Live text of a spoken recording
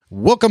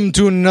Welcome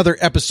to another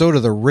episode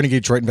of the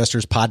Renegade Detroit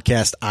Investors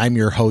Podcast. I'm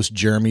your host,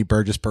 Jeremy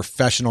Burgess,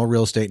 professional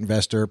real estate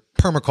investor,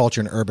 permaculture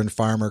and urban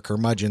farmer,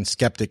 curmudgeon,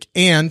 skeptic,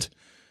 and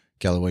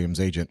Keller Williams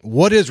agent.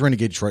 What is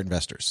Renegade Detroit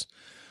Investors?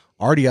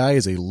 RDI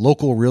is a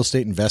local real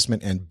estate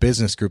investment and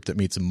business group that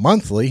meets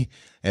monthly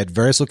at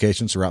various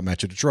locations throughout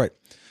Metro Detroit.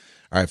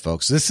 All right,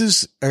 folks, this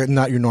is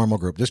not your normal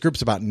group. This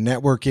group's about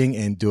networking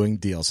and doing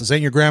deals. This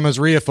ain't your grandma's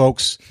Rhea,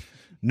 folks.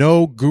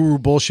 No guru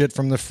bullshit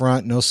from the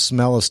front, no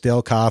smell of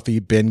stale coffee,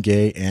 been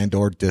gay, and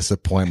or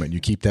disappointment. You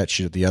keep that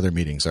shit at the other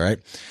meetings, all right?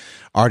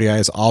 RDI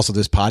is also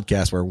this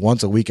podcast where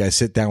once a week I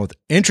sit down with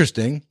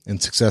interesting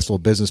and successful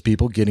business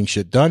people getting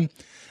shit done,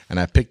 and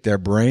I pick their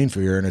brain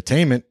for your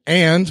entertainment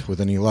and,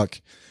 with any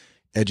luck,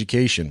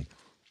 education.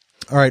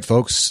 All right,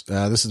 folks,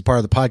 this is part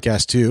of the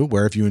podcast too,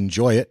 where if you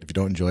enjoy it, if you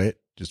don't enjoy it,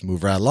 just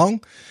move right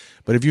along.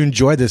 But if you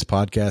enjoy this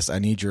podcast, I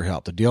need your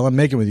help. The deal I'm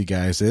making with you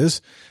guys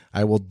is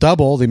I will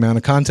double the amount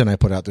of content I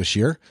put out this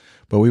year,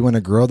 but we want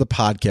to grow the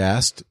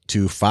podcast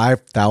to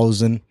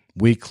 5,000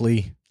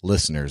 weekly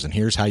listeners. And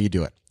here's how you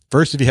do it.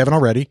 First, if you haven't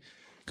already,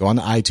 go on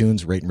to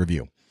iTunes, rate and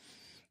review.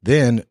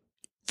 Then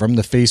from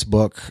the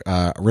Facebook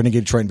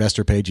Renegade Detroit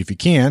Investor page, if you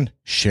can,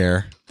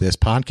 share this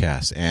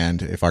podcast.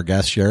 And if our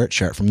guests share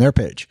it from their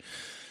page.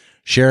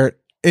 Share it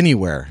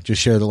anywhere.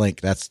 Just share the link.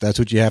 That's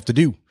what you have to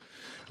do.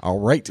 All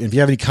right. And if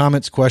you have any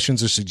comments,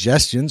 questions, or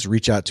suggestions,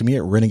 reach out to me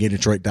at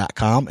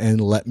renegadedetroit.com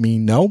and let me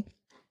know.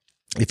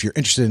 If you're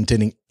interested in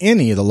attending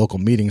any of the local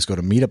meetings, go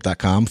to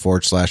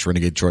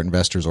meetup.com/Renegade Detroit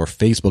Investors or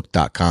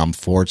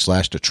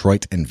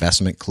Facebook.com/Detroit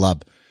Investment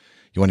Club.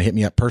 You want to hit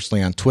me up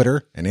personally on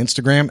Twitter and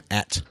Instagram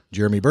at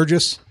Jeremy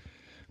Burgess.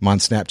 I'm on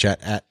Snapchat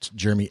at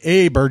Jeremy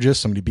A. Burgess.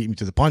 Somebody beat me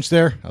to the punch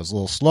there. I was a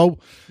little slow.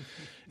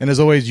 And as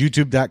always,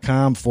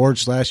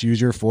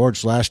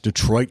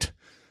 youtube.com/user/Detroit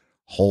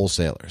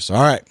Wholesalers.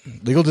 All right.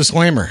 Legal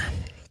disclaimer.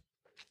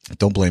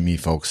 Don't blame me,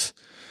 folks.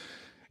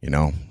 You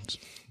know,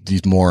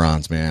 these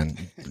morons, man.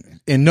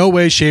 In no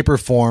way, shape, or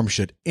form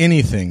should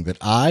anything that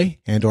I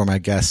and or my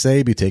guests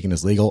say be taken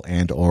as legal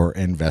and or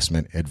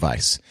investment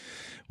advice.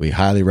 We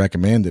highly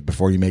recommend that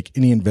before you make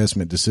any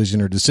investment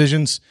decision or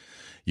decisions,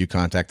 you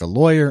contact a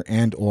lawyer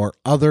and or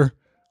other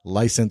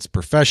licensed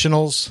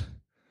professionals.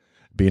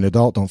 Be an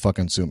adult. Don't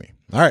fucking sue me.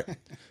 All right.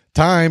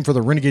 Time for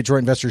the Renegade Detroit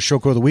Investors Show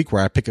Quote of the Week,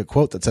 where I pick a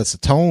quote that sets the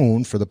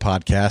tone for the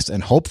podcast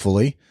and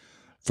hopefully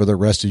for the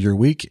rest of your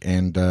week.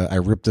 And I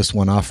ripped this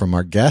one off from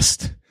our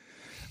guest.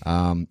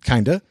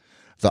 Kinda.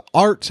 The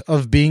art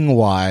of being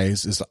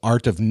wise is the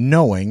art of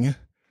knowing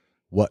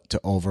what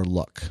to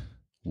overlook.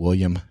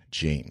 William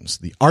James.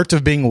 The art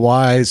of being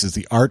wise is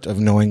the art of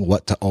knowing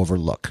what to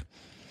overlook.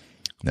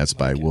 That's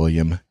by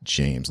William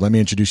James. Let me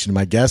introduce you to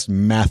my guest,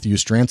 Matthew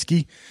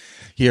Stransky.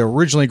 He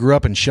originally grew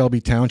up in Shelby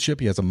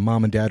Township. He has a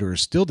mom and dad who are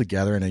still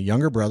together and a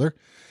younger brother.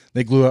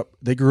 They grew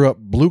up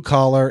blue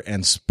collar,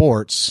 and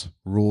sports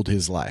ruled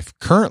his life.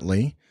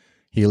 Currently,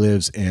 he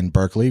lives in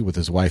Berkeley with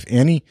his wife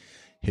Annie,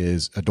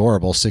 his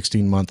adorable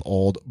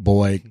 16-month-old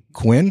boy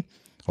Quinn.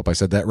 Hope I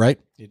said that right.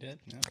 You did.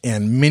 Yeah.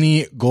 And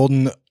mini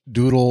golden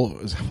doodle.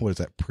 What is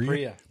that?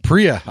 Priya.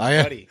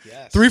 Buddy,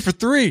 yes. 3 for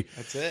 3.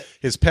 That's it.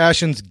 His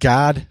passions: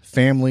 God,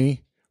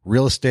 family,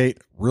 real estate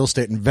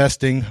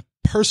investing,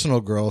 personal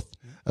growth,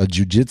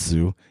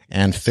 jiu-jitsu,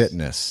 and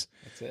fitness.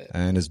 That's it.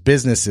 And his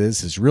businesses,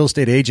 his real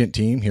estate agent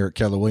team here at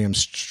Keller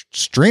Williams,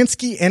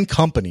 Stransky and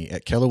Company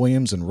at Keller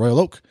Williams in Royal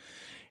Oak.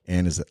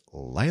 And is it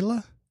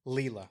Leela?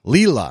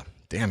 Leela.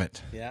 Damn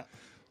it. Yeah.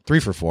 3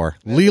 for 4.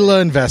 That's Leela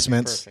it.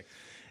 Investments. Perfect.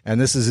 And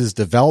this is his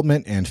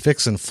development and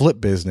fix and flip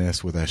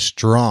business with a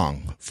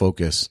strong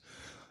focus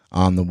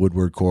on the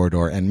Woodward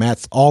corridor. And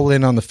Matt's all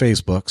in on the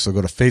Facebook. So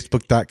go to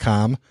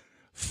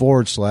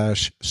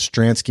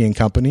facebook.com/Stransky and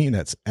Company. And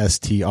that's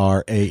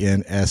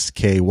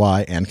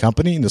STRANSKY and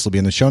Company. And this will be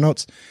in the show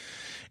notes.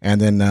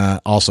 And then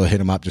also hit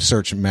him up. Just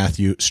search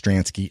Matthew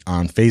Stransky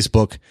on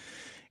Facebook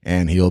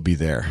and he'll be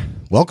there.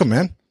 Welcome,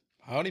 man.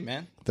 Howdy,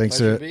 man. Thanks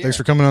for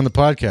coming on the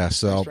podcast.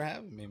 So thanks for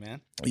having me,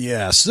 man.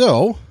 Yeah.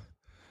 So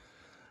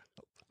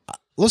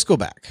let's go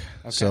back.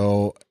 Okay.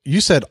 So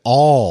you said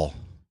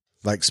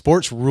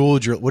sports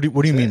ruled your, what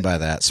do you mean by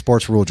that?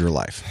 Sports ruled your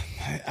life.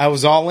 I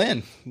was all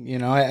in. You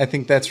know, I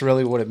think that's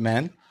really what it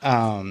meant.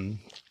 I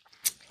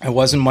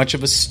wasn't much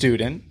of a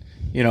student,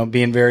 you know,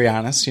 being very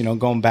honest, you know,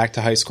 going back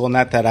to high school.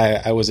 Not that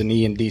I was an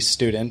E&D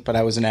student, but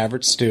I was an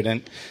average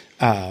student.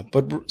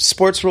 But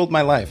sports ruled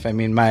my life. I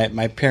mean,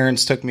 my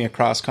parents took me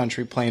across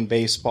country playing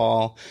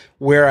baseball.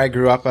 Where I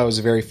grew up, I was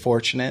very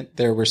fortunate.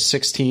 There were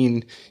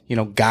 16,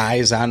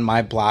 guys on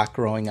my block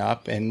growing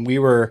up, and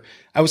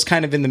I was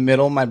kind of in the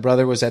middle. My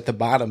brother was at the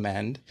bottom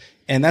end,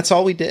 and that's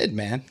all we did,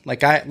 man.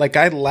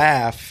 I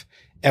laugh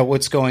at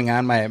what's going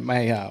on. My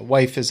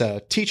wife is a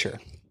teacher,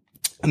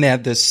 and they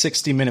had this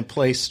 60-minute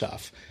play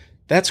stuff.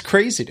 That's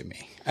crazy to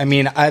me. I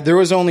mean, there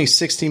was only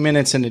 60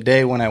 minutes in a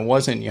day when I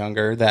wasn't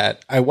younger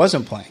that I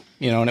wasn't playing,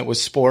 and it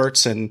was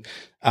sports. And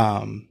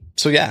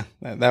so, yeah,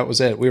 that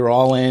was it. We were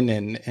all in,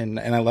 and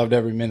I loved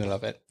every minute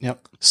of it.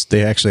 Yep.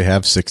 They actually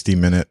have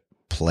 60-minute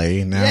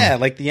play now? Yeah,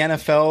 like the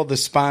NFL, the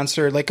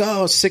sponsor, like,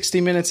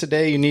 60 minutes a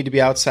day, you need to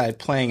be outside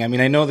playing. I mean,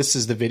 I know this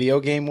is the video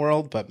game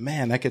world, but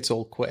man, that gets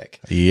old quick.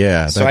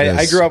 Yeah. So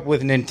I grew up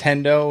with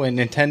Nintendo, and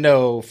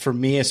Nintendo, for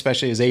me,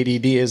 especially as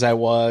ADD as I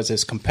was,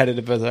 as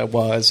competitive as I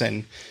was,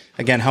 and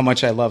again, how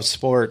much I love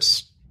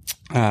sports,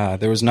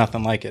 there was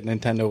nothing like it.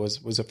 Nintendo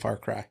was a far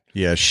cry.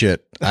 Yeah,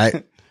 shit.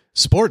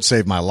 Sports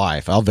saved my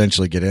life. I'll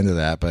eventually get into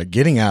that, but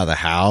getting out of the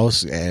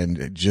house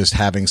and just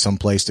having some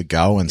place to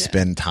go and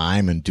spend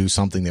time and do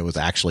something that was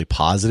actually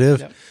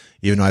positive,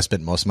 even though I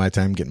spent most of my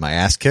time getting my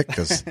ass kicked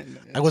because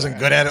I wasn't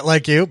good at it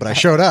like you, but I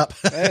showed up.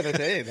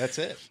 Hey, that's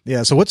it.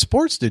 Yeah. So what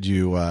sports did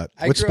you,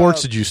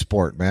 did you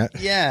sport, Matt?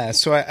 Yeah.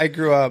 So I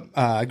grew up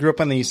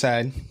on the east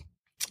side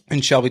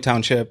in Shelby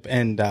Township,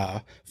 and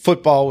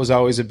football was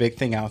always a big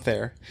thing out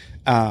there.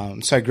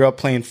 So I grew up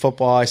playing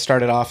football. I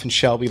started off in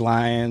Shelby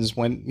Lions,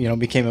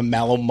 became a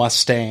Mallow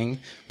Mustang,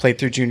 played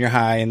through junior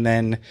high, and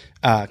then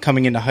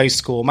coming into high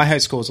school, my high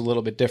school was a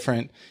little bit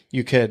different.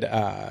 You could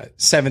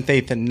 7th,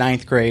 8th, and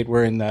 9th grade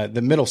were in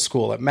the middle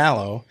school at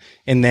Mallow,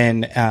 and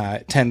then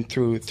 10th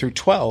through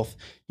 12th,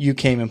 you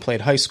came and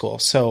played high school.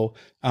 So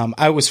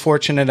I was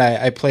fortunate.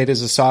 I played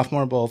as a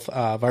sophomore, both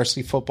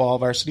varsity football,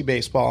 varsity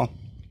baseball.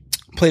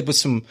 Played with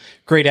some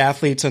great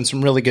athletes on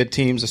some really good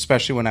teams,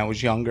 especially when I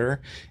was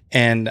younger.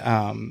 And,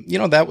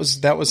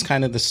 that was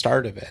kind of the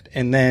start of it.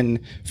 And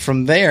then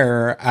from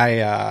there,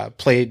 I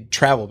played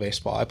travel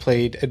baseball. I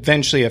played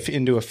eventually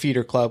into a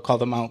feeder club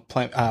called the Mount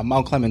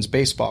Clemens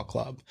Baseball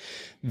Club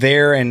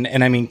there. And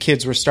I mean,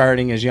 kids were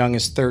starting as young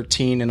as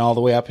 13 and all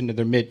the way up into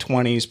their mid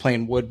 20s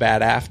playing wood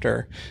bat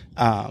after.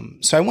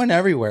 So I went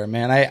everywhere,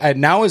 man. I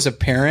now as a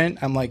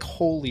parent, I'm like,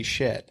 holy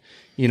shit.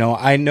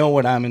 I know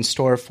what I'm in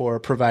store for,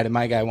 provided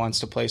my guy wants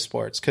to play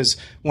sports. Because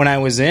when I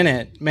was in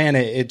it, man,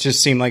 it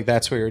just seemed like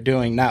that's what we were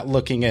doing, not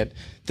looking at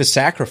the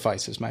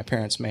sacrifices my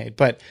parents made.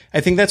 But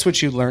I think that's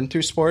what you learn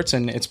through sports,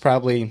 and it's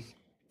probably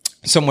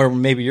somewhere where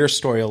maybe your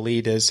story will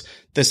lead, is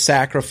the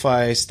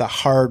sacrifice, the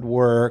hard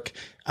work,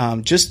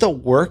 just the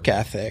work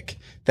ethic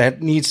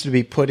that needs to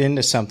be put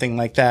into something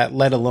like that,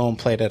 let alone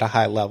played at a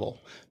high level.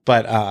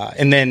 But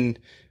and then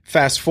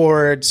fast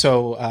forward,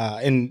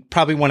 and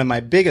probably one of my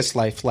biggest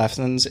life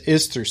lessons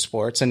is through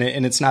sports, and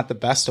it's not the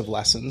best of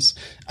lessons.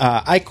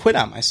 I quit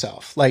on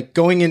myself. Like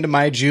going into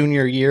my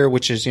junior year,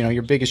 which is,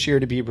 your biggest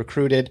year to be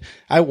recruited,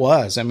 I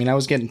was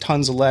getting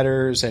tons of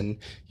letters, and,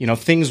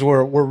 things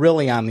were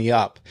really on the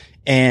up.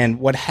 And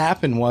what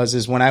happened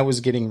is when I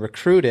was getting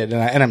recruited,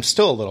 and I'm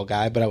still a little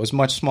guy, but I was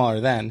much smaller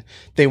then,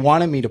 they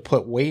wanted me to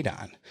put weight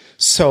on.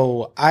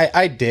 So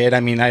I did.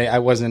 I mean, I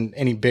wasn't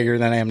any bigger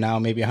than I am now,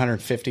 maybe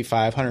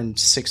 155,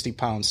 160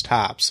 pounds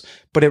tops,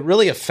 but it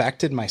really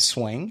affected my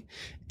swing.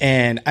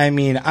 And I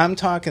mean, I'm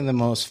talking the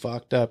most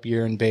fucked up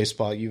year in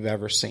baseball you've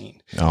ever seen.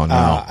 Oh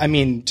no. I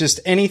mean, just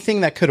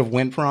anything that could have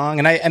went wrong.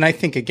 And I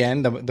think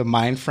again, the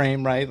mind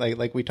frame, right?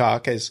 Like we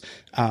talk is,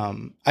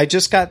 I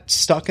just got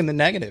stuck in the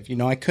negative.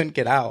 I couldn't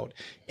get out,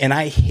 and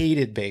I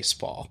hated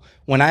baseball.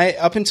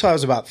 Up until I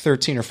was about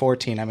 13 or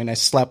 14, I mean, I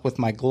slept with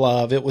my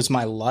glove. It was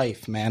my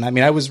life, man. I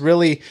mean,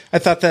 I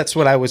thought that's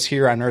what I was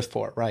here on earth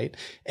for, right?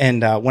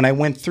 And when I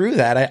went through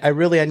that,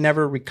 I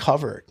never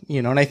recovered,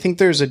 and I think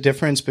there's a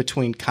difference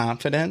between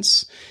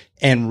confidence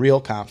and real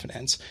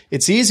confidence.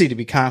 It's easy to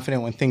be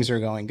confident when things are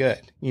going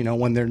good.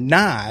 When they're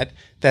not,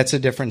 that's a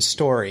different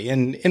story.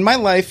 And in my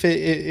life,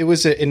 it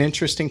was an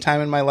interesting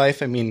time in my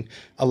life. I mean,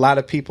 a lot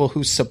of people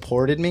who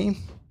supported me,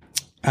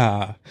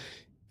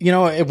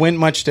 it went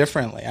much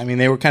differently. I mean,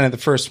 they were kind of the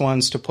first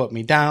ones to put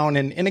me down.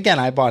 And again,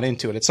 I bought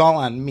into it. It's all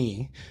on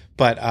me.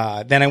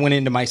 But then I went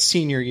into my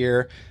senior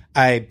year.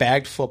 I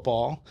bagged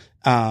football.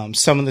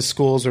 Some of the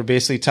schools were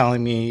basically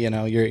telling me,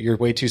 you're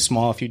way too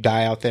small. If you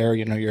die out there,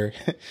 you're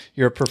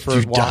a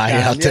preferred walk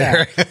out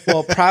there.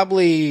 Well,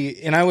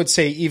 probably, and I would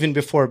say even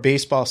before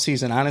baseball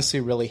season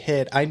honestly really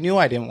hit, I knew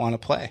I didn't want to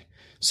play.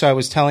 So I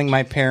was telling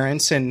my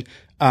parents, and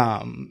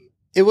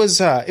it was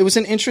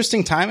an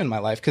interesting time in my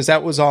life because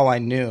that was all I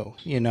knew,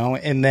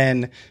 And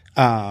then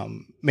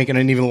making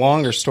an even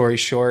longer story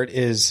short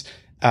is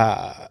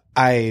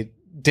I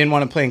didn't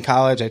want to play in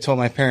college. I told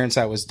my parents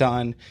I was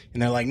done,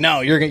 and they're like, "No,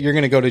 you're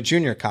going to go to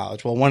junior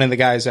college." Well, one of the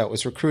guys that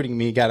was recruiting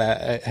me got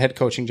a head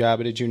coaching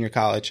job at a junior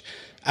college.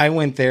 I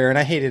went there, and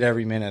I hated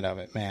every minute of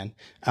it, man.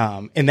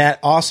 And that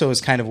also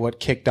is kind of what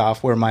kicked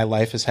off where my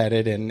life is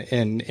headed, and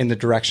in the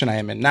direction I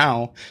am in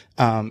now.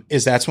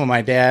 Is that's when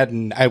my dad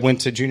and I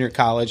went to junior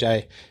college.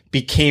 I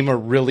became a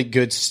really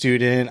good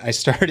student. I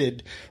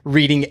started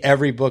reading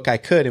every book I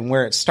could, and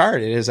where it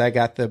started is I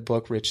got the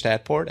book Rich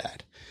Dad Poor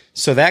Dad.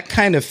 So that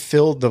kind of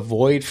filled the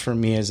void for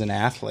me as an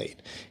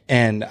athlete.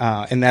 And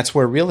that's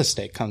where real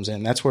estate comes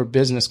in. That's where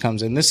business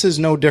comes in. This is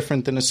no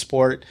different than a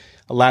sport.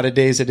 A lot of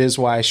days it is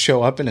why I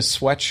show up in a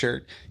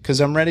sweatshirt,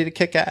 because I'm ready to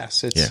kick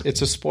ass.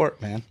 It's a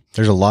sport, man.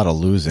 There's a lot of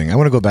losing. I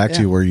want to go back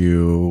to where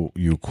you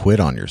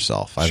quit on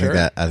yourself. I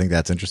think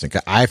that's interesting.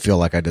 I feel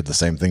like I did the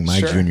same thing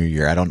my junior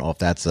year. I don't know if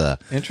that's a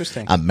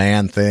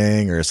man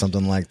thing or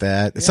something like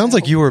that. It sounds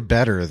like you were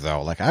better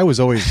though. Like I was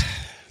always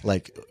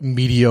like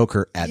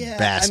mediocre at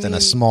best in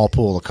a small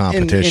pool of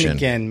competition. And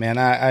again, man,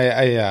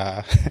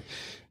 I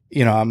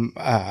you know,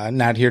 I'm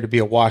not here to be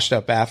a washed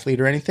up athlete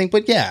or anything,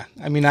 but yeah,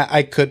 I mean,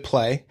 I could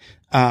play.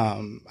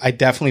 I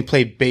definitely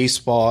played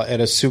baseball at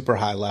a super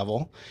high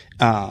level.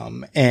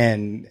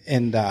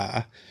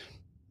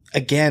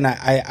 Again,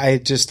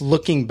 I just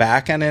looking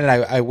back on it,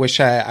 I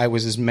wish I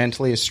was as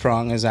mentally as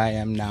strong as I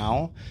am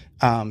now,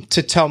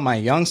 to tell my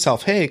young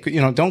self, hey, you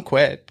know, don't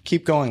quit,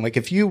 keep going. Like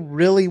if you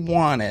really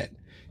want it,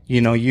 you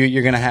know,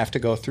 you're going to have to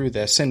go through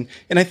this. And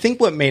I think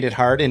what made it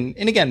hard, and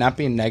again, not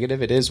being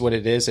negative, it is what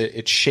it is.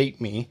 It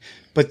shaped me,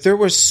 but there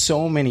were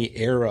so many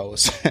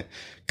arrows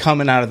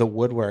coming out of the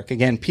woodwork.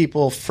 Again,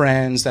 people,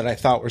 friends that I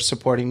thought were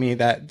supporting me,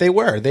 that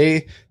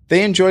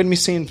they enjoyed me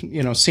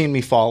seeing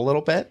me fall a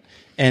little bit.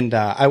 And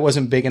I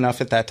wasn't big enough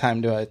at that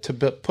time to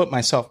put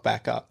myself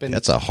back up. And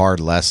that's a hard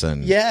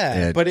lesson.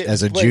 Yeah, but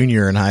as a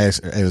junior in high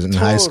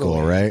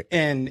school, right?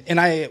 And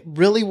I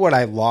really, what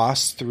I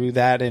lost through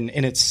that, and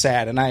it's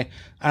sad. And I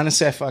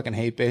honestly, I fucking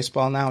hate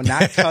baseball now.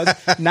 Not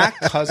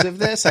cause of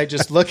this. I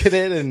just look at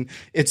it and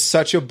it's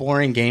such a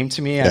boring game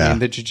to me. I mean,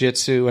 the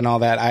jiu-jitsu and all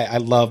that. I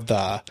love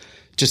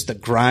just the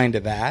grind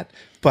of that.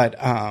 But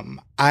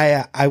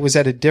I was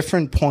at a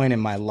different point in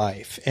my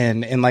life,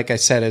 and like I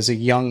said, as a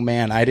young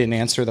man, I didn't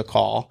answer the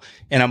call,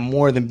 and I'm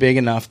more than big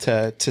enough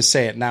to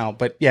say it now.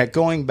 But yeah,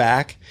 going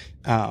back,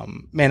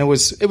 man, it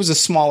was a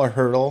smaller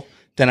hurdle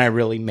than I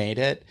really made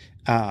it.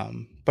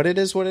 But it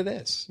is what it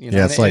is. You know?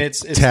 Yeah, it's like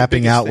it's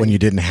tapping out when you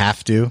didn't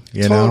have to.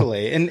 You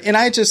totally. know? And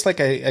I just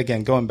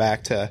again going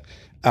back to.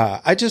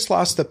 I just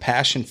lost the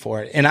passion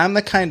for it. And I'm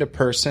the kind of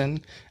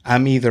person,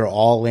 I'm either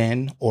all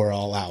in or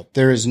all out.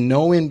 There is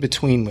no in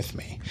between with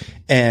me.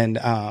 And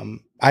I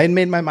had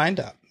made my mind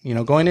up. You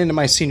know, going into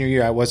my senior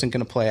year, I wasn't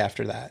going to play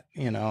after that,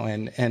 you know,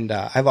 and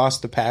I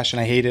lost the passion.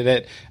 I hated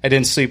it. I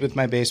didn't sleep with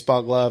my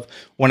baseball glove.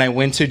 When I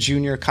went to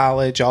junior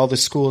college, all the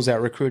schools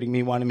that recruiting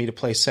me wanted me to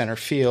play center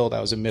field. I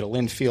was a middle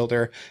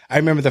infielder. I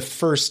remember the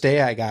first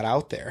day I got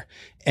out there,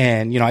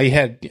 and, you know, I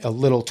had a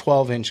little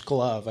 12-inch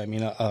glove. I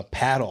mean, a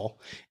paddle.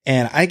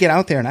 And I get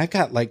out there and I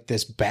got like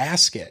this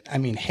basket, I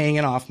mean,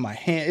 hanging off my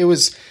hand. It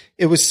was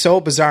so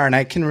bizarre. And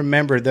I can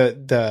remember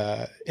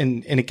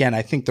and again,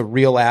 I think the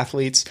real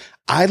athletes,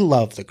 I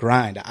love the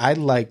grind. I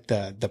like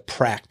the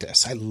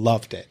practice. I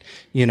loved it,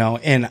 you know,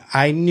 and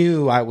I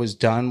knew I was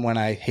done when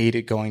I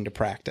hated going to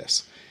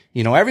practice.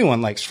 You know,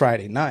 everyone likes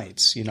Friday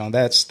nights, you know,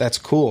 that's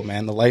cool,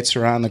 man. The lights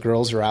are on, the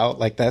girls are out.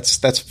 Like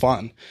that's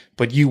fun,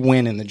 but you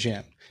win in the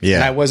gym. Yeah.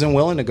 And I wasn't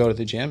willing to go to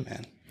the gym,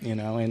 man. You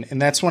know,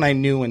 and that's when I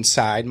knew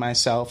inside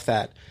myself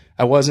that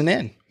I wasn't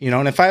in, you know,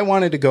 and if I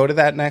wanted to go to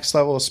that next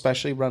level,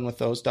 especially run with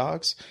those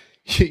dogs,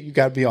 you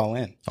got to be all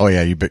in. Oh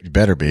yeah. You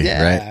better be,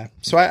 right?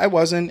 So I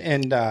wasn't.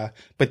 And,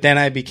 but then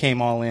I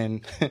became all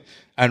in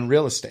on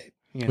real estate,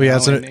 you know,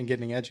 and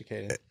getting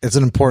educated. It's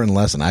an important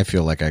lesson. I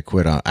feel like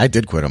I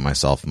did quit on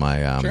myself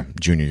my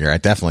junior year. I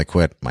definitely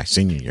quit my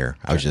senior year.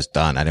 I was just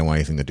done. I didn't want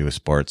anything to do with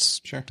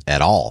sports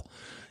at all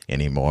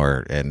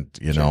anymore. And,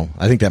 you know,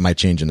 I think that might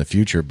change in the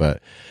future,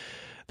 but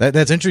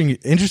that's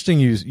interesting.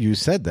 You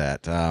said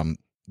that,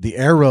 the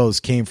arrows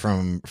came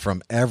from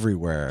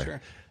everywhere.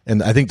 Sure.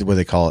 And I think what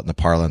they call it in the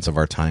parlance of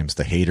our times,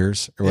 the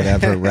haters or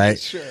whatever, right?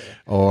 Sure.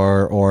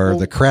 Or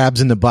the crabs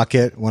in the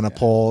bucket when a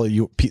pole,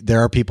 there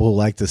are people who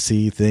like to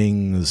see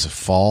things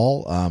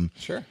fall.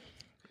 Sure.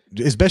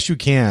 As best you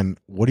can,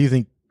 what do you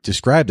think?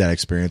 Describe that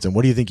experience, and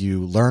what do you think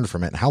you learned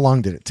from it, and how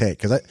long did it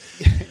take? Because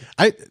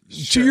I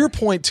to your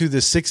point, to the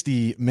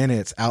 60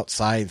 minutes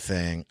outside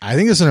thing, I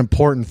think it's an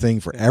important thing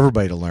for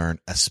everybody to learn,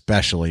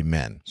 especially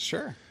men.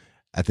 Sure.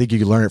 I think you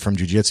can learn it from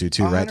jiu-jitsu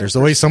too, right? There's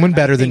always someone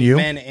better than you.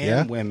 Men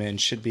and women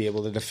should be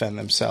able to defend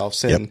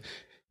themselves, and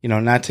you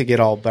know, not to get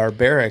all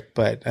barbaric,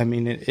 but I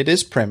mean, it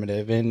is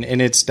primitive, and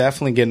it's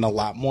definitely getting a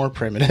lot more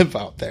primitive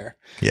out there.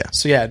 Yeah.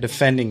 So yeah,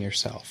 defending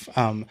yourself.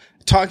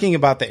 Talking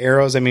about the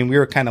arrows, I mean, we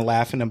were kind of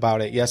laughing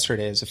about it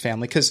yesterday as a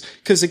family,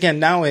 because again,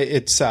 now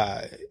it's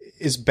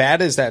as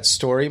bad as that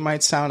story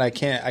might sound, I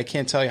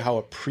can't tell you how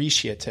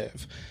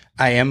appreciative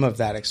I am of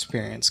that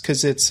experience,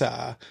 because it's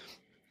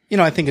you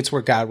know, I think it's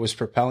where God was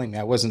propelling me.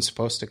 I wasn't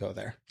supposed to go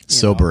there.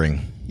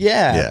 Sobering.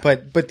 Yeah.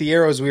 But the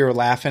arrows, we were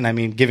laughing. I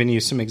mean, giving you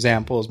some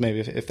examples, maybe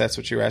if that's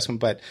what you were asking.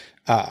 But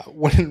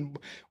when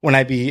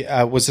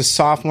I was a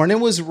sophomore, and it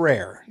was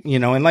rare, you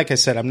know, and like I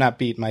said, I'm not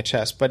beating my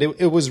chest, but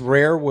it was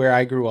rare where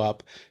I grew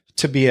up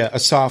to be a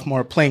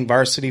sophomore playing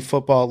varsity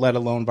football, let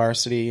alone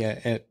varsity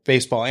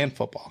baseball and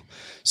football.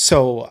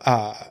 So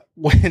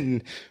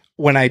when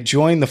I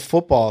joined the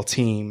football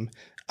team,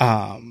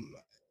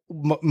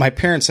 my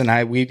parents and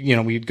I,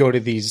 we'd go to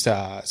these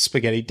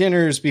spaghetti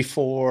dinners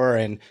before,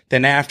 and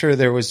then after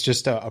there was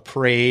just a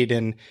parade,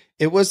 and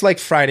it was like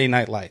Friday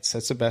Night Lights.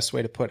 That's the best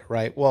way to put it,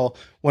 right? Well,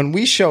 when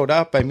we showed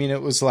up, I mean,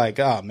 it was like,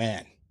 oh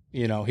man,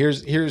 you know,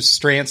 here's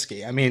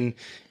Stransky. I mean,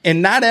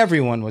 and not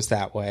everyone was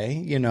that way,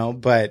 you know,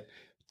 but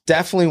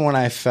definitely when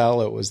I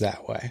fell, it was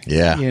that way.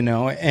 Yeah. You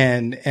know,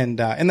 and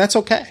that's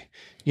okay.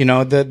 You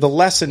know, the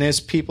lesson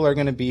is people are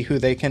going to be who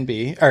they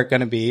are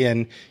going to be.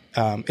 And,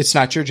 it's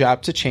not your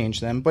job to change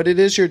them, but it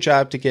is your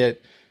job to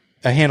get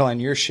a handle on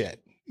your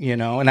shit,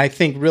 and I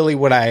think really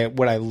what I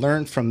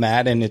learned from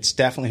that, and it's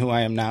definitely who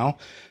I am now.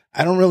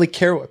 I don't really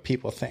care what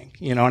people think,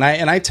 and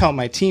I tell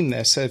my team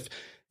this,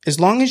 as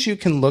long as you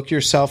can look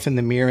yourself in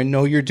the mirror and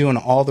know you're doing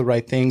all the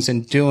right things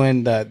and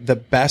doing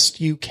the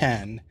best you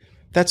can,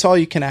 that's all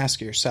you can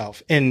ask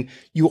yourself. And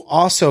you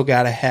also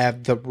got to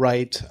have the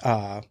right,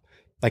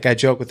 like I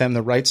joke with them,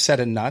 the right set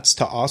of nuts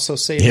to also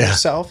say to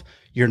yourself,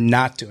 you're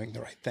not doing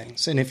the right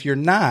things. And if you're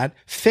not,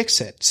 fix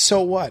it.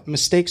 So what?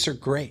 Mistakes are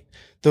great.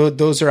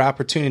 Those are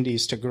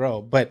opportunities to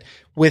grow. But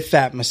with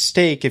that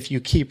mistake, if you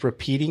keep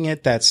repeating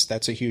it, that's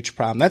a huge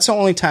problem. That's the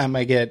only time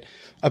I get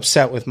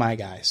upset with my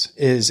guys,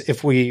 is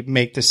if we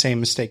make the same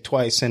mistake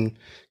twice. And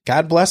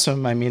God bless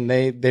them. I mean,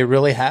 they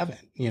really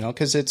haven't,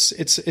 because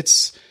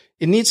it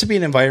needs to be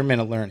an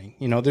environment of learning.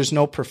 There's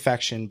no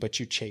perfection, but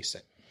you chase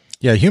it.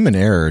 Yeah. Human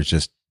error is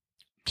just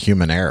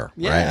human error,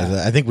 Yeah.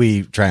 right? I think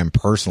we try and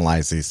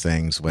personalize these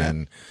things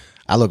when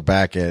I look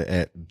back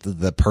at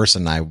the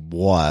person I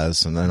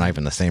was, and they're not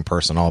even the same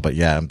person all, but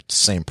yeah, I'm the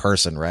same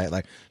person, right?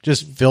 Like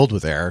just filled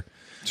with error.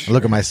 Sure. I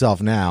look at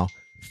myself now,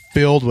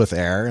 filled with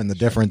error. And the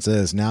difference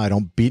is now I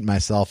don't beat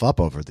myself up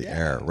over the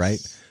error, right?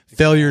 Exactly.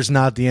 Failure's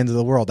not the end of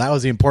the world. That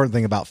was the important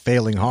thing about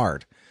failing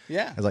hard.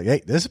 Yeah. I was like,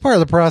 hey, this is part of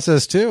the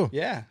process too.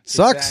 Yeah.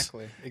 Sucks.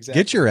 Exactly.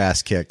 Get your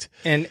ass kicked.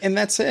 And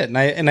that's it.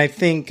 And I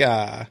think,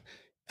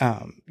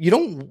 you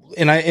don't,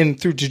 and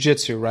through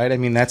jiu-jitsu, right? I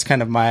mean, that's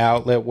kind of my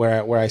outlet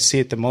where I see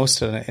it the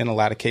most in a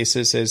lot of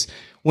cases is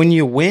when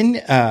you win,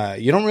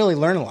 you don't really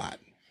learn a lot,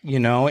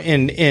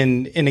 and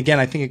again,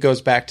 I think it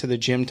goes back to the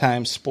gym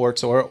time,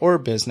 sports or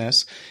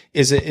business,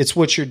 it's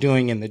what you're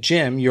doing in the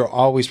gym. You're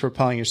always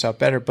propelling yourself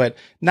better, but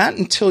not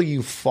until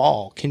you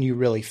fall can you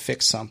really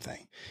fix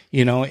something,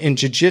 and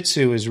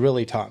jiu-jitsu has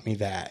really taught me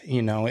that,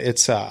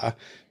 it's,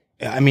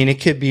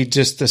 it could be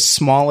just the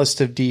smallest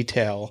of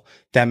detail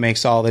that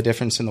makes all the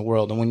difference in the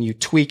world. And when you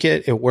tweak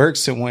it, it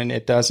works. And when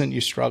it doesn't,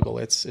 you struggle.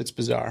 It's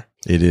bizarre.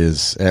 It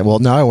is. Well,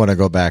 now I want to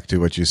go back to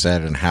what you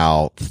said and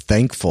how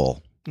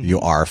thankful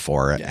you are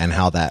for it and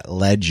how that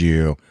led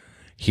you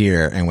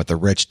here. And with the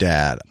Rich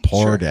Dad,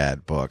 Poor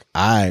Dad book,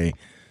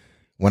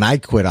 when I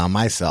quit on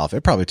myself, it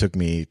probably took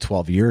me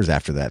 12 years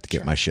after that to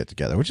get my shit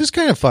together, which is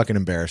kind of fucking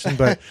embarrassing,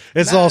 but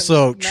it's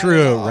also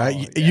true,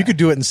 right? You could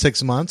do it in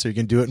 6 months, or you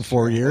can do it in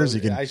 4 years.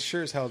 I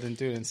sure as hell didn't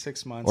do it in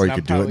 6 months. Or you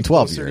could do it in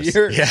 12 years.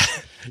 Yeah.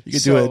 You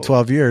could do it in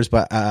 12 years.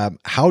 But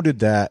how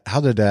did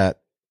that,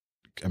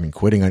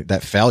 quitting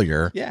that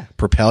failure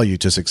propel you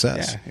to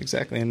success? Yeah,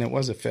 exactly. And it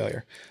was a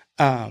failure.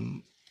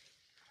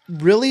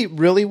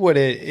 Really what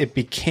it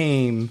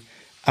became,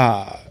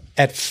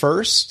 at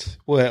first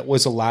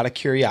was a lot of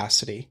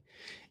curiosity.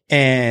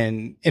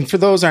 And for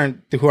those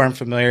who aren't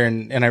familiar,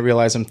 and I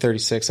realize I'm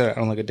 36, I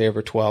don't look a day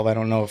over 12. I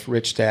don't know if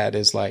Rich Dad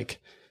is like,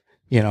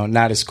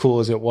 not as cool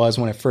as it was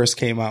when it first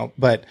came out,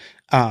 but,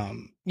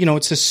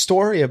 it's a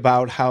story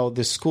about how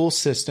the school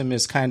system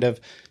is kind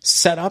of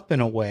set up in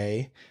a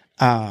way,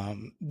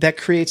 that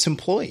creates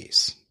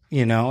employees,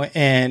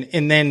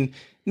 and then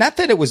not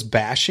that it was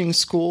bashing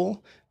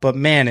school, but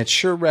man, it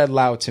sure read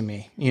loud to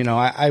me.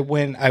 I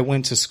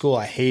went to school.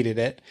 I hated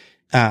it.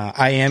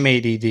 I am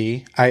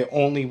ADD. I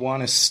only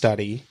want to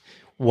study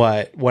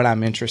what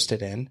I'm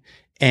interested in.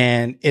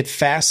 And it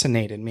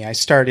fascinated me. I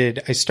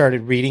started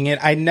reading it.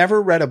 I never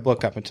read a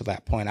book up until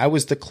that point. I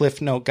was the Cliff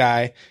Note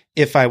guy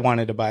if I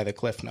wanted to buy the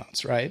Cliff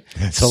Notes, right?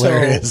 It's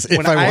hilarious.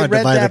 When I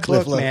read that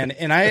book, man,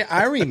 and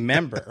I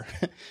remember,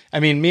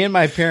 me and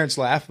my parents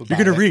laugh about it.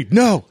 You're going to read?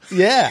 No.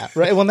 Yeah.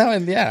 Right. Well,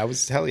 I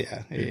was, hell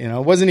yeah.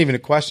 It wasn't even a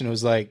question. It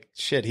was like,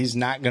 shit, he's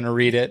not going to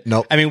read it.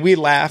 Nope. We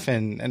laugh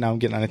and now I'm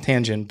getting on a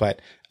tangent,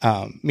 but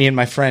me and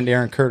my friend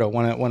Aaron Curto,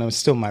 one of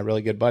still my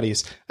really good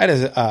buddies, I had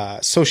a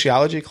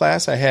sociology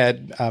class. I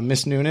had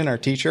Miss Noonan, our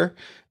teacher,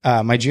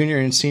 my junior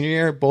and senior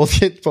year,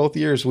 both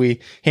years, we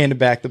handed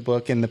back the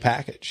book in the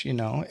package,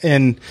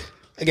 and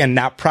again,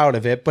 not proud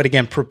of it, but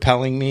again,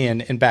 propelling me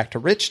and back to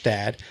Rich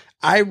Dad.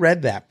 I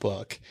read that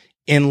book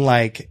in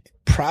like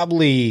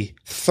probably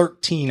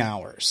 13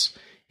 hours,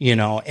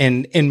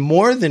 and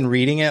more than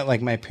reading it,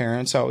 like my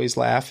parents always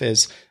laugh,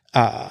 is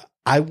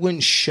I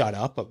wouldn't shut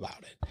up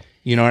about it.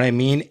 You know what I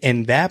mean?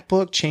 And that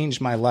book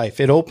changed my life.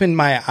 It opened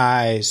my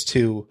eyes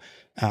to,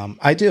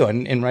 I do.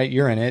 And right,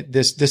 you're in it,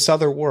 this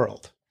other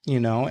world,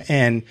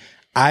 and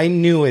I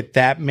knew at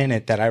that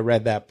minute that I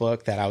read that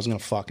book that I was going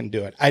to fucking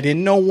do it. I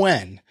didn't know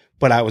when,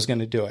 but I was going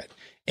to do it.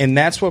 And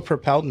that's what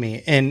propelled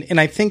me. And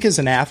I think as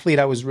an athlete,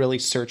 I was really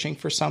searching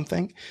for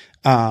something.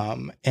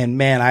 And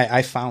man,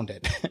 I found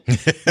it,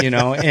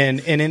 and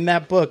in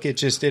that book,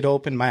 it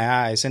opened my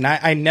eyes, and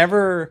I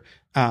never,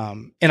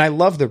 and I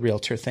love the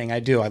realtor thing. I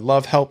do. I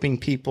love helping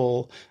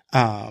people.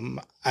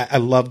 I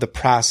love the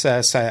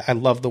process. I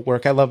love the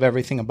work. I love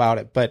everything about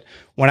it. But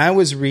when I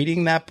was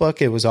reading that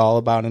book, it was all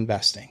about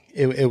investing.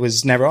 It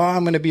was never,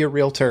 I'm going to be a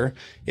realtor.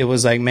 It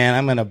was like, man,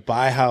 I'm going to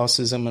buy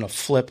houses. I'm going to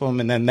flip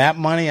them. And then that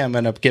money, I'm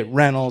going to get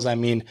rentals. I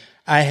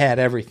had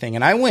everything.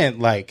 And I went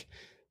like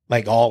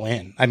like all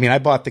in. I mean, I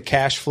bought the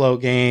cash flow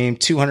game,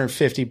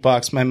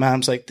 $250. My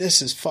mom's like,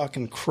 this is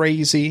fucking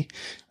crazy. I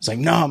was like,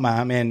 no,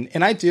 Mom. And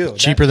I do.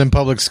 Cheaper than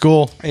public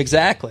school.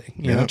 Exactly.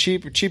 You know,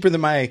 cheaper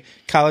than my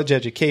college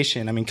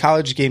education. I mean,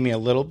 college gave me a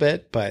little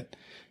bit, but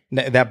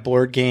that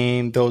board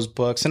game, those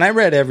books, and I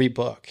read every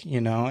book, you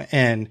know,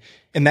 and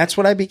that's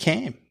what I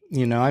became,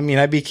 you know. I mean,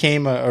 I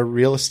became a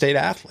real estate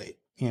athlete,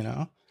 you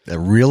know. A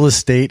real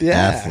estate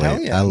athlete.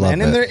 Hell yeah, I love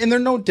it. And they're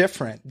no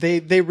different.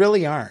 They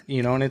really aren't,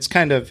 you know, and it's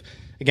kind of,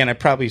 again, I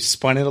probably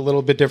spun it a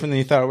little bit different than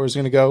you thought it was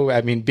going to go.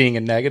 I mean, being a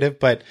negative,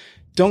 but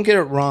don't get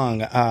it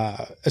wrong.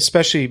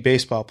 Especially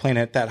baseball, playing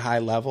at that high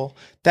level.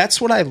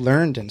 That's what I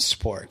learned in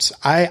sports.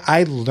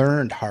 I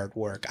learned hard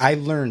work. I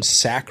learned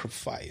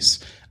sacrifice.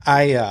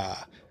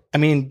 I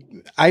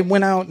mean, I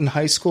went out in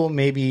high school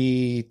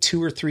maybe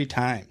 2 or 3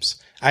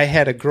 times. I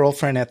had a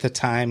girlfriend at the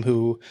time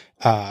who,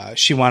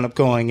 she wound up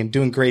going and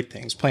doing great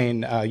things,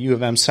 playing, U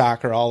of M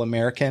soccer,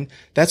 All-American.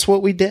 That's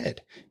what we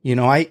did. You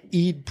know, I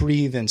eat,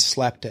 breathe, and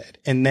slept it.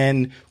 And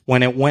then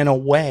when it went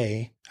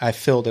away, I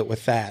filled it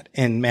with that.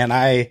 And man,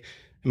 I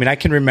mean, I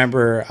can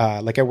remember,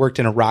 like I worked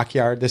in a rock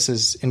yard. This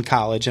is in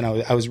college, and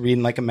I was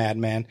reading like a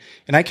madman.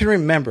 And I can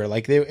remember,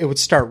 like, it would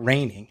start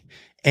raining,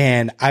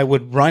 and I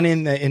would run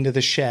into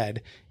the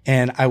shed,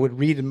 and I would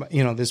read,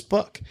 you know, this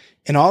book.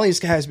 And all these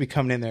guys be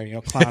coming in there, you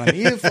know, clowning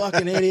me, you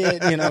fucking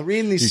idiot, you know,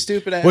 reading these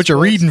stupid ass What you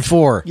reading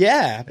for?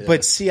 Yeah.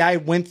 But see, I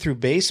went through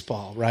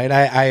baseball, right?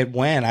 I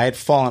had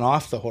fallen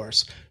off the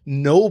horse.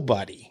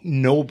 Nobody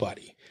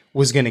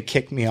was going to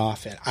kick me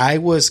off it. I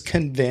was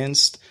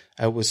convinced,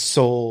 I was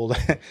sold,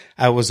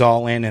 I was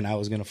all in, and I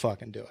was going to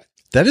fucking do it.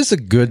 That is a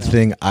good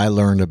thing I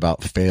learned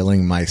about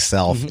failing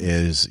myself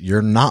is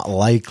you're not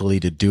likely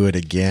to do it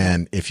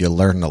again if you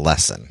learn the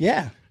lesson.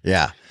 Yeah.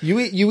 Yeah. You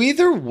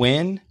either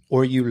win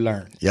or you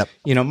learn. Yep.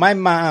 You know, my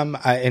mom,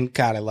 and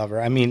God, I love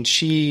her. I mean,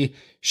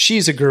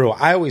 she's a guru.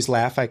 I always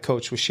laugh. I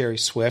coach with Sherry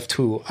Swift,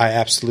 who I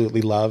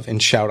absolutely love,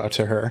 and shout out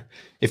to her.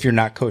 If you're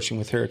not coaching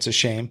with her, it's a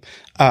shame.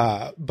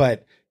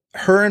 But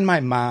her and my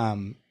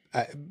mom,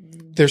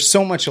 they're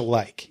so much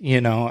alike,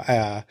 you know,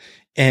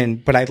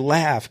 but I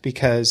laugh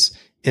because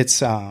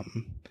it's,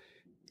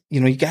 you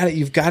know, you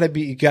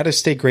gotta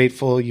stay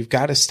grateful. You've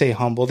got to stay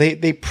humble.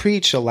 They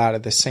preach a lot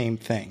of the same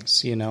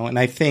things, you know, and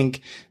I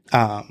think,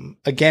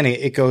 again,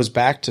 it goes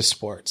back to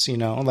sports, you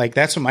know, like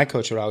that's what my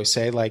coach would always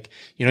say. Like,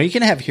 you know, you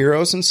can have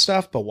heroes and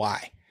stuff, but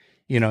why?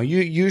 You know,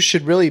 you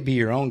should really be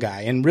your own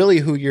guy, and really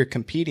who you're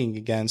competing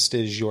against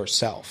is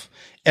yourself.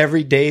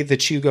 Every day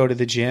that you go to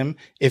the gym,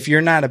 if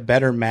you're not a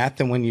better Matt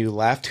than when you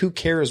left, who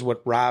cares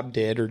what Rob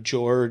did or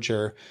George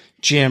or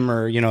Jim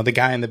or, you know, the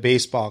guy in the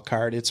baseball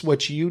card? It's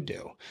what you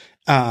do.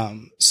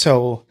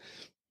 So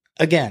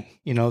again,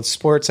 you know,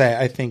 sports,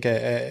 I think,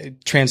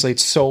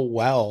 translates so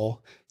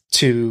well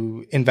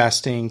to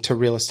investing, to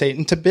real estate,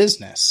 and to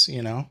business,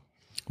 you know?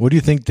 What do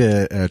you think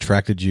that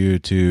attracted you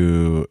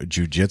to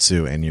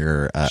jiu-jitsu and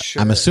your,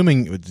 Sure. I'm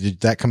assuming,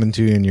 did that come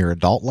into you in your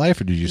adult life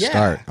or did you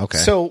start? Okay.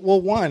 So, well,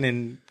 one,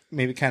 and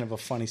maybe kind of a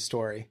funny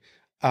story.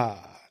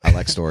 I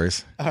like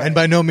stories. And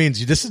by no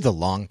means, this is a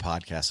long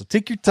podcast, so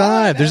take your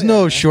time. Right, There's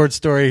no short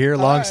story here,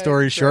 long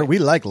story short. Great. We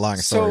like long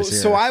stories here.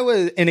 So I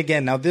was, and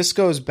again, now this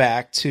goes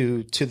back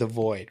to the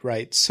void,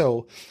 right?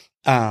 So,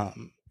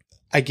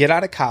 I get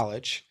out of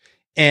college.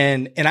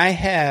 And I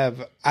had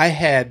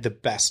the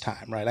best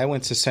time, right? I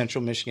went to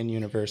Central Michigan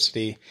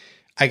University.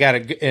 I got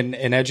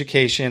an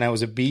education. I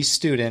was a B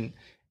student,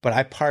 but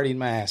I partied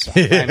my ass off.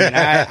 I mean,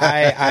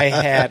 I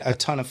had a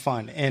ton of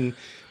fun.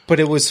 But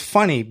it was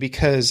funny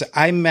because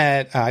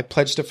I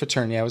pledged a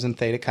fraternity. I was in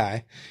Theta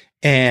Chi,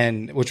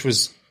 which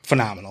was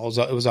phenomenal.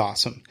 It was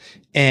awesome.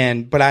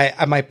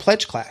 But my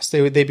pledge class,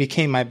 they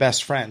became my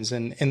best friends,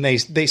 and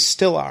they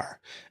still are.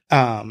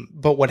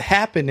 But what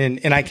happened,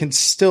 and I can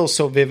still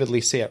so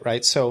vividly see it,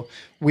 right? So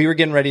we were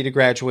getting ready to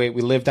graduate.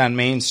 We lived on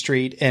Main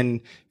Street.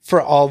 And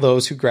for all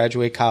those who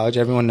graduate college,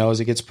 everyone knows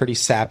it gets pretty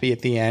sappy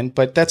at the end,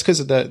 but that's because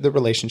of the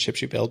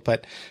relationships you build.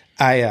 But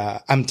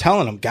I'm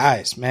telling them,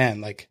 guys,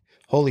 man, like,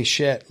 holy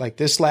shit, like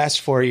this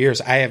last 4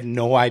 years, I have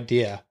no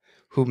idea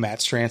who Matt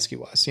Stransky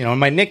was, you know, and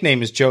my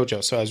nickname is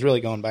JoJo. So I was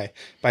really going by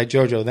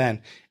JoJo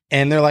then.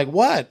 And they're like,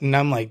 what? And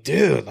I'm like,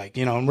 dude, like,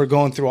 you know, and we're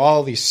going through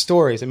all these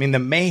stories. I mean, the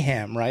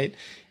mayhem, right?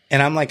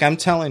 And I'm like, I'm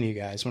telling you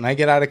guys, when I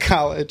get out of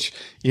college,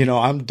 you know,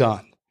 I'm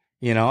done.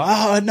 You know,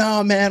 oh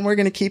no, man, we're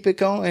going to keep it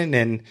going.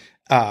 And,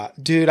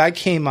 dude, I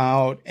came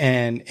out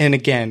and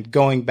again,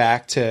 going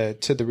back to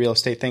the real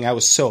estate thing, I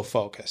was so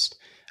focused.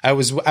 I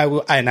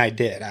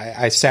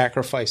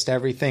sacrificed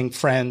everything,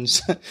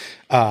 friends,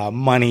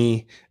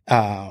 money,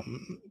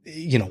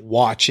 you know,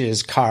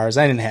 watches, cars.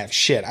 I didn't have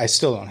shit. I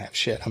still don't have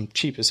shit. I'm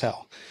cheap as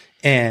hell.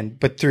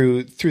 But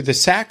through the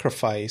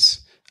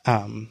sacrifice,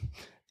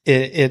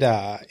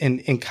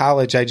 in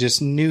college, I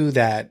just knew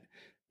that,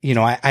 you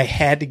know, I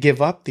had to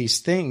give up these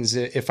things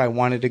if I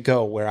wanted to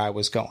go where I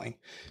was going.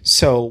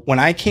 So when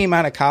I came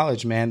out of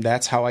college, man,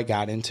 that's how I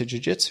got into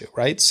jiu-jitsu,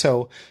 right?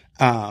 So,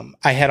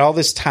 I had all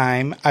this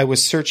time. I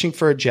was searching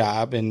for a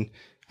job, and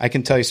I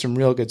can tell you some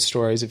real good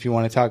stories if you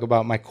want to talk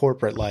about my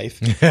corporate life.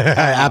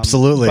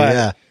 Absolutely.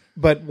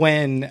 But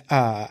when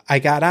I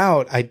got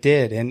out, I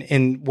did.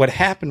 And what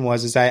happened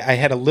was I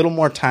had a little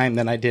more time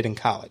than I did in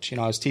college.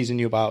 I was teasing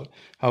you about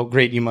how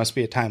great you must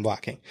be at time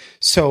blocking.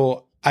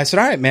 So I said,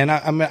 all right, man,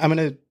 I'm going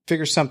to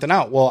figure something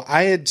out. Well,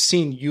 I had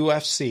seen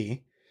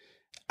UFC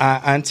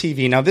on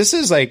TV. Now, this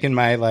is like in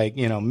my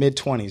mid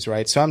 20s,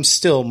 right? So I'm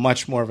still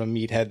much more of a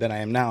meathead than I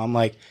am now. I'm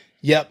like,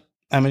 yep,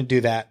 I'm going to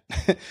do that.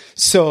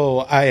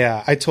 So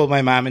I told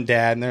my mom and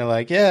dad, and they're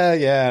like,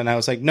 yeah. And I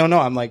was like, no,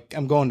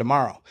 I'm going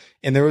tomorrow.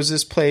 And there was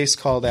this place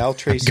called Al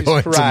Tracy's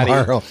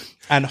Karate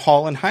on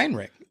Hall and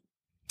Heinrich.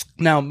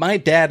 Now, my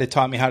dad had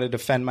taught me how to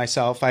defend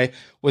myself. I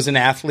was an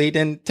athlete,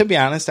 and to be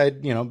honest,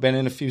 I'd, been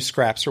in a few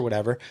scraps or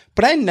whatever,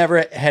 but I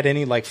never had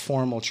any like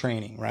formal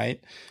training,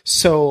 right?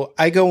 So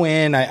I go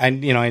in, I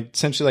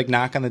essentially like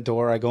knock on the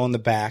door. I go in the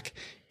back,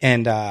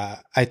 and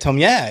I tell them,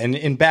 yeah.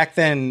 And back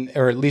then,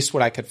 or at least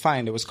what I could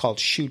find, it was called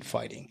shoot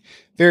fighting.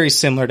 Very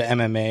similar to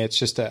MMA. It's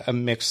just a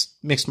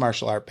mixed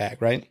martial art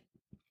bag, right?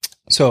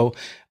 So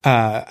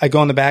I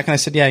go in the back and I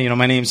said, yeah,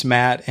 my name's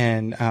Matt,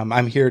 and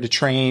I'm here to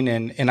train,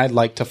 and I'd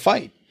like to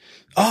fight.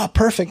 Oh,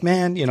 perfect,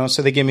 man.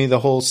 So they give me the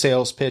whole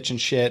sales pitch and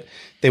shit.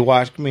 They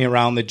walk me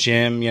around the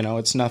gym.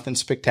 It's nothing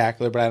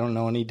spectacular, but I don't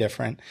know any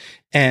different.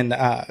 And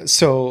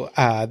so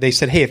they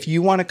said, hey, if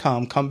you want to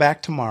come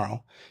back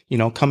tomorrow,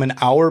 come an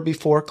hour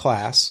before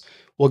class.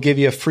 We'll give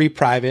you a free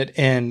private.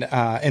 And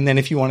then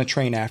if you want to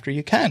train after,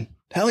 you can.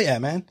 Hell yeah,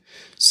 man.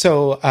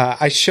 So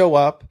I show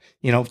up,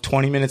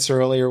 20 minutes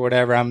early or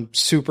whatever. I'm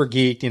super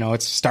geeked.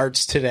 It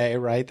starts today,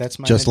 right? That's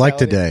my just mentality. Like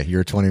today.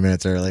 You're 20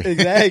 minutes early.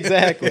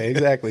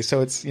 Exactly.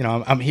 So it's,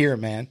 I'm here,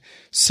 man.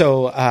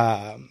 So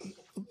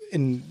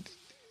in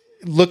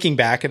looking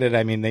back at it,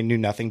 I mean, they knew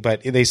nothing,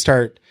 but they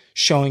start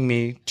showing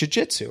me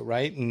jiu-jitsu,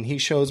 right? And he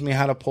shows me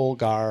how to pull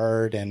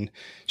guard and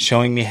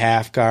showing me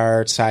half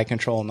guard, side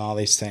control, and all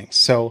these things.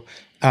 So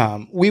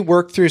we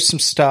worked through some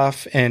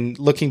stuff, and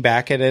looking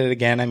back at it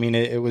again, I mean,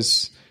 it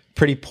was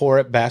pretty poor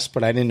at best,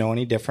 but I didn't know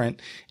any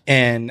different.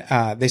 And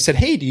they said,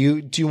 hey, do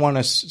you want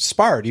to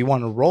spar? Do you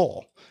want to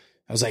roll?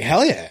 I was like,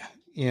 hell yeah,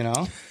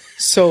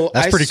 So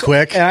that's pretty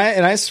quick.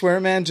 And I swear,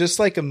 man, just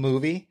like a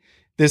movie,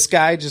 this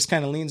guy just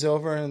kind of leans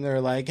over and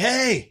they're like,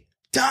 hey,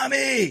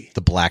 Tommy,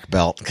 the black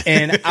belt.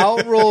 And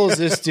out rolls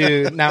this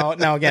dude. Now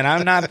again,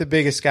 I'm not the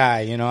biggest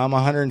guy, I'm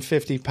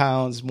 150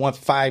 pounds,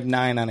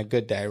 5'9" on a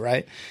good day,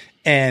 right?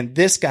 And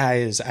this guy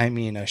is, I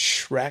mean, a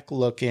Shrek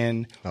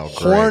looking,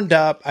 horned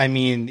up. I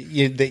mean,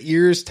 the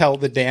ears tell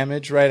the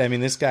damage, right? I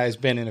mean, this guy's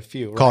been in a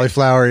few. Right?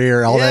 Cauliflower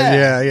ear, all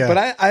that. Yeah.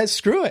 But I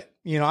screw it.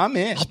 I'm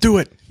in. I'll do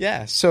it.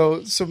 Yeah.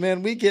 So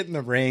man, we get in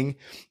the ring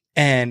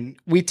and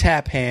we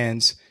tap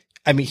hands.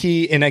 I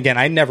mean, and again,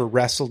 I never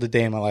wrestled a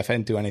day in my life. I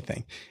didn't do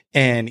anything.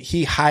 And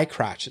he high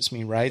crotches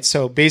me, right?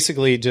 So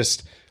basically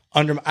just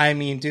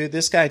dude,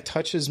 this guy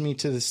touches me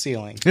to the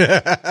ceiling,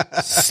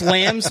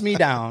 slams me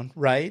down,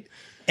 right?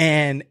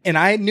 And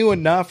I knew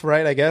enough,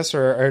 right, I guess,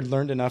 or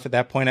learned enough at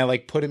that point. I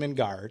put him in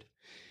guard.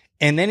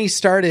 And then he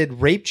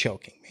started rape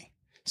choking me.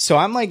 So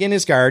I'm in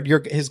his guard.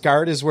 His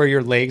guard is where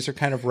your legs are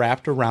kind of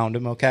wrapped around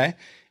him, okay?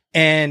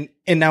 And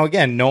now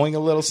again, knowing a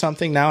little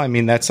something now, I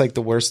mean, that's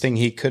the worst thing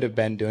he could have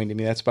been doing to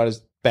me. That's about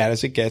as bad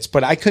as it gets.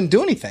 But I couldn't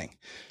do anything.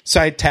 So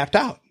I tapped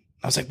out.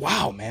 I was like,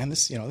 wow, man,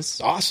 this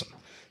is awesome.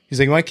 He's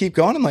like, you want to keep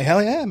going? I'm like,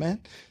 hell yeah,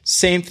 man.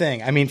 Same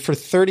thing. I mean, for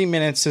 30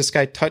 minutes, this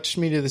guy touched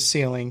me to the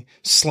ceiling,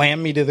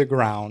 slammed me to the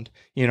ground,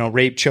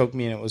 rape choked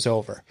me, and it was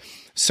over.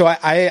 So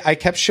I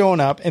kept showing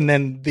up. And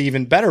then the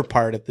even better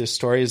part of this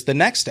story is the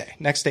next day.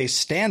 Next day,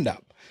 stand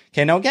up.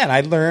 Okay, now again,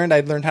 I'd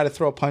learned how to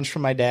throw a punch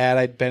from my dad.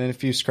 I'd been in a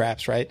few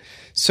scraps, right?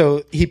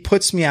 So he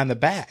puts me on the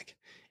bag.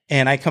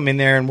 And I come in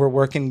there and we're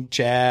working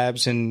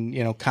jabs and,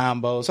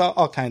 combos,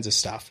 all kinds of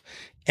stuff.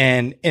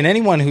 And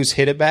anyone who's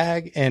hit a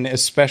bag, and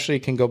especially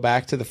can go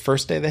back to the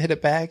first day they hit a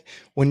bag,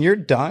 when you're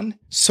done,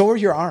 so are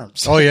your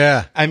arms. Oh,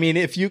 yeah. I mean,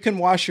 if you can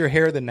wash your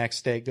hair the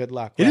next day, good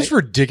luck. Right? It is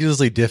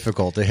ridiculously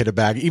difficult to hit a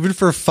bag, even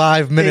for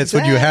 5 minutes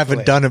when you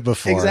haven't done it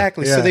before.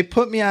 Exactly. Yeah. So they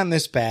put me on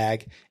this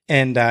bag,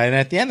 and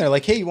at the end, they're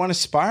like, hey, you want to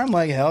spar? I'm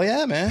like, hell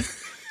yeah, man.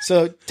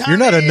 So Tommy, you're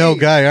not a no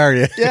guy, are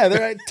you? Yeah,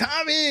 they're like,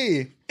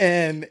 Tommy.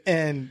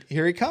 And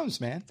here he comes,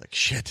 man. Like,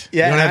 shit.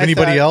 Yeah, you don't have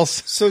anybody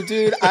else? So,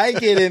 dude, I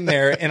get in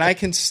there, and I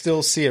can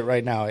still see it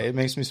right now. It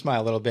makes me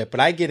smile a little bit. But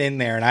I get in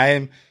there,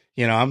 and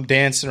I'm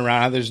dancing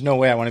around. There's no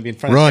way I want to be in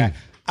front of this guy.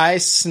 I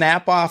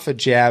snap off a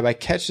jab. I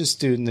catch this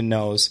dude in the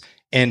nose.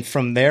 And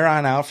from there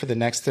on out, for the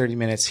next 30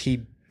 minutes,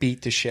 he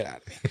beat the shit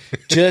out of me.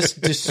 Just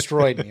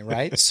destroyed me,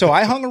 right? So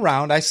I hung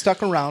around. I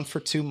stuck around for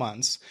 2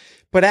 months.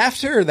 But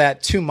after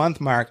that 2-month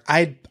mark,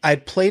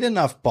 I'd played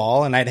enough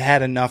ball and I'd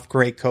had enough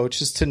great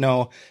coaches to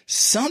know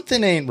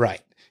something ain't right.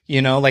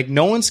 No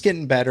one's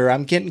getting better.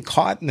 I'm getting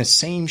caught in the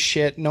same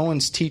shit. No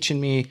one's teaching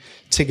me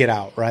to get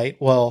out, right?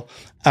 Well,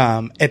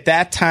 at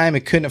that time,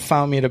 it couldn't have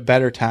found me at a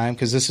better time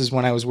because this is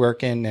when I was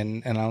working,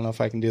 and I don't know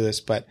if I can do this,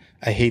 but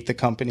I hate the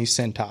company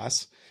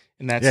Cintas.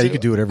 And that's you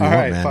can do whatever you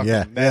want,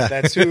 man. Yeah.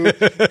 That's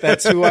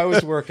who I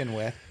was working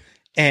with.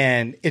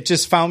 And it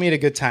just found me at a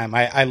good time.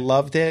 I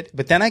loved it,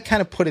 but then I kind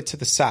of put it to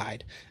the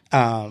side.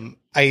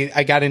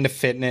 I got into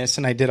fitness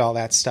and I did all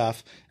that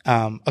stuff.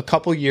 A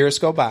couple years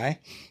go by.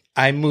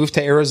 I moved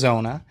to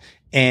Arizona,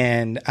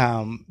 and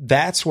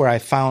that's where I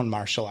found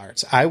martial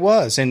arts. I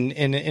was, and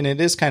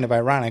it is kind of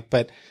ironic,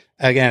 but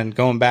again,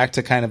 going back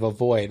to kind of a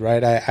void,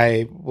 right?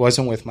 I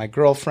wasn't with my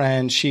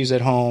girlfriend. She's at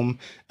home.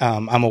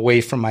 I'm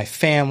away from my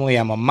family.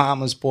 I'm a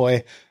mama's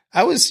boy.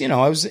 I was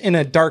in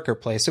a darker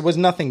place. It was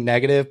nothing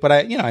negative, but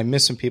I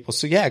miss some people.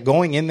 So yeah,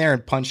 going in there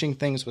and punching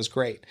things was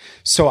great.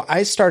 So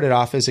I started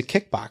off as a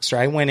kickboxer.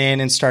 I went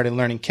in and started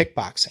learning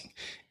kickboxing.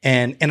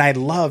 And I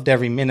loved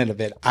every minute of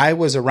it. I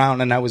was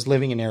around, and I was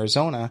living in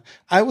Arizona.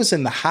 I was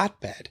in the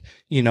hotbed.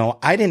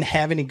 I didn't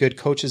have any good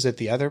coaches at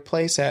the other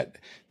place. At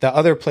the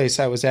other place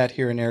I was at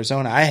here in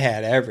Arizona, I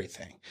had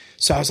everything.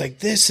 So I was like,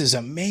 this is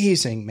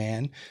amazing,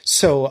 man.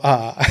 So,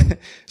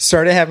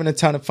 started having a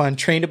ton of fun,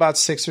 trained about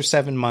 6 or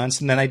 7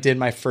 months. And then I did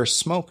my first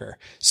smoker.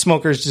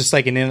 Smoker is just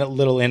like a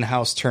little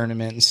in-house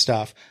tournament and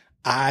stuff.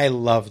 I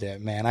loved it,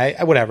 man.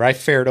 I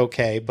fared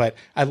okay, but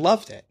I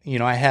loved it.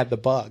 I had the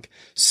bug.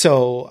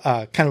 So,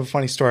 kind of a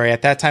funny story.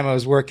 At that time, I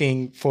was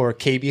working for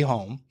KB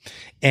Home,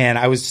 and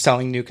I was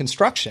selling new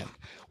construction.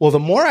 Well, the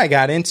more I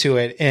got into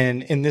it,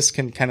 and this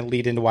can kind of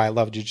lead into why I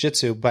love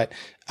jiu-jitsu, but,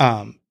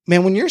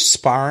 man, when you're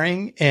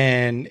sparring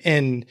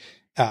and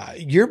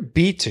you're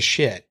beat to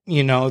shit,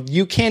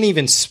 you can't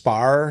even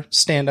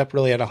stand up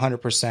really at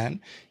 100%,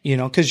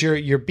 cause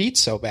you're beat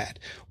so bad.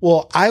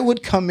 Well, I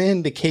would come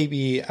into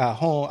KB,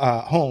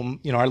 home,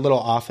 our little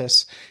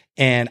office,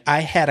 and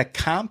I had a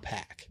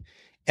compact,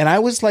 and I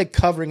was like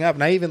covering up,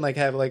 and I even like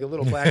have like a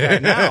little black eye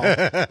now,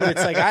 but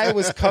it's like I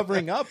was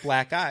covering up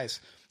black eyes.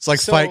 It's like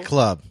Fight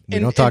Club. We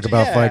don't talk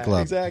about Fight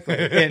Club. Exactly.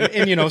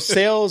 And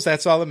sales,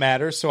 that's all that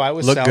matters. So I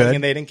was selling good,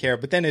 and they didn't care.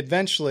 But then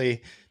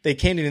eventually they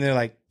came to me and they're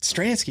like,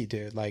 Stransky,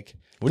 dude, like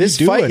what this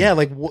fight, yeah,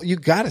 like you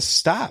got to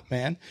stop,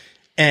 man.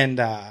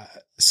 And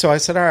so I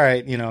said, all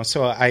right,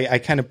 so I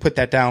kind of put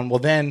that down. Well,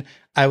 then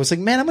I was like,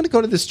 man, I'm going to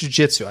go to this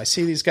jiu-jitsu. I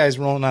see these guys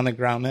rolling on the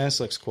ground. Man,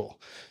 this looks cool.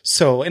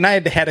 So, and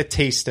I had a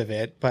taste of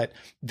it, but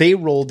they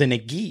rolled in a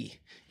gi.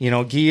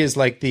 Gi is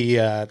like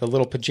the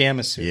little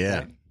pajama suit. Yeah.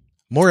 Right?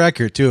 More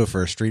accurate too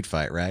for a street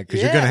fight, right?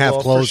 Because you're going to have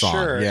clothes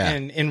on. Yeah.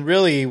 And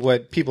really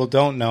what people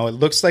don't know, it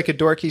looks like a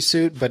dorky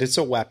suit, but it's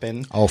a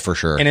weapon. Oh, for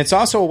sure. And it's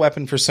also a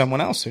weapon for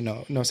someone else who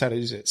knows how to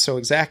use it. So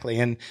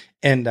exactly.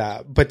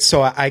 But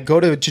so I go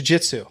to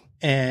jiu-jitsu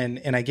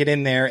and I get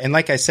in there. And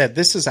like I said,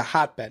 this is a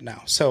hotbed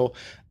now. So,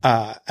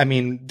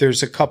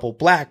 there's a couple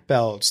black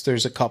belts,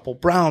 there's a couple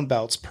brown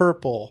belts,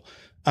 purple,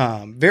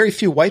 very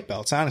few white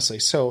belts, honestly.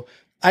 So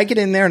I get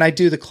in there and I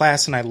do the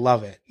class and I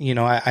love it.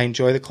 I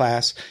enjoy the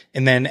class.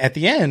 And then at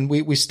the end,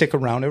 we stick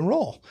around and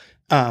roll.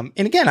 And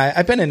again,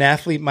 I've been an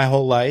athlete my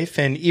whole life.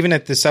 And even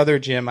at this other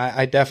gym,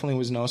 I definitely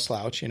was no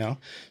slouch,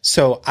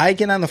 So I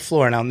get on the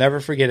floor and I'll never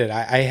forget it.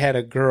 I had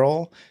a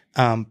girl,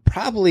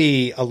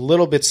 probably a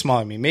little bit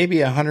smaller than me,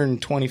 maybe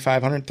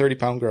 125, 130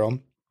 pound girl.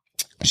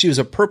 She was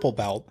a purple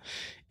belt,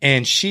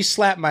 and she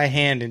slapped my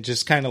hand and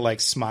just kind of like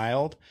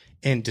smiled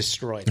and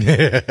destroyed me.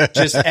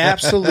 Just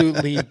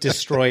absolutely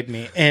destroyed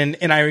me.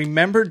 And I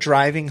remember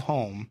driving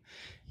home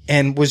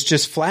and was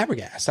just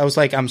flabbergasted. I was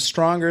like, I'm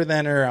stronger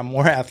than her. I'm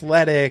more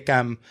athletic.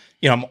 I'm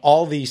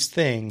all these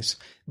things.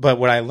 But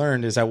what I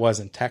learned is I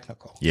wasn't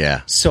technical.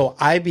 Yeah. So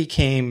I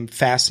became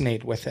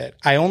fascinated with it.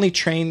 I only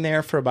trained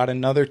there for about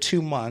another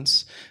 2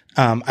 months.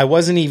 I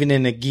wasn't even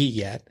in a gi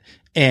yet.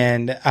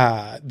 And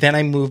then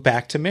I moved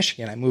back to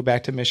Michigan. I moved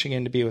back to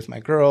Michigan to be with my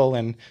girl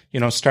and,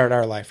 start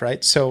our life,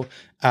 right? So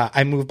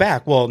I moved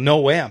back. Well, no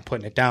way I'm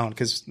putting it down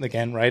because,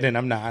 again, right, and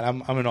I'm not.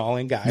 I'm an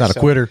all-in guy. Not a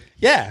quitter.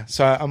 Yeah,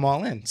 so I'm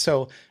all in.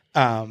 So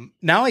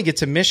now I get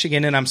to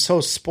Michigan and I'm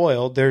so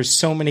spoiled. There's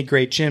so many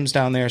great gyms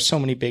down there, so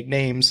many big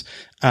names.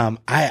 I'm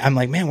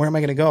like, man, where am I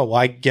going to go? Well,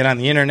 I get on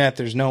the internet.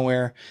 There's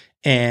nowhere.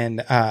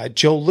 And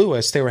Joe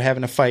Louis, they were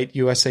having a fight,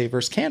 USA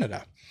versus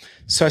Canada.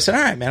 So I said,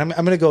 all right, man,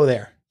 I'm going to go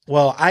there.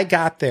 Well, I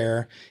got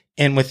there,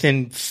 and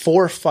within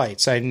 4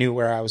 fights, I knew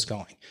where I was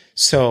going.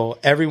 So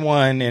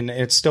everyone, and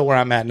it's still where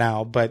I'm at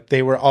now, but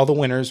all the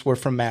winners were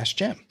from Mass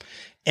Gym.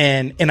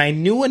 And I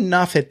knew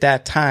enough at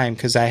that time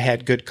because I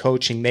had good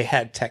coaching. They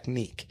had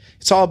technique.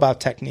 It's all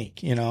about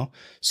technique,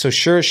 So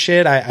sure as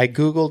shit, I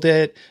Googled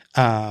it.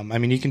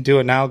 You can do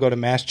it now. Go to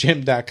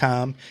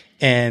massgym.com.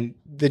 And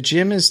the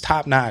gym is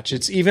top notch.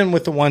 It's even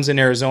with the ones in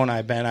Arizona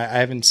I've been, I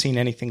haven't seen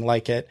anything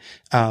like it.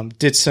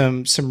 Did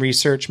some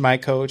research. My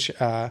coach,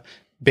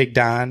 Big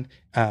Don,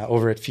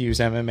 over at Fuse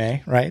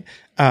MMA, right?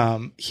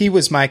 He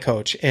was my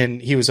coach,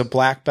 and he was a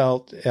black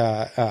belt,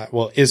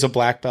 is a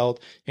black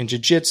belt in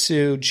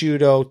jiu-jitsu,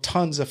 judo,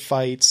 tons of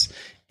fights.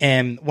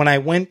 And when I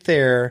went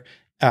there,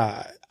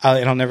 and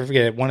I'll never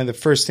forget it, one of the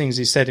first things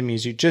he said to me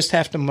is, you just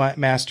have to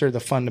master the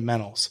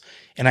fundamentals.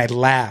 And I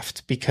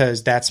laughed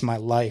because that's my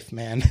life,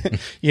 man.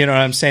 You know what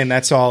I'm saying?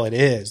 That's all it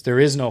is. There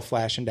is no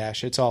flash and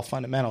dash. It's all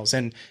fundamentals.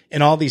 And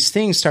all these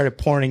things started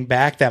pouring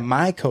back that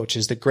my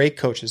coaches, the great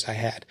coaches I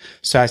had.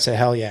 So I said,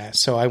 hell yeah.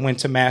 So I went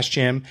to Mass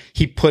Gym.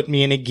 He put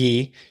me in a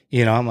gi.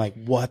 You know, I'm like,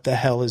 what the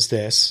hell is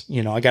this?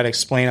 You know, I got to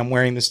explain I'm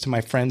wearing this to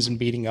my friends and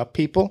beating up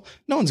people.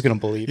 No one's going to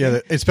believe me. Yeah,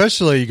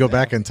 especially you go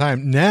back in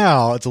time.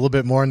 Now it's a little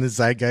bit more in the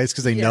zeitgeist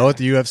because they know at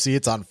the UFC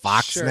it's on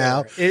Fox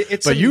now.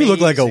 It's but amazing. You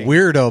look like a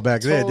weirdo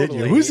back then, didn't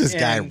you? Who's this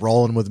guy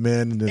rolling with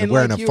men and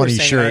wearing like a funny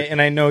saying, shirt?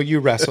 And I know you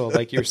wrestle,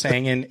 like you're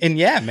saying. And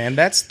yeah, man,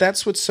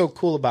 that's what's so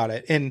cool about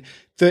it. And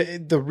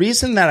the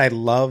reason that I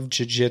love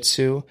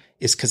jiu-jitsu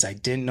is because I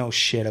didn't know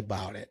shit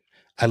about it.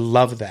 I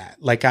love that.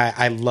 Like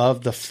I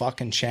love the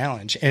fucking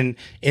challenge. And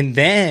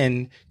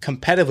then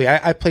competitively,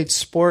 I played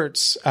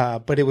sports,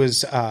 but it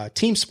was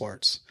team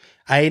sports.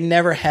 I had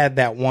never had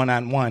that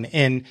one-on-one.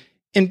 And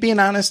being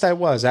honest, I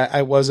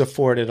was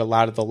afforded a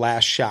lot of the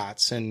last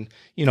shots and,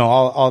 you know,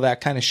 all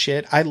that kind of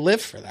shit. I live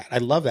for that. I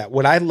love that.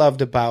 What I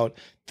loved about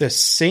the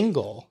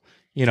single,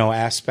 you know,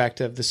 aspect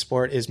of the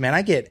sport is, man,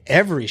 I get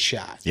every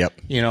shot. Yep.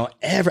 You know,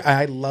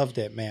 I loved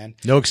it, man.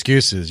 No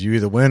excuses. You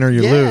either win or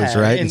you lose,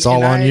 right? It's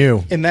all on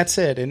you. And that's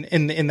it.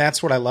 And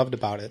that's what I loved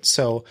about it.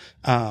 So,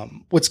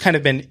 what's kind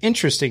of been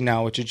interesting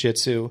now with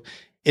jiu-jitsu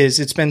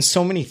is it's been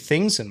so many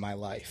things in my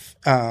life.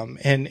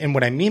 And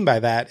what I mean by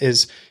that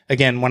is,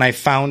 again, when I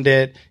found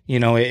it, you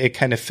know, it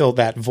kind of filled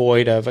that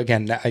void of,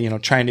 again, you know,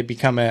 trying to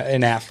become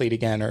an athlete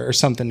again or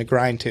something to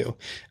grind to.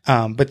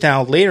 But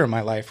now later in my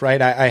life, right,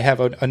 I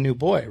have a new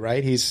boy,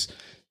 right? He's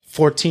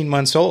 14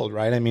 months old,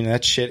 right? I mean,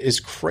 that shit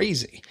is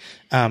crazy.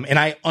 And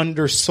I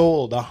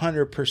undersold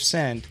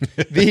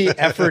 100% the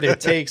effort it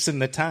takes and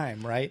the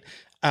time, right?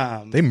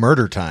 They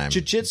murder time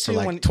jiu-jitsu for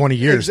like 20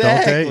 years,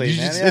 exactly,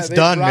 don't they? It's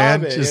done,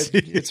 man.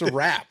 It's a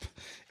wrap.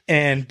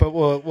 But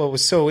what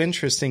was so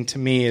interesting to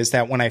me is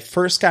that when I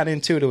first got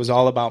into it, it was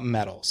all about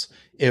medals.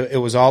 It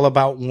was all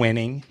about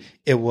winning.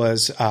 It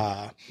was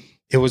a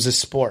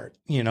sport,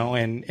 you know,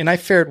 and I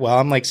fared well.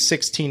 I'm like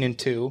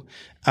 16-2.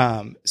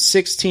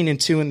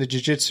 16-2 in the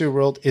jiu-jitsu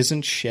world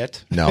isn't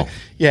shit. No.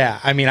 Yeah.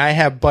 I mean, I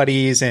have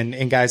buddies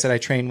and guys that I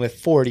train with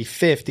 40,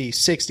 50,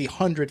 60,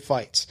 100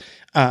 fights.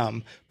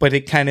 But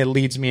it kind of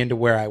leads me into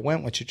where I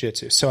went with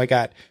jiu-jitsu. So I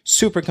got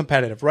super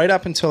competitive right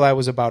up until I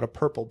was about a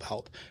purple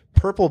belt.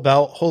 Purple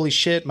belt, holy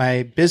shit,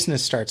 my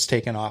business starts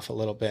taking off a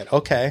little bit.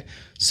 Okay.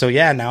 So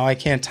yeah, now I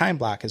can't time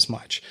block as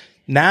much.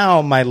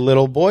 Now my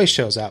little boy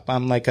shows up.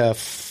 I'm like a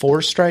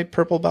 4-stripe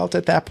purple belt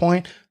at that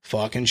point.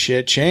 Fucking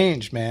shit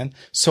changed, man.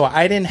 So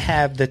I didn't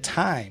have the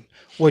time.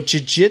 What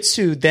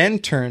jiu-jitsu then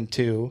turned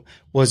to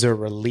was a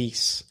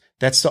release.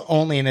 That's the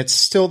only, and it's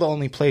still the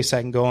only place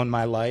I can go in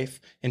my life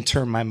and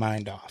turn my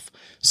mind off.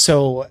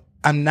 So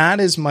I'm not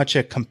as much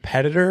a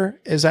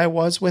competitor as I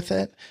was with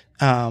it.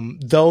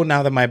 Though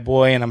now that my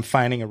boy and I'm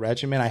finding a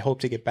regimen, I hope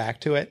to get back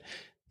to it.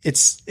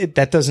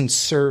 That doesn't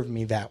serve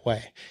me that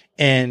way.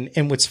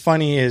 And what's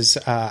funny is,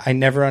 I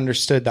never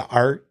understood the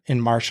art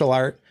in martial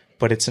art,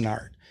 but it's an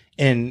art.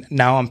 And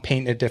now I'm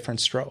painting a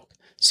different stroke.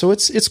 So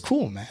it's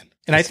cool, man.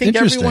 And I think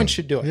everyone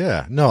should do it.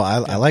 Yeah. No,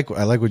 I like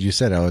what you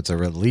said. Oh, it's a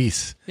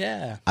release.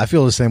 Yeah. I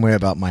feel the same way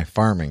about my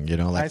farming, you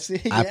know, like I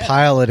see, I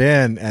pile it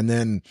in and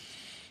then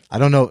I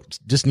don't know,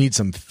 just need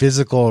some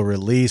physical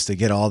release to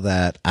get all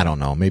that. I don't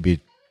know,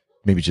 maybe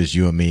just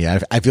you and me.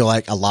 I feel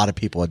like a lot of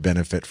people would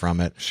benefit from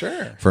it.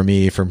 Sure. For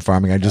me, from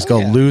farming, I just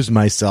lose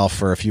myself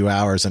for a few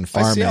hours in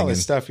farming. I see all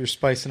this stuff you're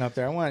spicing up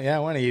there. I want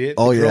to eat it.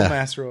 Oh, the grill yeah.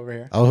 master over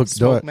here. Oh,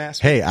 smoke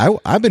master. Hey,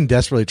 I've been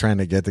desperately trying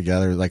to get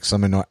together like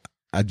some.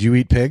 Do you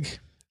eat pig?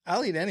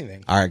 I'll eat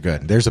anything. All right,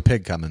 good. There's a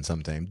pig coming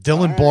sometime.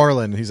 Dylan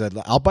Borland, he said,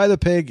 I'll buy the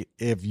pig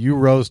if you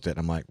roast it.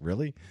 I'm like,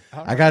 really?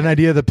 I got an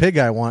idea of the pig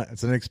I want.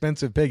 It's an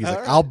expensive pig. He's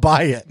like, I'll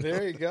buy it.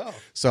 There you go.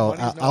 So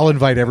I'll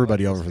invite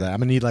everybody over for that. I'm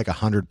going to need like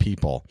 100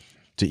 people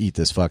to eat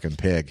this fucking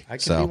pig. I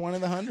can be one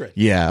of the 100.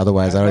 Yeah,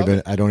 otherwise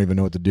I don't even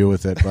know what to do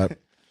with it. But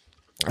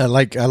I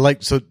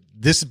like, so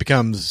this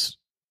becomes,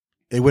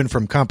 it went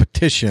from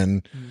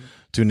competition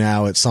to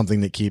now it's something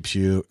that keeps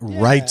you,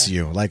 rights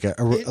you, like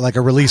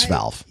a release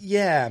valve.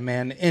 Yeah,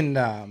 man. And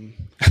I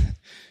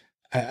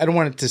don't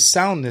want it to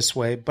sound this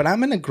way, but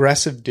I'm an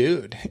aggressive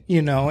dude,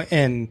 you know,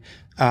 and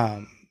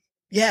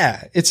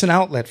it's an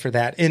outlet for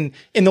that. And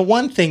the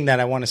one thing that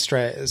I want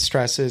to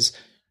stress is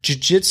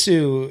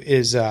jiu-jitsu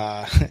is,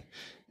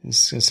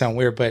 it's going to sound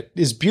weird, but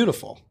is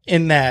beautiful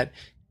in that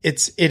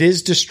it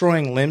is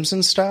destroying limbs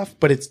and stuff,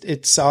 but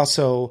it's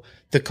also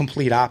the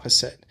complete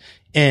opposite.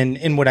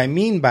 And what I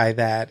mean by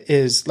that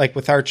is like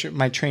with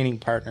my training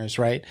partners,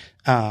 right?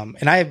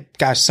 And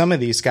some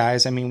of these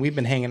guys, I mean, we've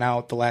been hanging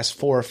out the last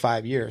 4 or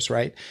 5 years,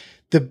 right?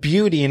 the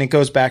beauty, and it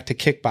goes back to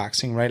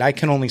kickboxing, right? I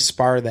can only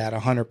spar that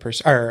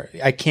 100%, or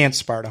I can't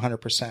spar it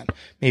 100%,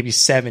 maybe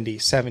 70,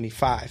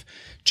 75.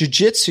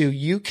 Jiu-jitsu,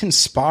 you can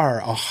spar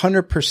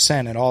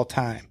 100% at all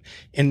time.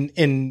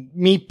 And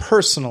me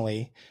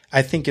personally,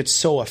 I think it's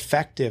so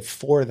effective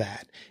for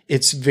that.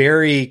 It's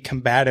very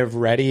combative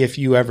ready if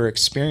you ever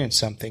experience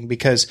something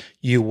because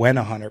you win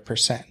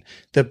 100%.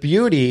 The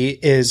beauty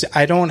is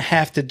I don't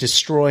have to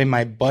destroy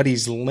my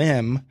buddy's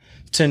limb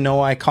to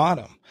know I caught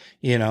him,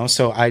 you know,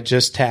 so I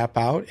just tap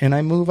out and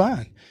I move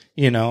on,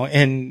 you know,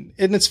 and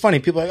it's funny.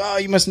 People are like, oh,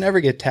 you must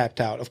never get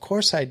tapped out. Of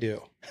course I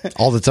do.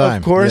 All the time.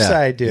 Of course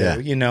I do,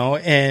 you know,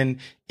 and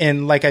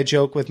like I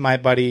joke with my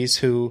buddies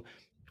who,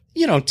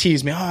 you know,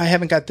 tease me, oh, I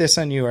haven't got this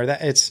on you or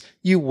that.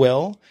 You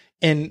will.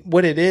 And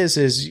what it is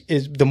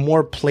the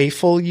more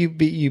playful you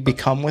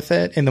become with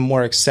it and the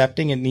more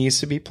accepting it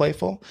needs to be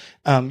playful,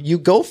 you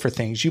go for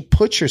things. You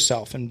put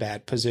yourself in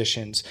bad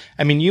positions.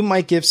 I mean, you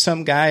might give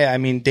some guy,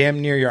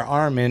 damn near your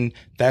arm, and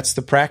that's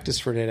the practice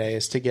for today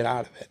is to get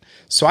out of it.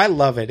 So I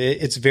love it.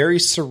 It's very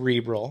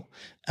cerebral.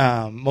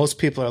 Most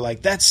people are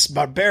like, that's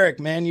barbaric,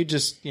 man. You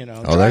just, you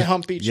know, dry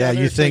hump each other. Yeah,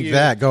 you think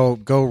that. Go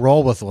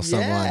roll with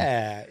someone.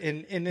 Yeah.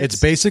 And it's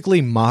basically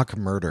mock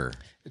murder.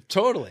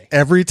 Totally.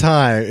 Every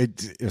time.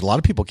 A lot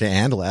of people can't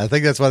handle it. I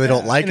think that's why they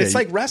don't like it. It's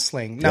like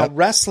wrestling. Now,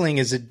 wrestling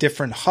is a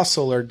different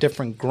hustle or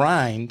different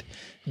grind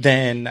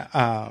than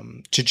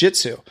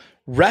jiu-jitsu.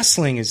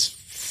 Wrestling is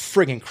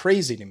friggin'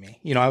 crazy to me.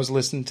 You know, I was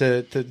listening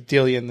to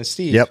Delia and the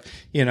Steve,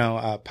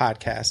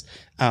 podcast.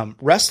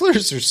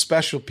 Wrestlers are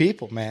special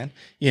people, man.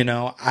 You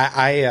know,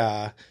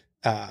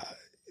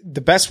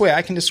 the best way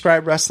I can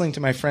describe wrestling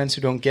to my friends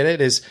who don't get it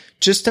is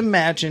just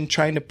imagine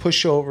trying to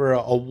push over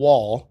a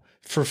wall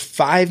for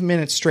 5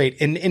 minutes straight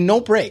and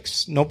no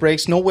breaks, no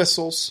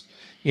whistles,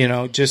 you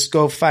know, just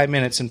go 5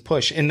 minutes and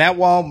push. And that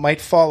wall might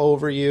fall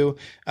over you.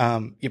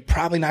 You're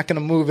probably not going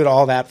to move it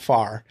all that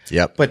far.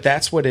 Yep. But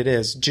that's what it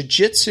is.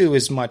 Jiu-jitsu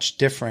is much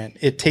different.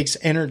 It takes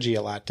energy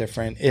a lot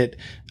different.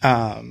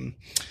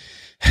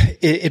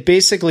 It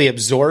basically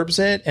absorbs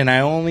it, and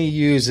I only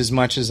use as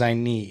much as I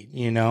need,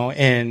 you know,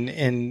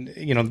 and,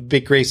 you know, the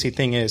big Gracie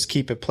thing is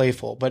keep it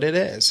playful, but it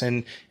is.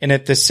 And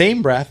at the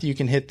same breath, you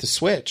can hit the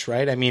switch,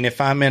 right? I mean, if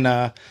I'm in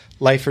a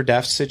life or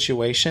death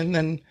situation,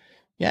 then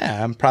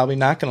yeah, I'm probably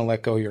not going to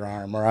let go of your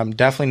arm, or I'm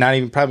definitely not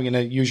even probably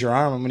going to use your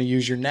arm. I'm going to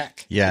use your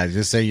neck. Yeah.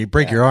 Just say you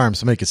break your arm,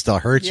 somebody could still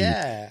hurt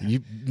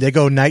you. They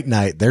go night,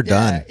 they're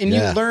done. And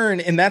you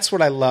learn, and that's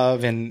what I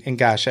love. And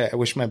gosh, I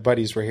wish my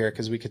buddies were here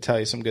because we could tell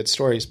you some good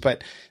stories,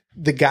 but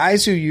the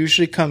guys who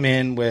usually come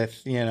in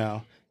with, you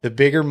know, the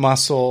bigger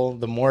muscle,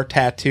 the more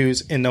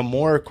tattoos, and the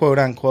more quote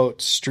unquote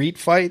street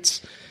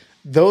fights,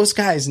 those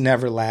guys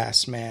never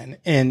last, man.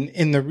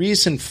 And the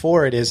reason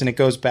for it is, and it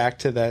goes back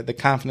to the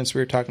confidence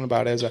we were talking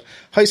about as a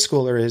high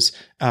schooler is,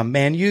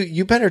 man,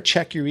 you better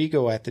check your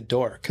ego at the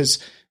door. Cause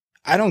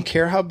I don't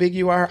care how big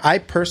you are. I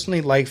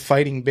personally like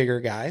fighting bigger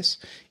guys.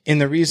 And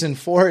the reason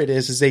for it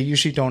is they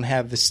usually don't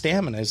have the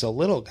stamina as a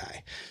little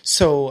guy.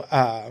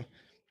 So,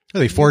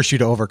 they force you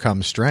to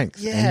overcome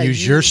strength and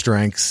use your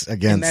strengths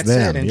against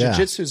them. And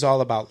jiu-jitsu is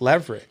all about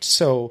leverage.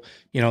 So,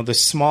 you know, the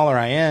smaller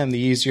I am, the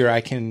easier I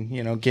can,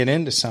 you know, get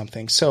into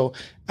something. So,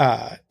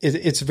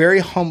 it's very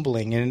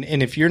humbling.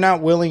 And if you're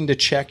not willing to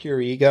check your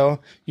ego,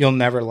 you'll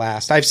never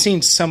last. I've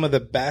seen some of the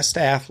best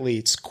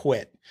athletes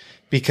quit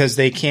because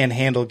they can't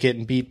handle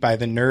getting beat by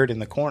the nerd in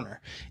the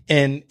corner.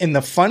 And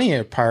the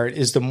funnier part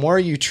is the more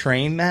you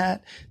train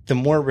that, the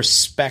more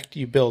respect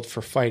you build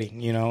for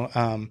fighting, you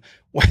know.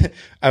 I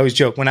always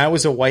joke when I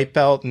was a white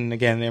belt and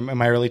again, in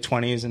my early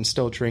 20s and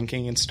still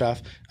drinking and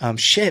stuff.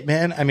 Shit,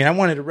 man. I mean, I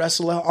wanted to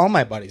wrestle all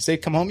my buddies. They'd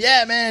come home.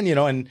 Yeah, man. You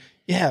know, and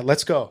yeah,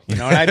 let's go. You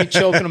know, and I'd be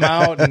choking them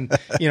out and,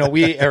 you know,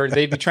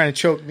 they'd be trying to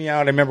choke me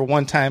out. I remember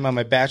one time on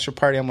my bachelor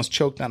party, I almost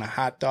choked on a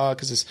hot dog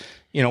because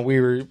you know,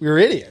 we were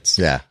idiots.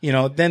 Yeah. You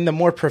know, then the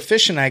more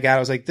proficient I got, I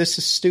was like, this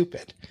is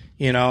stupid,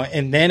 you know,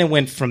 and then it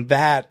went from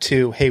that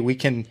to, hey, we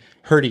can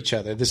hurt each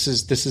other. This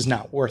is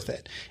not worth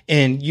it.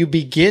 And you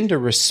begin to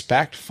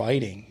respect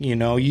fighting. You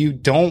know, you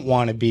don't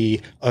want to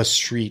be a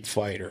street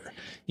fighter.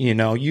 You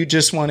know, you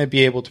just want to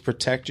be able to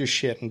protect your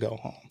shit and go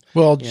home.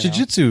 Well,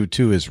 jiu-jitsu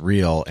too is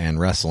real and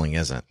wrestling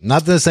isn't.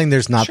 Not that saying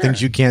there's not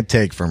things you can't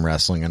take from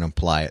wrestling and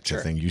apply it to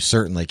things. You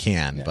certainly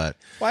can, but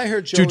I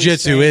heard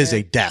jiu-jitsu is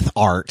a death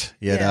art,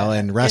 you know,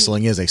 and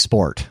wrestling is a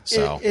sport.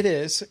 So it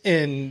is.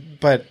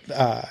 But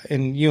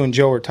you and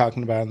Joe were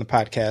talking about it on the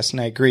podcast,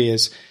 and I agree,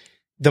 is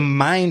the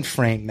mind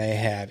frame they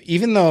have.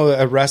 Even though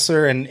a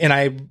wrestler, and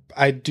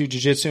I do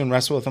jiu-jitsu and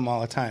wrestle with them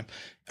all the time,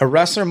 a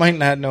wrestler might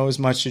not know as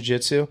much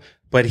jiu-jitsu,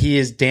 but he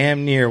is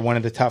damn near one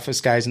of the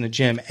toughest guys in the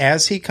gym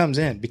as he comes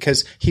in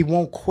because he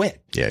won't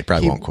quit. Yeah, he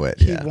probably won't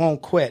quit. He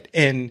won't quit.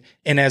 And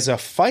as a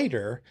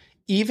fighter,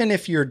 even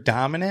if you're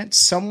dominant,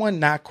 someone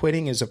not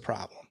quitting is a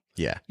problem.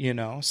 Yeah. You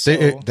know,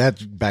 so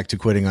that's back to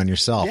quitting on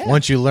yourself. Yeah.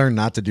 Once you learn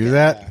not to do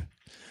that,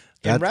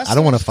 I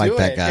don't want to fight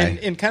that guy.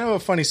 And kind of a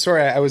funny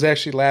story. I was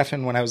actually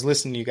laughing when I was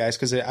listening to you guys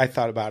because I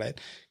thought about it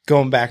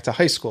going back to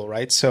high school,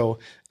 right? So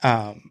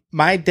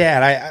My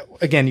dad,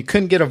 again, you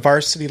couldn't get a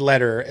varsity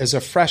letter as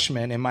a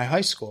freshman in my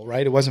high school,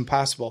 right? It wasn't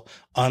possible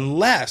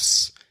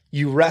unless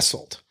you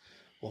wrestled.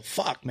 Well,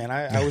 fuck, man,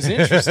 I was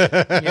interested.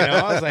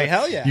 I was like,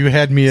 hell yeah. You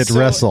had me at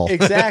wrestle.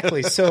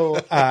 Exactly. So,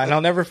 and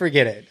I'll never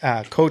forget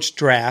it. Coach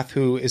Drath,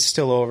 who is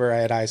still over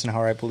at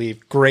Eisenhower, I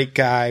believe, great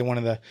guy, one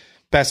of the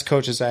best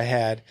coaches I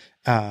had,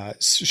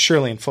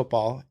 surely in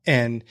football.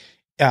 And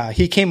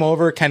he came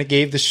over, kind of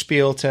gave the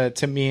spiel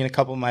to me and a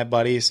couple of my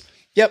buddies.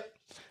 Yep.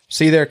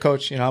 See you there,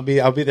 coach. I'll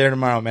be there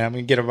tomorrow, man. I'm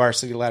going to get a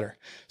varsity letter.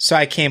 So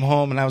I came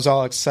home and I was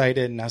all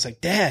excited and I was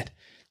like, Dad,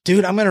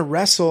 dude, I'm going to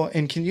wrestle.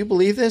 And can you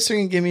believe this? They're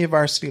going to give me a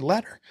varsity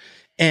letter.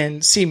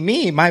 And see,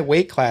 my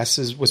weight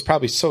classes was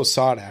probably so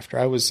sought after.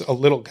 I was a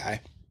little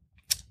guy.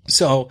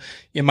 So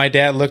my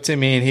dad looked at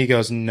me and he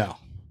goes, no.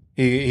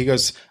 He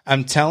goes,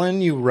 I'm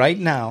telling you right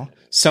now,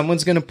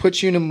 someone's going to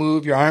put you in a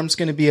move. Your arm's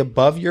going to be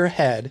above your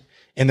head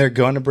and they're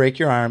going to break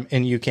your arm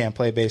and you can't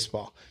play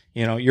baseball.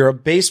 You're a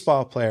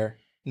baseball player,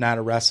 not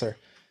a wrestler.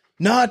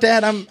 No,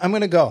 Dad, I'm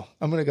going to go.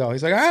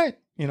 He's like, all right,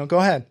 go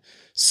ahead.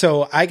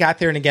 So I got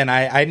there, and again,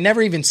 I'd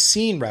never even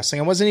seen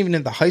wrestling. I wasn't even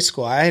in the high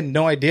school. I had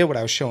no idea what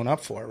I was showing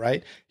up for,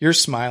 right? You're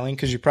smiling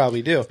because you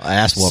probably do.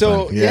 Ass whooping.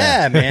 So,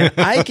 yeah, man,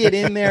 I get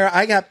in there.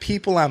 I got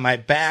people on my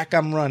back.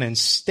 I'm running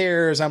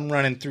stairs. I'm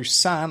running through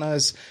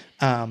saunas.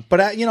 But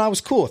I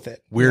was cool with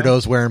it.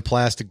 Weirdos wearing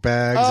plastic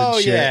bags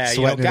and shit,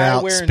 sweating it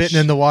out, spitting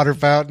in the water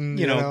fountain,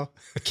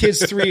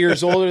 Kids 3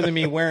 years older than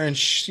me wearing,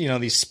 these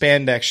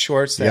spandex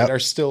shorts that are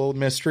still a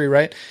mystery,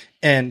 right?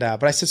 And,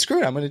 but I said, screw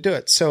it, I'm going to do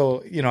it.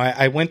 So,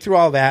 I went through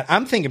all that.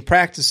 I'm thinking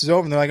practice is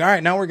over. And they're like, all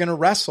right, now we're going to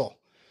wrestle.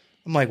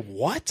 I'm like,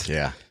 what?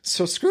 Yeah.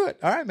 So screw it.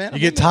 All right, man. You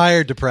get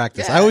tired to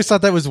practice. Yeah. I always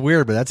thought that was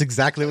weird, but that's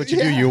exactly what you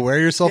do. You wear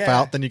yourself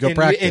out, then you go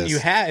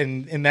practice.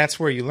 And that's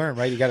where you learn,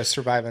 right? You got to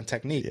survive on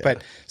technique. Yeah.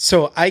 But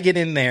so I get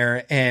in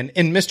there and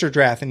Mr.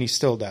 Drath, and he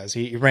still does.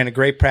 He ran a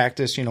great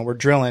practice. We're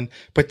drilling,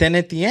 but then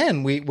at the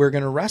end we're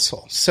going to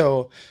wrestle.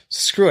 So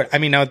screw it. I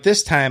mean, now at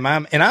this time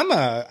I'm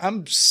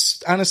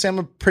honestly, I'm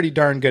a pretty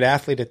darn good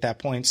athlete at that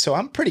point. So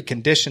I'm pretty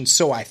conditioned.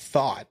 So I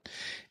thought,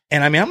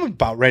 and I mean, I'm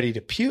about ready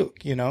to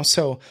puke,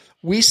 so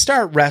we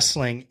start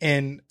wrestling,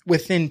 and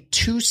within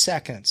 2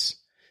 seconds,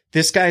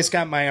 this guy's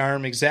got my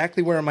arm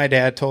exactly where my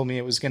dad told me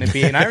it was going to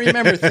be. And I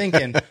remember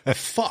thinking,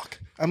 fuck,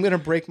 I'm going to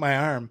break my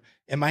arm,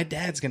 and my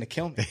dad's going to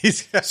kill me.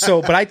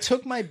 But I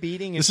took my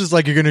beating. This is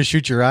like you're going to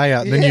shoot your eye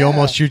out, and then you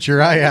almost shoot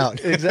your eye out.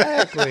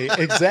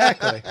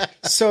 Exactly.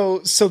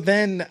 So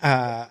then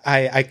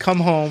I come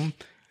home,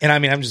 and I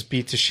mean, I'm just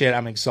beat to shit.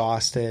 I'm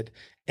exhausted.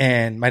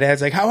 And my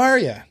dad's like, how are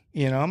you?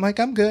 I'm like,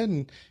 I'm good.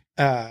 And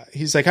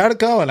he's like, how'd it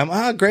go? And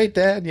I'm, great,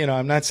 Dad.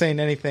 I'm not saying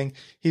anything.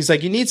 He's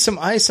like, you need some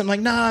ice? I'm like,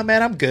 nah,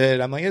 man, I'm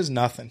good. I'm like, it's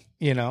nothing,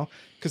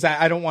 because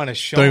I don't want to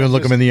show Don't even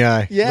look him in the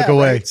eye. Yeah, look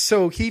away. Right?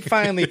 So he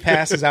finally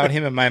passes out,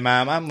 him and my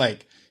mom. I'm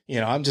like,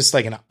 I'm just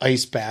like in an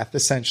ice bath,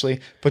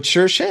 essentially. But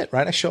sure shit,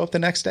 right? I show up the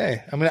next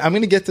day. I'm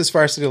going to get this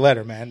varsity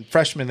letter, man.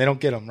 Freshmen, they don't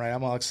get them, right?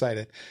 I'm all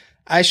excited.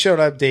 I showed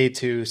up day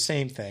 2,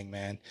 same thing,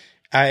 man.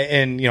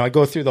 I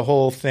go through the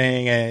whole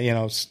thing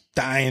and,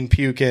 dying,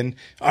 puking.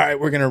 All right,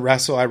 we're going to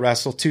wrestle. I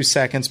wrestle 2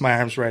 seconds. My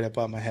arm's right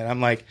above my head. I'm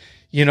like,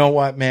 you know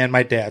what, man?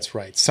 My dad's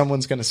right.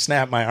 Someone's going to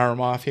snap my arm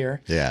off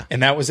here. Yeah.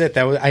 And that was it.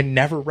 I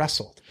never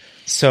wrestled.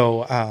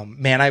 So,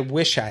 man, I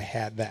wish I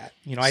had that.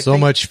 So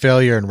much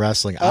failure in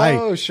wrestling.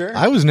 Sure.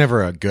 I was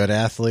never a good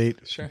athlete,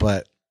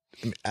 but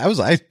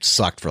I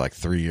sucked for like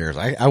 3 years.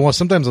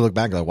 Sometimes I look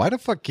back and go, why the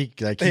fuck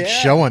I keep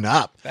showing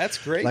up? That's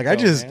great. Like, I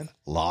just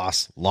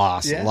lost.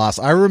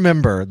 I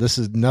remember, this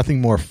is nothing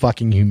more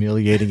fucking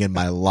humiliating in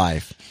my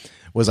life,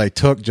 was I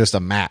took just a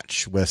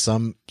match with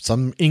some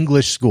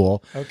English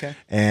school. Okay.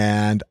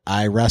 And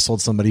I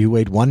wrestled somebody who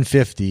weighed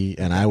 150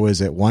 and I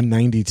was at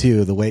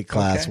 192, the weight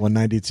class,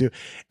 192.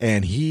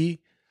 And he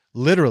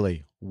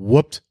literally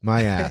whooped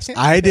my ass.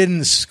 I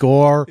didn't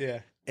score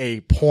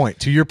a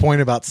point. To your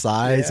point about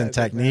size and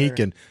technique,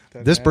 and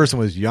this person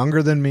was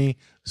younger than me,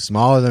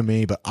 smaller than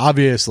me, but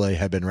obviously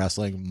had been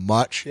wrestling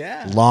much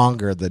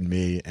longer than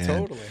me,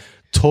 and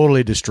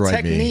totally destroyed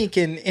technique.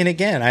 And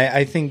again,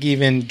 I think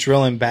even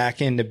drilling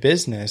back into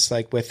business,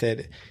 like with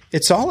it,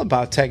 it's all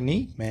about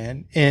technique,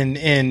 man. And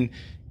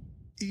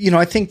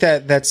I think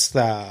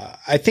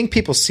I think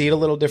people see it a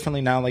little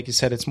differently now. Like you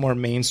said, it's more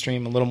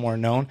mainstream, a little more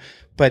known.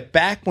 But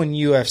back when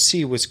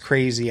UFC was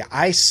crazy,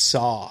 I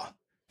saw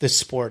the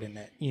sport in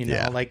it,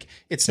 like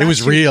it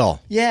was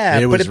real.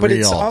 Yeah. But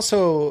it's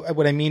also,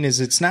 what I mean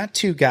is, it's not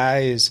two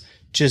guys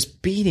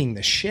just beating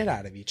the shit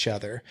out of each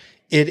other.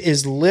 It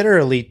is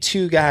literally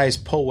two guys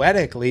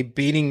poetically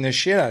beating the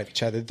shit out of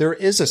each other. There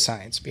is a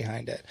science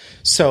behind it.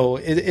 So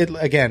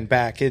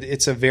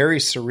it's a very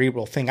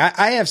cerebral thing.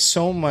 I have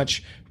so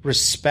much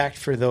respect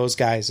for those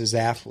guys as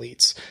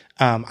athletes.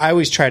 I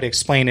always try to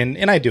explain,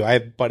 and I do. I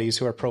have buddies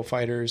who are pro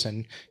fighters,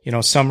 and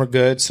some are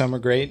good, some are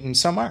great, and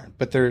some aren't.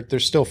 But they're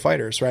still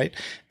fighters, right?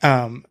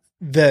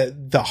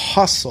 The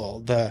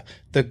hustle,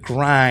 the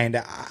grind.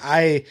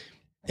 I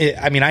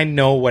mean, I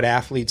know what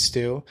athletes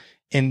do,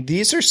 And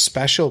these are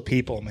special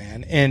people,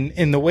 man.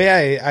 And the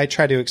way I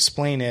try to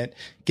explain it,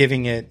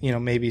 giving it,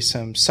 maybe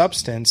some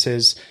substance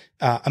is,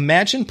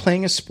 imagine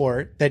playing a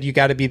sport that you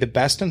got to be the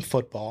best in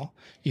football.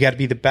 You got to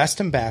be the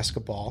best in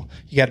basketball.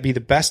 You got to be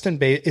the best in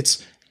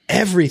it's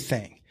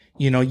everything.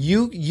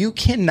 You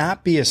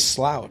cannot be a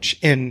slouch.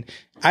 And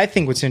I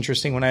think what's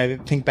interesting when I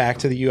think back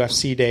to the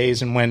UFC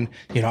days and when,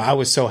 I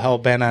was so hell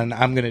bent on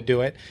I'm going to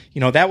do it,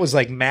 that was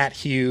like Matt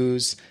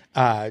Hughes,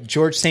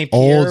 George St.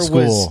 Pierre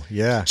was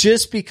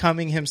just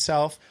becoming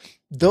himself.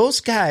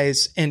 Those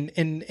guys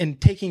and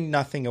taking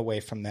nothing away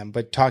from them,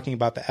 but talking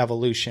about the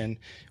evolution,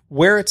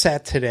 where it's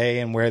at today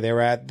and where they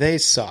were at, they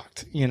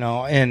sucked,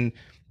 and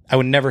I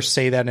would never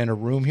say that in a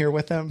room here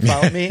with them.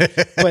 Follow me,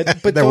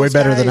 but they're way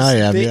better than I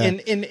am.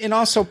 And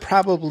also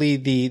probably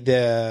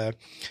the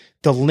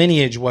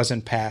lineage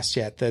wasn't passed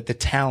yet, the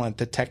talent,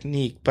 the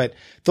technique, but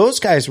those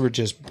guys were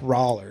just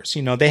brawlers.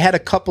 They had a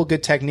couple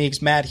good techniques.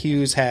 Matt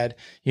Hughes had,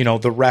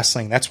 the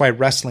wrestling. That's why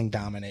wrestling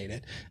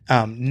dominated.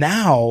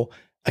 Now,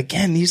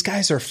 again, these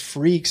guys are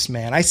freaks,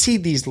 man. I see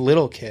these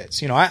little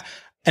kids,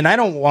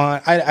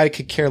 I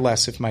could care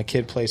less if my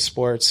kid plays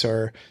sports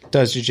or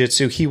does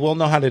jiu-jitsu. He will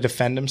know how to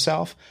defend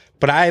himself.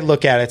 But I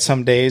look at it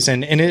some days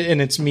and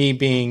it's me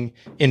being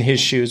in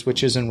his shoes,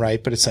 which isn't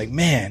right. But it's like,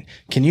 man,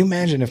 can you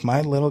imagine if my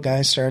little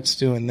guy starts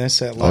doing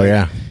this at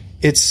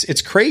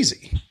it's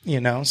crazy,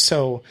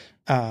 So,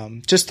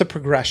 just the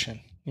progression,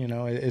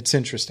 it's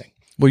interesting.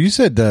 Well, you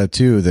said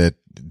too that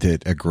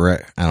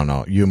I don't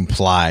know. You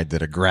implied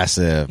that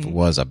aggressive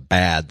was a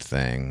bad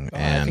thing,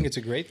 and I think it's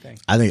a great thing.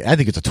 I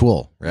think it's a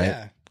tool, right?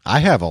 Yeah. I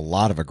have a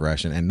lot of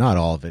aggression, and not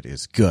all of it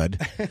is good.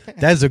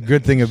 That's a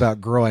good thing about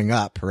growing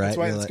up, right? That's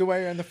why it's good while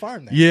you're on the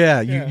farm. Then.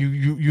 Yeah,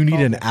 you need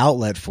an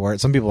outlet for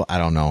it. Some people, I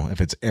don't know if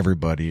it's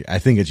everybody. I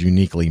think it's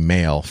uniquely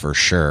male for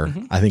sure.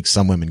 Mm-hmm. I think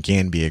some women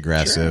can be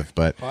aggressive,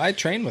 but I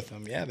train with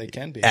them. Yeah, they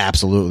can be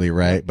absolutely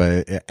right.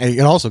 But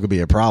it also could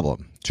be a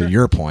problem. To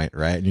your point,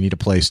 right? You need a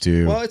place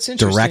to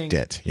direct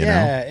it. You know?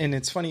 And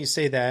it's funny you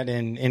say that.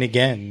 And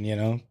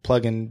again,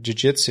 plug in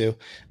jiu-jitsu.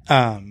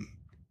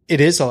 It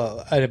is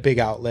a big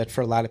outlet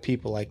for a lot of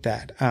people like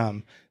that.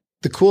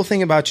 The cool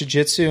thing about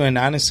jiu-jitsu, and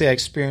honestly, I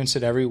experience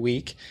it every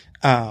week.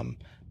 A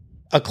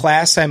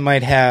class I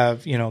might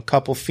have, a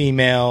couple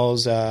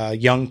females, a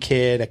young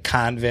kid, a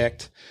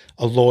convict,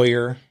 a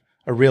lawyer,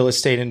 a real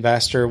estate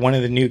investor. One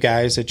of the new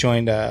guys that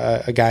joined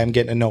a guy I'm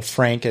getting to know,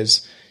 Frank,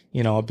 is,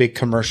 a big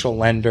commercial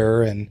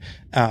lender. And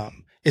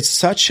it's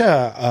such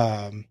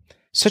a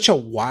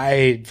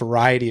wide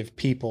variety of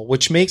people,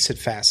 which makes it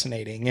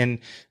fascinating.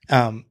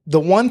 And the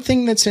one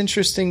thing that's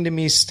interesting to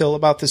me still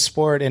about the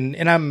sport, and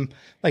I'm,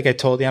 like I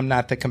told you, I'm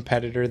not the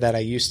competitor that I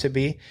used to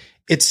be.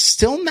 It's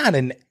still not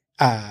and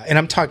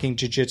I'm talking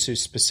jiu-jitsu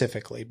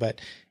specifically, but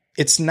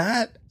it's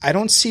not, I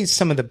don't see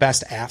some of the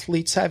best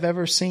athletes I've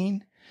ever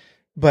seen,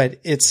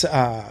 but it's,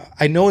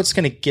 I know it's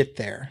going to get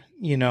there,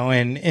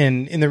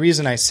 and the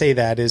reason I say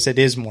that is it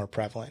is more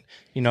prevalent.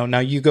 Now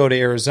you go to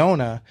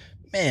Arizona,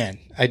 man,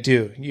 I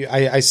do.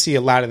 I see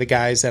a lot of the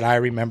guys that I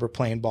remember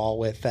playing ball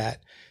with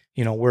that,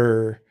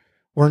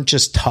 weren't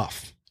just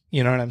tough.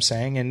 You know what I'm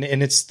saying? And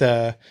it's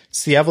the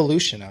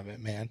evolution of it,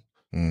 man.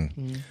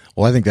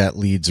 Well, I think that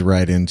leads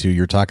right into,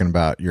 you're talking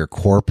about your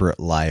corporate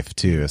life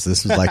too. So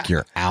this is like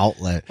your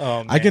outlet.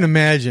 I can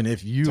imagine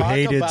if you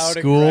hated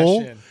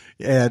school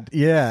and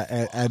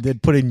then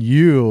putting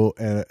you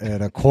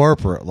in a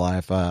corporate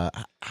life,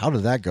 how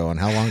did that go and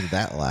how long did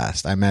that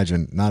last? I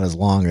imagine not as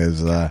long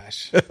as,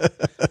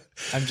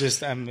 I'm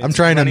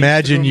trying to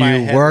imagine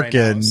you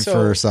working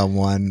for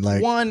someone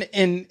like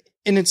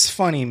and it's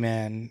funny,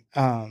 man.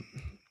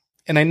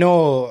 And I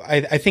know,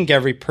 I think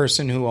every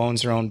person who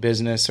owns their own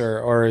business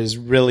or is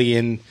really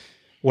in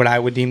what I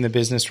would deem the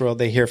business world,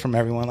 they hear from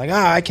everyone like,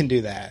 I can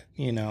do that.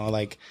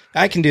 Like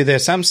I can do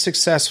this. I'm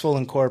successful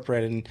in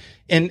corporate.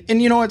 And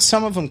you know what?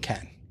 Some of them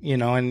can,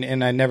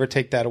 and I never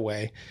take that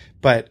away.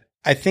 But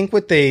I think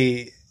what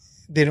they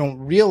don't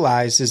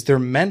realize is they're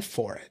meant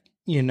for it.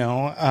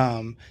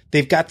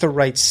 They've got the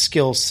right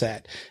skill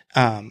set.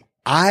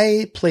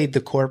 I played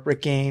the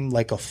corporate game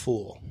like a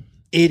fool,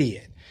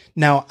 idiot.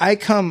 Now I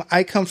come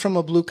from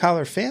a blue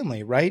collar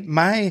family, right?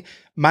 My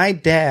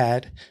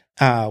dad,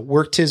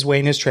 worked his way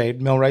in his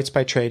trade, millwrights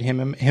by trade,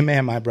 him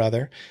and my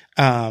brother,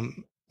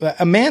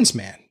 a man's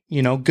man,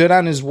 good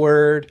on his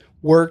word,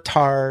 worked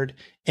hard,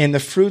 and the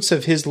fruits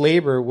of his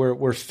labor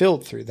were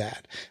filled through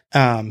that.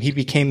 He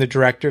became the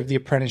director of the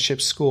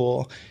apprenticeship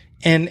school.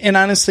 And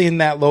honestly, in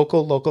that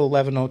local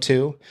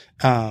 1102,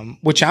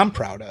 which I'm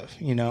proud of,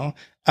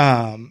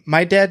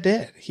 my dad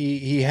did.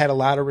 He had a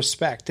lot of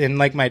respect. And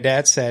like my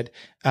dad said,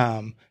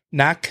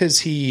 not because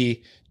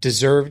he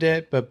deserved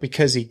it, but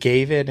because he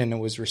gave it and it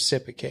was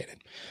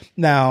reciprocated.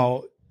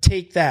 Now,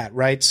 take that,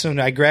 right? So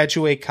I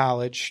graduate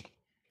college.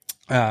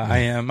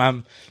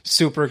 I'm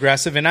super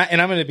aggressive, and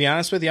I'm going to be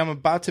honest with you. I'm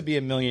about to be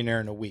a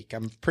millionaire in a week.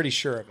 I'm pretty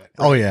sure of it.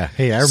 Right? Oh yeah,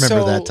 hey, I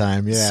remember that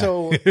time. Yeah.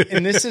 So,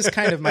 and this is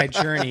kind of my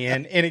journey,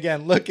 and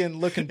again, looking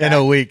back in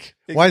a week.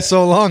 Exactly. Why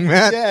so long,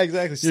 Matt? Yeah,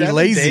 exactly. You're 7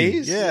 lazy.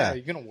 days? Yeah,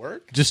 you're gonna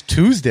work just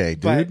Tuesday,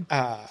 dude.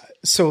 But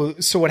so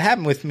what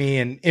happened with me,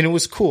 and it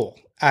was cool.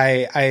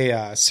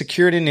 I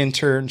secured an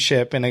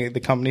internship, and the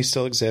company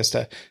still exists,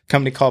 a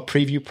company called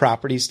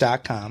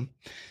previewproperties.com.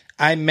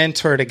 I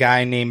mentored a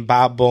guy named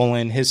Bob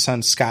Bolin, his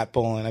son Scott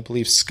Bolin. I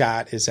believe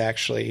Scott is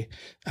actually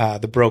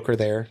the broker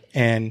there.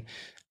 And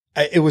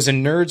it was a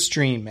nerd's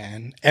dream,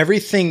 man.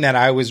 Everything that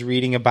I was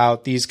reading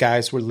about, these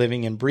guys were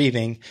living and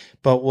breathing.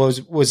 But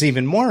was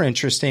even more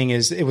interesting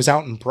is it was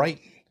out in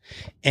Brighton.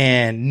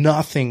 And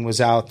nothing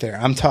was out there.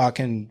 I'm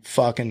talking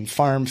fucking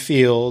farm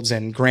fields,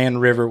 and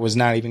Grand River was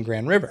not even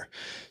Grand River.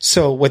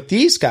 So what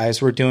these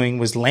guys were doing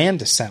was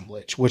land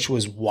assemblage, which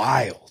was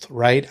wild,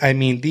 right? I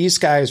mean, these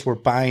guys were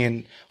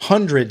buying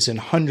hundreds and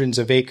hundreds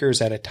of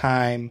acres at a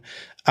time.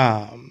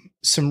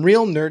 Some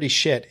real nerdy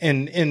shit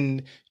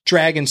in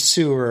Dragon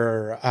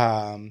Sewer,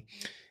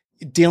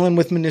 dealing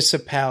with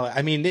municipality.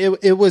 I mean,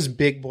 it was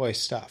big boy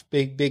stuff,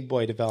 big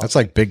boy development. That's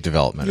like big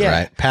development,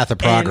 right? Path of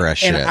progress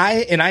shit.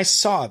 And I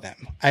saw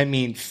them. I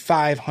mean,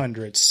 $500,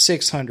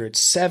 $600,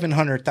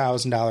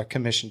 $700,000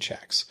 commission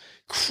checks.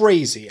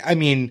 Crazy. I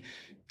mean,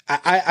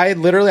 I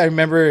literally, I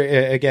remember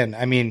again,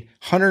 I mean,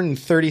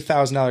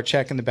 $130,000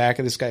 check in the back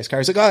of this guy's car.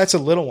 He's like, oh, that's a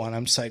little one.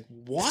 I'm just like,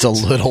 what? It's a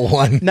little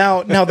one.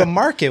 Now the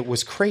market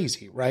was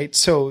crazy, right?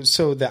 So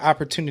the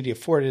opportunity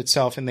afforded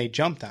itself, and they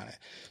jumped on it.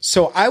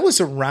 So I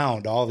was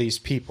around all these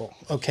people,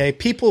 okay?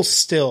 People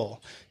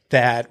still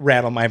that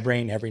rattle my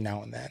brain every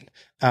now and then.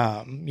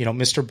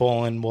 Mr.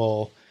 Bolin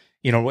will,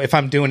 if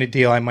I'm doing a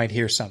deal, I might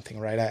hear something,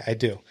 right? I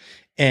do.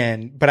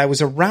 But I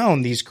was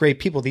around these great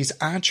people, these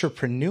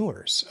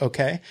entrepreneurs,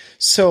 okay?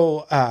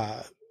 So,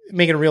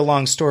 making a real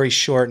long story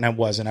short, and I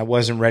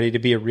wasn't ready to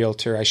be a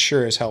realtor. I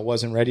sure as hell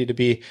wasn't ready to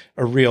be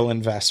a real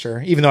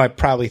investor, even though I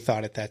probably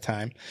thought at that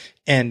time.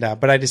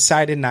 But I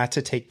decided not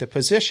to take the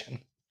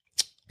position.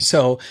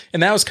 So,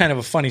 and that was kind of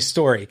a funny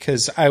story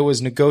because I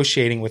was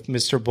negotiating with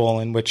Mr.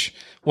 Bolin, which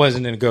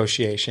wasn't a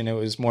negotiation. It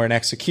was more an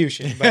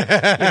execution, but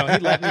he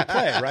let me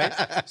play,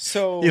 right?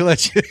 So he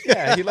let you.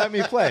 Yeah, he let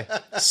me play.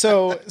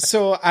 So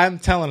I'm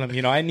telling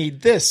him, I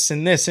need this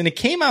and this. And it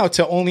came out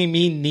to only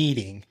me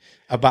needing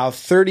about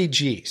 30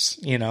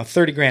 G's,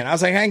 30 grand. I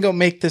was like, I can go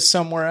make this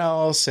somewhere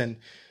else. And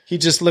he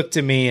just looked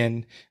at me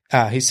and,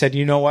 he said,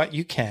 you know what?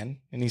 You can.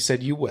 And he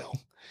said, you will.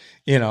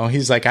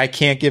 He's like, I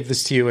can't give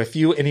this to you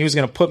and he was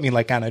going to put me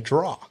like on a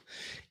draw.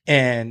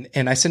 And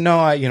I said, no,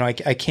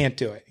 I can't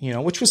do it,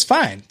 which was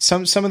fine.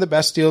 Some of the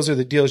best deals are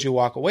the deals you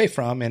walk away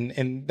from.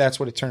 And that's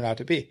what it turned out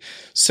to be.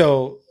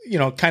 So,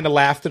 kind of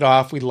laughed it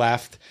off. We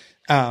left.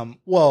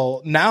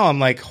 Well, now I'm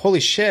like, holy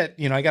shit,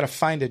 I got to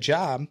find a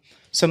job.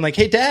 So I'm like,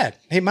 hey dad,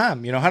 hey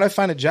mom, how do I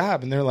find a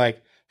job? And they're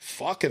like,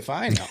 fuck if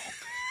I know.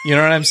 You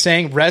know what I'm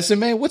saying?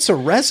 Resume? What's a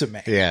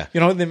resume? Yeah.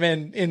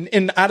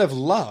 And out of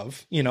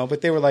love,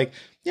 but they were like,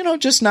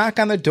 just knock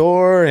on the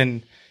door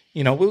and,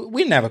 we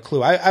didn't have a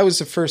clue. I was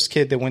the first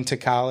kid that went to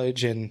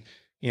college and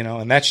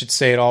that should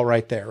say it all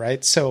right there.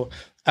 Right. So,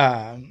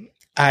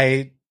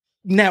 I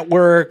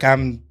network,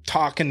 I'm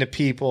talking to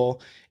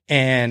people,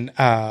 and,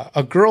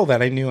 a girl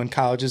that I knew in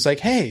college is like,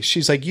 hey,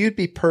 she's like, you'd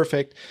be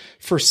perfect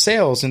for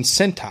sales in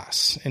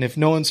Cintas. And if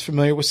no one's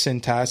familiar with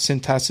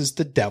Cintas is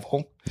the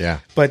devil. Yeah.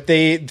 But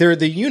they're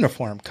the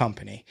uniform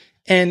company.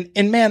 And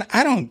man,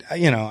 I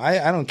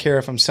don't care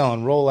if I'm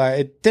selling Rolla.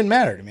 It didn't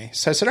matter to me.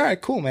 So I said, all right,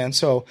 cool, man.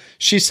 So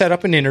she set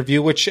up an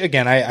interview, which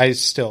again,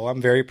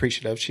 I'm very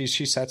appreciative.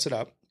 She sets it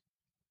up.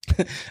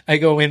 I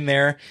go in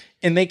there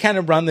and they kind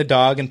of run the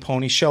dog and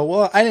pony show.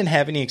 Well, I didn't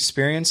have any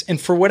experience.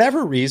 And for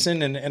whatever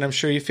reason, and I'm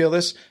sure you feel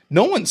this,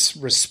 no one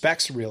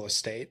respects real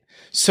estate.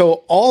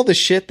 So all the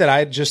shit that I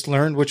had just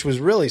learned, which was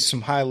really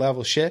some high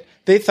level shit,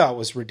 they thought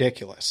was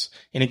ridiculous.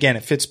 And again,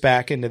 it fits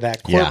back into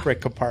that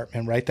corporate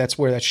compartment, right? That's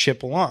where that shit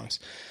belongs.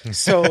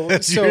 So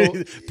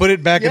put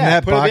it back in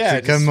that box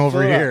and come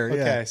over here. Okay.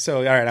 Yeah. So,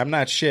 all right, I'm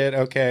not shit.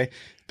 Okay.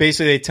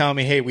 Basically they tell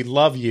me, hey, we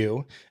love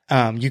you.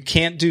 You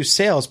can't do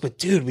sales, but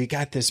dude, we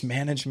got this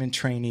management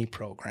trainee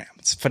program.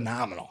 It's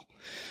phenomenal.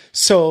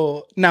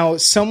 So now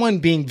someone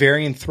being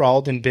very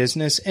enthralled in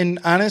business, and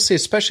honestly,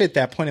 especially at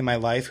that point in my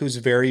life, who's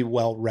very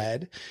well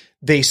read,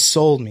 they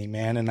sold me,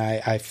 man. And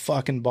I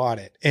fucking bought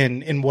it.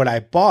 And what I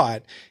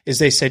bought is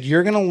they said,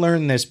 you're going to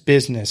learn this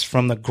business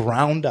from the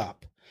ground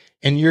up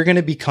and you're going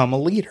to become a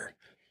leader.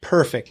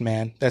 Perfect,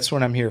 man. That's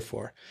what I'm here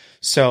for.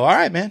 So, all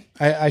right, man,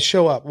 I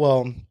show up.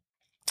 Well,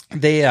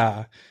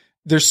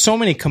 there's so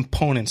many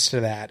components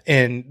to that.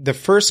 And the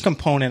first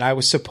component, I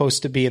was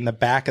supposed to be in the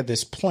back of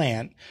this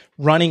plant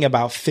running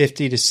about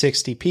 50 to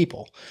 60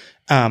 people.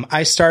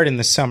 I started in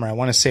the summer, I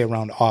want to say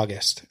around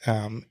August.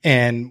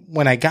 And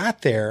when I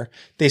got there,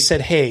 they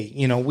said, hey,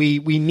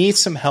 we need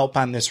some help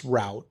on this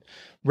route.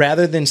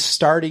 Rather than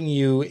starting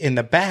you in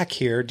the back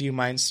here, do you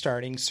mind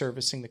starting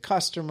servicing the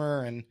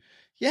customer? And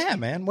yeah,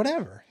 man,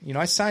 whatever.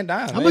 I signed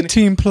on. I'm a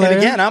team player. And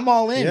again, I'm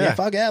all in. Yeah.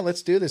 Fuck yeah,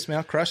 let's do this, man.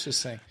 I'll crush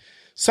this thing.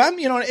 So I'm,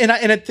 and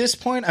at this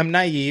point I'm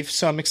naive,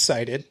 so I'm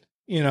excited.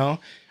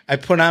 I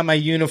put on my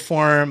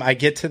uniform. I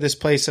get to this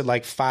place at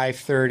like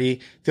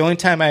 5:30. The only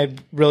time I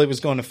really was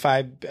going to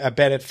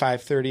bed at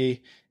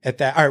 5:30 at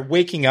that, or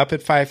waking up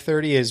at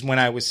 5:30 is when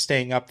I was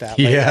staying up that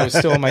late. Yeah. I was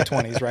still in my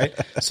 20s, right?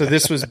 So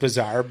this was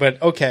bizarre, but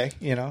okay,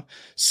 you know.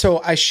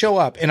 So I show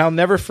up, and I'll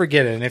never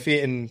forget it.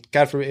 And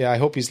God forbid, I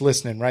hope he's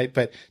listening, right?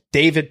 But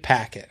David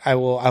Packett, I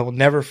will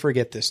never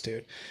forget this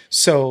dude.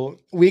 So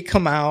we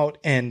come out,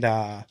 and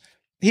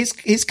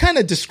he's kind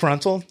of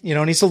disgruntled, you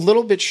know, and he's a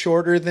little bit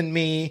shorter than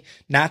me,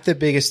 not the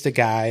biggest of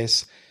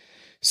guys.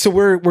 So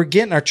we're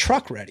getting our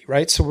truck ready,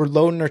 right? So we're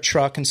loading our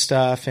truck and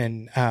stuff,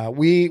 and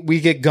we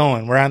get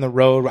going. We're on the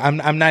road.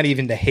 I'm not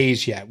even to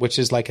Hayes yet, which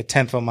is like a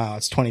 1/10 of a mile.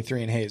 It's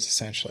 23 in Hayes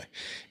essentially.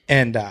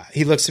 And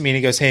he looks at me and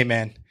he goes, "Hey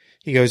man,"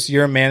 he goes,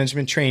 "you're a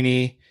management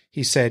trainee."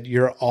 He said,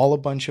 "You're all a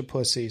bunch of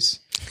pussies,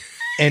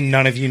 and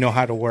none of you know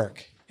how to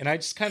work." And I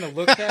just kind of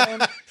looked at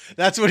him.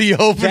 That's what he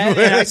opened with.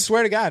 And I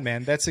swear to God,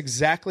 man, that's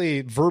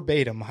exactly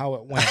verbatim how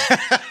it went.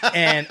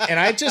 and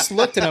I just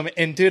looked at him,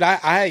 and dude,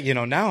 I you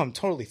know, now I'm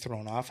totally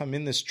thrown off. I'm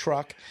in this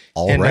truck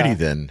already,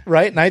 then,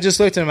 right? And I just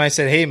looked at him. I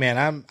said, "Hey,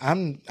 man,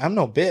 I'm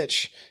no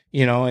bitch,"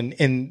 you know.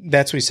 And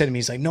that's what he said to me.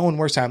 He's like, "No one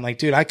works hard." I'm like,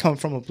 "Dude, I come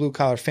from a blue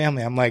collar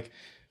family." I'm like,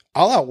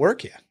 "I'll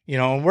outwork you," you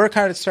know, and work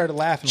hard. And started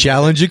laughing.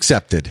 Challenge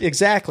accepted.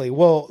 Exactly.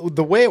 Well,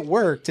 the way it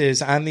worked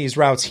is on these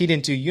routes, he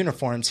didn't do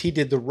uniforms. He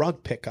did the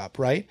rug pickup,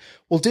 right?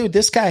 Well, dude,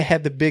 this guy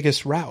had the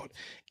biggest route.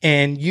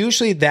 And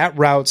usually that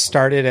route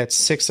started at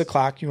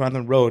 6:00. You were on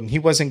the road, and he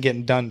wasn't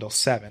getting done till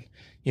 7,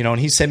 you know,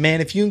 and he said,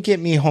 "Man, if you can get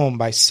me home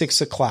by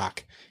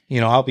 6:00, you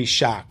know, I'll be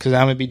shocked because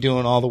I'm going to be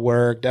doing all the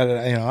work. You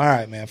know, all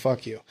right, man,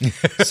 fuck you."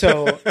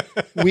 So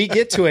we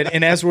get to it.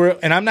 And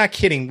and I'm not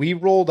kidding, we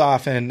rolled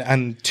off and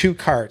on 2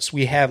 carts,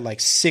 we had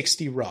like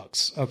 60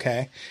 rugs.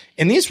 Okay.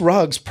 And these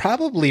rugs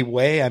probably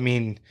weigh, I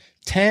mean,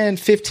 10,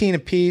 15 a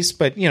piece,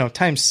 but you know,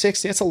 times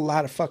 60, that's a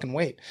lot of fucking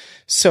weight.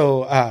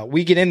 So,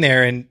 we get in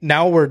there, and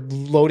now we're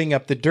loading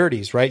up the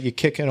dirties, right? You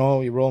kick it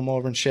all, you roll them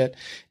over and shit.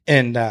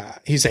 And,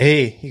 he said,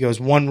 "Hey," he goes,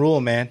 "one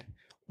rule, man,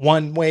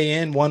 one way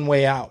in, one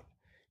way out."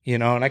 You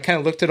know, and I kind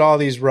of looked at all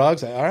these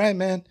rugs. All right,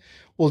 man.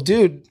 Well,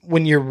 dude,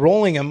 when you're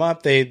rolling them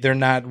up, they're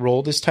not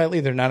rolled as tightly.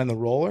 They're not in the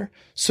roller.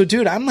 So,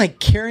 dude, I'm like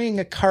carrying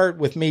a cart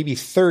with maybe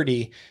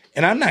 30,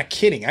 and I'm not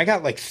kidding. I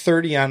got like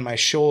 30 on my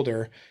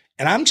shoulder,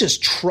 and I'm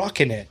just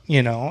trucking it,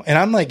 you know. And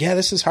I'm like, yeah,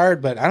 this is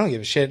hard, but I don't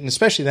give a shit. And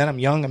especially then, I'm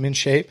young, I'm in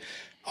shape.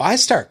 I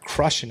start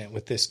crushing it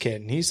with this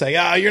kid, and he's like,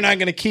 "Oh, you're not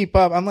going to keep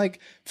up." I'm like,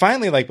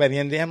 finally, like by the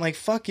end of the day, I'm like,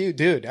 "Fuck you,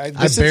 dude. I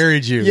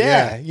buried you."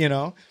 Yeah, you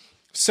know.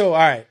 So, all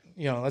right.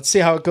 You know, let's see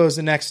how it goes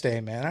the next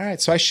day, man. All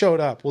right. So I showed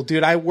up. Well,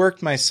 dude, I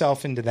worked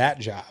myself into that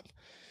job.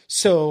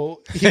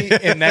 So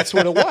and that's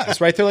what it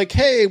was, right? They're like,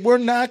 "Hey, we're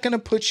not going to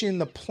put you in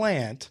the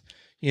plant.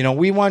 You know,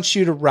 we want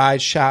you to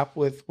ride shop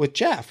with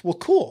Jeff." Well,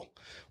 cool.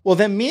 Well,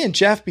 then me and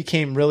Jeff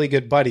became really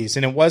good buddies.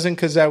 And it wasn't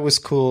because I was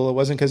cool. It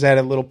wasn't because I had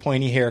a little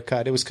pointy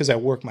haircut. It was because I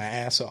worked my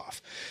ass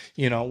off.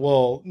 You know,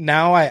 well,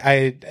 now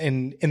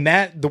in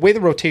that, the way the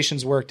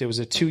rotations worked, it was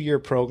a 2-year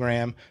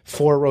program,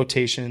 4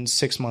 rotations,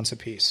 6 months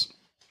apiece.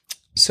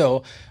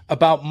 So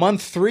about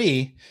month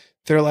 3,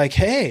 they're like,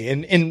 "Hey,"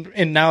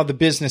 and now the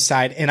business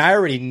side, and I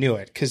already knew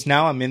it because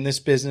now I'm in this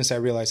business. I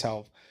realize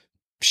how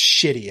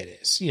shitty it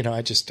is. You know,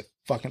 I just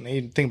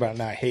fucking think about it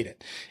now. I hate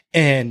it.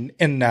 And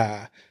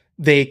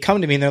they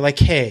come to me and they're like,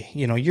 "Hey,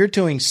 you know, you're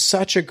doing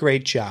such a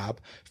great job.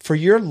 For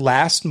your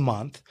last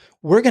month,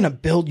 we're going to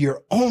build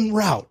your own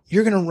route.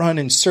 You're going to run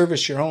and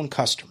service your own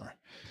customer."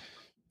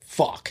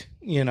 Fuck.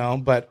 You know,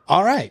 but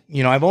all right,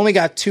 you know, I've only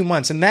got 2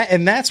 months, and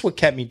that's what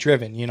kept me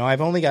driven. You know, I've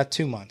only got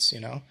 2 months,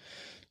 you know,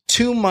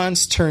 2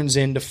 months turns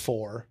into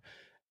 4.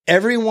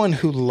 Everyone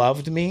who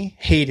loved me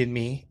hated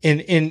me.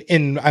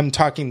 And I'm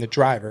talking the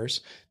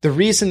drivers. The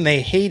reason they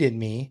hated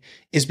me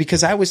is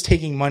because I was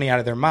taking money out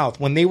of their mouth.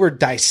 When they were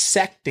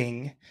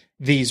dissecting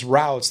these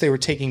routes, they were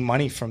taking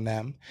money from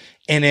them.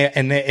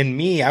 And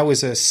me, I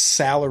was a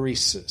salary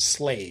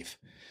slave.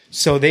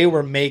 So they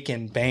were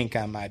making bank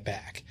on my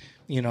back.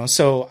 You know,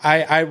 so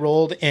I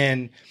rolled,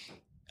 and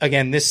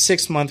again, this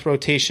 6-month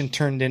rotation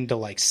turned into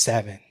like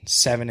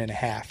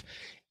 7.5.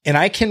 And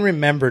I can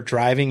remember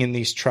driving in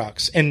these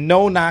trucks, and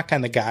no knock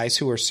on the guys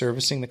who are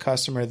servicing the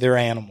customer. They're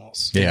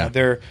animals. Yeah. You know,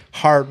 they're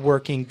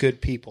hardworking, good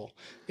people.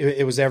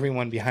 It was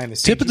everyone behind the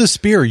scenes. Tip of the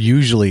spear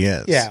usually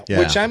is. Yeah.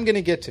 Which I'm going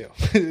to get to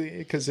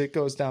because it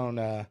goes down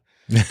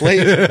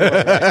blazing.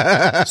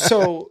 Right?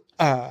 So,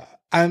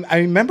 I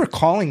remember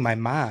calling my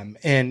mom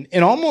and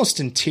almost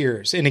in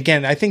tears. And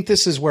again, I think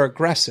this is where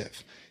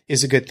aggressive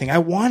is a good thing. I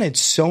wanted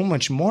so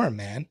much more,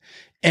 man.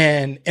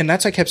 And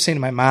that's what I kept saying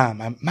to my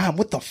mom. "Mom,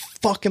 what the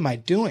fuck am I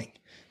doing?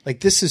 Like,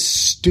 this is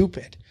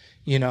stupid,"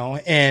 you know?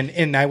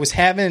 And I was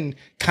having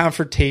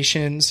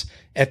confrontations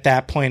at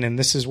that point, and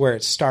this is where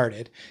it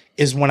started,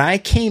 is when I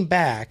came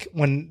back,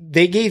 when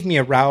they gave me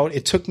a route,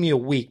 it took me a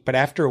week, but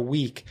after a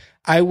week,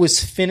 I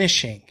was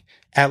finishing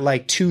at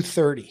like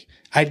 2:30.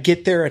 I'd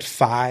get there at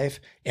 5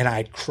 and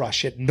I'd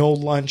crush it. No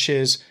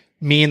lunches,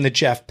 me and the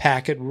Jeff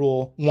Packett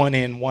rule, 1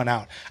 in, 1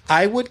 out.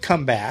 I would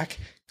come back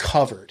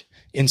covered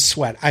in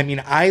sweat. I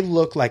mean, I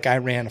looked like I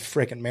ran a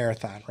freaking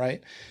marathon,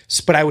 right?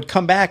 But I would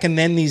come back, and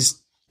then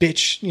these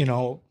bitch, you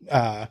know,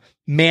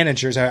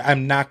 managers.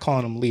 I'm not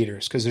calling them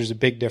leaders because there's a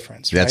big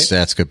difference. Right?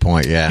 That's a good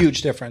point. Yeah.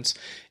 Huge difference.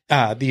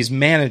 These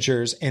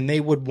managers, and they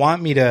would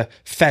want me to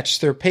fetch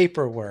their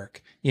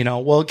paperwork.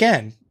 Well,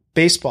 again,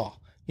 baseball,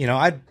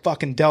 I'd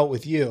fucking dealt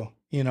with you.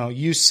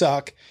 You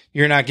suck.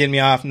 You're not getting me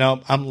off.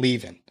 Nope, I'm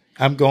leaving.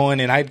 I'm going,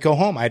 and I'd go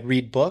home. I'd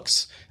read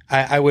books.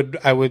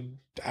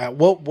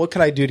 What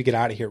could I do to get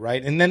out of here,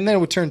 right? And then it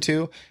would turn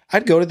to,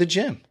 I'd go to the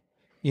gym.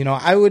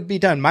 I would be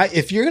done.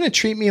 If you're going to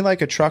treat me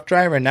like a truck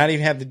driver and not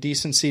even have the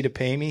decency to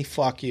pay me,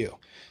 fuck you.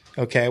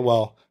 Okay,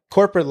 well,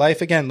 corporate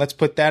life, again, let's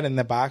put that in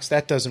the box.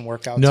 That doesn't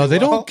work out No, too they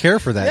well. don't care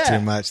for that too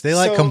much. They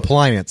like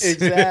compliance.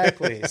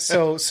 Exactly.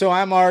 So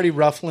I'm already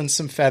ruffling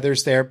some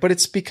feathers there, but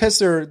it's because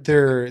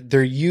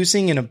they're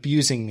using and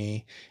abusing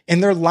me,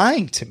 and they're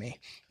lying to me.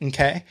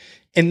 Okay.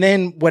 And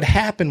then what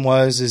happened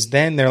is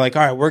then they're like,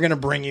 all right, we're going to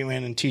bring you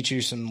in and teach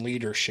you some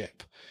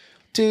leadership.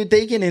 Dude,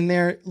 they get in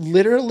there,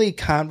 literally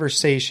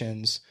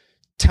conversations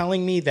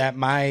telling me that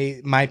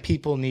my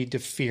people need to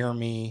fear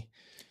me.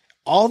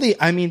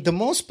 The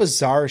most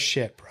bizarre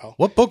shit, bro.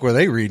 What book were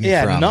they reading from?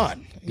 Yeah,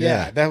 none.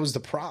 Yeah, that was the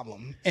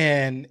problem.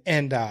 And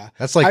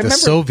that's like the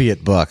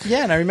Soviet book.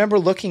 Yeah, and I remember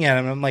looking at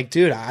him, and I'm like,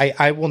 dude,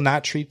 I will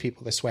not treat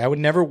people this way. I would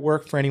never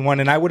work for anyone,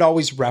 and I would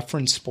always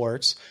reference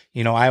sports.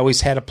 I always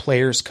had a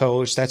player's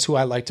coach. That's who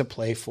I like to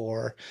play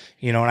for.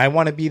 And I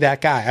want to be that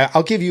guy.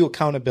 I'll give you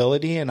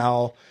accountability, and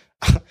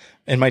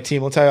and my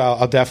team will tell you,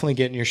 I'll definitely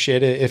get in your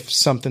shit if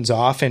something's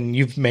off and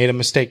you've made a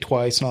mistake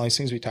twice and all these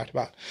things we talked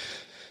about.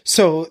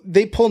 So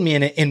they pulled me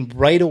in it, and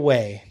right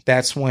away,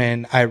 that's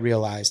when I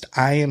realized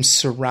I am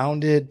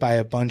surrounded by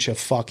a bunch of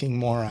fucking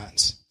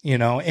morons,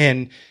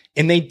 and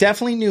they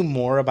definitely knew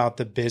more about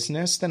the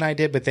business than I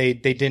did, but they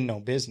didn't know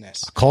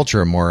business. A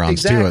culture of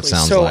morons too, it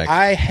sounds like. So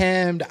I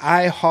hemmed,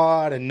 I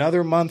hawed,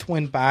 another month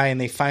went by, and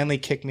they finally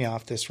kicked me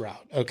off this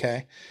route.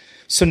 Okay.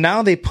 So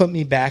now they put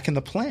me back in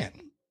the plan.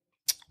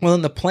 Well,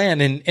 in the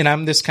plan, and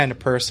I'm this kind of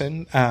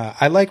person,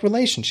 I like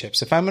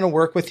relationships. If I'm going to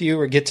work with you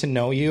or get to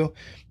know you,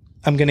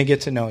 I'm going to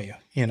get to know you,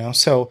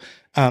 So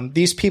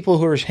these people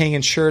who are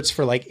hanging shirts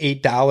for like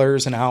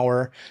 $8 an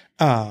hour,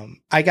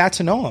 I got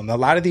to know them. A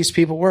lot of these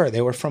people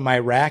they were from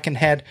Iraq and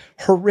had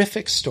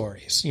horrific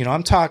stories.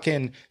 I'm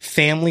talking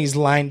families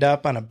lined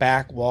up on a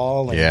back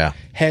wall and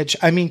hedge.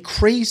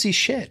 Crazy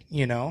shit,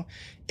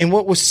 And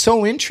what was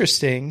so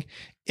interesting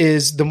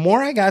is the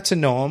more I got to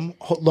know them,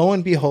 lo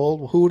and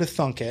behold, who would have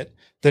thunk it?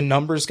 The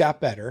numbers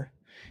got better.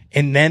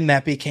 And then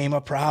that became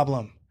a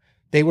problem.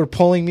 They were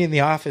pulling me in the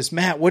office.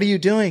 Matt, what are you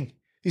doing?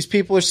 These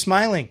people are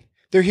smiling.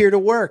 They're here to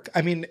work.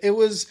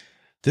 This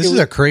is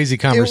a crazy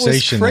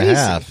conversation to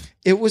have.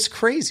 It was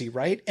crazy,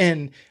 right?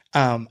 And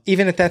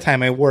even at that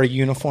time, I wore a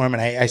uniform,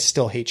 and I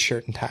still hate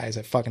shirt and ties.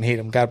 I fucking hate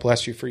them. God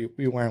bless you for you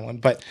wearing one.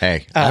 But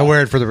hey, I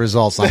wear it for the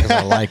results, not because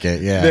I like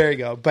it. Yeah, there you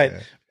go.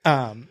 But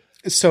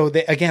so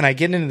I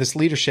get into this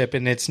leadership,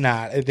 and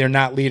they're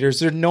not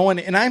leaders. They're no one.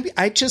 And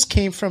I just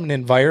came from an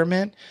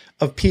environment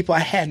of people I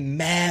had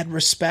mad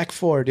respect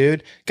for,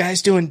 dude.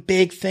 Guys doing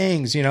big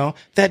things,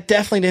 that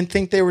definitely didn't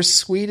think they were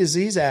sweet as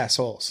these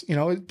assholes.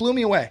 It blew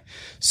me away.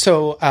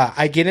 So,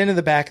 I get into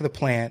the back of the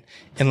plant,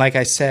 and like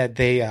I said,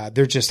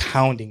 they're just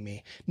hounding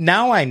me.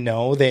 Now I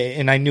know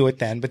and I knew it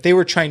then, but they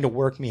were trying to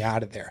work me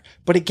out of there.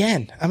 But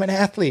again, I'm an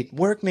athlete.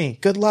 Work me.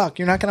 Good luck.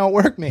 You're not going to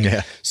outwork me.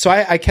 Yeah. So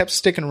I kept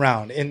sticking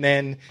around, and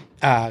then,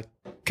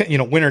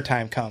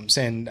 wintertime comes,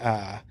 and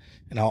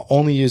I'll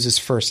only use his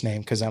first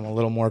name because I'm a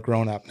little more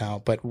grown up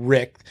now. But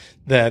Rick,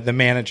 the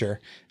manager,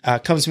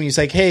 comes to me. He's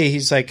like, hey,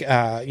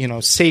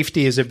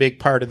 safety is a big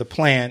part of the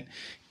plant,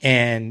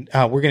 and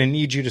we're going to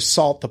need you to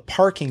salt the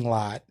parking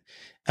lot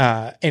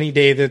any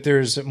day that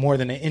there's more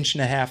than 1.5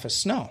 inches of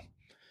snow.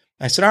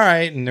 I said, all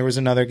right. And there was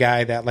another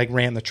guy that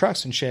ran the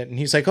trucks and shit. And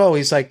he's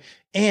like,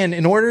 and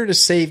in order to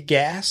save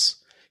gas,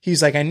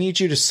 he's like, I need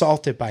you to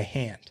salt it by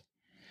hand.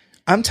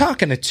 I'm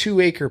talking a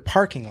 2-acre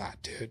parking lot,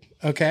 dude.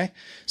 Okay.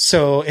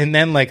 So, and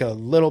then like a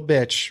little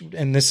bitch,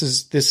 and this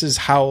is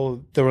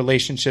how the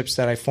relationships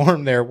that I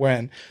formed there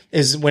when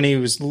he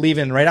was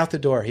leaving right out the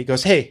door, he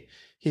goes,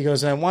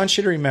 I want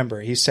you to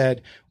remember, he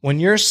said, when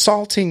you're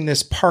salting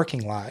this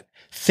parking lot,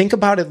 think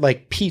about it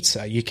like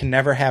pizza. You can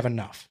never have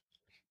enough.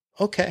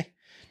 Okay.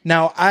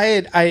 Now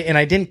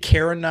I didn't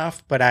care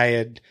enough, but I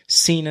had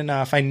seen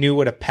enough. I knew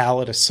what a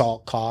pallet of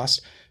salt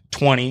cost.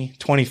 20,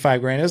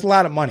 25 grand. It was a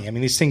lot of money.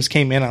 These things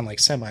came in on like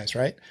semis,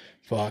 right?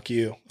 Fuck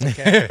you.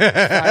 Okay.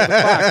 5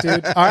 o'clock,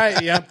 dude. All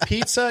right. Yep.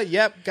 Pizza.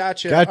 Yep.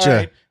 Gotcha. All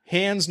right.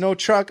 Hands, no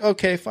truck.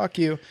 Okay. Fuck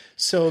you.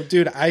 So,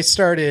 dude, I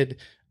started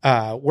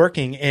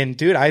working, and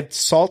dude, I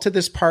salted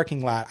this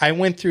parking lot. I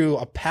went through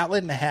a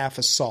pallet and a half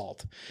of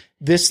salt.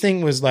 This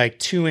thing was like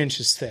 2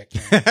 inches thick.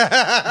 Man. You know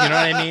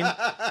what I mean?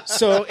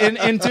 So,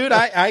 and dude,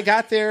 I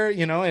got there,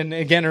 and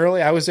again,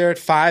 early, I was there at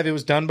 5. It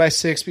was done by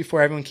 6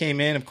 before everyone came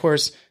in. Of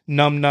course,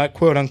 numbnut,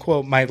 quote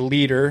unquote, my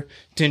leader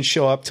didn't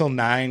show up till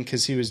 9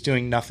 because he was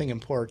doing nothing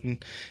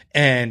important.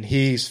 And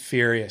he's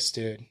furious,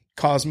 dude.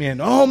 Calls me in.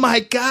 Oh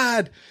my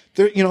God.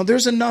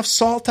 There's enough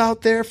salt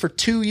out there for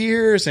 2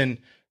 years. And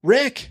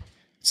Rick,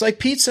 It's like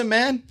pizza,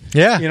 man.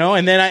 Yeah. You know,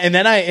 and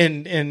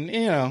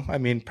you know, I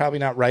mean, probably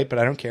not right, but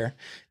I don't care.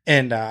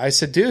 And I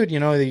said, dude, you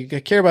know, you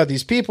care about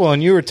these people,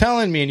 and you were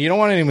telling me, and you don't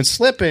want anyone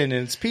slipping, and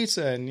it's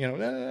pizza, and you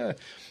know,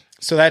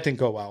 so that didn't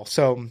go well.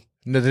 So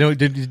no, they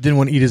didn't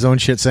want to eat his own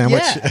shit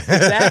sandwich. yeah,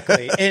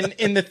 exactly.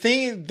 And the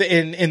thing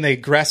in the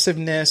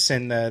aggressiveness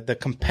and the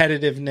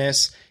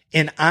competitiveness,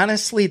 and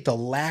honestly, the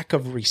lack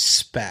of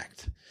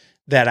respect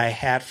that I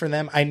had for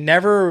them. I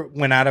never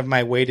went out of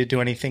my way to do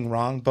anything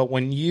wrong, but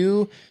when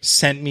you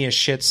sent me a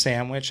shit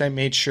sandwich, I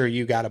made sure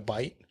you got a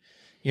bite.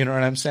 You know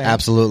what I'm saying?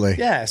 Absolutely.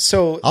 Yeah.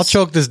 So I'll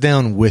choke this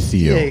down with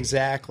you. Yeah,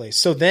 exactly.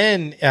 So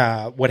then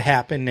what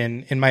happened,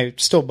 and my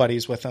still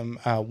buddies with him,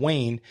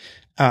 Wayne,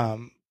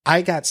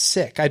 I got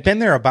sick. I'd been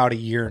there about a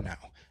year now.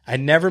 I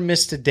never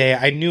missed a day.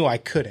 I knew I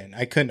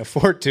couldn't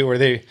afford to, or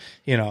they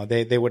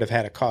would have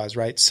had a cause,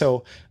 right?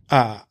 So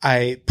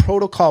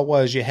protocol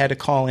was you had to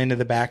call into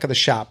the back of the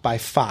shop by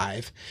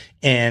 5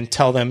 and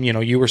tell them, you know,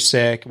 you were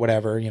sick,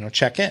 whatever, you know,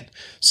 check in.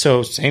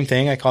 So same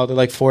thing. I called at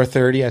like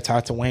 4:30. I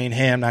talked to Wayne.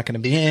 Hey, I'm not going to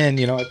be in.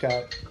 You know,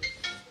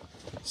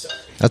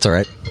 That's all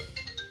right.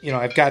 You know,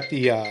 I've got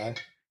the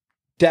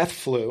death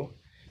flu.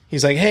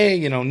 He's like, hey,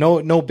 you know,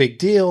 no big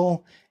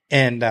deal.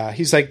 And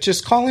he's like,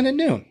 just call in at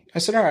noon. I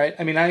said, all right.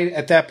 I mean, I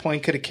at that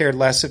point could have cared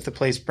less if the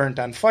place burnt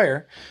on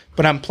fire,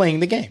 but I'm playing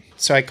the game.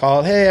 So I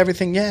called, hey,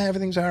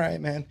 everything's all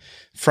right, man.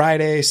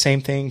 Friday,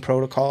 same thing,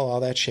 protocol, all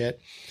that shit.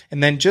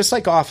 And then just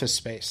like Office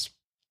Space,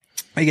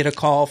 I get a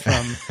call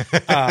from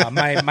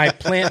my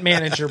plant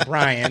manager,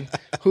 Brian,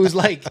 who's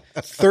like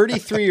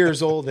 33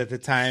 years old at the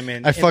time.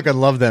 And I fucking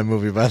love that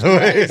movie, by the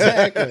way.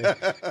 Exactly.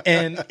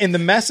 And the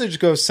message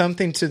goes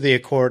something to the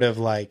accord of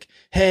like,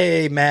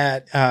 hey,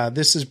 Matt,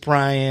 this is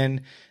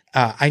Brian.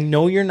 I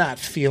know you're not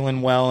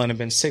feeling well and have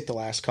been sick the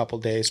last couple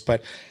of days,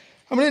 but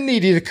I'm going to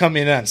need you to come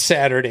in on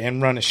Saturday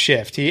and run a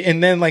shift.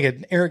 And then like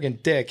an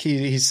arrogant dick,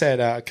 he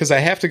said, cause I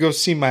have to go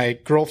see my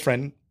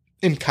girlfriend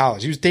in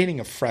college. He was dating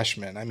a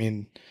freshman. I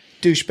mean,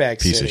 douchebag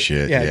city. Piece of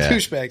shit. Yeah,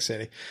 douchebag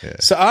city. Yeah.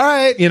 So, all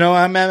right, you know,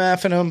 I'm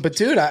MFing him, but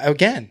dude,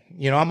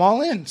 I'm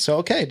all in. So,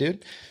 okay,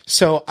 dude.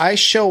 So I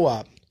show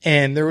up,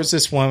 and there was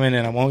this woman,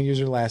 and I won't use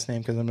her last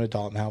name because I'm an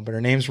adult now, but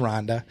her name's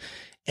Rhonda.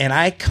 And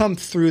I come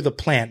through the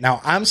plant. Now,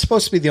 I'm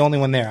supposed to be the only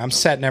one there. I'm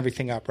setting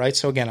everything up, right?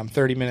 So again, I'm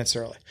 30 minutes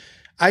early.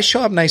 I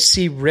show up and I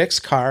see Rick's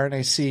car and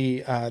I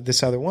see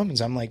this other woman's.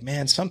 I'm like,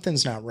 man,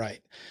 something's not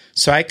right.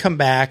 So I come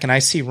back and I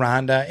see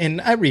Rhonda, and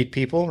I read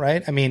people,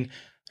 right? I mean,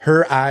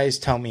 her eyes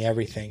tell me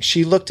everything.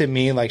 She looked at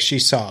me like she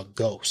saw a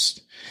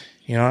ghost.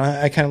 You know,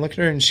 I kind of looked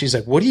at her and she's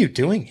like, what are you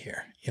doing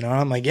here? You know,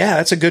 I'm like, yeah,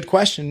 that's a good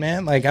question,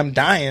 man. Like, I'm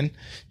dying,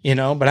 you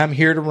know, but I'm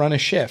here to run a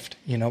shift,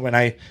 you know, when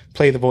I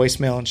play the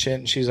voicemail and shit.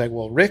 And she's like,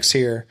 well, Rick's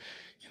here.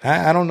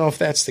 I don't know if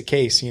that's the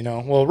case, you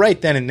know. Well,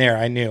 right then and there,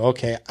 I knew,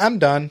 okay, I'm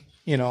done,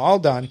 you know, all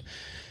done.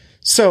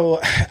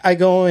 So I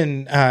go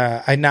and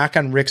I knock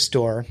on Rick's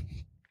door,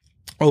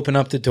 open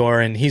up the door,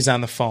 and he's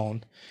on the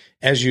phone,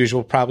 as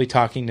usual, probably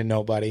talking to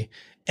nobody.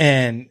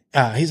 And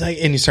he's like,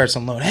 and he starts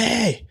unloading,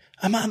 hey,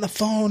 I'm on the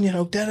phone, you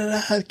know, get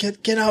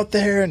out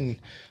there. And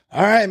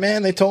all right,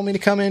 man, they told me to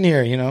come in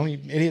here. You know, you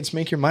idiots,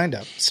 make your mind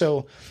up.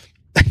 So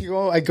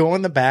I go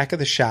in the back of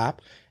the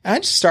shop and I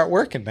just start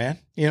working, man.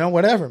 You know,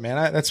 whatever,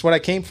 man. That's what I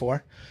came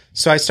for.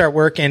 So I start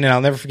working, and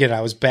I'll never forget it.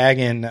 I was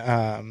bagging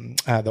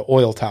the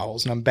oil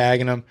towels, and I'm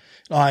bagging them.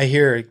 Oh, I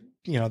hear,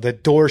 you know, the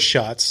door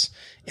shuts,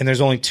 and there's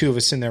only 2 of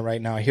us in there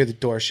right now. I hear the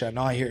door shut, and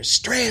all I hear is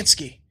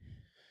Stransky.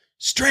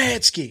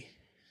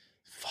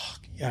 Fuck.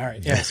 All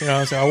right. Yes. You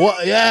know, so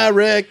well, yeah,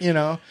 Rick, you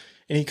know.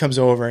 And he comes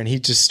over and he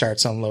just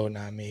starts unloading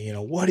on me. You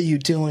know, what are you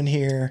doing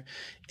here?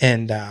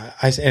 And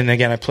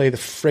again, I play the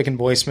freaking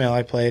voicemail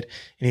I played,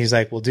 and he's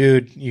like, well,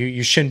 dude,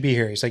 you shouldn't be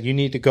here. He's like, you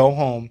need to go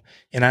home.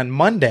 And on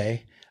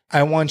Monday,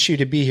 I want you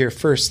to be here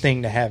first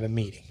thing to have a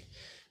meeting.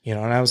 You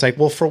know, and I was like,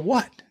 well, for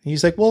what? And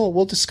he's like, well,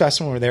 we'll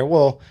discuss when we're there.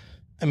 Well,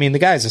 I mean, the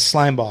guy's a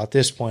slime ball at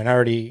this point. I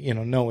already, you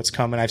know what's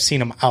coming. I've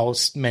seen him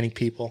oust many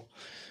people.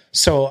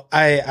 So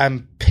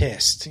I'm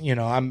pissed. You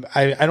know,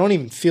 I don't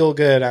even feel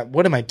good.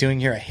 What am I doing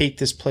here? I hate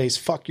this place.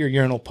 Fuck your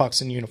urinal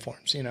pucks and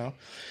uniforms, you know?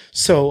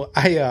 So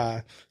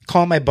I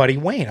call my buddy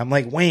Wayne. I'm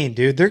like, Wayne,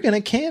 dude, they're going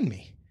to can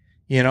me,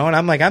 you know? And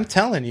I'm like, I'm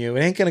telling you,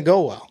 it ain't going to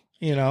go well,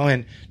 you know?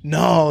 And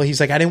no, he's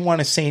like, I didn't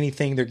want to say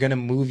anything. They're going to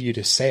move you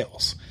to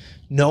sales.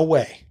 No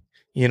way,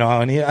 you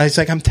know? And I was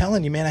like, I'm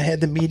telling you, man, I had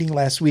the meeting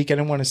last week. I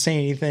didn't want to say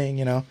anything,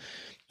 you know?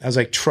 I was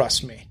like,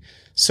 trust me.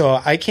 So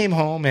I came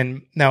home,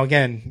 and now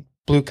again,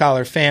 blue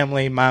collar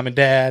family, mom and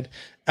dad,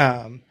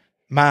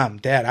 Mom,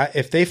 Dad,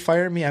 if they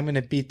fire me, I'm going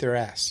to beat their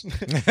ass. I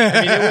mean,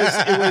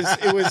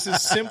 it was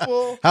as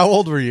simple. How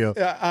old were you?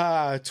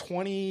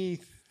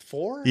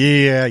 24.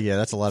 Yeah.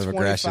 That's a lot of 25.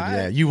 aggression.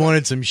 Yeah. You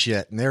wanted some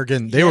shit, and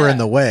they were in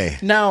the way.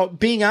 Now,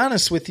 being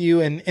honest with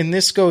you, and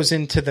this goes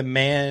into the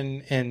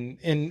man,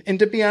 and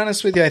to be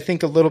honest with you, I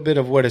think a little bit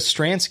of what a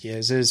Stransky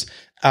is,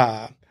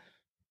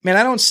 man,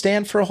 I don't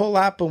stand for a whole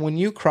lot, but when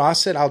you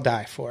cross it, I'll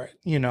die for it.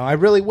 You know, I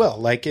really will.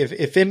 Like,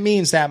 if it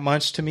means that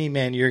much to me,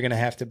 man, you're going to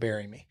have to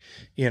bury me,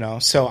 you know?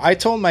 So I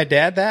told my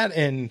dad that,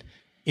 and,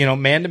 you know,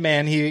 man to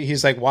man,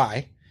 he's like,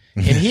 why?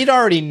 And he'd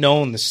already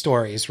known the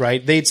stories,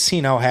 right? They'd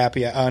seen how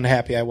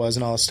unhappy I was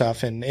and all this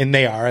stuff. And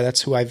they are.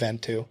 That's who I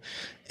vent to.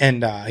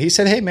 And he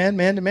said, hey, man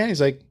to man.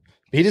 He's like,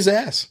 beat his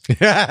ass. And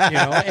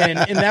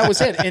that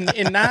was it.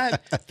 And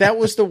that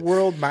was the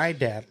world my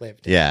dad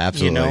lived in. Yeah,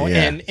 absolutely.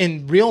 Yeah.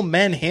 And real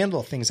men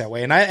handle things that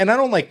way. And I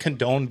don't like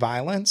condone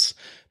violence,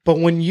 but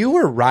when you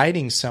were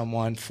riding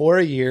someone for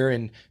a year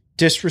and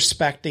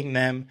disrespecting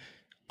them,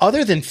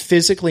 other than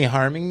physically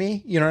harming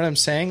me, you know what I'm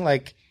saying?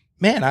 Like,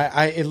 man,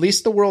 I at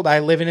least the world I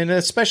live in, and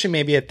especially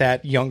maybe at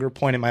that younger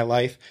point in my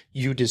life,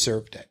 you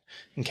deserved it.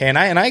 Okay. And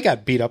I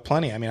got beat up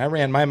plenty. I mean, I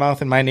ran my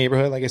mouth in my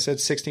neighborhood. Like I said,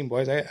 16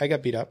 boys, I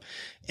got beat up.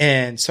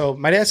 And so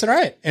my dad said, all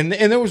right. And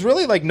there was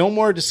really like no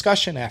more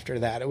discussion after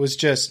that. It was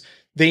just,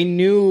 they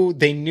knew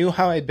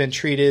how I'd been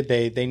treated.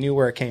 They knew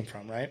where it came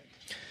from. Right.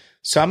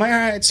 So I'm like, all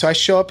right. So I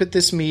show up at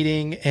this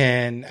meeting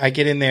and I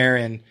get in there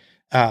and,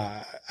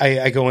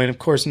 I go in. Of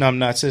course,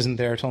 Numbnuts isn't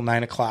there till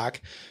 9:00.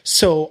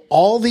 So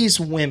all these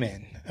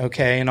women,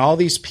 okay, and all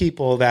these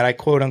people that I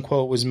quote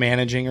unquote was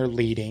managing or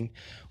leading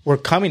were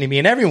coming to me,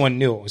 and everyone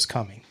knew it was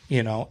coming.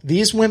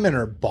 These women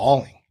are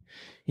bawling.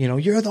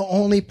 You're the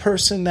only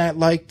person that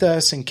liked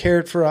us and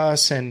cared for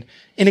us, and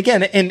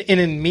again, and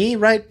in me,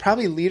 right,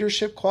 probably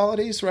leadership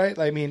qualities, right?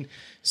 I mean,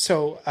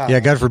 so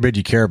God forbid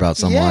you care about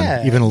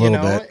someone, even a little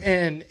bit.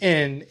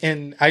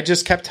 And I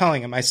just kept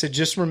telling him, I said,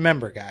 just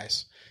remember,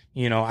 guys.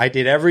 I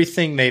did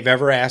everything they've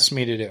ever asked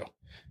me to do,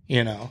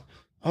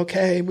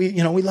 okay, we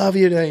love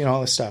you to,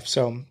 all this stuff.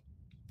 So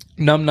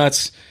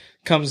Numbnuts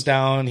comes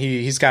down.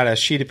 He's got a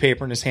sheet of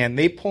paper in his hand.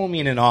 They pull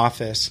me in an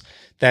office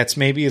that's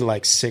maybe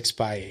like 6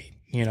 by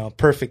 8,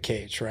 perfect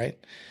cage.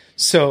 Right.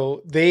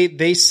 So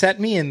they set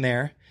me in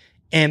there,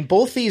 and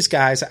both these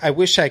guys, I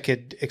wish I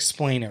could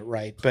explain it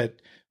right, but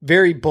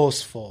very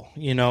boastful,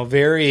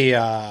 very,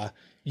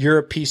 you're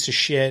a piece of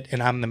shit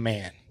and I'm the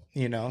man,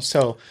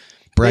 so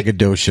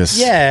braggadocious.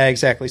 Yeah,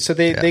 exactly. So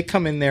they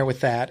come in there with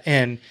that,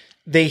 and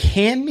they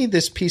hand me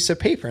this piece of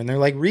paper, and they're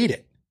like, read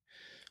it.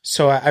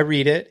 So I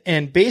read it,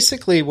 and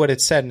basically what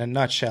it said in a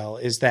nutshell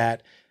is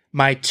that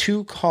my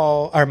two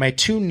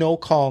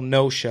no-call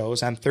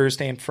no-shows on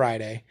Thursday and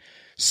Friday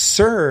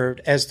served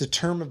as the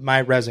term of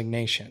my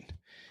resignation.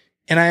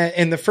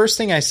 And the first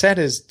thing I said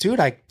is, dude,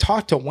 I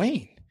talked to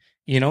Wayne.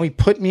 He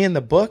put me in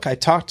the book. I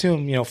talked to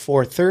him,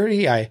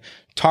 4:30. I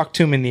talked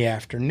to him in the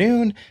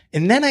afternoon.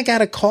 And then I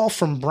got a call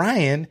from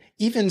Brian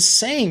even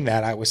saying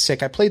that I was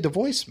sick. I played the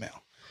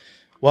voicemail.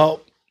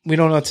 Well, we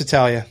don't know what to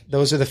tell you.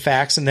 Those are the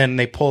facts. And then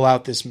they pull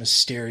out this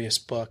mysterious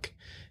book,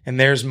 and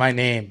there's my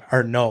name.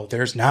 Or no,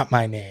 there's not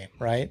my name,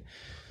 right?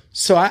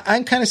 So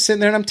I'm kind of sitting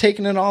there and I'm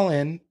taking it all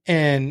in.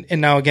 And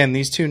now again,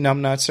 these two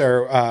numbnuts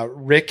are,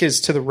 Rick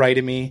is to the right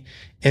of me,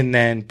 and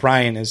then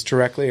Brian is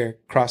directly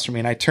across from me.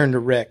 And I turn to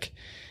Rick,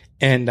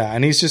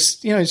 and he's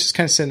just, he's just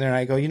kind of sitting there, and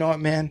I go, you know what,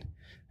 man?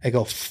 I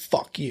go,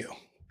 fuck you.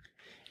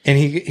 And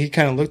he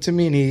kind of looked at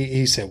me and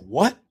he said,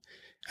 what?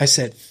 I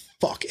said,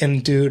 fuck.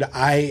 And dude,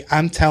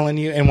 I'm telling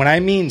you, and when I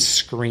mean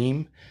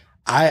scream,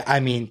 I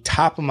mean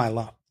top of my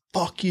lungs,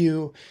 fuck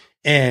you.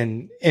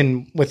 And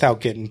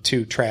without getting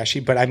too trashy,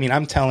 but I mean,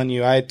 I'm telling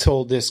you, I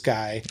told this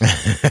guy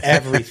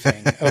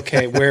everything.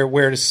 Okay.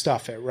 Where to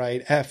stuff it,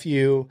 right? F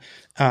you.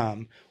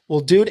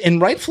 Well, dude,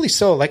 and rightfully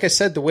so. Like I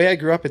said, the way I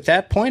grew up at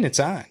that point, it's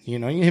on. You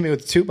hit me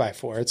with a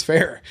 2x4. It's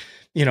fair.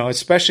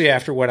 Especially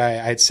after what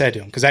I'd said to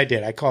him, because I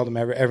did. I called him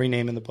every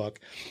name in the book.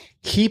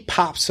 He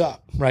pops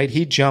up, right?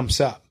 He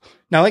jumps up.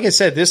 Now, like I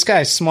said, this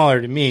guy's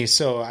smaller than me,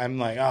 so I'm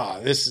like,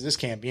 oh, this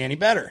can't be any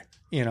better,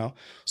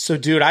 So,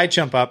 dude, I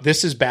jump up.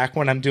 This is back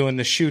when I'm doing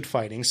the shoot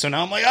fighting. So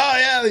now I'm like,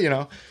 oh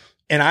yeah,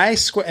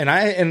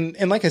 And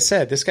and like I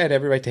said, this guy had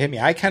every right to hit me.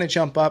 I kind of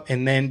jump up,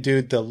 and then,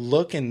 dude, the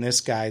look in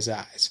this guy's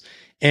eyes.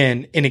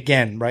 And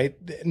again, right,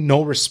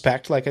 no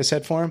respect, like I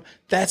said, for him.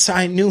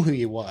 I knew who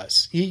he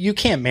was. You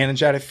can't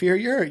manage out of fear.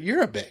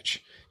 You're a bitch.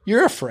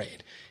 You're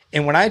afraid.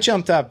 And when I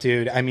jumped up,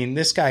 dude, I mean,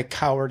 this guy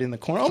cowered in the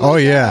corner. Oh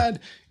my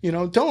God.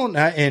 Don't.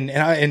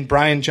 And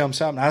Brian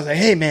jumps up, and I was like,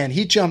 hey man,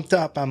 he jumped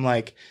up. I'm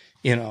like,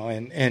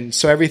 and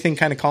so everything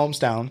kind of calms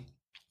down.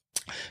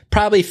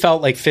 Probably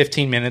felt like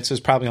 15 minutes. It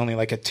was probably only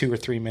like a 2 or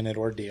 3 minute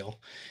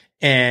ordeal.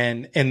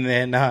 And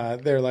then,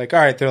 they're like, all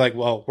right,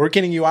 well, we're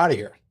getting you out of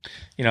here.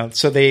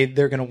 So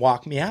they're going to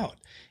walk me out.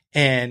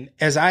 And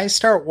as I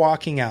start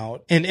walking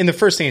out, and the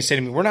first thing they say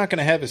to me, we're not going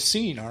to have a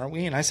scene, are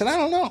we? And I said, I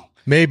don't know.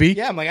 Maybe.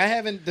 Yeah. I'm like, I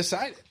haven't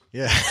decided.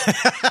 Yeah.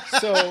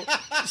 So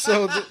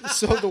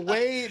the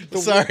way,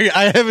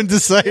 I haven't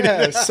decided.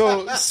 Yeah.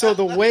 So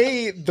the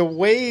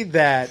way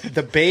that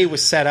the bay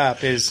was set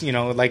up is,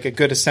 like a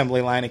good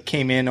assembly line. It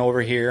came in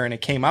over here and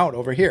it came out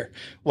over here.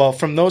 Well,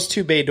 from those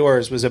two bay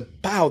doors was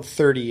about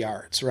 30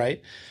 yards,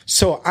 right?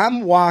 So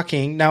I'm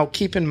walking. Now,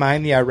 keep in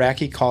mind the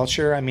Iraqi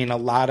culture. I mean, a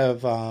lot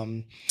of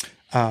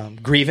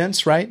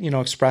grievance, right?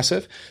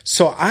 Expressive.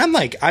 So I'm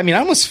like, I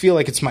almost feel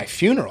like it's my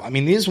funeral. I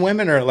mean, these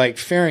women are like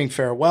faring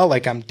farewell,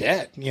 like I'm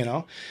dead,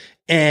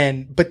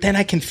 but then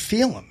I can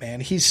feel him, man.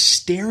 He's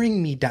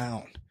staring me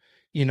down,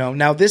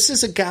 Now this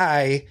is a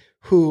guy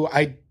who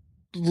I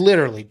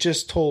literally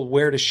just told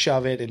where to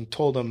shove it and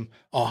told him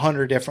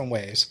 100 different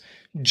ways.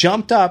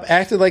 jumped up,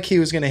 acted like he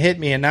was going to hit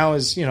me, and now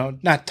is,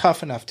 not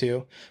tough enough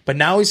to, but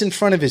now he's in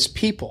front of his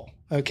people.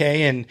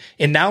 Okay.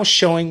 And now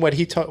showing what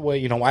he taught, why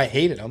I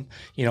hated him,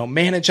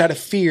 manage out of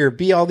fear,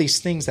 be all these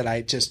things that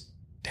I just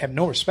have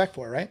no respect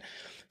for. Right.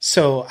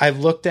 So I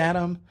looked at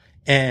him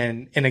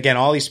and again,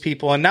 all these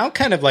people, and now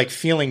kind of like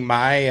feeling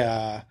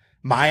my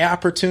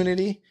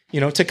opportunity,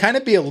 to kind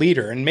of be a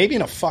leader, and maybe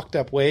in a fucked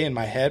up way in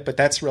my head, but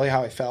that's really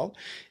how I felt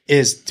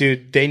is,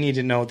 dude, they need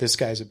to know this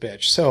guy's a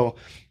bitch. So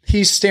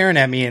he's staring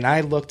at me, and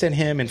I looked at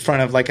him in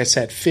front of, like I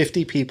said,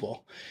 50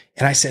 people.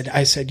 And I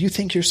said, you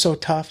think you're so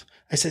tough?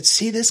 I said,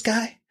 see this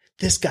guy?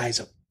 This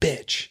guy's a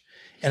bitch.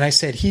 And I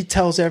said, he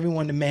tells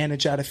everyone to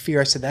manage out of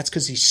fear. I said, that's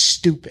because he's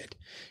stupid.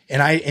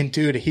 And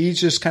dude, he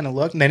just kind of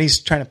looked, and then he's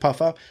trying to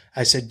puff up.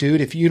 I said, dude,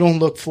 if you don't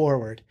look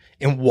forward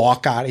and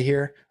walk out of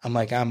here, I'm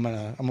like, I'm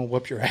gonna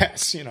whoop your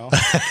ass,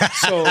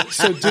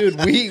 So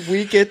dude,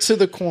 we get to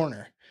the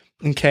corner.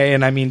 Okay.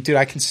 And I mean, dude,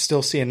 I can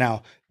still see it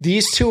now.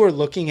 These two are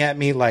looking at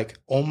me like,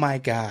 oh my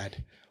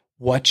God,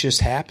 what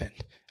just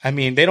happened? I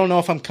mean, they don't know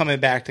if I'm coming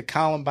back to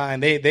Columbine.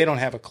 They don't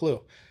have a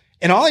clue.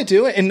 And all I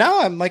do, and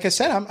now I'm, like I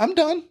said, I'm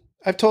done.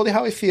 I've told you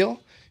how I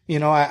feel.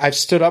 I've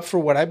stood up for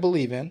what I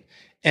believe in,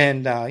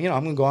 and, I'm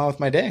going to go on with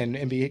my day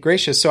and be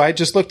gracious. So I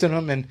just looked at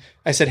him and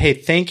I said, hey,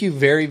 thank you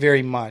very,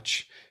 very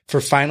much for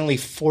finally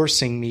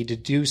forcing me to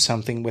do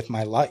something with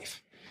my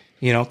life,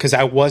 cause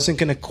I wasn't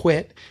going to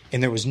quit,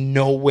 and there was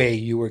no way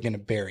you were going to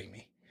bury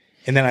me.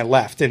 And then I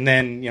left, and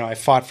then, I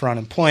fought for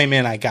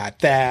unemployment. I got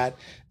that.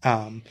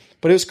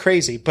 But it was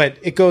crazy. But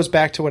it goes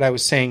back to what I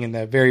was saying in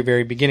the very,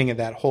 very beginning of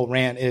that whole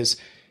rant is,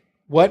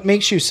 what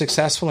makes you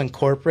successful in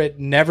corporate?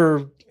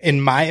 Never, in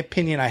my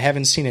opinion, I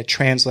haven't seen it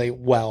translate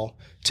well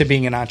to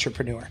being an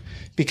entrepreneur,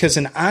 because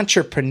an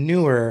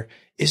entrepreneur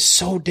is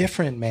so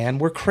different, man.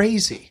 We're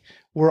crazy.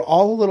 We're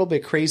all a little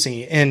bit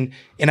crazy. And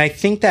I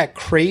think that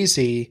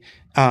crazy,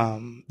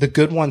 the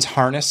good ones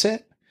harness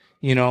it,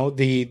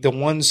 the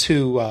ones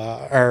who,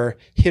 are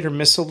hit or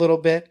miss a little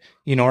bit,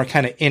 are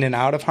kind of in and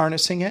out of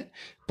harnessing it.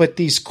 But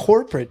these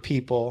corporate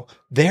people,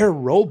 they're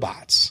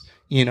robots,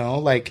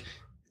 like,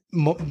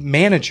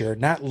 manager,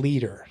 not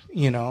leader,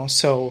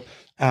 So,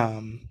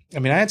 I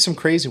had some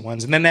crazy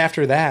ones. And then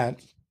after that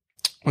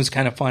it was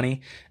kind of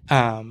funny.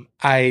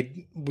 I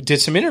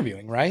did some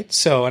interviewing, right?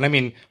 So,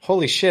 and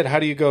holy shit,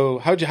 how'd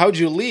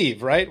you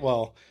leave? Right?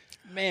 Well,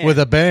 man, with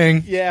a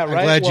bang. Yeah. Right.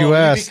 I'm glad you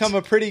asked. You become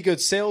a pretty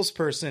good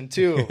salesperson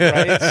too.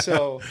 Right.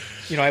 So,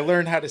 I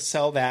learned how to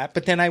sell that,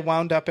 but then I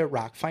wound up at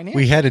Rock Financial.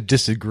 We had a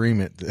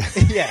disagreement.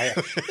 Yeah.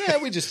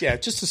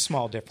 Just a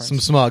small difference. Some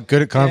small,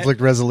 good at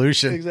conflict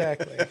resolution.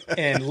 Exactly.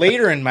 And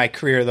later in my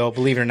career, though,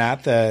 believe it or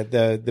not,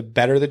 the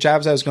better the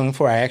jobs I was going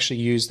for, I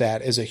actually used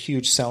that as a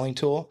huge selling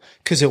tool,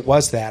 because it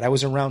was that. I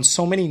was around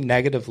so many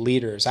negative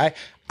leaders. I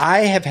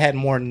have had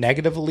more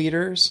negative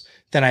leaders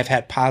than I've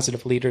had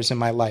positive leaders in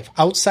my life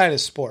outside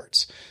of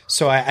sports.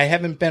 So I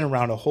haven't been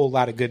around a whole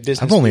lot of good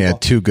business I've only people.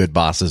 had two good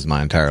bosses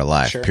my entire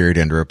life, Sure. period,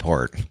 end of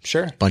report.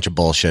 Sure. Bunch of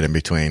bullshit in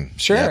between.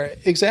 Sure, Yep.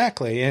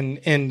 exactly.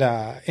 And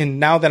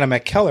now that I'm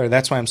at Keller,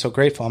 that's why I'm so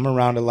grateful. I'm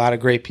around a lot of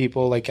great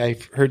people. Like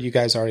I've heard you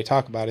guys already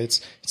talk about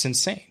it. It's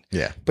insane.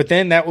 Yeah. But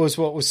then that was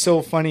what was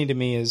so funny to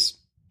me is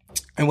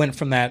I went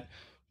from that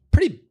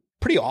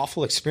pretty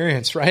awful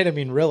experience, right?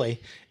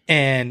 Really.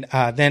 And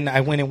then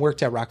I went and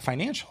worked at Rock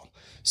Financial.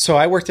 So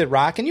I worked at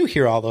Rock, and you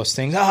hear all those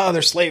things. Oh,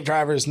 they're slave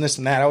drivers and this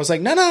and that. I was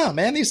like, no,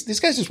 man, these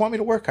guys just want me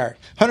to work hard.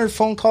 100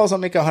 phone calls, I'll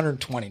make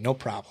 120, no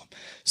problem.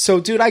 So,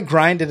 dude, I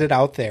grinded it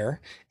out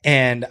there,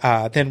 and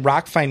then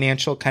Rock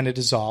Financial kind of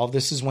dissolved.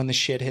 This is when the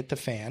shit hit the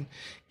fan.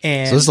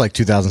 And So this is like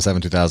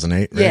 2007,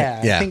 2008, right?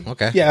 yeah, Yeah. I think,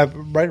 Okay. Yeah,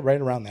 right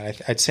around that.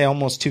 I'd say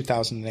almost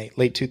 2008,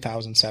 late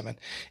 2007.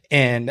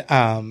 And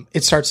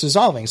it starts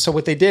dissolving. So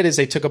what they did is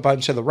they took a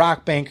bunch of the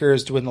Rock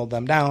bankers, dwindled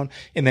them down,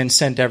 and then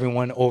sent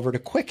everyone over to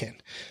Quicken.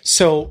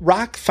 So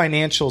Rock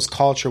Financial's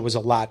culture was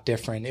a lot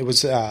different. It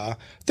was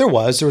there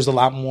was a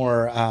lot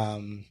more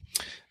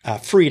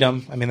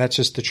freedom. That's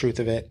just the truth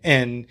of it.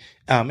 And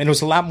it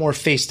was a lot more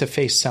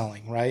face-to-face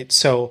selling, right?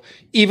 So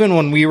even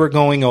when we were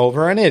going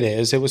over, and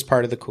it was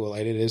part of the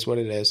Kool-Aid, it is what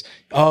it is.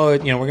 Oh, we're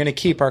going to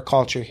keep our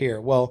culture here.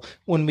 Well,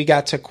 when we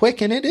got to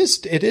Quicken, it is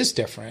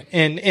different.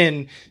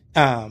 And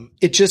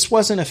it just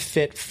wasn't a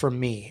fit for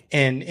me.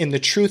 And the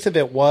truth of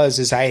it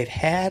is I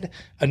had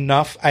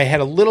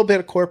a little bit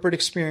of corporate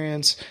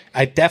experience.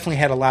 I definitely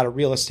had a lot of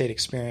real estate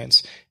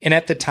experience. And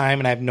at the time,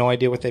 and I have no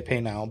idea what they pay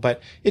now,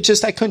 but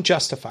I couldn't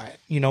justify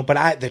it,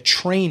 but the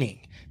training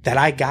that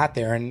I got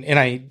there, and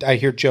I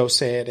hear Joe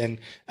say it, and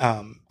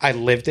I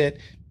lived it,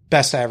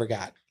 best I ever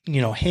got,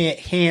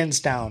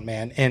 hands down,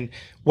 man. And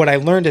what I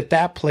learned at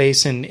that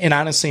place, and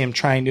honestly, I'm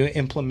trying to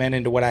implement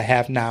into what I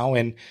have now,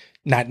 and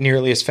not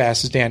nearly as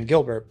fast as Dan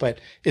Gilbert, but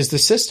is the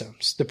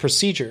systems, the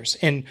procedures.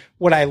 And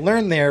what I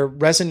learned there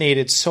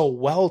resonated so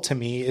well to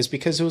me is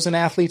because it was an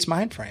athlete's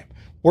mind frame.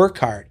 Work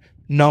hard,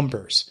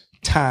 numbers,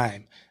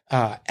 time,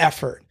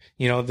 effort.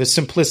 The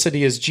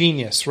simplicity is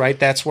genius, right?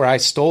 That's where I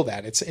stole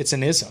that. It's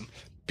an ism.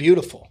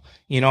 Beautiful.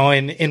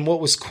 And what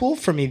was cool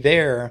for me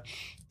there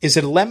is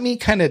it let me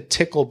kind of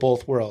tickle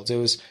both worlds. It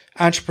was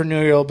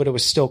entrepreneurial, but it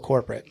was still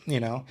corporate,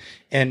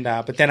 and,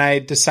 but then I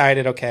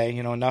decided, okay,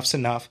 enough's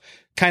enough.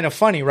 Kind of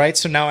funny, right?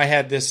 So now I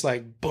had this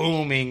like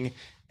booming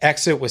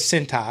exit with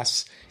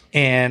Cintas,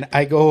 and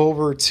I go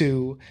over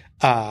to,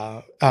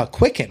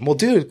 Quicken. Well,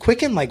 dude,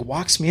 Quicken like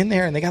walks me in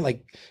there and they got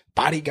like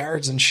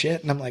bodyguards and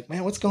shit. And I'm like,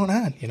 man, what's going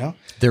on?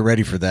 They're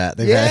ready for that.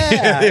 They've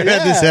had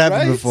this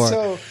happen before.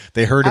 So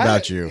they heard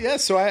about you. Yeah.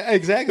 So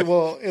exactly.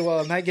 Well,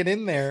 and I get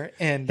in there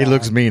and he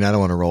looks mean. I don't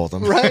want to roll with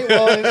him. Right.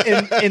 Well,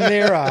 in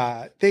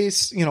there, they,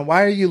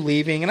 why are you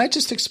leaving? And I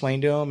just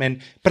explained to them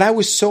but I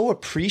was so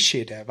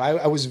appreciative.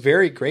 I was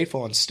very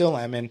grateful and still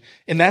am. And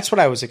that's what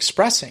I was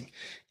expressing.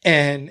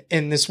 And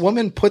this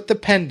woman put the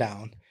pen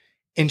down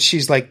and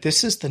she's like,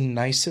 this is the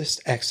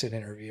nicest exit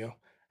interview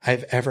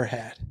I've ever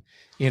had.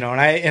 And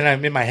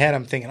I'm in my head,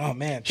 I'm thinking, oh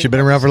man, she'd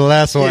been around for the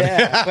last one.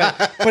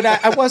 Yeah, but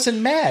I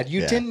wasn't mad.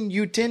 You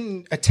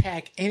didn't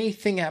attack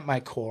anything at my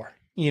core.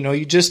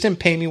 You just didn't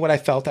pay me what I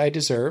felt I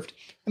deserved,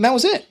 and that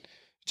was it.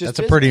 That's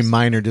a pretty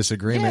minor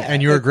disagreement,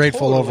 and you were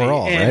grateful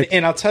overall, right?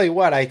 And I'll tell you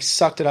what, I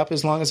sucked it up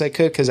as long as I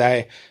could because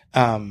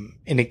and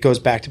it goes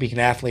back to being an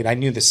athlete. I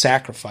knew the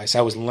sacrifice.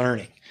 I was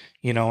learning,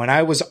 and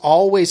I was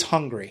always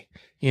hungry,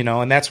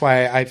 and that's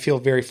why I feel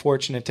very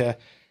fortunate to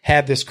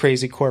have this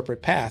crazy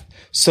corporate path.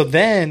 So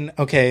then,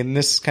 okay, and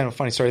this is kind of a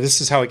funny story. This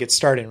is how I get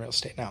started in real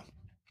estate now.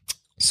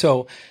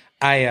 So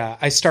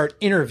I start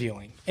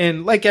interviewing,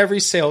 and like every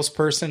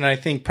salesperson, and I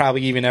think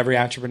probably even every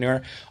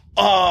entrepreneur,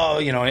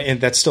 and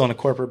that's still in a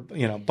corporate,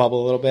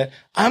 bubble a little bit.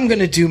 I'm going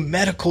to do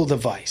medical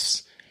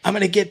device. I'm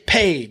going to get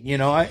paid,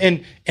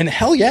 and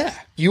hell yeah,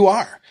 you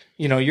are.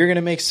 You're going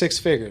to make six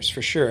figures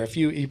for sure if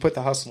you put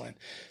the hustle in.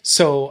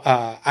 So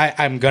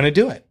I'm going to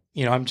do it.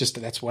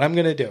 That's what I'm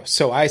going to do.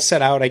 So I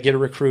set out, I get a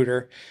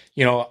recruiter,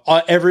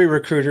 every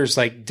recruiter's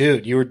like,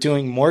 dude, you were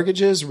doing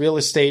mortgages, real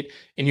estate,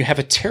 and you have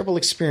a terrible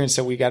experience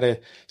that we got to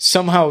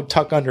somehow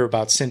tuck under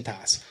about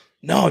Cintas.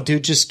 No,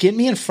 dude, just get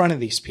me in front of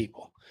these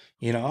people.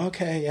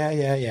 Okay,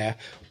 yeah.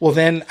 Well,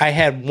 then I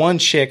had one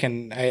chick,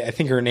 and I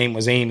think her name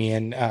was Amy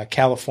in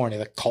California,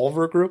 the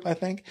Culver Group, I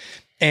think.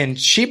 And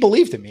she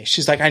believed in me.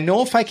 She's like, I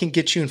know if I can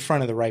get you in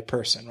front of the right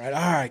person, right?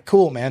 All right,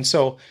 cool, man.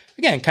 So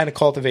again, kind of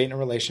cultivating a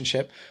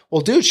relationship. Well,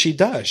 dude, she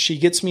does. She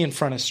gets me in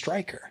front of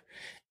Stryker.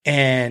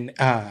 And,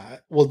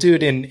 well,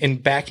 dude, in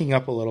backing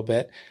up a little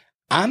bit,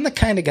 I'm the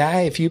kind of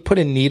guy, if you put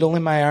a needle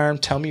in my arm,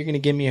 tell me you're going to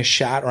give me a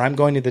shot, or I'm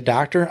going to the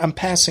doctor, I'm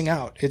passing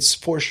out. It's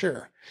for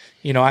sure.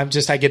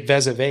 I get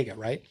Veza Vega,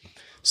 right?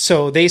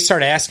 So they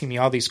start asking me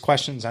all these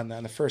questions on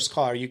the first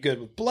call. Are you good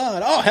with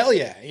blood? Oh, hell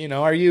yeah.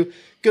 Are you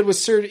good with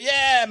surgery?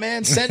 Yeah,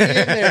 man, send me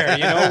in there,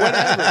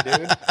 whatever,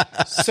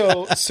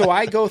 dude. So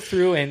I go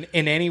through and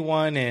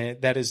anyone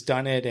that has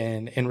done it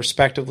and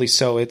respectively,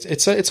 so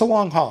it's a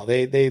long haul.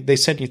 They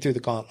send you through the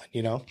gauntlet,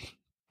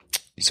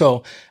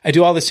 So I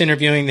do all this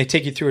interviewing. They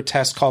take you through a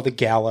test called the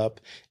Gallup,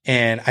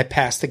 and I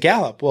pass the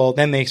Gallup. Well,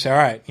 then they say, all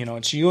right,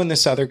 it's you and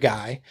this other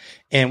guy,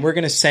 and we're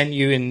going to send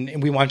you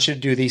and we want you to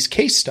do these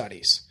case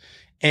studies.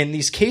 And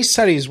these case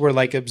studies were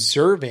like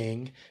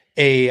observing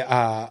a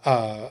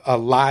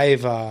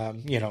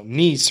live,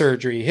 knee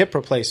surgery, hip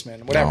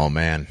replacement, whatever. Oh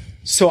man.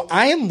 So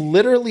I am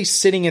literally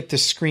sitting at the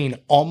screen,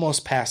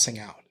 almost passing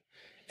out.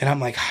 And I'm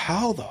like,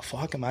 how the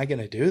fuck am I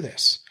going to do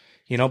this?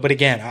 But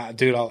again,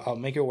 dude, I'll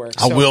make it work.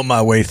 I'll will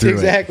my way through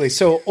exactly.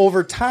 So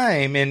over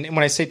time, and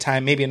when I say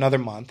time, maybe another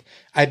month,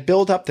 I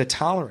build up the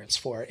tolerance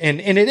for it. And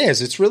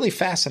it's really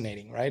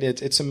fascinating, right?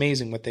 It's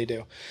amazing what they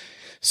do.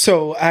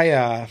 So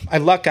I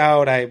luck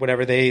out.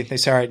 They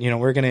say, all right,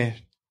 we're going to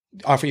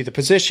offer you the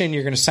position.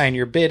 You're going to sign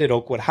your bid at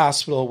Oakwood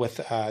Hospital with,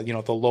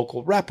 the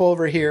local rep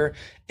over here.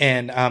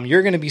 And,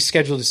 you're going to be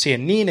scheduled to see a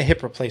knee and a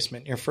hip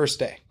replacement your first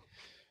day.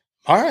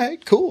 All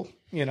right, cool.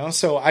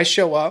 So I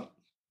show up,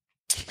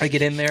 I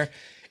get in there.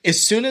 As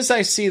soon as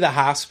I see the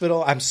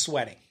hospital, I'm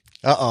sweating.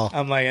 Uh-oh.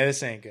 I'm like,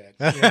 this ain't good.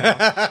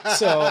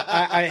 So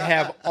I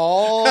have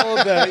all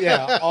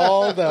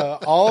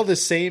the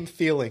same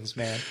feelings,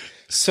 man.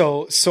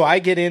 So I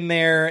get in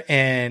there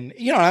and,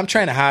 I'm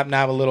trying to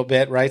hobnob a little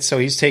bit, right? So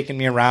he's taking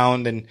me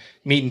around and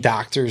meeting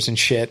doctors and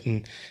shit.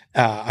 And,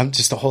 I'm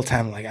just the whole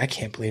time like, I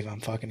can't believe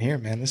I'm fucking here,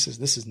 man. This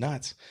is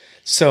nuts.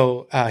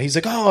 So, he's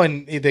like, oh,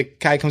 and the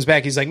guy comes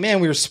back. He's like, man,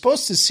 we were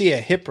supposed to see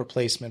a hip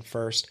replacement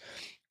first.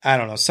 I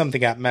don't know.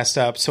 Something got messed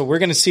up. So we're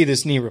going to see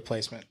this knee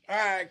replacement. All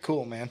right,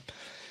 cool, man.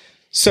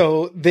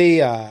 So they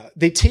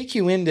take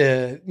you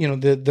into,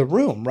 the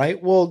room,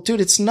 right? Well,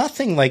 dude, it's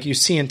nothing like you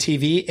see on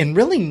TV and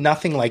really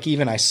nothing like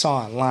even I saw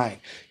online.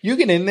 You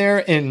get in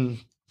there and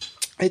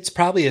it's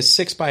probably a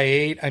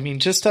 6x8. I mean,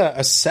 just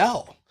a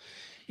cell,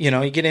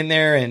 you get in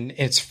there and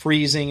it's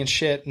freezing and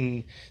shit.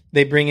 And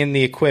they bring in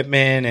the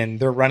equipment and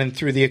they're running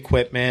through the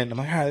equipment. I'm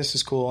like, all right, this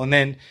is cool. And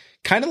then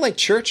kind of like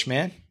church,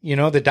 man,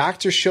 The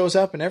doctor shows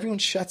up and everyone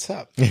shuts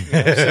up.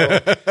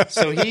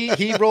 So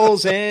he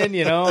rolls in,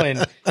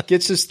 and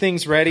gets his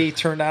things ready,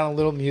 turned on a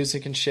little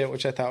music and shit,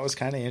 which I thought was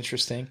kind of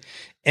interesting.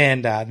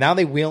 And now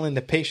they wheel in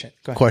the patient.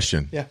 Go ahead.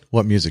 Question. Yeah.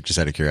 What music, just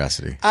out of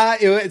curiosity?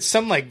 It's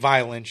some like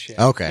violin shit.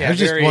 Okay. Yeah, I was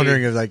just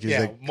wondering if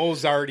like,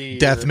 Mozart-y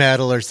death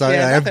metal or something.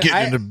 Yeah, I'm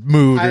getting in the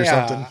mood or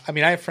something.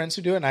 I have friends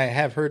who do it, and I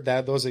have heard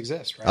that those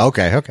exist, right?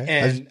 Okay.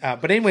 And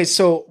but anyway,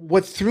 so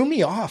what threw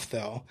me off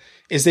though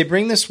is they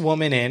bring this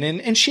woman in,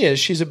 and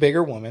she's a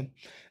bigger woman.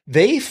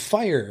 They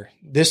fire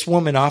this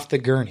woman off the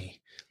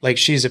gurney like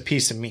she's a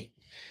piece of meat.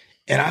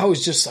 And I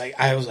was like,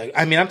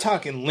 I'm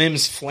talking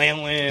limbs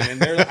flailing, and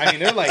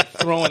they're like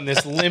throwing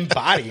this limb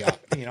body up.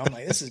 I'm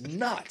like, this is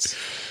nuts.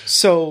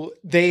 So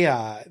they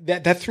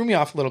that threw me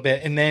off a little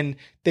bit, and then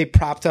they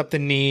propped up the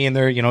knee, and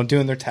they're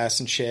doing their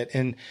tests and shit,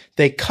 and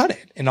they cut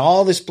it, and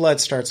all this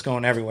blood starts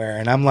going everywhere,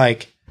 and I'm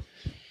like,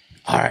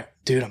 all right,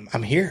 dude,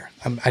 I'm here.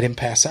 I didn't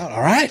pass out.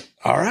 All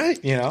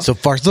right. So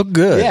far so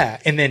good. Yeah,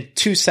 and then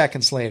 2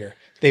 seconds later,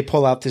 they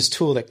pull out this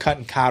tool that cut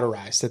and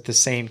cauterized at the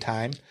same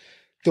time.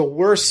 The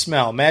worst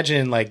smell.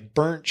 Imagine like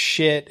burnt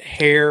shit,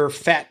 hair,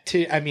 fat.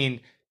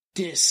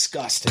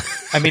 Disgusting.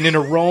 An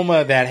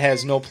aroma that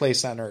has no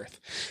place on earth.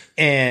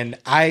 And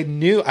I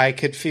knew I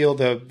could feel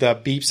the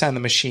beeps on the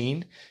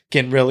machine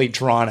getting really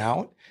drawn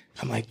out.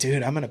 I'm like,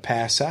 dude, I'm going to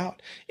pass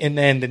out. And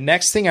then the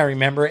next thing I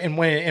remember, and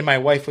my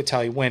wife would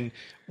tell you, when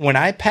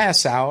I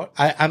pass out,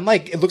 I'm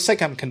like, it looks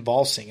like I'm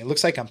convulsing. It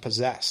looks like I'm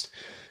possessed.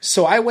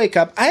 So I wake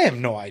up. I have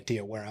no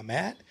idea where I'm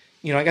at.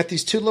 I got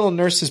these 2 little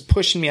nurses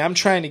pushing me. I'm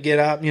trying to get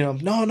up,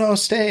 no,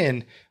 stay.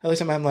 And I look at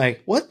them, I'm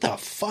like, what the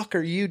fuck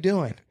are you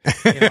doing?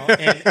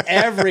 And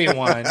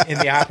everyone in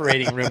the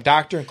operating room,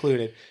 doctor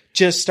included,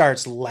 just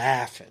starts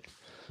laughing.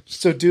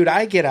 So dude,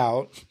 I get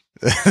out,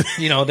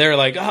 they're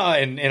like, oh,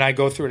 and I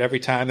go through it every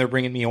time. They're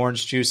bringing me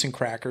orange juice and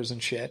crackers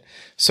and shit.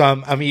 So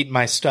I'm eating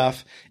my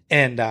stuff.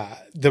 And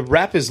the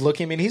rep is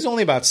looking at me, and he's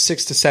only about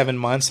 6 to 7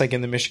 months, like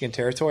in the Michigan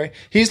territory.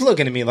 He's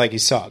looking at me like he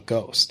saw a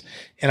ghost.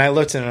 And I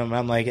looked at him, and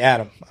I'm like,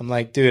 Adam,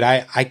 dude,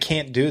 I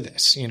can't do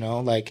this,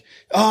 like,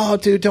 oh,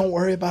 dude, don't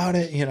worry about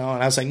it, And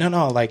I was like,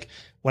 no, like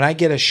when I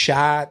get a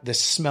shot, the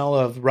smell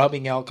of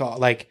rubbing alcohol,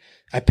 like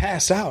I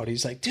pass out.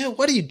 He's like, dude,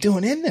 what are you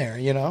doing in there,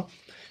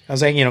 I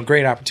was like,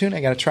 great opportunity.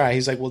 I got to try.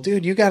 He's like, well,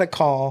 dude, you got to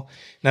call.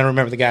 And I don't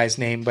remember the guy's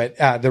name, but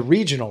the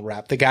regional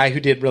rep, the guy who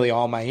did really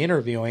all my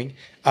interviewing,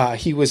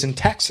 he was in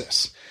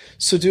Texas.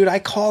 So, dude, I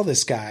call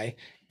this guy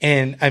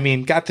and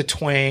got the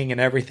twang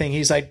and everything.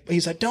 He's like,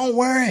 don't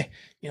worry.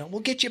 We'll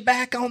get you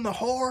back on the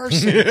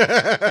horse. And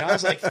I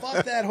was like,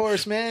 fuck that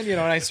horse, man. And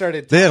I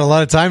started. They had a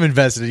lot of time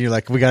invested in you.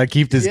 Like, we got to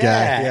keep this guy.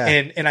 Yeah.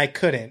 And I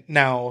couldn't.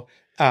 Now,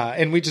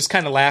 and we just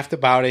kind of laughed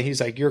about it. He's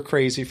like, you're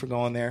crazy for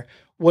going there.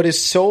 What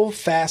is so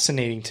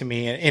fascinating to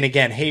me, and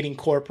again, hating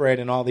corporate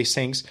and all these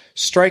things,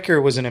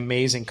 Stryker was an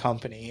amazing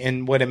company.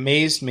 And what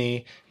amazed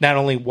me, not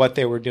only what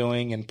they were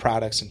doing and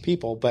products and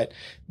people, but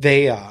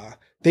they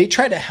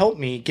tried to help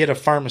me get a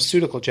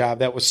pharmaceutical job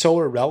that was so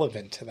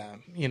irrelevant to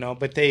them,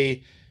 but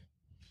they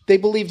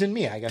believed in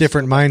me, I guess.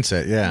 Different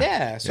mindset, yeah.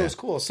 Yeah, so it's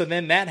cool. So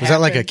then that happened. Was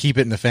that like a keep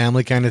it in the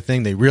family kind of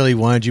thing? They really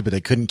wanted you, but they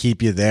couldn't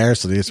keep you there,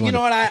 so they just wanted... You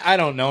know what? I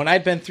don't know. And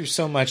I'd been through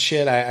so much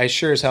shit, I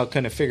sure as hell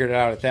couldn't have figured it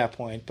out at that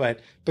point.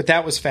 But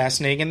that was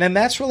fascinating. And then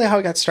that's really how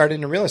I got started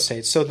in real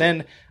estate. So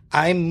then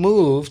I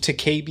moved to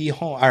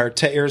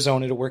to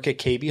Arizona to work at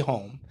KB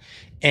Home.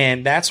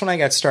 And that's when I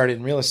got started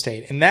in real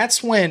estate. And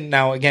that's when,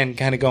 now again,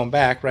 kind of going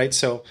back, right?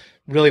 So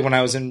really when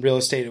I was in real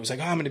estate, it was like,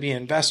 oh, I'm going to be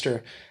an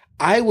investor.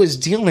 I was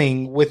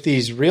dealing with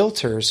these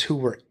realtors who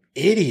were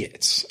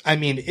idiots.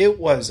 It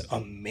was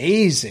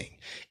amazing.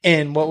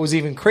 And what was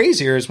even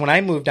crazier is when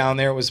I moved down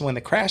there, it was when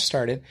the crash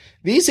started.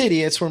 These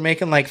idiots were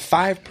making like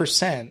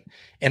 5%,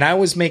 and I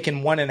was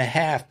making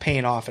 1.5%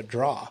 paying off a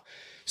draw.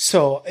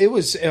 So it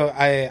was,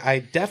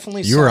 I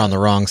definitely You were on the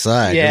wrong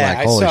side. Yeah, You're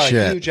like, holy I saw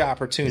shit. a huge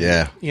opportunity.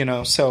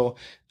 Yeah. So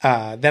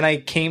then I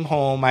came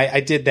home. I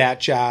did that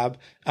job.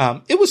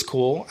 It was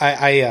cool.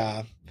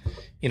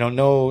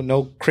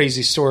 No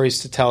crazy stories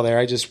to tell there.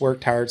 I just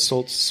worked hard,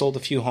 sold a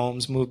few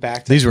homes, moved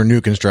back. These were new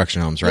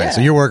construction homes, right? Yeah.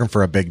 So you're working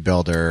for a big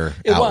builder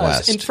out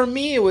west. And for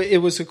me,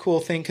 it was a cool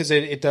thing because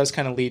it does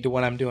kind of lead to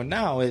what I'm doing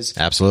now. Is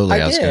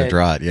absolutely, I was going to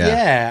draw it. Yeah,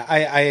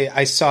 yeah.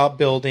 I saw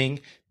building.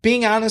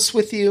 Being honest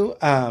with you,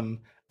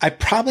 I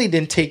probably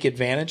didn't take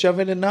advantage of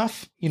it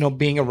enough.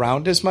 Being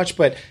around as much,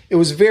 but it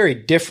was very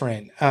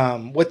different.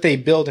 What they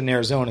build in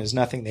Arizona is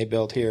nothing they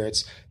build here.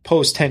 It's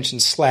post tension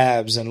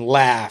slabs and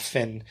lath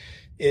and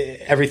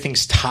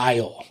everything's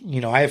tile.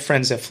 I have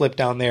friends that flip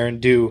down there and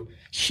do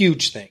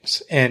huge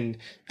things. And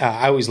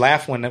I always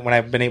laugh when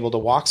I've been able to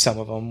walk some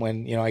of them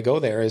when, I go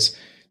there is,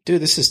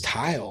 dude, this is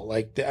tile.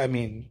 Like,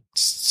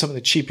 some of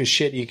the cheapest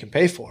shit you can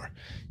pay for.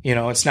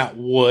 It's not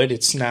wood.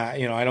 It's not,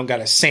 I don't got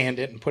to sand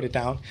it and put it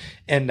down.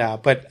 And,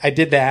 but I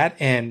did that.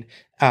 And,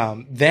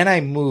 then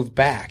I moved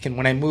back. And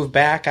when I moved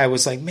back, I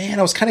was like, man,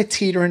 I was kind of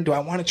teetering. Do I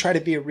want to try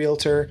to be a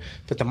realtor?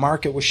 But the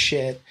market was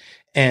shit.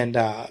 And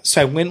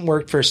so I went and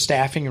worked for a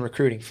staffing and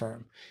recruiting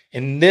firm.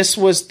 And this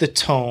was the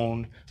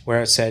tone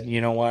where I said,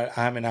 you know what,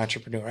 I'm an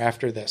entrepreneur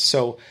after this.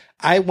 So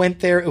I went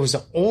there. It was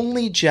the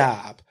only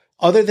job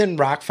other than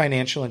Rock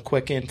Financial and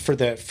Quicken for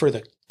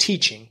the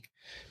teaching,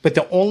 but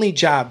the only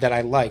job that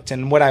I liked.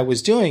 And what I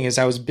was doing is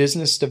I was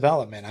business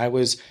development. I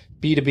was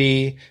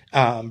B2B,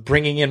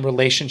 bringing in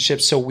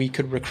relationships so we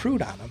could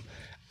recruit on them.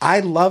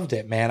 I loved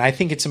it, man. I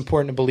think it's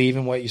important to believe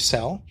in what you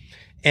sell.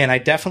 And I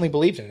definitely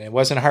believed in it. It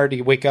wasn't hard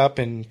to wake up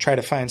and try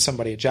to find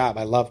somebody a job.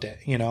 I loved it,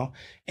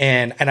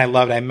 and I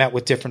loved it. I met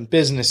with different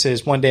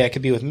businesses. One day I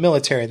could be with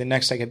military. The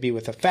next I could be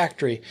with a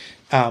factory.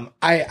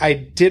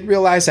 I did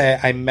realize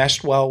I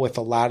meshed well with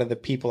a lot of the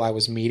people I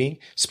was meeting,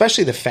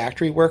 especially the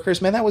factory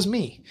workers. Man, that was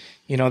me.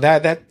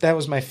 That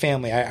was my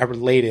family. I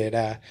related.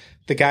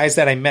 The guys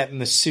that I met in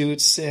the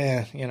suits,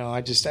 I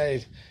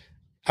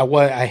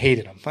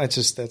hated them. Let's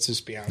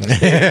just be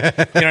honest. You know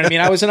what I mean?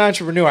 I was an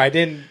entrepreneur. I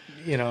didn't,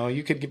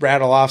 you could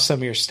rattle off some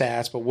of your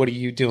stats, but what are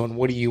you doing?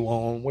 What do you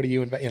own? What do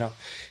you invest?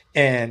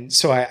 And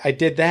so I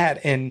did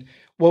that. And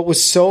what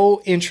was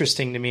so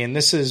interesting to me, and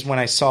this is when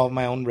I solved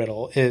my own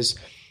riddle, is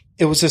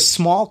it was a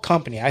small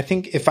company. I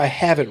think if I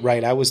have it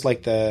right, I was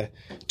like the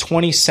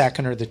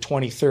 22nd or the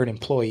 23rd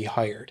employee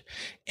hired.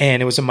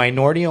 And it was a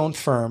minority owned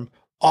firm,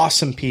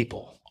 awesome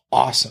people,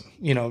 awesome,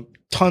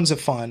 tons of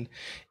fun.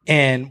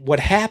 And what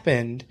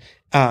happened,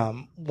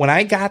 when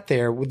I got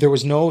there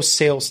was no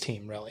sales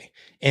team really.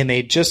 And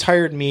they just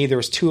hired me. There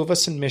was 2 of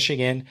us in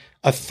Michigan,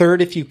 a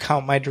third if you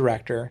count my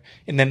director.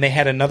 And then they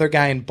had another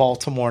guy in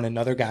Baltimore and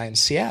another guy in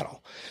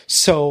Seattle.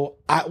 So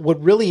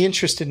what really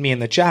interested me in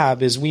the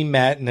job is we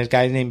met, and a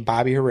guy named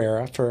Bobby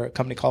Herrera for a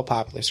company called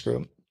Populous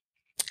Group.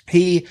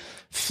 He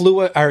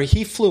flew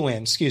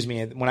in,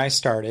 when I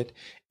started,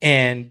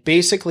 and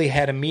basically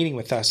had a meeting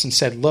with us and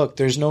said, look,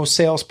 there's no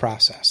sales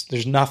process.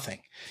 There's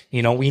nothing.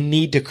 We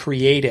need to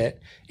create it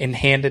and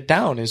hand it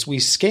down as we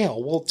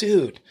scale. Well,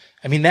 dude,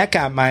 I mean, that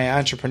got my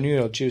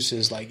entrepreneurial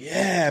juices like,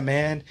 yeah,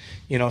 man,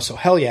 so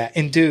hell yeah.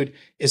 And dude,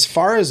 as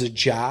far as a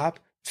job,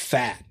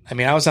 fat. I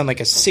mean, I was on like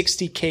a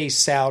 $60K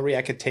salary.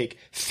 I could take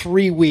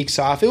 3 weeks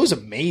off. It was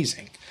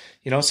amazing.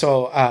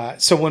 So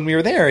when we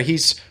were there,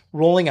 he's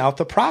rolling out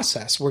the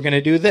process. We're going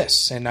to do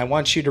this. And I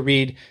want you to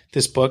read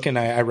this book. And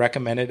I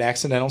recommended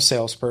Accidental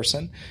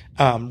Salesperson.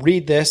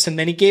 Read this. And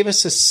then he gave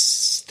us a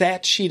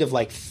stat sheet of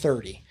like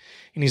 30.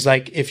 And he's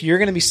like, if you're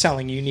going to be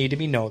selling, you need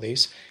to know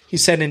these. He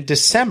said, in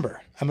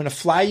December, I'm going to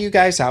fly you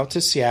guys out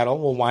to Seattle.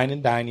 We'll wine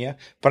and dine you,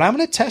 but I'm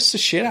going to test the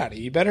shit out of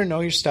you. You better know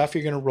your stuff.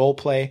 You're going to role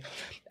play.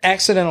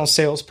 Accidental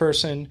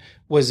Salesperson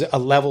was a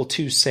level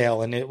 2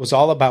 sale, and it was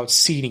all about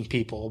seeding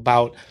people,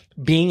 about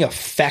being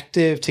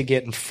effective to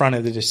get in front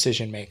of the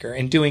decision maker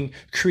and doing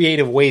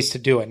creative ways to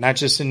do it, not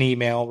just an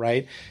email,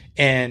 right?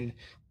 And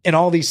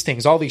all these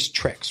things, all these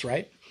tricks,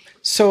 right?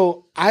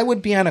 So I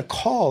would be on a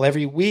call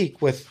every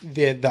week with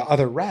the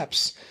other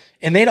reps,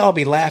 and they'd all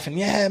be laughing.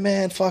 Yeah,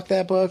 man, fuck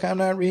that book. I'm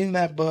not reading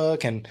that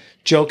book, and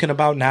joking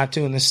about not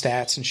doing the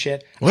stats and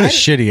shit. What a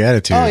shitty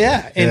attitude. Oh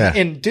yeah.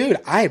 And dude,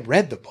 I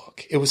read the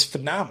book. It was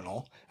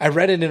phenomenal. I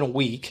read it in a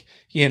week.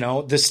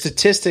 The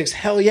statistics,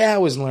 hell yeah, I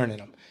was learning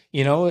them.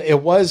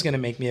 It was going to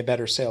make me a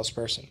better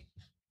salesperson.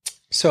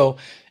 So,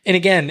 and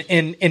again,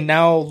 and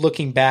now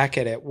looking back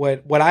at it,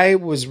 what I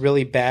was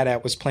really bad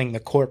at was playing the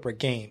corporate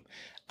game.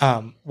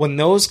 When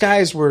those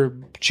guys were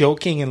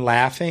joking and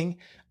laughing,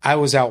 I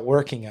was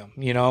outworking them.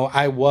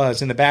 I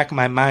was in the back of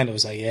my mind. It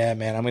was like, yeah,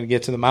 man, I'm going to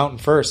get to the mountain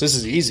first. This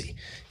is easy.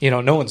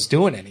 No one's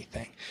doing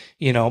anything,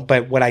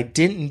 but what I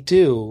didn't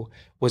do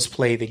was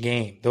play the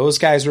game. Those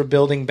guys were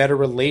building better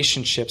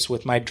relationships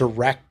with my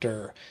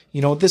director.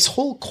 This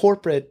whole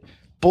corporate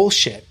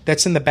bullshit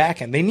that's in the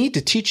back end. They need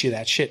to teach you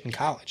that shit in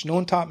college. No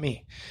one taught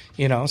me,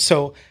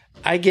 so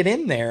I get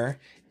in there.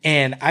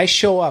 And I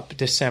show up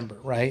December,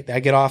 right?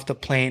 I get off the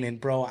plane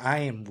and bro,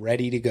 I am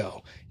ready to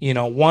go.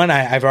 One,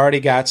 I've already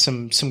got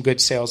some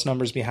good sales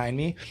numbers behind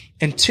me.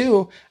 And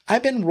 2,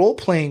 I've been role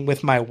playing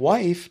with my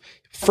wife,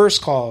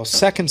 first call,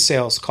 second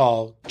sales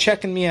call,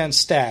 checking me on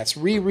stats,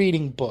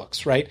 rereading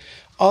books, right?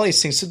 All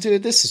these things. So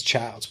dude, this is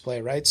child's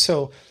play, right?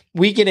 So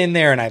we get in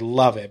there and I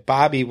love it.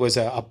 Bobby was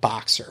a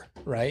boxer,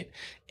 right?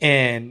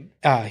 And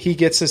he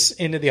gets us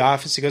into the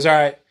office. He goes, all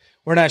right,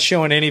 we're not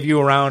showing any of you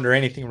around or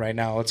anything right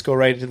now. Let's go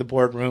right into the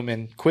boardroom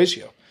and quiz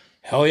you.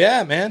 Hell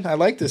yeah, man. I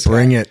like this guy.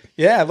 Bring it.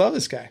 Yeah, I love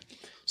this guy.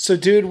 So,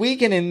 dude, we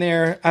get in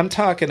there. I'm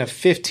talking a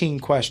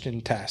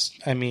 15-question test.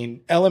 I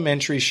mean,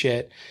 elementary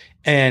shit.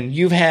 And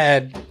you've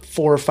had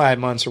 4 or 5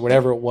 months or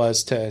whatever it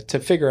was to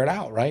figure it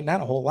out, right?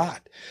 Not a whole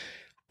lot.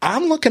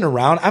 I'm looking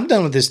around. I'm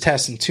done with this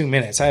test in 2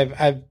 minutes.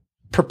 I've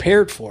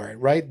prepared for it,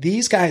 right?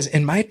 These guys,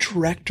 and my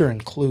director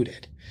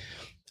included,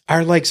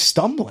 are like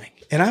stumbling.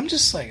 And I'm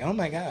just like, oh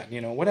my God,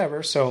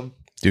 whatever. So,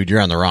 dude, you're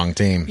on the wrong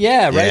team.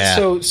 Yeah, right.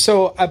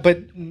 Yeah.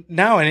 But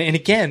now, and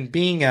again,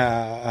 being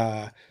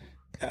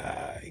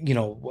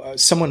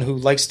someone who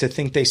likes to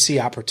think they see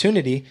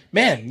opportunity,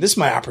 man, this is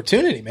my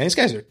opportunity, man. These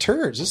guys are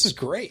turds. This is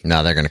great.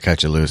 No, they're going to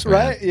cut you loose, man.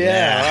 Right?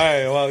 Yeah. All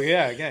right. Well,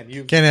 yeah. Again,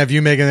 you can't have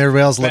you making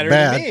everybody else look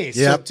bad. Than me. Yep.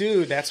 So,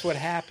 dude, that's what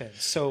happened.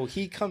 So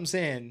he comes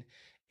in.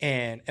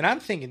 And I'm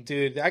thinking,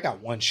 dude, I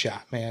got one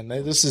shot, man.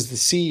 This is the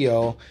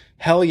CEO.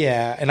 Hell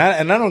yeah. And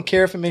I don't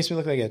care if it makes me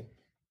look like a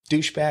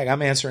douchebag.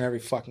 I'm answering every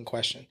fucking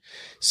question.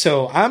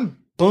 So I'm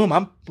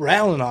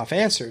rattling off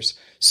answers.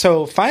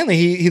 So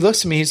finally he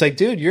looks at me. He's like,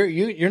 dude,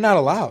 you're not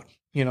allowed.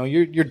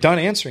 You're done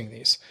answering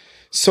these.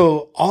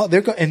 So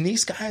and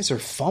these guys are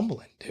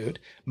fumbling, dude.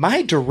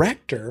 My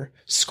director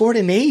scored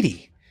an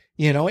 80,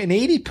 an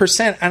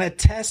 80% on a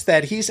test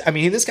that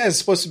this guy is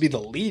supposed to be the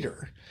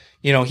leader.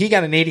 He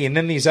got an 80, and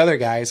then these other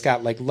guys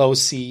got like low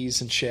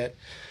C's and shit.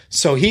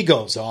 So he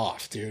goes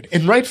off, dude,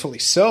 and rightfully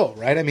so,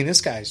 right? I mean,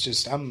 this guy's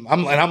just, I'm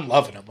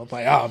loving him. I'm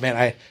like, oh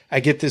man, I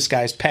get this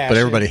guy's passion. But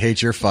everybody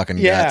hates your fucking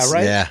guts. Yeah,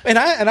 right. Yeah.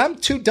 And I'm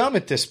too dumb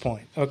at this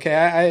point. Okay,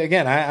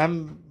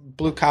 I'm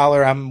blue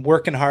collar. I'm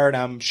working hard.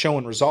 I'm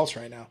showing results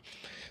right now.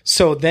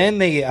 So then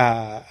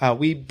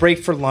we break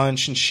for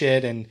lunch and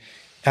shit, and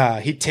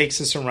he takes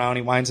us around.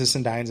 He wines us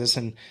and dines us,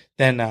 and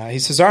then he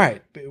says, "All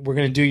right, we're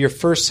going to do your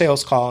first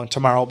sales call, and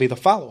tomorrow will be the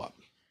follow up."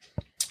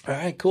 All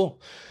right, cool.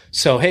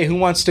 So, hey, who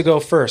wants to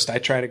go first? I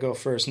try to go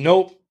first.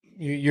 Nope,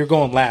 you're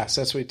going last.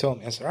 That's what he told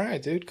me. I said, all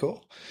right, dude,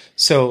 cool.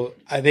 So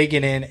they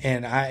get in,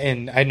 and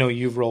I know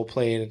you've role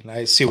played, and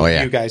I see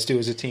what you guys do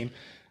as a team.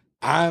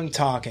 I'm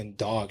talking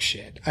dog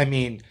shit. I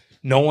mean,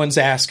 no one's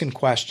asking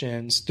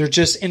questions. They're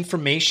just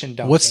information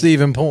dumping. What's the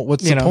point?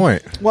 What's the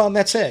point? Well, and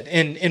that's it.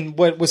 And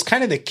what was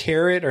kind of the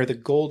carrot or the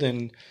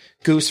golden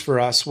goose for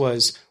us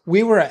was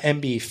we were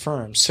an MBA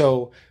firm.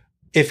 So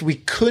if we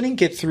couldn't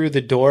get through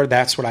the door,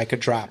 that's what I could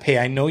drop. Hey,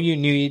 I know you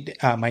need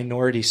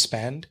minority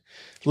spend.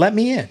 Let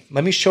me in.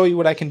 Let me show you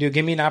what I can do.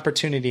 Give me an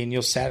opportunity and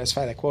you'll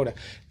satisfy that quota.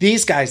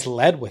 These guys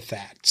led with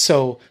that.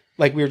 So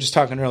like we were just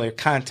talking earlier,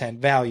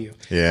 content, value.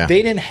 Yeah.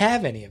 They didn't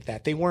have any of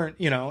that. They weren't,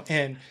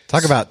 and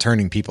talk about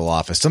turning people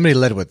off. If somebody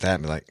led with that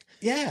and be like,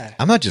 yeah,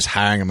 I'm not just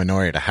hiring a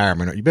minority to hire a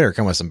minority. You better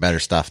come with some better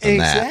stuff than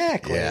that.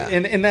 Exactly. Yeah.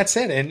 And that's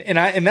it.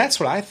 And that's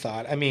what I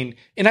thought. I mean,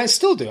 and I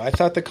still do. I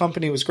thought the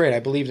company was great. I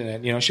believed in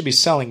it. Should be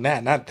selling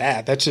that, not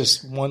that. That's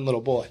just one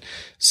little bullet.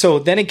 So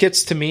then it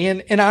gets to me.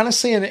 And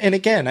honestly, and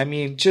again, I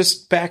mean,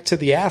 just back to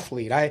the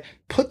athlete, I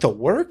put the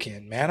work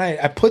in, man.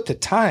 I put the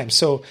time.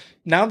 So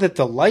now that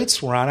the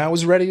lights were on, I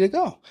was ready to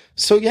go.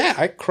 So yeah,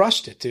 I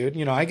crushed it,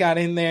 dude. I got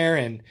in there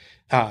and,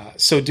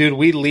 so dude,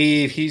 we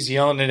leave. He's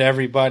yelling at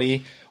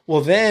everybody.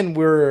 Well, then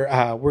we're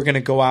going to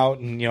go out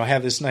and,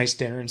 have this nice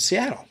dinner in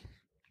Seattle.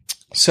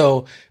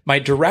 So my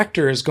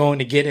director is going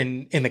to get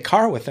in the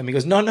car with him. He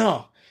goes,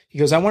 no. He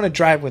goes, I want to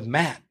drive with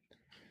Matt.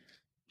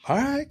 All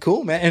right,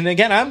 cool, man. And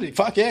again, I'm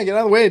fuck yeah, get out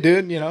of the way,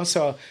 dude.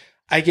 So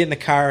I get in the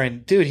car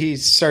and dude, he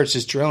starts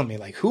just drilling me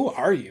like, who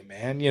are you,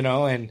 man?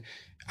 And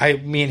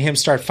me and him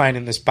start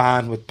finding this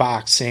bond with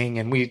boxing,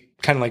 and we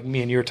kind of like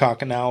me and you were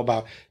talking now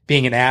about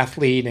being an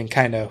athlete and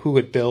kind of who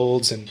it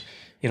builds and,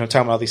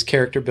 talking about all these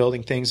character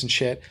building things and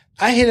shit.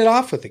 I hit it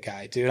off with the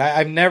guy, dude.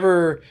 I've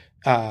never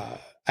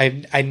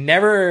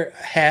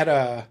had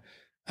a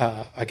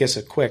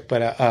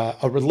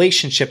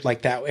relationship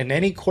like that in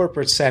any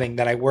corporate setting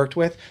that I worked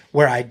with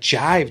where I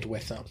jived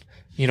with them.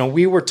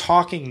 We were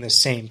talking the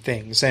same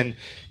things. And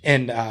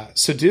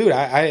so dude,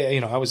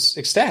 I was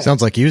ecstatic.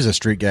 Sounds like he was a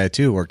street guy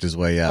too, worked his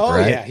way up,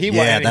 right? Yeah. Him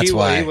and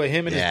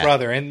his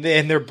brother, and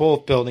they're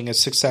both building a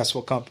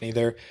successful company.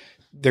 They're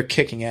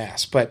kicking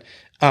ass, but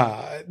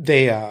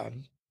they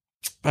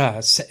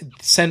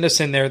send us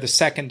in there the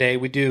second day.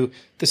 We do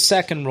the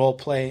second role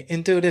play,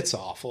 and dude, it's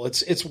awful.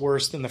 It's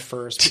worse than the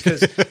first because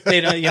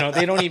they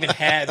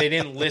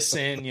didn't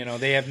listen.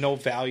 They have no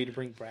value to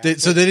bring back.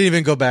 So they didn't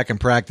even go back and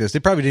practice. They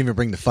probably didn't even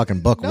bring the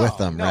fucking book with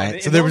them,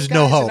 right? So there was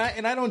no hope.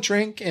 And I don't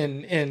drink,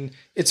 and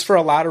it's for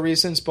a lot of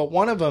reasons, but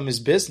one of them is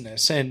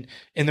business, and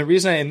the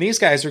reason. And these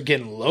guys are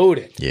getting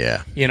loaded.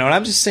 Yeah. And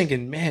I'm just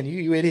thinking, man,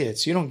 you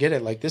idiots, you don't get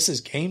it. Like, this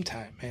is game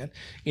time, man.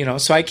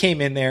 So I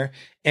came in there.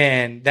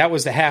 And that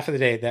was the half of the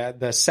day.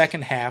 The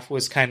second half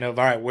was kind of,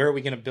 all right, where are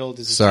we going to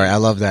build? Sorry, I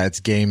love that. It's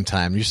game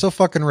time. You're so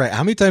fucking right.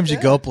 How many times you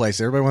go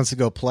places? Everybody wants to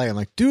go play. I'm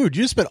like, dude,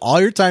 you spent all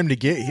your time to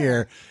get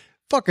here.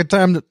 Fucking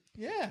time to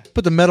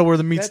put the metal where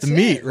the meat's the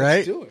meat,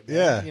 right? Let's do it,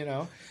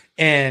 man,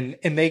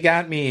 And they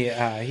got me,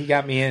 he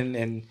got me in,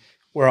 and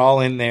we're all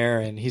in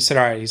there. And he said,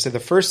 all right, he said, the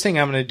first thing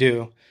I'm going to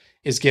do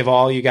is give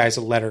all you guys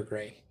a letter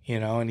grade,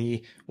 and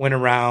he went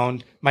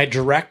around. My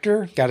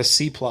director got a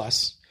C+.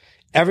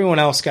 Everyone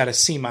else got a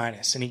C-,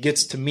 and he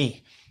gets to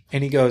me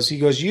and he goes,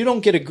 you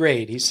don't get a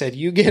grade. He said,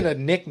 you get a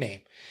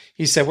nickname.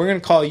 He said, we're going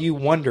to call you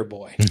Wonder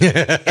Boy.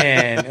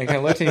 And I kind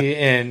of looked at me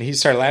and he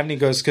started laughing. He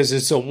goes, because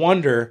it's a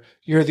wonder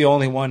you're the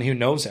only one who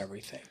knows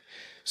everything.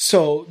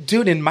 So,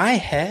 dude, in my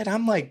head,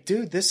 I'm like,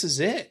 dude, this is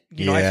it.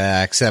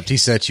 Except he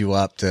set you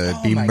up to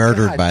be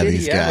murdered by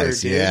these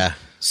guys. Yeah.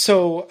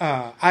 So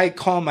I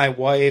call my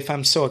wife.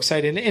 I'm so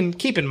excited. And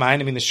keep in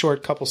mind, the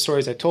short couple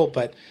stories I told,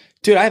 but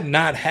dude, I've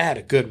not had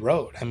a good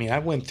road. I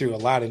went through a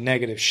lot of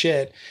negative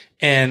shit,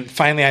 and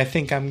finally, I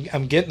think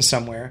I'm getting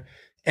somewhere.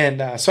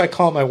 And so I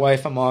call my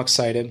wife. I'm all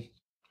excited.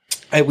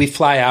 We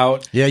fly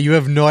out. Yeah, you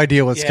have no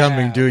idea what's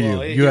coming, do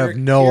you? You have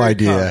no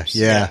idea.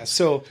 Yeah.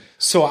 So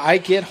I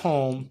get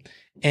home,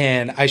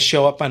 and I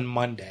show up on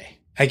Monday.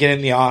 I get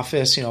in the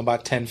office,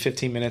 about 10,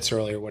 15 minutes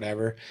early or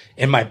whatever,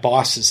 and my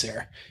boss is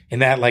there.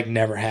 And that like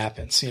never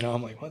happens.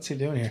 I'm like, what's he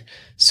doing here?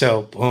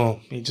 So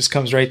boom, he just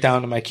comes right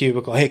down to my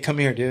cubicle. Hey, come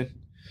here, dude.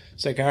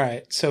 It's like, all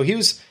right. So he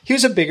was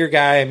a bigger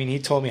guy. I mean, he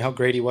told me how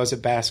great he was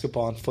at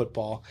basketball and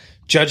football.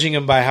 Judging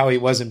him by how he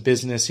was in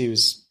business, he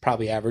was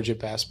probably average at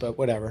best, but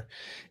whatever.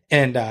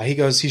 And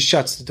he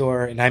shuts the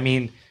door. And I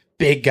mean,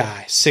 big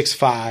guy,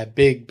 6'5",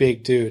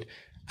 big dude.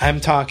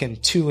 I'm talking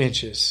 2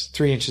 inches,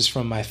 3 inches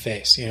from my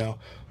face,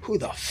 Who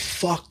the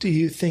fuck do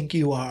you think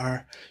you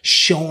are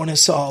showing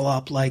us all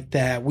up like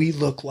that? We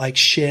look like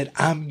shit.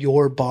 I'm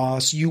your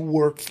boss. You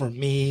work for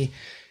me.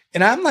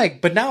 And I'm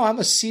like, but now I'm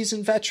a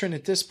seasoned veteran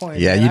at this point.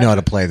 Yeah, man. you know how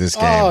to play this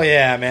game. Oh,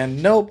 yeah,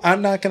 man. Nope,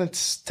 I'm not going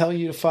to tell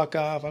you to fuck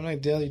off. I'm not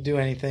going to tell you to do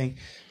anything.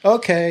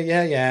 Okay,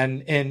 yeah.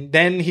 And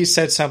then he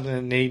said something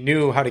and he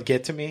knew how to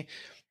get to me.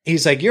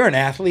 He's like, you're an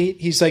athlete.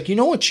 He's like, you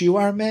know what you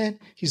are, man?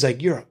 He's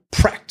like, you're a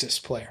practice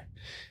player.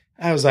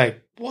 I was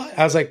like, what?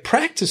 I was like,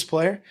 practice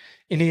player?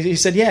 And he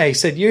said, yeah. He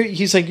said,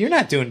 you're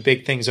not doing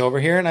big things over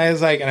here. And I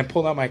was like, and I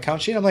pulled out my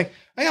account sheet. I'm like,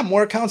 I got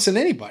more accounts than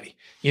anybody.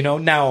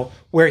 Now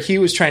where he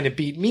was trying to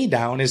beat me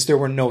down is there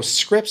were no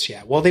scripts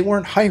yet. Well, they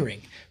weren't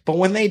hiring, but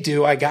when they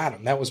do, I got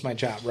them. That was my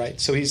job, right?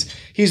 So he's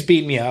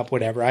beating me up,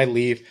 whatever. I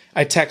leave.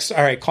 I text,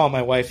 all right, call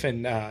my wife,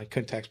 and I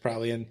couldn't text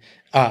probably. And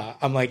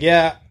I'm like,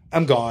 yeah,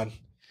 I'm gone.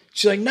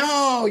 She's like,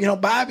 no,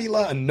 Bobby,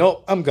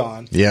 nope, I'm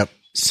gone. Yep.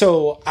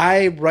 So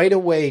I right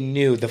away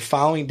knew the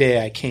following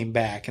day I came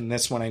back, and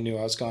that's when I knew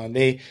I was gone.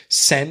 They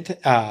sent,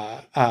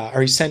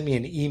 he sent me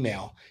an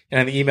email, and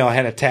on the email I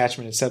had an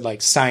attachment. It said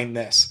like, sign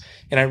this.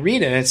 And I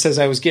read it, and it says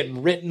I was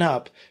getting written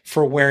up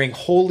for wearing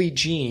holy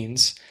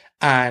jeans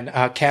on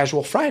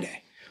Casual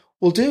Friday.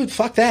 Well, dude,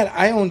 fuck that.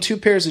 I own 2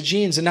 pairs of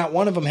jeans, and not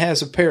one of them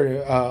has a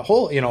pair of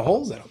holes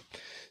in them.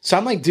 So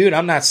I'm like, dude,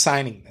 I'm not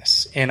signing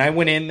this. And I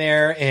went in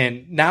there,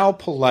 and now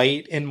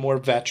polite and more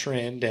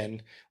veteran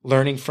and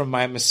learning from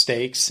my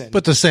mistakes. And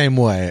but the same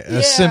way,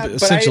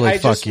 essentially, I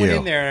fuck just you. went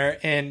in there,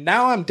 and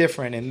now I'm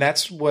different, and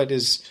that's what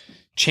has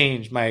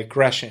changed my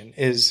aggression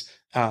is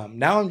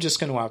now I'm just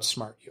going to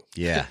outsmart you.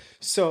 Yeah.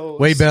 So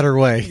way better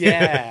way.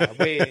 Yeah.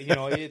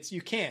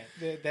 You can't.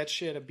 That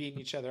shit of beating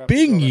each other up.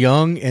 Being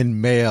young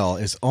and male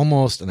is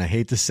almost, and I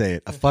hate to say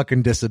it, a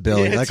fucking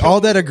disability. Yeah, like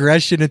all that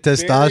aggression and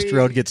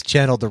testosterone gets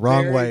channeled the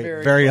wrong way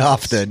very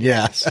often.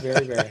 Yeah. Yes,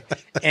 very.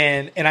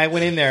 And I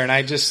went in there and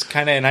I just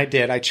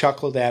I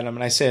chuckled at him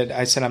and I said,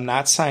 I'm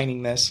not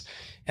signing this.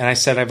 And I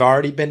said, I've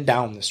already been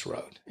down this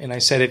road. And I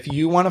said, if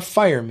you want to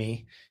fire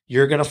me,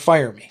 you're going to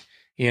fire me,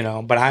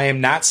 but I am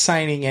not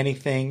signing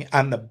anything.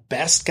 I'm the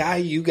best guy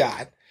you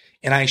got.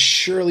 And I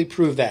surely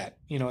proved that,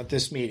 at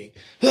this meeting.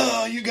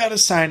 Oh, you got to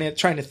sign it,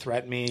 trying to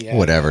threaten me. Yeah,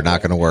 whatever,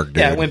 not going to work, dude.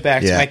 Yeah, I went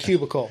back to my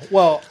cubicle.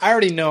 Well, I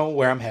already know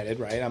where I'm headed,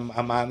 right?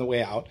 I'm on the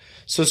way out.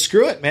 So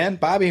screw it, man.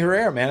 Bobby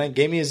Herrera, man,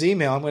 gave me his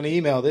email. I'm going to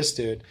email this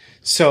dude.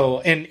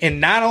 So,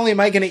 and not only am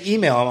I going to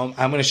email him,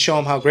 I'm going to show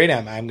him how great I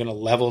am. I'm going to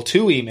level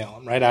 2 email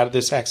him right out of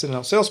this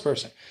accidental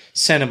salesperson.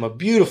 Send him a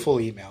beautiful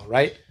email,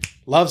 right?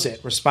 Loves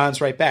it, responds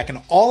right back.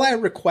 And all I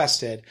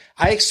requested,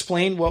 I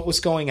explained what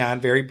was going on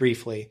very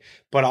briefly,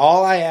 but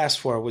all I asked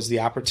for was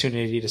the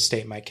opportunity to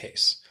state my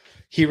case.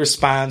 He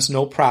responds,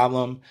 no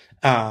problem.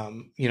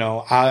 I'm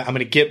going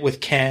to get with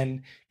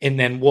Ken and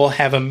then we'll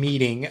have a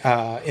meeting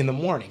in the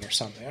morning or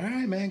something. All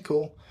right, man,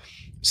 cool.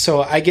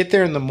 So I get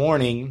there in the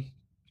morning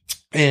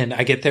and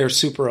I get there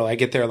super early. I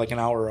get there like an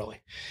hour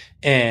early.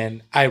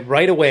 And I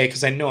right away,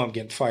 because I know I'm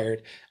getting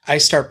fired, I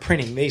start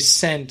printing. They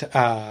sent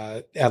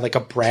like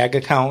a brag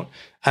account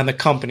on the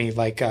company,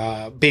 like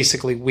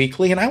basically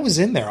weekly. And I was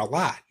in there a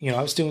lot.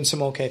 I was doing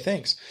some okay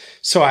things.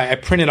 So I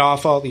printed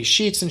off all these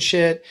sheets and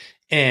shit.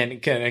 And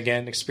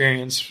again,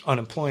 experience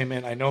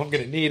unemployment. I know I'm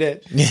going to need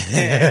it.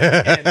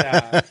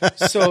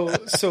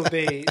 So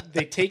they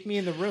take me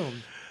in the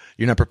room.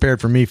 You're not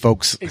prepared for me,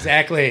 folks.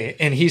 Exactly.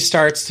 And he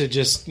starts to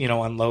just,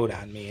 unload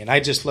on me. And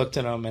I just looked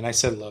at him and I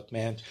said, look,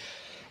 man,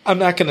 I'm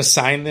not going to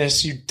sign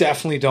this. You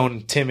definitely don't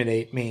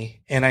intimidate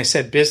me. And I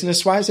said,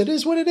 business-wise, it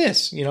is what it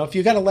is. If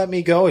you got to let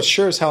me go, it's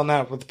sure as hell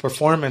not with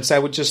performance. I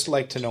would just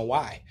like to know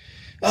why.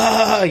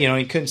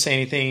 He couldn't say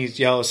anything. He'd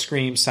yell,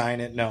 scream,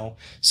 sign it. No.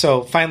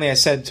 So finally I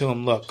said to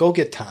him, look, go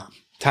get Tom.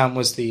 Tom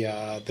was the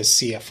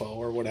CFO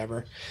or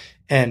whatever.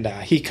 And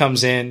he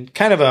comes in,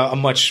 kind of a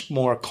much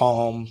more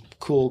calm,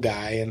 cool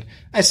guy. And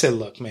I said,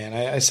 look, man,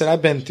 I said,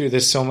 I've been through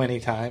this so many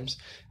times.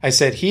 I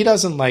said, he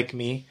doesn't like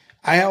me.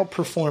 I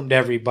outperformed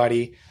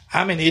everybody.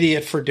 I'm an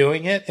idiot for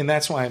doing it. And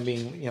that's why I'm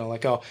being,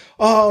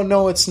 oh,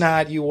 no, it's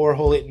not. You wore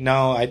holy.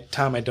 No,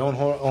 Tom, I don't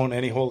own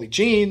any holy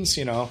jeans,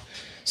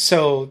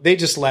 So they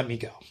just let me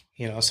go,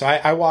 So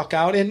I walk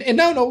out and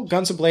no,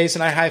 guns ablaze,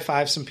 and I high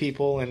five some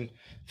people and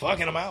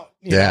fucking them out.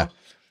 You know?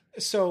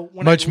 So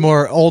much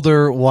more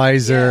older,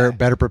 wiser,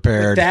 better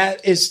prepared. But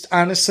that is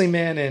honestly,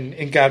 man,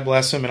 and God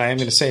bless him. And I am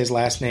going to say his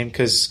last name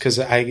because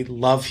I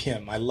love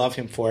him. I love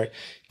him for it.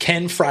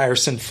 Ken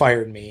Frierson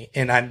fired me.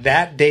 And on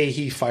that day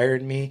he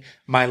fired me,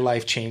 my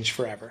life changed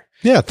forever.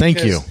 Yeah.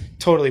 Thank you.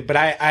 Totally. But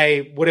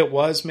I what it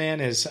was, man,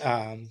 is,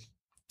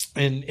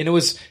 And it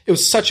was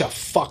such a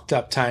fucked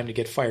up time to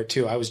get fired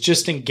too. I was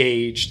just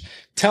engaged.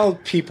 Tell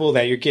people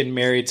that you're getting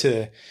married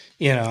to,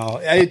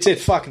 it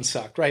fucking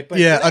sucked, right? But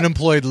yeah,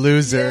 unemployed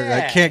loser.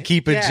 I can't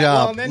keep a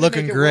job. Well,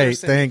 looking great,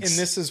 thanks. And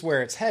this is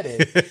where it's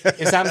headed,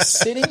 is I'm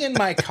sitting in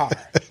my car,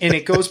 and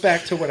it goes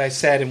back to what I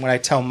said and what I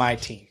tell my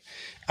team.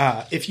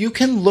 If you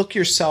can look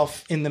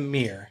yourself in the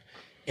mirror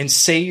and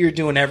say you're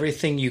doing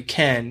everything you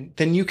can,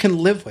 then you can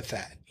live with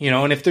that.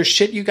 And if there's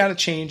shit you got to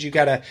change, you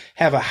got to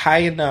have a high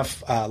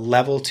enough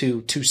level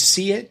to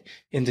see it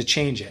and to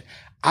change it.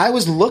 I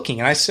was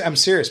looking, and I'm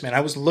serious, man.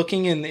 I was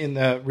looking in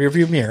the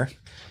rearview mirror,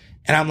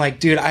 and I'm like,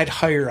 dude, I'd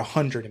hire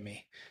 100 of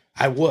me.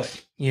 I would,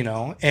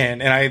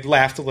 and I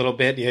laughed a little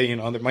bit.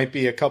 Yeah, there might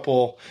be a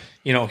couple,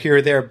 here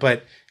or there,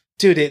 but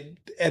dude,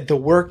 the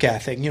work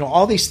ethic,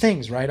 all these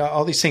things, right?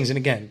 All these things. And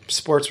again,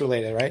 sports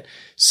related, right?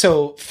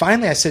 So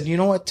finally I said, you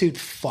know what, dude,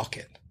 fuck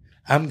it.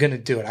 I'm going to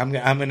do it. I'm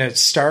going to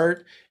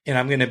start, and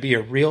I'm going to be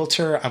a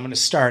realtor. I'm going to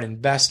start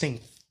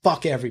investing.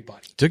 Fuck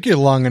everybody. Took you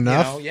long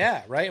enough.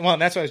 Yeah, right. Well,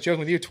 and that's why I was joking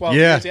with you. 12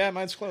 years. Yeah,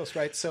 mine's close,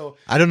 right? So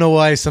I don't know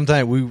why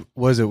sometimes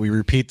we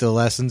repeat the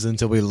lessons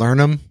until we learn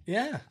them.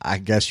 Yeah. I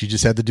guess you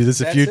just had to do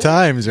this a few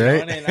times,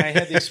 right? And I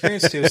had the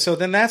experience too. So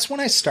then that's when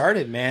I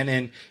started,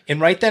 man.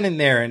 And right then and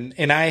there, and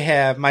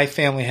my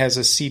family has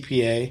a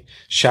CPA.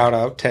 Shout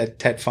out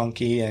Ted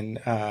Funky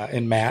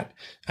and Matt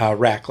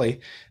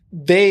Rackley.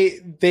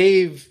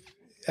 They've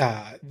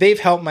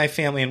helped my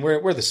family, and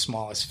we're the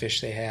smallest fish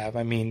they have.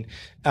 I mean,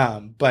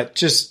 but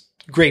just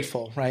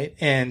grateful, right?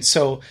 And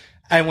so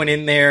I went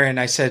in there and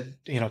I said,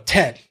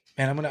 Ted,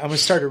 man, I'm gonna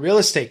start a real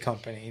estate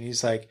company. And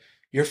he's like,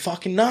 you're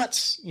fucking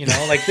nuts,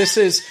 like this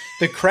is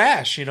the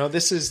crash,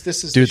 this is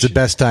dude, it's the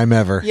best time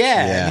ever.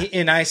 Yeah.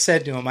 And I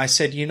said to him, I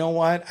said, you know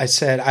what? I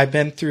said, I've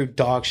been through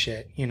dog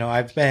shit.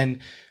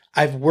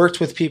 I've worked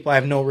with people I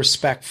have no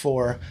respect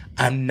for.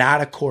 I'm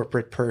not a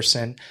corporate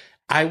person.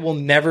 I will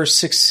never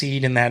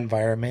succeed in that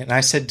environment. And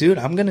I said, dude,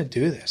 I'm going to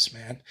do this,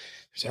 man.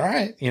 He said, all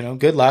right,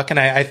 good luck. And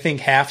I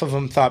think half of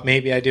them thought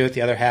maybe I do it.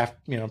 The other half,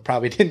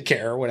 probably didn't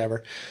care or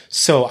whatever.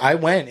 So I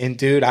went, and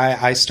dude,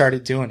 I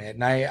started doing it.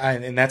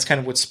 And and that's kind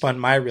of what spun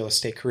my real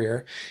estate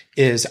career.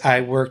 Is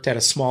I worked at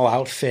a small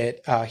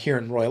outfit here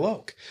in Royal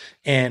Oak,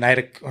 and I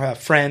had a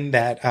friend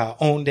that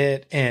owned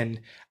it,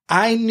 and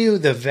I knew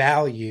the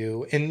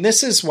value. And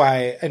this is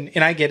why,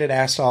 and I get it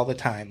asked all the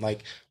time,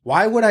 like,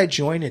 why would I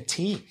join a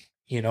team?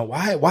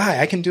 Why?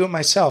 I can do it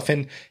myself.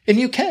 And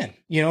you can,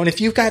 and if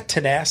you've got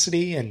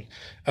tenacity and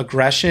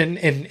aggression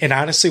and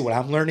honestly, what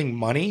I'm learning,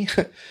 money,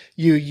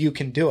 you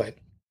can do it.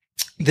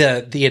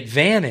 The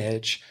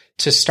advantage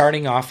to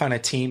starting off on a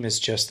team is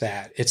just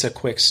that. It's a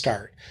quick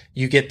start.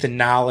 You get the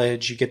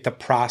knowledge, you get the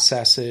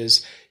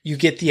processes, you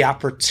get the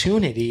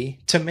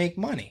opportunity to make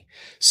money.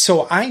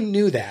 So I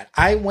knew that.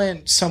 I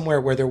went somewhere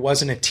where there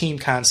wasn't a team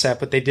concept,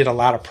 but they did a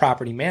lot of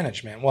property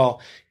management. Well,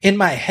 in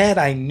my head,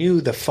 I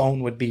knew the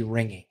phone would be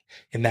ringing.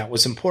 And that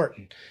was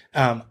important.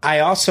 I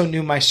also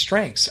knew my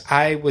strengths.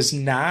 I was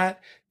not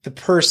the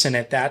person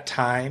at that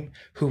time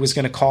who was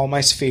going to call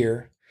my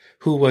sphere,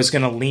 who was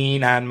going to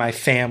lean on my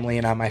family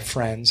and on my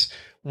friends.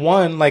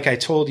 One, like I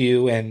told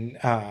you, and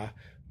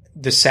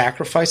the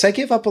sacrifice, I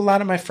gave up a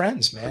lot of my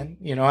friends, man.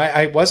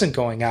 I wasn't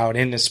going out,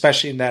 and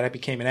especially in that I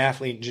became an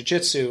athlete in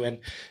jiu-jitsu, and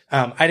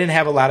I didn't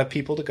have a lot of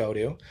people to go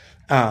to.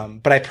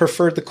 But I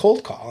preferred the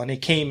cold call, and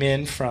it came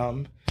in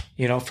from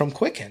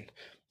Quicken.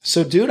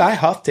 So, dude, I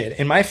huffed it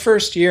in my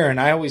first year, and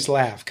I always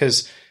laugh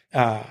because,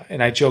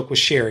 and I joke with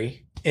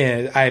Sherry,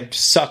 I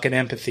suck at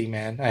empathy,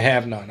 man. I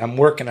have none. I'm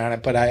working on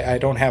it, but I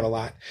don't have a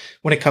lot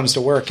when it comes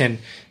to work. And,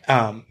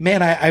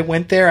 man, I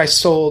went there. I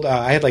sold,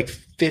 I had like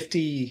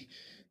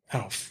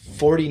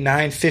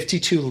 49,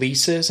 52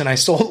 leases, and I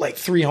sold like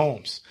 3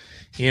 homes,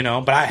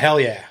 but hell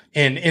yeah.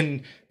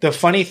 And the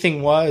funny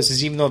thing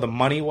is even though the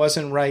money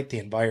wasn't right, the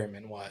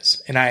environment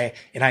was, and I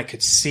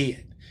could see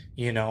it.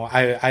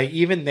 I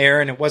even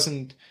there, and it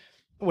wasn't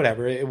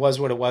whatever, it was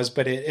what it was,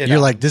 but you're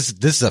like, this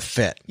is a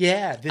fit.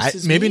 Yeah. This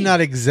is maybe me.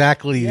 Not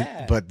exactly,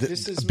 but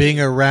this is being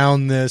me.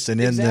 Around this and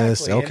exactly. in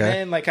this. Okay. And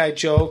then like I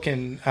joke,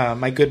 and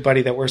my good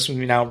buddy that works with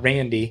me now,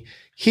 Randy,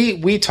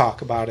 we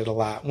talk about it a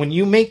lot. When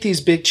you make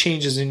these big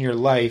changes in your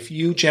life,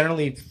 you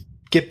generally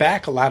get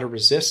back a lot of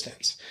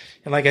resistance.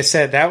 And like I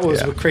said, that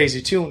was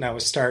crazy too when I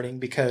was starting,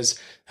 because,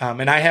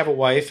 and I have a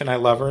wife and I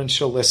love her and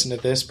she'll listen to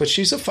this, but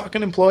she's a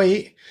fucking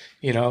employee,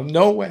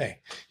 no way.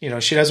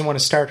 She doesn't want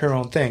to start her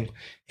own thing.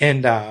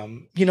 And,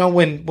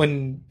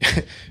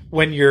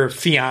 when your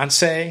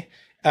fiance,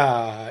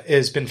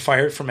 has been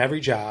fired from every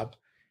job,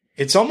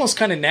 it's almost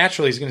kind of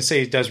natural he's going to say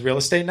he does real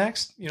estate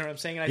next. You know what I'm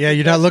saying? Yeah,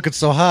 you're not looking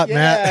so hot,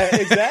 Matt. Yeah,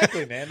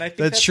 exactly, man. I think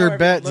that's sure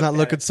bet's not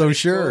looking so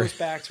sure. It goes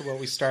back to what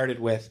we started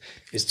with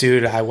is,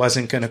 dude, I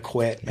wasn't going to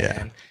quit,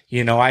 man.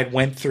 Yeah. I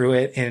went through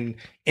it, and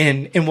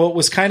what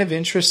was kind of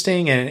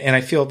interesting, and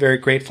I feel very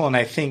grateful, and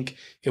I think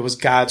it was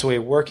God's way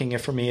of working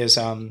it for me, is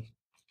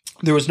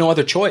there was no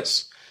other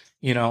choice.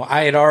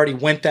 I had already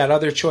went that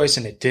other choice,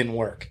 and it didn't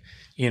work.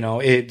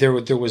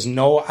 There was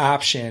no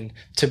option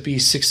to be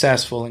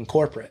successful in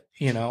corporate.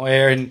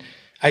 And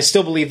I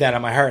still believe that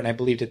in my heart, and I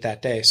believed it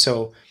that day.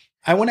 So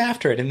I went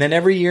after it. And then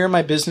every year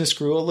my business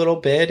grew a little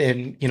bit.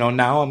 And,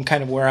 now I'm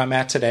kind of where I'm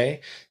at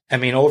today. I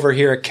mean, over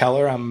here at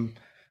Keller,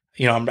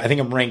 I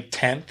think I'm ranked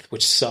 10th,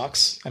 which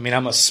sucks. I mean,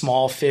 I'm a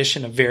small fish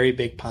in a very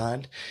big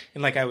pond.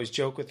 And like I always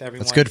joke with everyone.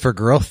 That's good for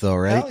growth though,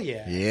 right? Hell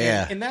yeah.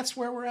 Yeah. And that's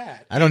where we're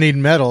at. I don't need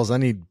medals. I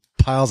need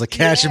piles of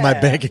cash in my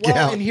bank account.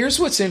 Well, and here's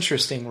what's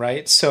interesting,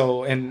 right?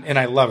 So, and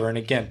I love her. And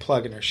again,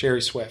 plugging her,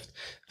 Sherry Swift.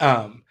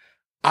 When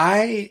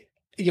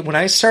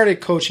I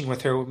started coaching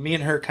with her, me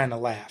and her kind of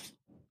laugh.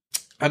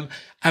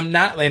 I'm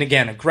not, and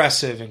again,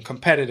 aggressive and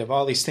competitive,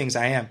 all these things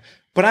I am,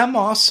 but I'm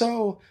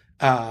also,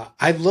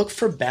 I look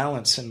for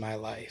balance in my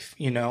life,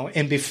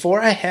 and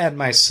before I had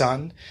my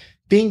son,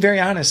 being very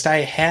honest, I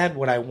had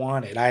what I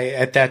wanted.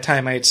 At that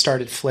time I had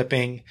started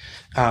flipping.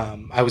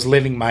 I was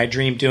living my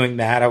dream doing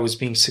that. I was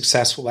being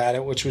successful at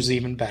it, which was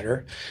even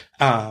better.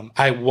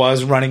 I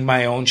was running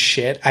my own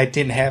shit. I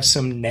didn't have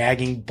some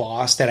nagging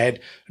boss that I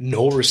had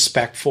no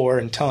respect for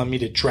and telling me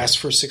to dress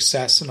for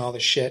success and all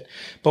this shit.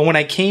 But when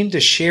I came to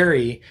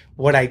Sherry,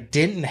 what I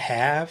didn't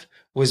have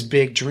was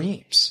big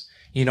dreams.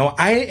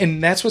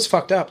 And that's what's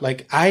fucked up.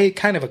 Like I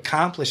kind of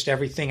accomplished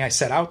everything I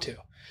set out to,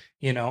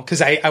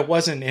 cause I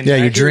wasn't in. Yeah.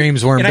 Your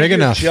dreams weren't big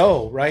enough.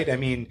 Joe, right? I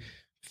mean,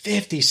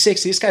 50,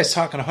 60, this guy's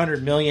talking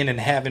 100 million and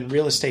having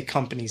real estate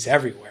companies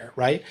everywhere,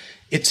 right?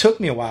 It took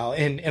me a while.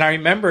 And I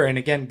remember, and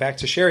again, back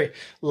to Sherry,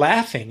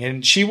 laughing,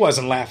 and she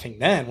wasn't laughing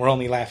then. We're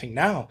only laughing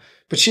now.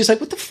 But she's like,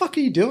 what the fuck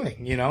are you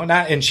doing?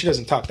 And she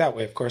doesn't talk that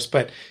way, of course,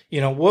 but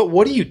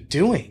what are you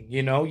doing?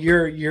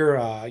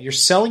 You're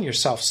selling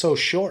yourself so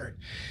short.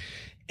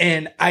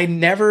 And I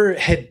never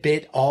had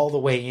bit all the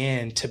way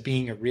in to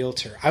being a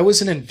realtor. I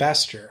was an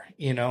investor,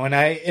 and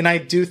I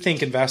do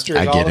think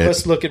investors, all of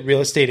us look at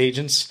real estate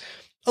agents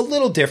a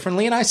little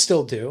differently, and I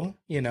still do,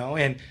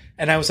 and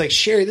I was like,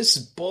 Sherry, this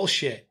is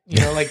bullshit.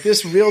 Like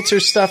this realtor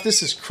stuff,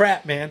 this is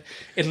crap, man.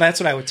 And that's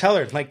what I would tell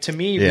her. Like to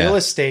me, real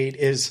estate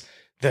is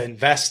the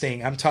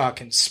investing. I'm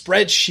talking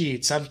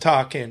spreadsheets. I'm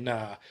talking,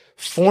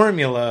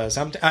 formulas.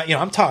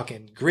 I'm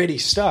talking gritty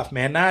stuff,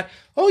 man. Not,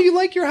 oh, you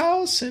like your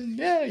house and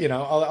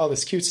all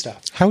this cute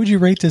stuff. How would you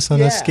rate this on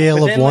a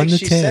scale of 1 to 10?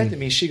 She said to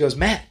me, she goes,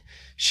 Matt,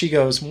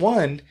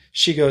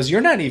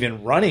 you're not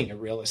even running a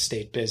real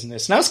estate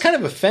business. And I was kind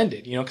of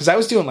offended, cause I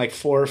was doing like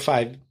 4 or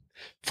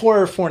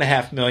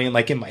 4.5 million,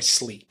 like in my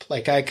sleep.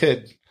 Like I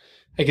could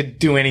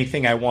do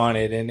anything I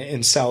wanted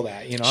and sell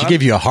that, She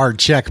gave you a hard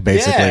check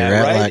basically,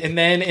 right? Like, and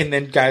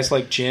then guys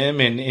like Jim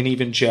and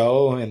even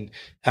Joe and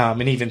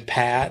even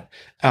Pat,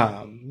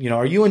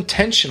 are you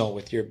intentional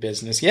with your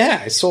business?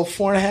 Yeah, I sold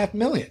 4.5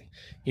 million,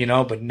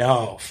 but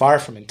no, far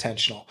from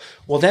intentional.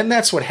 Well, then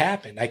that's what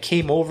happened. I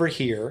came over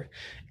here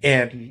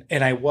and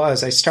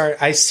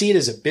I see it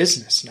as a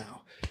business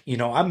now.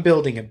 I'm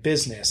building a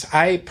business.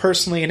 I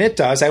personally, and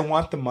I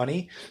want the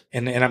money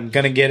and I'm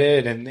going to get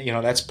it. And,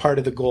 that's part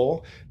of the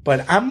goal,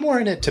 but I'm more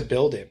in it to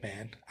build it,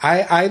 man.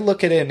 I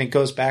look at it and it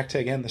goes back to,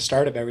 again, the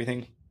start of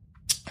everything.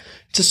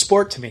 It's a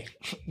sport to me.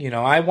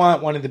 I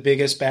want one of the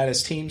biggest,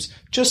 baddest teams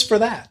just for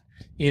that.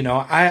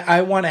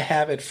 I want to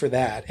have it for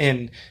that.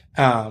 And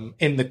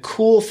the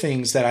cool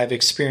things that I've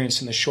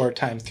experienced in the short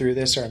time through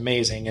this are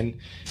amazing. And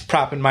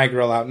propping my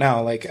girl out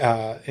now, like,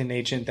 an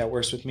agent that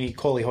works with me,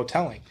 Coley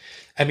Hoteling.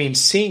 I mean,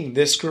 seeing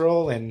this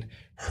girl and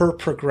her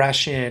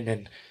progression,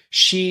 and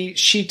she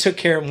took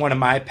care of one of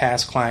my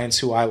past clients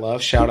who I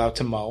love. Shout out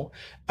to Mo.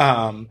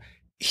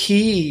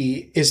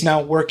 He is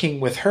now working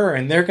with her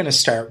and they're going to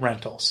start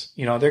rentals.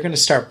 They're going to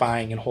start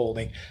buying and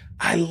holding.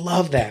 I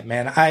love that,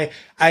 man.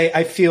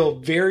 I feel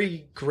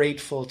very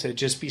grateful to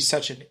just be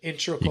such an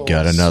integral. You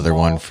got another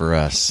one for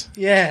us.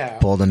 Yeah.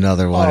 Pulled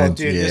another one. Oh,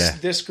 dude,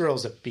 this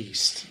girl's a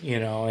beast,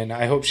 and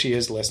I hope she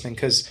is listening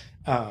because,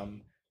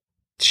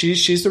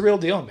 she's the real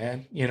deal,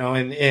 man,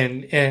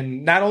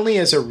 and not only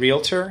as a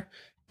realtor,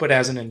 but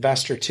as an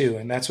investor too.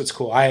 And that's what's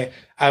cool. I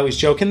always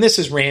joke, and this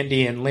is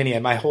Randy and Linny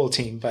and my whole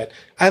team, but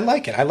I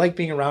like it. I like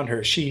being around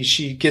her.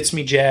 She gets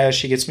me jazzed.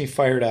 She gets me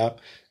fired up.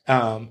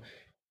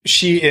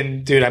 She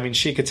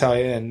could tell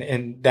you,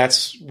 and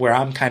that's where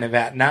I'm kind of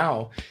at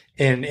now.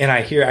 And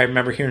I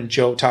remember hearing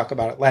Joe talk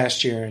about it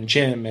last year and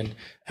Jim, and,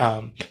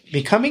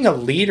 becoming a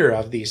leader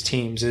of these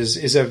teams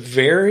is a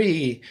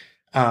very,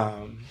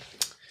 a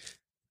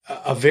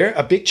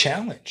big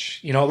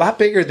challenge, a lot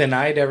bigger than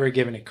I'd ever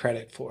given it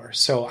credit for.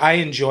 So I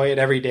enjoy it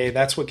every day.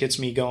 That's what gets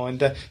me going.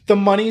 The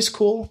money's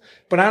cool,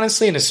 but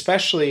honestly, and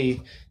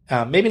especially,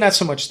 maybe not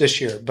so much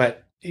this year,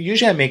 but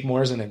usually I make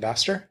more as an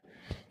investor,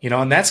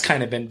 and that's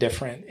kind of been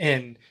different.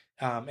 And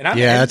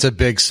that's a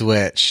big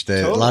switch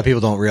that totally. A lot of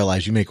people don't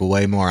realize you make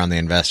way more on the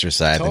investor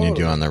side than you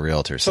do on the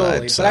realtor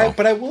side. So.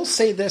 But I will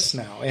say this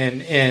now,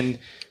 and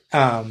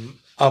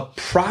a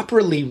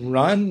properly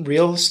run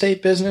real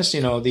estate business,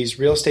 these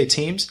real estate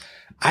teams,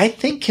 I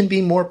think can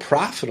be more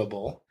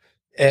profitable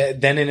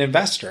than an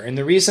investor. And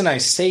the reason I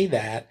say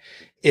that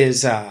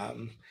is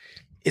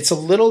it's a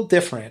little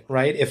different,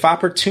 right? If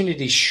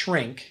opportunities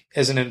shrink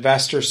as an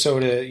investor, so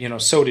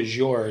does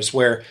yours,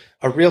 where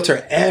a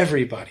realtor,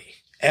 everybody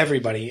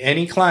everybody,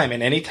 any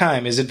climate, any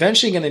time is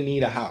eventually going to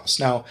need a house.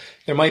 Now,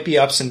 there might be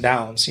ups and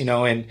downs,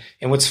 and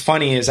what's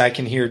funny is I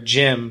can hear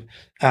Jim,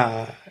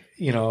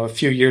 a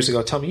few years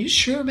ago tell me, you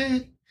sure,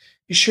 man?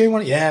 You sure you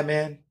want to? Yeah,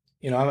 man.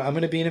 I'm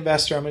going to be an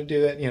investor. I'm going to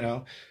do it,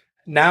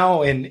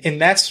 now.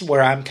 And that's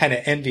where I'm kind of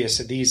envious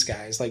of these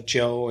guys like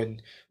Joe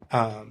and,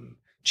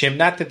 Jim,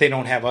 not that they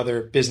don't have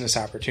other business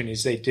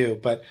opportunities. They do,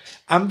 but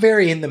I'm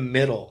very in the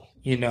middle,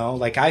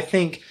 like I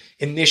think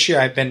in this year,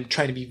 I've been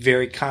trying to be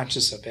very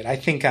conscious of it. I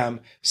think I'm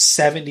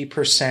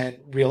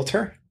 70%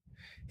 realtor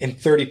and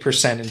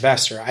 30%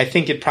 investor. I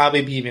think it'd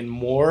probably be even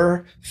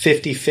more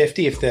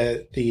 50-50 if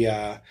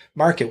the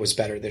market was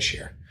better this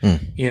year,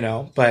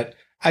 but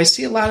I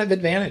see a lot of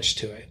advantage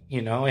to it,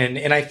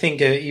 and I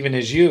think even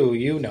as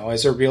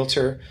as a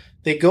realtor,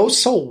 they go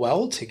so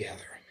well together.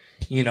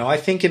 I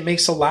think it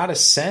makes a lot of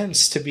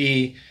sense to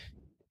be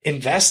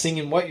investing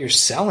in what you're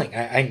selling.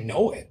 I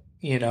know it.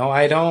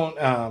 I don't,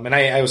 and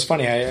I was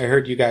funny. I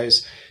heard you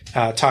guys,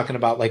 talking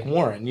about like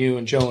Warren, you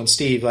and Joe and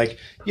Steve, like,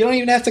 you don't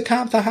even have to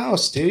comp the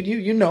house, dude.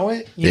 You know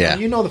it.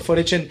 You know the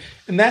footage. And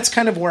that's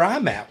kind of where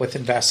I'm at with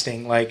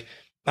investing. Like,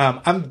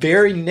 I'm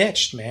very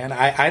niched, man.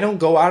 I don't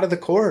go out of the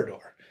corridor,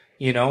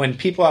 and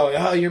people are,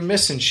 oh, you're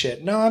missing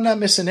shit. No, I'm not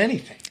missing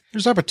anything.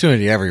 There's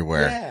opportunity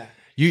everywhere.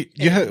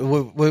 Yeah.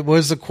 What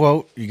was the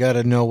quote? You got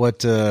to know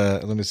what.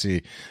 Let me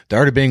see. The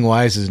art of being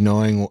wise is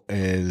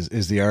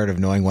the art of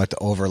knowing what to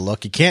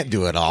overlook. You can't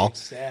do it all.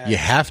 Exactly. You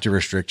have to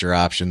restrict your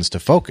options to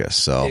focus.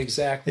 So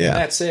exactly, yeah.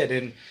 That's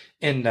it.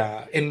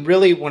 And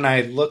really, when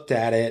I looked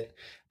at it,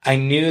 I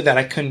knew that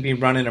I couldn't be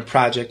running a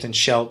project in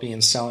Shelby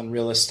and selling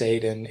real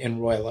estate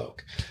in Royal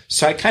Oak.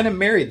 So I kind of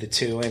married the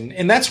two,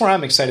 and that's where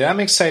I'm excited. I'm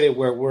excited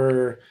where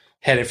we're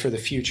headed for the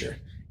future.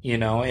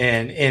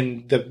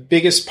 And the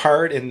biggest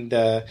part in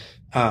the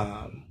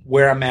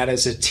where I'm at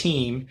as a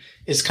team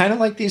is kind of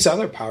like these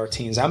other power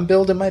teams. I'm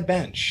building my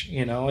bench,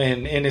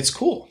 and it's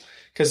cool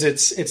because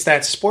it's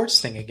that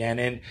sports thing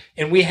again.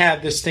 And we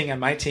have this thing on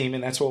my team,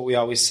 and that's what we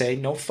always say: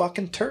 no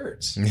fucking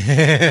turds. You know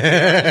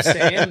what I'm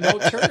saying? No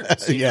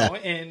turds. You know?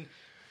 And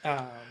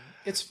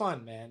it's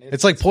fun, man.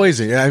 It's like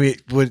poison. I mean,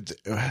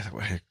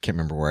 I can't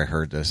remember where I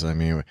heard this. I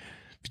mean, if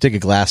you take a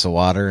glass of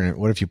water and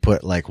what if you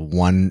put like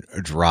one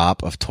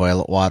drop of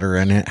toilet water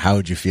in it? How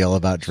would you feel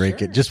about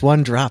drinking it? Just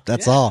one drop.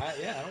 That's all.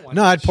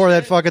 No, I'd pour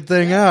that fucking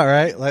thing out,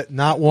 right?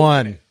 Not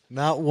one.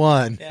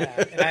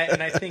 Yeah,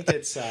 and I think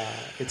it's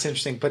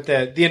interesting. But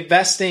the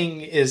investing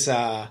is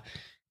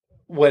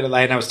what. And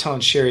I was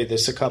telling Sherry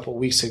this a couple of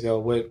weeks ago.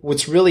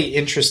 What's really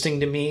interesting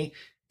to me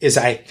is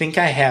I think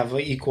I have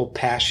an equal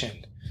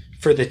passion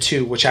for the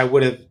two, which I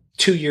would have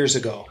 2 years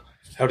ago.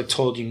 I would have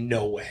told you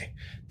no way.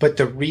 But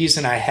the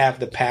reason I have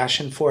the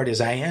passion for it is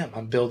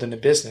I'm building a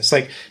business.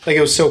 Like it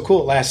was so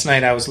cool. Last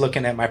night I was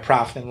looking at my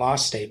profit and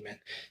loss statement,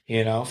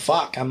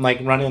 I'm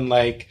like running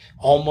like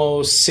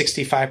almost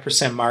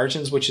 65%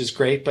 margins, which is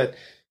great, but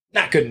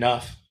not good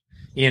enough.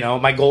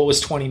 My goal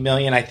was 20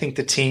 million. I think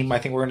we're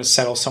going to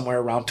settle somewhere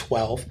around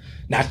 12.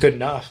 Not good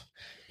enough,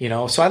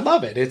 so I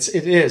love it.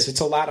 It's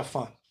a lot of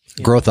fun.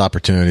 Growth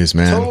opportunities,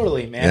 man.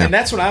 Totally, man. Yeah. And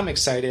that's what I'm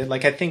excited.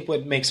 Like, I think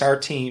what makes our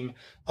team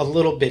a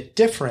little bit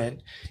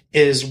different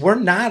is we're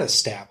not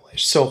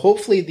established. So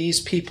hopefully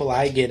these people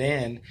I get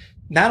in,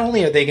 not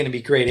only are they going to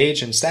be great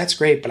agents, that's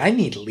great, but I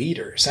need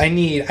leaders. I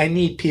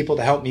need people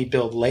to help me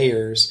build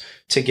layers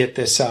to get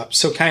this up.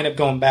 So kind of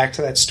going back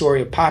to that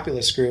story of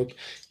Populous Group,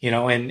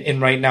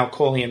 and right now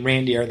Coley and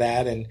Randy are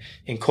that, and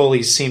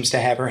Coley seems to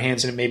have her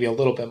hands in it maybe a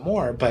little bit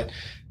more, but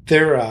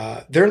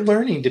they're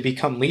learning to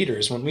become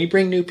leaders. When we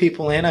bring new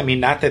people in, I mean,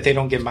 not that they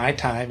don't get my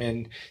time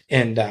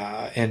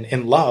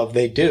and love,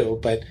 they do,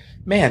 but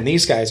man,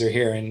 these guys are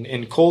here.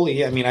 And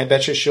Coley, I mean, I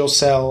bet you she'll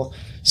sell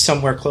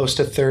somewhere close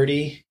to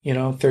 30,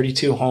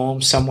 32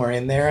 homes, somewhere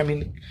in there. I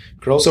mean,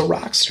 girl's a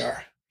rock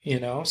star,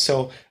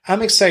 so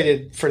I'm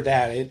excited for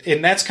that.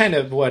 And that's kind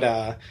of what,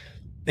 and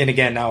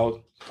again,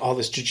 now all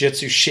this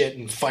jiu-jitsu shit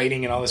and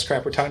fighting and all this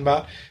crap we're talking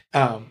about.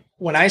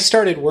 When I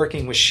started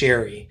working with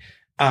Sherry,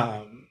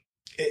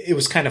 it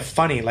was kind of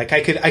funny. Like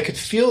I could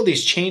feel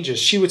these changes.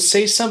 She would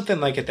say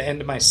something like at the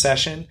end of my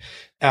session,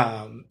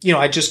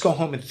 I just go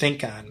home and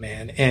think on,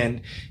 man.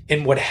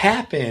 And what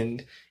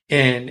happened,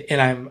 and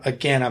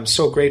I'm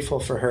so grateful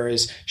for her,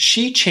 is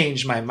she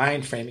changed my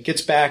mind frame. It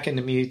gets back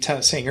into me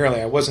saying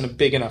earlier, I wasn't a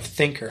big enough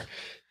thinker.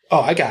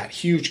 Oh, I got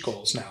huge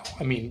goals now.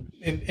 I mean,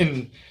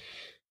 and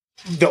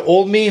the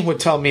old me would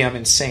tell me I'm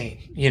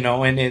insane,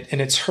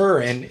 and it's her.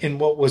 And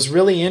what was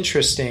really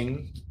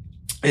interesting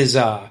is,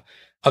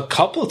 a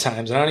couple of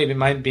times, and I don't even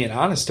mind being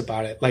honest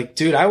about it. Like,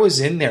 dude, I was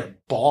in there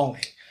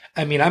bawling.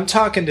 I mean, I'm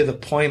talking to the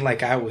point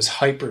like I was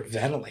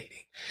hyperventilating.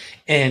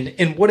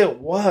 And what it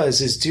was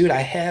is, dude,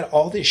 I had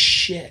all this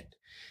shit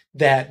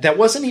that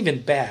wasn't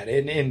even bad.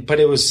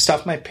 But it was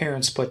stuff my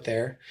parents put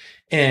there.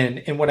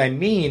 And what I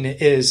mean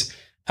is,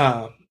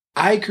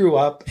 I grew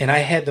up and I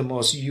had the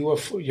most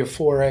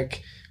euphoric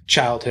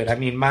childhood. I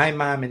mean, my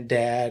mom and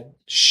dad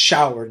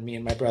showered me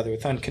and my brother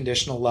with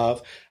unconditional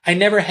love. I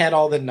never had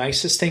all the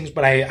nicest things,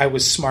 but I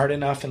was smart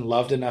enough and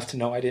loved enough to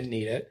know I didn't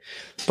need it.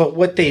 But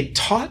what they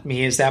taught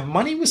me is that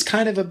money was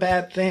kind of a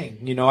bad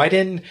thing. You know, I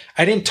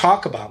didn't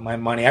talk about my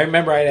money. I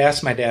remember I'd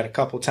asked my dad a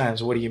couple of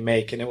times, what do you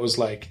make? And it was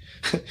like,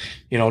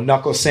 you know,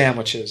 knuckle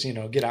sandwiches, you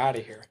know, get out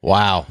of here.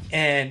 Wow.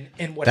 And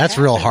what that's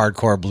happened, real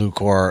hardcore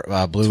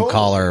blue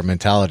collar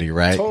mentality,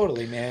 right?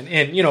 Totally, man.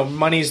 And, you know,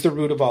 money's the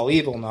root of all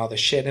evil and all this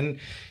shit.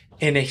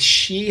 And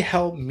she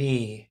helped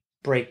me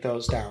break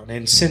those down.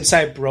 And since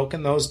I've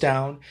broken those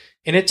down,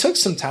 and it took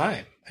some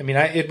time. I mean,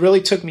 it really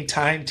took me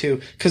time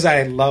because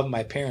I love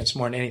my parents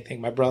more than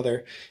anything, my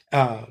brother,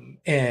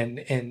 and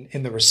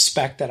the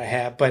respect that I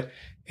have. But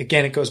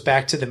again, it goes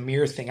back to the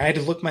mirror thing. I had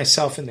to look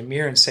myself in the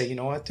mirror and say, you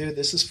know what, dude,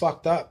 this is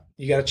fucked up.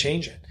 You got to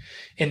change it.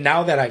 And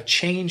now that I've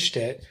changed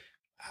it,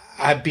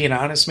 I'm being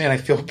honest, man, I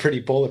feel pretty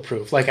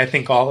bulletproof. Like I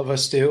think all of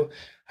us do.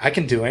 I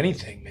can do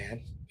anything,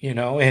 man. You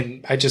know,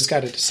 and I just got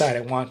to decide I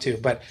want to,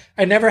 but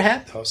I never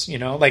had those, you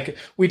know, like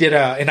we did,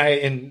 and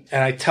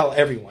I tell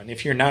everyone,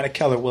 if you're not a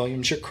Keller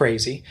Williams, you're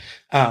crazy.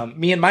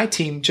 Me and my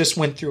team just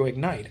went through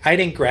Ignite. I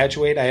didn't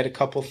graduate. I had a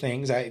couple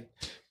things. I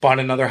bought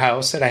another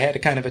house that I had to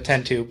kind of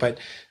attend to, but,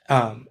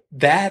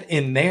 that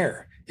in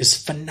there is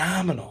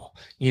phenomenal.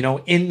 You know,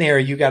 in there,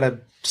 you got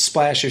a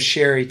splash of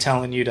Sherry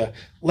telling you to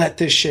let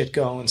this shit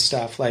go and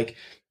stuff. Like,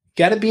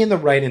 got to be in the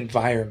right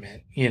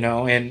environment, you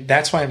know, and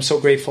that's why I'm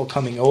so grateful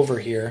coming over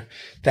here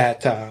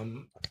that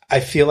I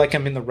feel like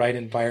I'm in the right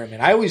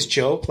environment. I always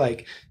joke,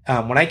 like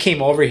when I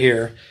came over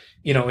here,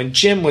 you know, and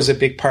Jim was a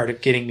big part of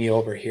getting me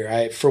over here.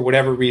 I, for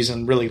whatever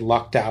reason, really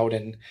lucked out,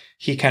 and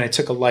he kind of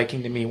took a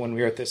liking to me when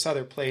we were at this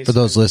other place. For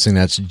those listening,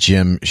 that's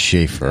Jim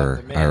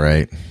Schaefer. All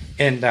right.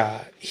 And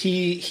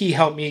he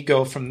helped me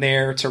go from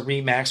there to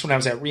Remax. When I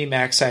was at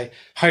Remax, I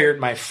hired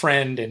my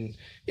friend, and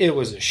it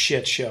was a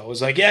shit show. It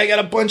was like, yeah, I got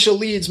a bunch of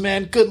leads,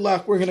 man. Good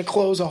luck. We're going to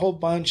close a whole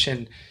bunch.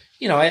 And,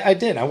 you know, I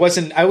did. I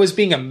was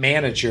being a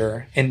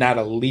manager and not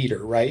a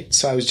leader, right?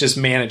 So I was just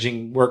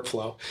managing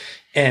workflow.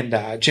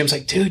 And Jim's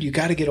like, dude, you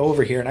got to get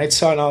over here. And I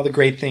saw all the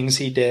great things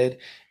he did.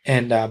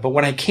 And but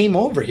when I came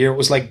over here, it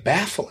was like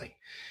baffling.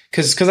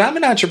 Because I'm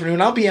an entrepreneur,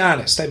 and I'll be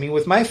honest. I mean,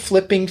 with my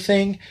flipping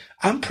thing,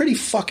 I'm pretty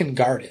fucking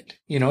guarded.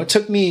 You know, it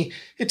took me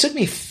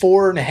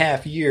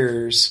 4.5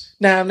 years.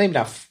 Nah, maybe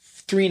not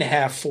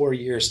 3.5, 4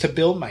 years to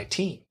build my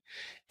team.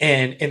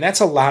 And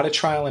that's a lot of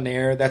trial and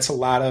error. That's a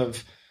lot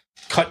of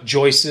cut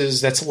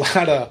joists. That's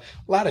a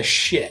lot of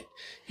shit,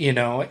 you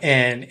know,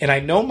 and I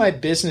know my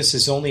business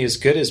is only as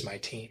good as my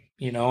team,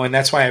 you know, and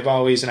that's why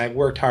I've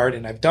worked hard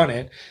and I've done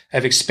it.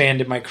 I've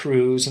expanded my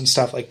crews and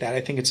stuff like that.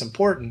 I think it's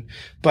important,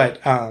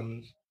 but,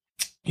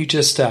 you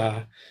just,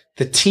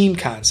 the team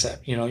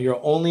concept, you know, you're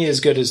only as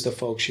good as the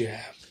folks you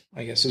have,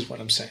 I guess is what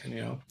I'm saying,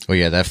 you know? Well,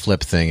 yeah, that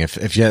flip thing.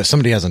 If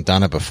somebody hasn't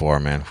done it before,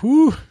 man,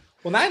 whoo.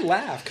 Well, and I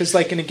laugh because,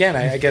 like, and again,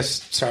 I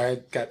guess, sorry, I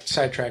got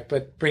sidetracked,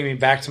 but bringing me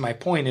back to my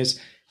point is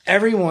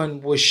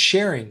everyone was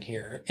sharing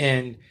here,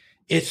 and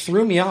it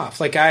threw me off.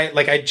 Like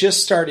I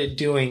just started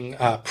doing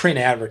print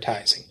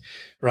advertising,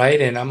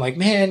 right? And I'm like,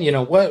 man, you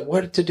know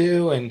what to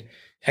do? And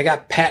I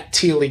got Pat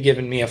Thiele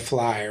giving me a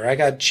flyer. I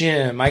got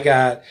Jim. I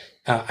got,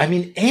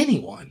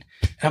 anyone.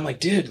 And I'm like,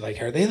 dude,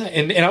 like, are they,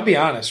 and I'll be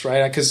honest,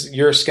 right? Because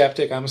you're a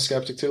skeptic. I'm a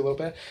skeptic too, a little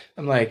bit.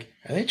 I'm like,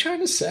 are they trying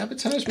to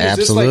sabotage me?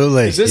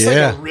 Absolutely. Is this like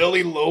a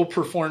really low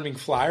performing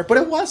flyer? But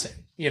it wasn't,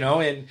 you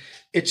know, and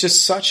it's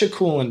just such a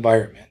cool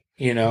environment,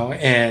 you know,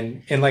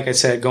 and like I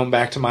said, going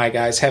back to my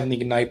guys, having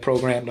the Ignite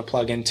program to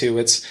plug into,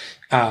 it's,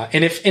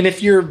 and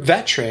if you're a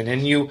veteran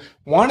and you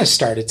want to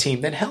start a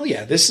team, then hell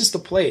yeah, this is the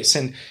place.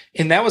 And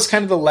that was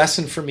kind of the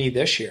lesson for me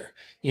this year,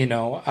 you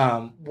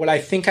know, what I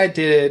think I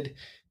did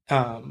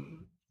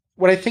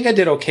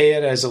okay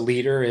at as a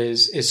leader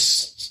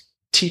is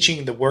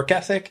teaching the work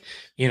ethic.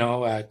 You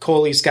know,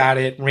 Coley's got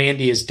it.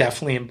 Randy is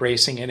definitely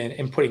embracing it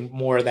and putting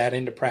more of that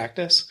into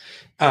practice.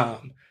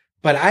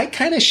 But I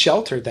kind of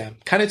sheltered them,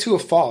 kind of to a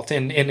fault.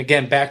 And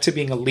again, back to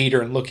being a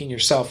leader and looking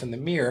yourself in the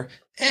mirror,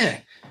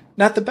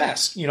 not the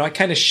best. You know, I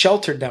kind of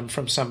sheltered them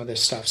from some of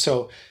this stuff.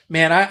 So,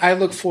 man, I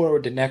look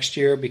forward to next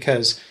year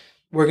because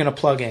we're going to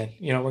plug in.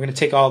 You know, we're going to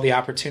take all the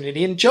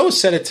opportunity. And Joe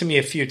said it to me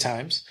a few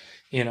times,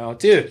 you know,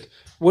 dude,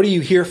 what are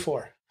you here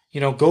for? You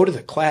know, go to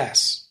the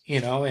class, you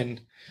know, and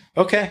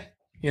okay,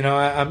 you know,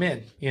 I'm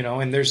in, you know,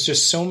 and there's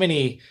just so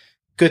many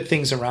good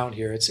things around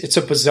here. It's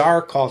a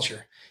bizarre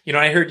culture. You know,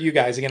 I heard you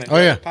guys again.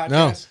 Podcast.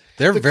 No,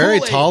 they're very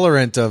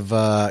Tolerant of,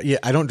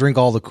 I don't drink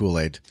all the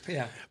Kool-Aid.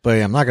 Yeah. But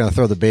I'm not going to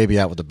throw the baby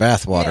out with the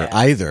bathwater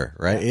either,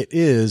 right? Yeah. It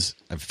is,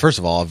 first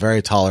of all, a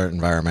very tolerant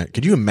environment.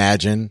 Could you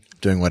imagine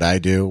doing what I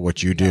do,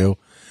 what you do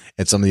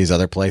at some of these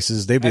other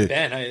places?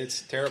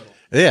 It's terrible.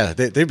 Yeah,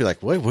 they'd be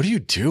like, "Wait, what are you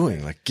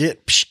doing? Like,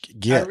 get."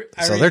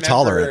 So they're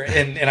tolerant,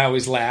 and I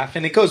always laugh.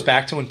 And it goes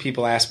back to when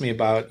people ask me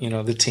about, you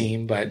know, the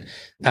team, but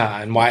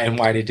and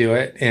why to do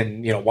it,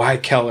 and you know, why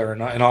Keller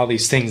and all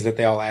these things that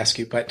they all ask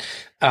you. But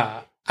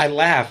I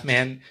laugh,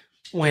 man.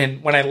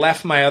 When I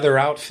left my other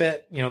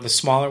outfit, you know, the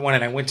smaller one,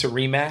 and I went to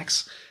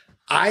Remax,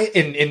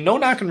 and no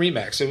knock on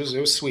Remax, it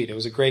was sweet. It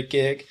was a great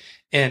gig.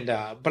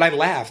 but I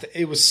laughed.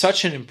 It was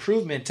such an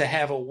improvement to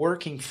have a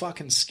working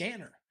fucking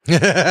scanner. You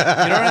know what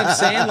I'm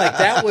saying? Like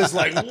that was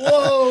like,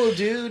 whoa,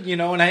 dude,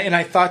 and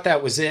I thought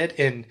that was it.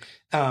 And,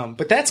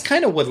 but that's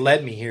kind of what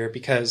led me here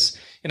because,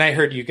 and I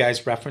heard you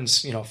guys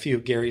reference, a few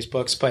of Gary's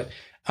books, but,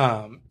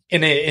 and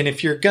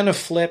if you're going to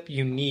flip,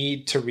 you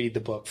need to read the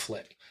book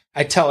Flip.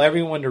 I tell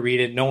everyone to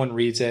read it. No one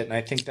reads it. And I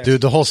think that's,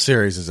 dude, the whole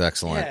series is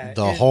excellent. Every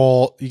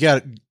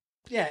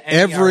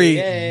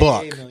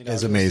book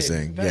is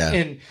amazing.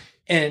 Yeah.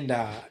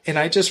 And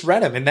I just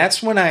read them. And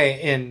that's when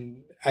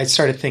I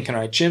started thinking,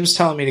 all right, Jim's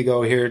telling me to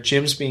go here.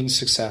 Jim's being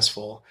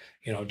successful.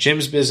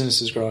 Jim's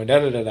business is growing, da,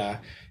 da, da, da.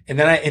 And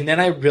then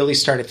I really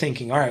started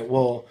thinking, all right,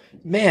 well,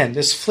 man,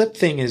 this flip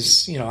thing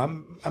is,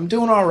 I'm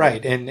doing all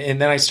right. And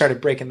then I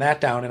started breaking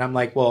that down and I'm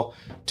like, well,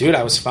 dude,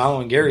 I was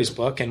following Gary's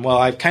book and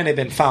I've kind of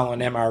been following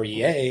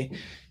MREA.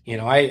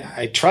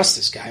 I trust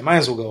this guy. I might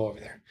as well go over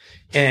there.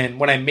 And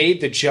when I made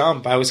the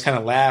jump, I was kind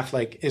of laugh.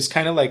 Like, it's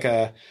kind of like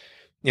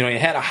you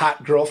had a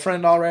hot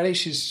girlfriend already.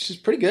 She's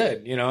pretty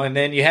good, and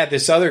then you had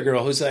this other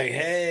girl who's like,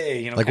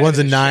 hey, like one's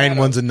a 9,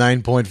 one's a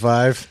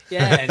 9.5.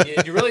 Yeah.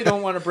 And you really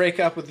don't want to break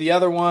up with the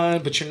other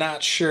one, but you're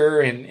not sure.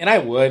 And I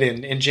would,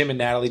 and Jim and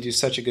Natalie do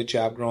such a good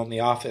job growing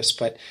the office,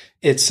 but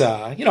it's,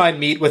 I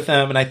meet with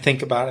them and I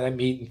think about it. I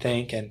meet and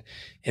think. And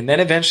then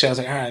eventually I was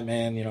like, all right,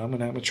 man, I'm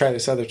going to try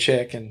this other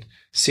chick and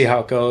see how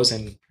it goes.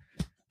 And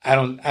I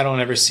don't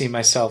ever see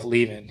myself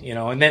leaving,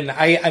 and then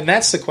and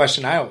that's the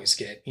question I always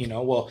get,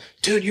 well,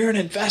 dude, you're an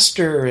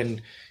investor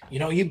and,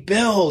 you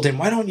build and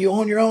why don't you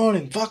own your own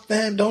and fuck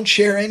them, don't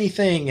share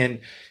anything. And,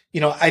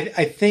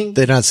 I think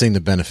they're not seeing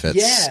the benefits.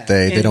 Yeah.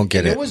 They don't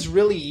get it. It was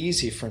really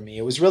easy for me.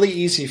 It was really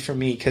easy for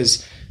me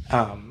because,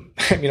 I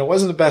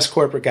wasn't the best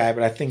corporate guy,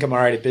 but I think I'm all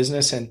right at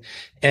business. And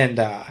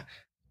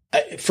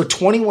for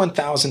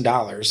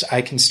 $21,000,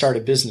 I can start a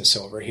business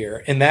over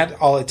here. And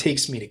that all it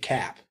takes me to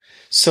cap.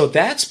 So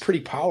that's pretty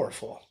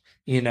powerful,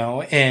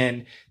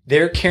 and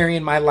they're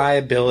carrying my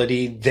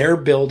liability. They're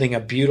building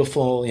a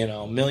beautiful,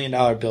 $1 million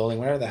building,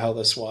 whatever the hell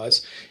this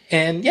was.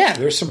 And yeah,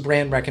 there's some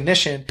brand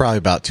recognition. Probably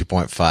about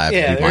 2.5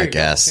 would be my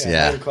guess.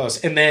 Yeah. Very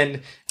close.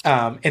 And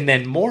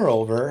then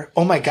moreover,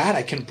 oh my God,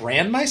 I can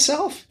brand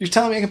myself. You're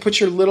telling me I can put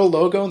your little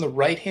logo in the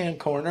right-hand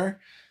corner?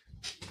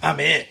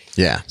 I'm in.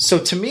 Yeah. So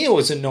to me, it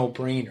was a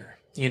no-brainer,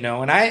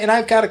 and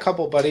I've got a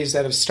couple buddies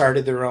that have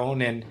started their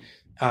own and,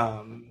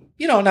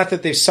 not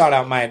that they've sought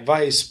out my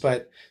advice,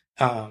 but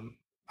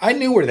I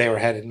knew where they were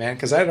headed, man,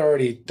 because I'd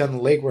already done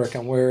the legwork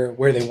on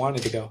where they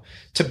wanted to go.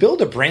 To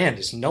build a brand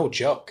is no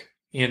joke,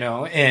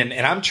 and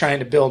I'm trying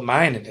to build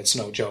mine, and it's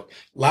no joke.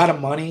 A lot of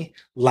money,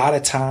 a lot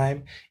of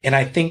time, and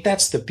I think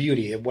that's the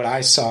beauty of what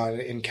I saw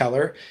in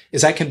Keller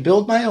is I can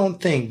build my own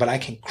thing, but I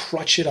can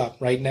crutch it up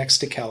right next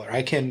to Keller.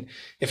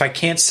 If I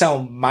can't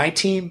sell my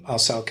team, I'll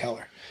sell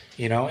Keller,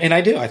 and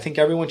I do. I think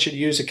everyone should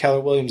use a Keller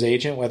Williams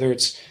agent, whether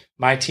it's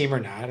my team or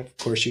not. Of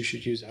course, you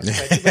should use us.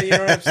 But you know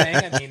what I'm saying?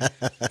 I mean,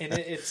 and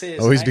it's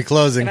always be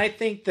closing. And I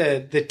think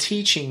the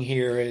teaching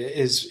here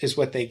is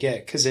what they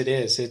get because it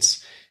is.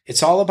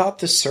 It's all about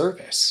the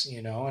service,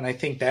 and I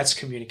think that's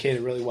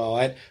communicated really well.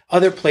 At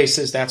other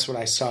places, that's what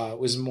I saw. It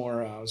was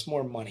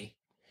more money.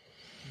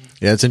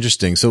 Yeah, it's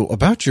interesting. So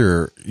about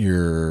your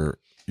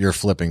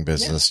flipping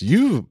business,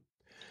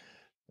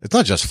 it's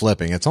not just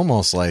flipping. It's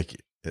almost like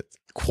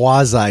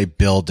quasi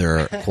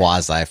builder,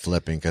 quasi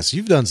flipping, because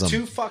you've done some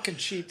too fucking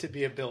cheap to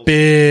be a builder.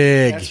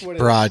 Big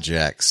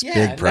projects.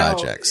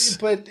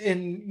 But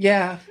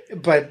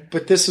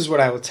this is what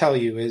I will tell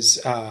you is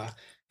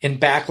in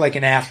back like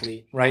an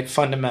athlete, right?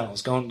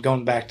 Fundamentals,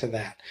 going back to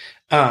that.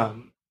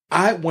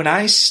 When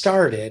I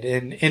started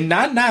and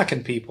not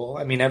knocking people,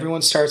 I mean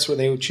everyone starts where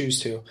they would choose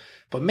to,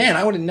 but man,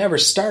 I would have never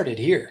started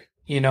here.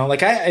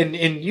 Like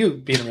and you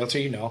being a realtor,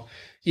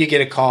 you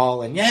get a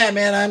call and yeah,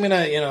 man, I'm going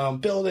to,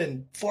 build a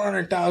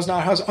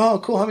 $400,000 house.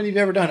 Oh, cool. How many have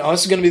you ever done? Oh,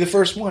 this is going to be the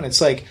first one.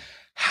 It's like,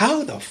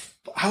 how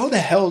the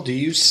hell do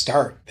you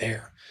start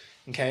there?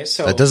 Okay.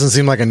 So that doesn't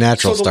seem like a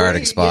natural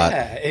starting spot.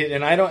 Yeah.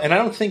 And I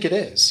don't think it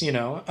is,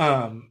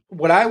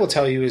 what I will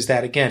tell you is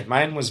that again,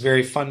 mine was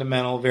very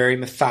fundamental, very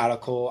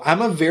methodical.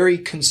 I'm a very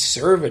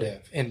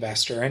conservative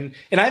investor. And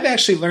I've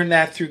actually learned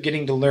that through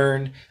getting to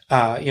learn,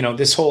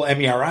 this whole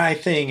MERI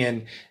thing.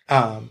 And,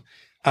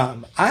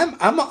 I'm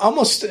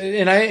almost,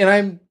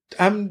 and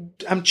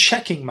I'm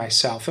checking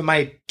myself. Am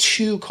I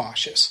too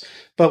cautious?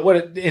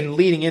 But in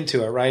leading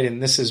into it, right?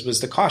 And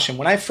was the caution.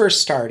 When I first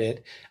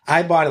started,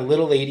 I bought a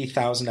little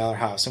 $80,000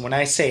 house. And when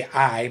I say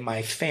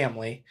my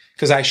family,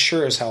 because I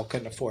sure as hell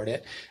couldn't afford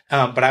it.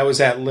 But I was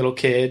that little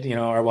kid,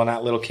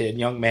 not little kid,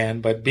 young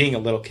man, but being a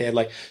little kid,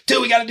 like,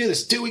 dude, we got to do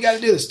this. Dude, we got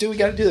to do this. Dude, we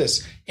got to do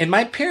this. And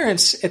my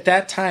parents at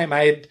that time,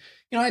 I'd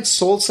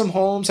sold some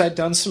homes. I'd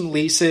done some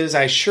leases.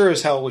 I sure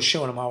as hell was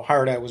showing them how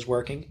hard I was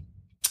working.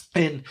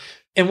 And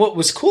what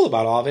was cool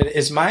about all of it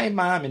is my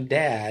mom and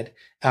dad,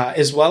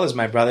 as well as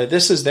my brother,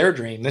 this is their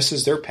dream. This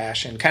is their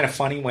passion. Kind of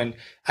funny, when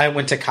I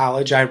went to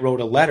college, I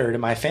wrote a letter to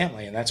my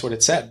family, and that's what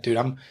it said. Dude,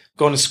 I'm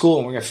going to school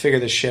and we're going to figure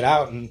this shit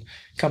out and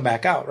come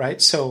back out,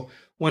 right? So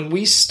when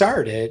we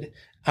started,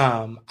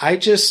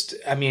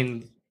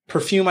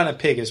 perfume on a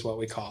pig is what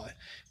we call it.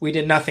 We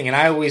did nothing. And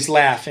I always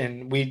laugh,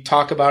 and we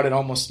talk about it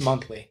almost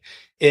monthly,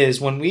 is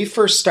when we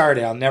first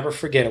started, I'll never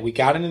forget it. We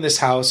got into this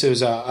house. It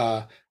was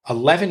a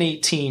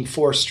 1118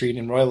 4th Street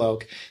in Royal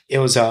Oak. It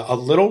was a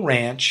little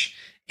ranch,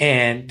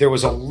 and there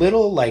was a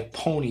little like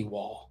pony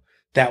wall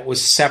that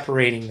was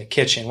separating the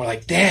kitchen. We're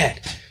like, Dad,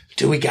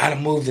 dude, we got to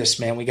move this,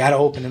 man. We got to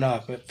open it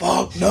up. But,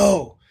 fuck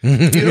no.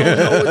 You don't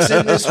know what's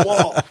in this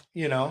wall,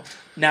 you know?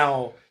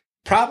 Now,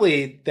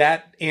 probably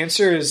that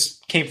answer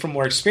came from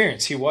more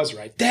experience. He was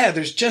right. Dad,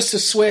 there's just a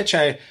switch.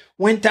 I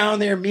went down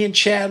there. Me and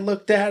Chad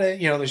looked at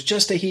it. You know, there's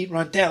just a heat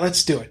run. Dad,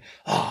 let's do it.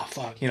 Oh,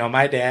 fuck. You know,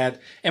 my dad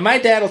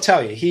will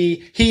tell you,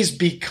 he's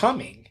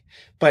becoming,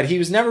 but he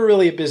was never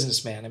really a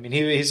businessman. I mean,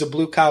 he's a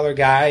blue collar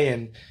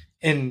guy,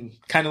 and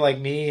kind of like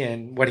me,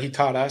 and what he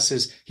taught us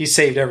is he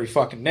saved every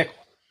fucking nickel,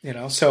 you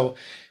know? So,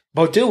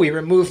 but dude, we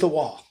removed the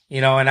wall,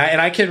 you know, and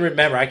I can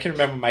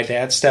remember my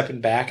dad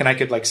stepping back, and I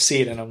could like see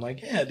it, and I'm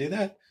like, yeah, dude,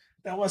 that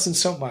wasn't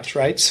so much.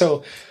 Right.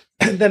 So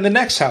then went to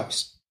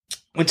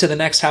the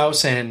next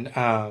house, and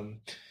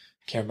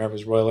can't remember, it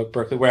was Royal Oak,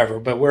 Berkeley,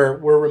 wherever, but we're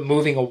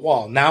removing a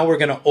wall. Now we're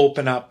going to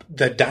open up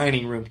the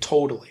dining room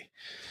totally.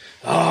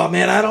 Oh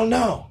man, I don't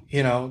know.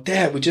 You know,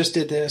 Dad, we just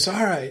did this.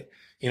 All right.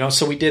 You know,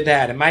 so we did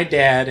that. And my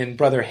dad and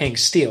brother Hank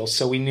Steele,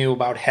 so we knew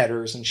about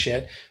headers and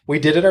shit. We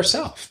did it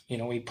ourselves. You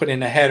know, we put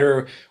in a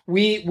header.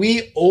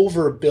 We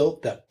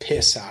overbuilt the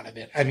piss out of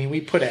it. I mean,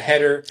 we put a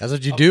header. That's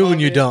what you do when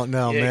you don't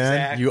know,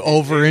 man. You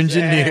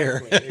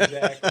over-engineer.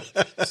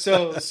 Exactly.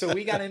 So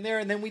we got in there,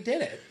 and then we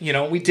did it. You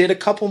know, we did a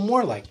couple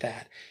more like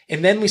that.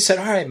 And then we said,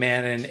 all right,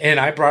 man. And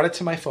I brought it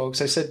to my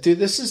folks. I said, dude,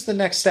 this is the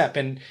next step.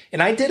 And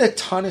I did a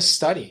ton of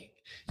studying.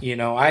 You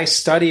know, I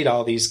studied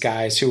all these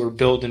guys who were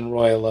building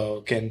Royal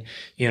Oak and,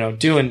 you know,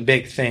 doing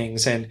big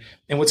things. And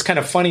what's kind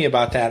of funny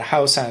about that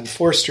house on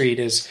 4th Street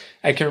is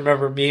I can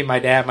remember me, my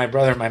dad, my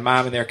brother, and my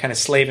mom, and they're kind of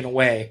slaving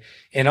away,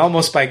 and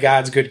almost by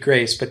God's good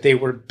grace, but they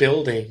were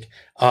building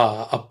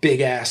a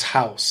big ass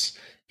house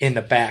in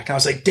the back. And I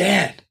was like,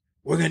 Dad,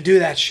 we're going to do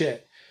that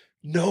shit.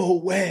 No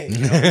way. You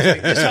know, I was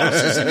like, this house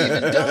isn't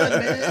even done,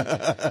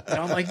 man. And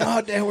I'm like, no,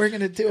 Dad, we're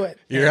going to do it.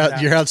 You're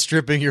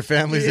outstripping your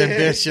family's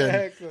ambition.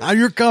 Exactly. Oh,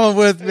 you're coming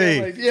with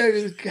me. Like,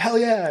 yeah, hell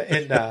yeah.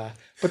 And,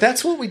 but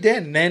that's what we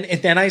did. And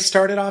then I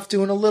started off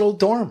doing a little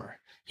dormer,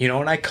 you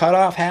know, and I cut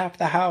off half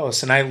the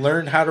house, and I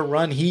learned how to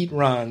run heat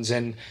runs.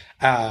 And,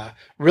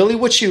 really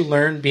what you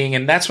learn being,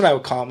 and that's what I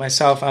would call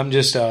myself, I'm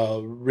just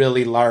a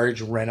really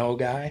large reno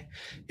guy,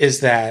 is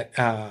that,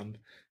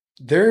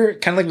 they're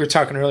kind of like we were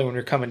talking earlier when we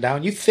were coming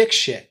down. You fix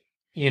shit,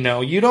 you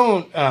know, you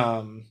don't,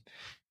 and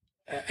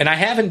I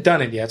haven't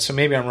done it yet, so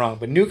maybe I'm wrong,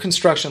 but new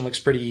construction looks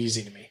pretty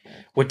easy to me.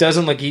 What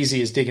doesn't look easy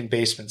is digging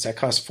basements. That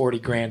costs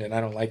 $40,000, and I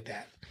don't like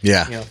that.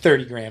 Yeah. You know,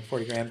 $30,000,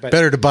 $40,000, but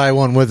better to buy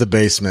one with a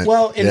basement.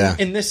 Well,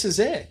 and this is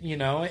it, you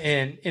know,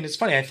 and it's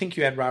funny. I think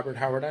you had Robert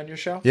Howard on your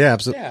show. Yeah,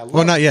 absolutely. Yeah,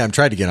 well, not yet. I'm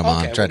trying to get him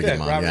on.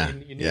 Robert, yeah.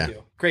 You need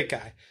to. Great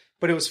guy.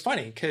 But it was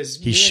funny because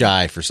he's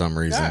shy for some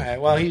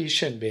reason. Well, he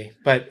shouldn't be,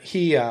 but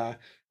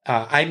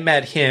I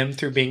met him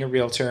through being a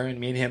realtor, and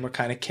me and him were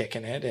kind of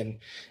kicking it. And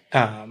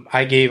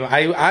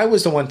I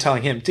was the one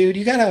telling him, dude,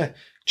 you got to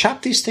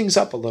chop these things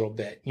up a little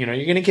bit. You know,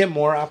 you're going to get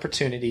more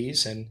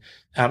opportunities. And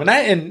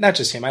not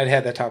just him, I'd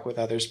had that talk with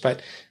others,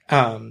 but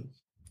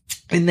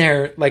in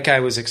there, like I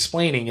was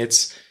explaining,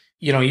 it's,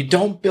 you know, you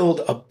don't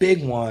build a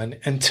big one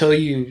until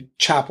you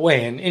chop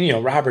away. And you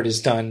know, Robert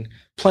has done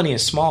plenty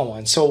of small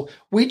ones. So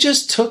we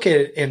just took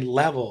it in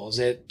levels.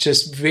 It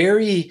just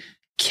very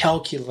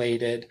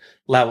calculated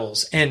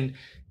levels. And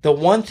the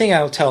one thing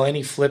I'll tell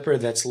any flipper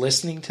that's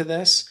listening to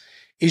this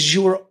is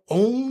you're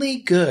only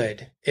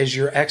good as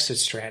your exit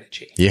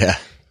strategy. Yeah.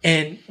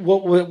 And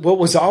what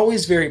was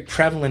always very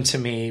prevalent to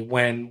me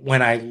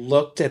when I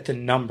looked at the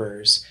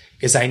numbers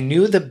is I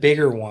knew the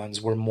bigger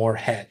ones were more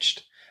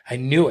hedged. I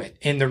knew it.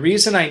 And the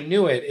reason I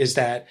knew it is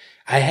that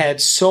I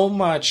had so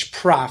much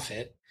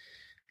profit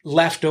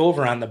left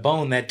over on the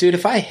bone that, dude,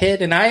 if I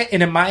hit, and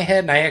in my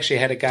head, and I actually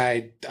had a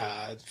guy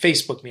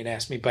Facebook me and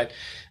ask me, but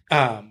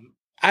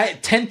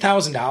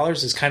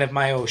 $10,000 is kind of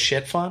my oh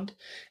shit fund.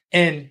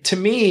 And to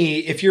me,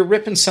 if you're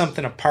ripping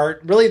something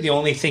apart, really the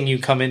only thing you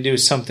come into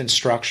is something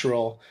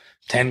structural,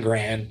 10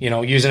 grand, you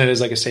know, using it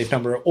as like a safe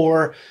number.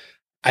 Or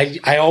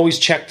I always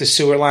check the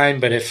sewer line,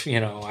 but if,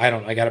 you know, I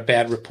don't know, I got a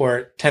bad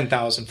report,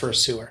 10,000 for a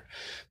sewer.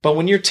 But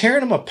when you're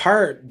tearing them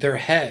apart, they're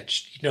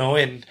hedged, you know,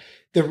 and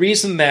the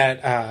reason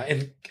that,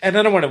 and I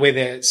don't want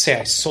to say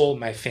I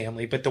sold my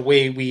family, but the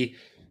way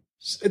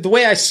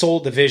I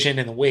sold the vision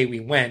and the way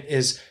we went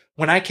is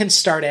when I can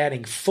start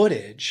adding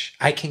footage,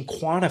 I can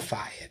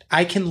quantify it.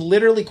 I can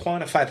literally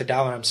quantify the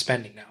dollar I'm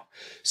spending now.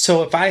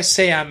 So if I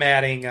say I'm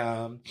adding,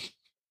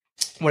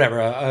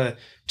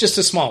 just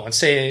a small one,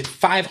 say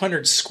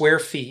 500 square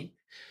feet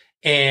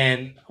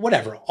and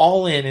whatever,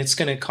 all in, it's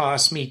going to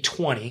cost me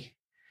 20.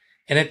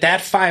 And at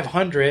that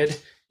 500,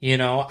 you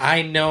know,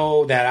 I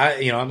know that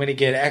I'm going to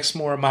get X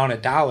more amount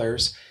of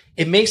dollars.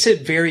 It makes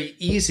it very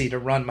easy to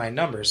run my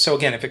numbers. So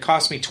again, if it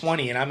costs me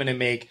 20 and I'm going to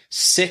make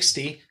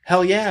 60,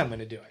 hell yeah, I'm going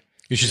to do it.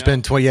 You should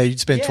spend 20. Yeah, you'd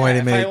spend 20 to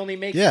if make. I only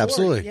make 40, 40.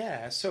 absolutely.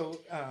 Yeah. So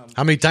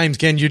how many times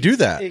can you do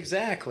that?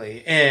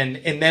 Exactly. And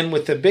then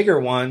with the bigger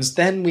ones,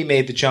 then we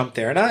made the jump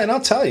there. And I'll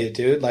tell you,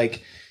 dude,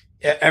 like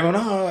everyone,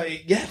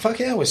 fuck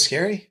yeah, it was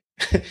scary.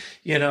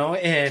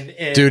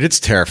 and dude, it's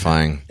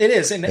terrifying. It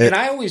is. And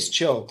I always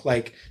joke,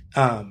 like,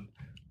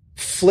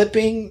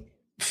 flipping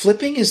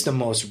is the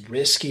most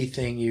risky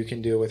thing you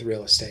can do with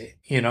real estate,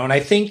 and I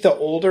think the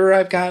older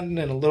I've gotten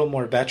and a little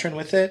more veteran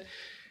with it,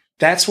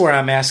 that's where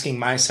I'm asking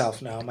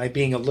myself now, am I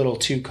being a little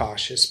too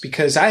cautious?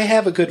 Because I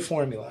have a good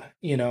formula,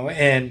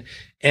 and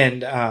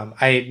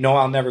I know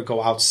I'll never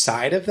go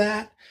outside of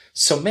that.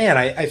 So man,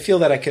 I feel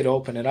that I could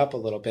open it up a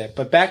little bit,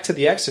 but back to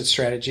the exit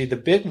strategy, the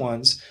big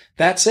ones,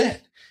 that's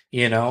it.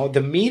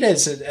 The meat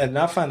is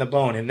enough on the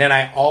bone. And then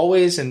I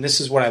always, and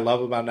this is what I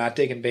love about not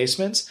digging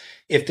basements,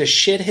 if the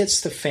shit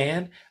hits the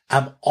fan,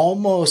 I'm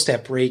almost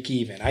at break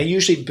even. I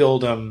usually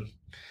build them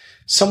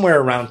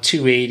somewhere around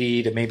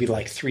 280 to maybe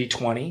like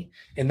 320.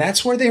 And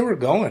that's where they were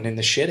going in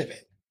the shit of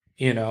it,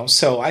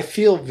 So I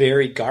feel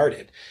very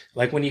guarded.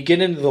 Like when you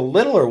get into the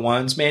littler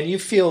ones, man, you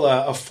feel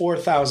a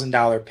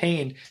 $4,000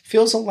 pain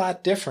feels a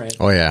lot different.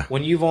 Oh yeah.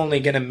 When you've only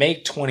going to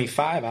make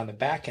 25 on the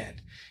back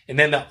end. And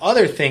then the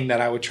other thing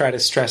that I would try to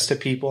stress to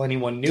people,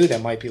 anyone new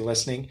that might be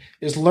listening,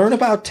 is learn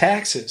about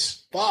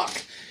taxes.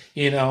 Fuck.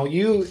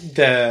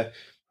 The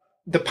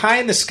pie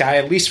in the sky,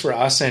 at least for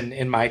us and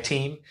in my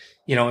team,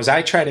 is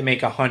I try to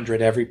make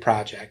 100 every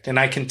project. And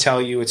I can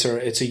tell you it's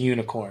a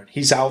unicorn.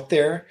 He's out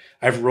there.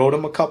 I've wrote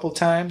him a couple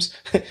times,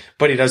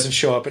 but he doesn't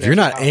show up at You're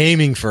not house.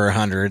 Aiming for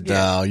 100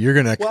 though. You're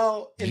going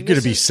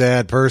to be a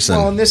sad person.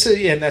 Well, and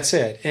that's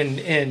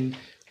it.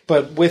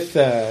 But with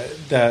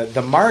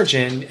the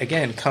margin,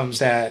 again, comes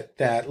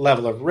that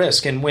level of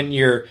risk. And when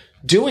you're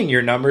doing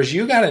your numbers,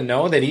 you got to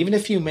know that even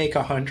if you make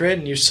 100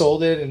 and you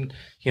sold it in,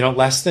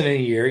 less than a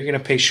year, you're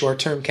going to pay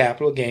short-term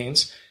capital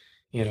gains.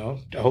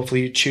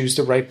 Hopefully you choose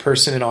the right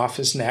person in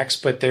office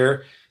next, but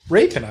they're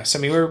raping us. I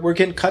mean, we're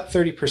getting cut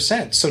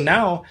 30%. So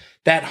now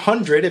that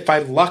 100, if I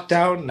lucked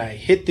out and I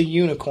hit the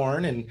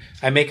unicorn and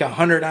I make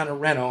 100 on a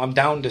reno, I'm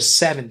down to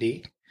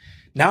 70.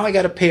 Now I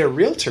got to pay a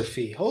realtor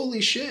fee.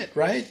 Holy shit,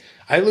 right?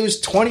 I lose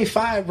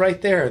 25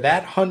 right there.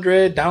 That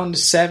 100 down to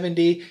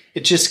 70.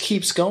 It just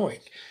keeps going,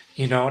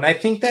 and I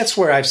think that's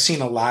where I've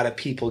seen a lot of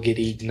people get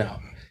eaten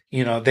up.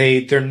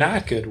 They're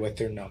not good with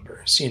their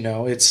numbers.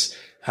 It's,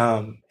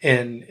 and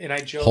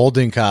I joke.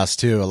 Holding costs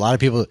too. A lot of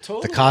people,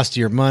 totally. The cost of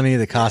your money,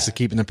 the cost of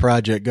keeping the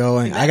project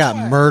going. I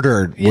got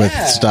murdered with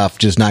stuff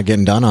just not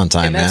getting done on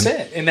time, and that's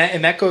man. it.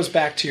 And that goes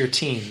back to your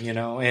team,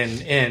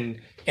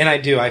 and I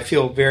do. I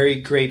feel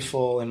very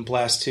grateful and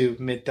blessed to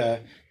admit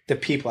the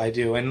people I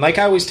do. And like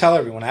I always tell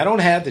everyone, I don't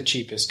have the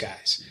cheapest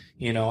guys.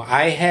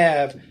 I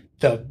have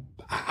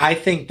I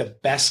think the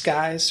best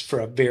guys for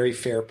a very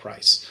fair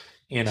price,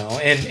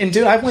 and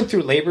dude, I've went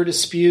through labor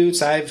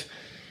disputes.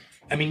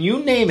 You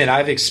name it,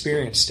 I've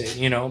experienced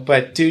it,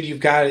 but dude, you've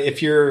got,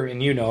 if you're in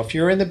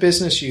the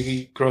business,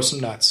 you grow some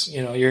nuts,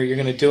 you're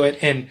going to do it.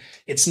 And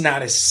it's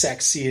not as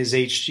sexy as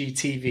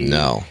HGTV.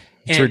 No.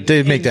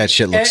 They make that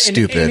shit look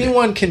stupid.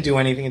 Anyone can do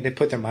anything if they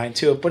put their mind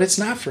to it, but it's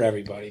not for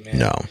everybody, man.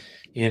 No.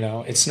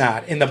 It's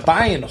not. And the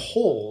buy and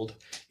hold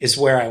is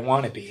where I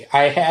want to be.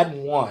 I had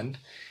one,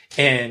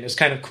 and it was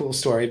kind of a cool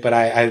story, but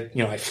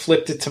I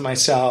flipped it to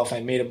myself. I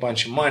made a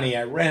bunch of money.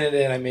 I rented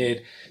it. I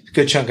made a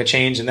good chunk of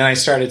change. And then I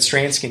started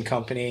Stransky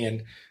Company,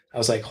 and I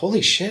was like,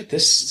 holy shit,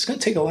 this is going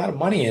to take a lot of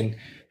money. And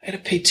I had to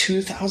pay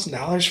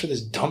 $2,000 for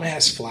this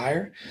dumbass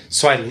flyer.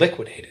 So I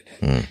liquidated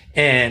it.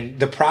 And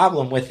the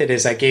problem with it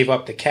is I gave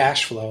up the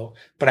cash flow,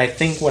 but I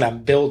think what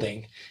I'm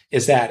building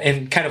is that,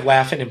 and kind of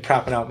laughing and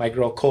propping out my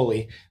girl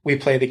Coley, we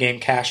play the game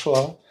cash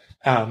flow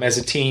as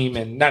a team,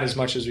 and not as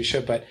much as we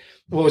should. But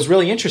what was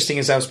really interesting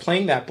is I was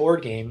playing that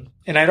board game,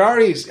 and I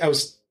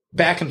was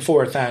back and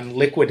forth on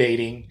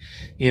liquidating,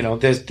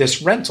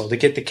 this rental to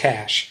get the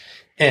cash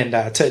and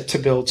to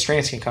build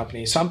Stransky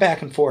Company. So I'm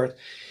back and forth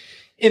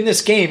in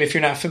this game. If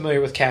you're not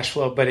familiar with cash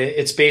flow, but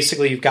it's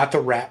basically you've got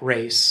the rat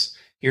race.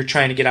 You're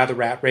trying to get out of the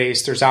rat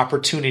race. There's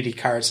opportunity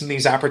cards, and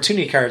these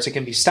opportunity cards, it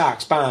can be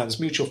stocks, bonds,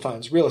 mutual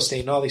funds, real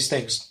estate, and all these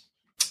things.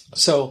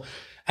 So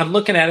I'm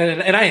looking at it,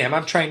 and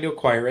I'm trying to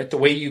acquire it. The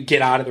way you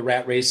get out of the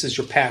rat race is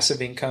your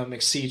passive income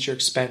exceeds your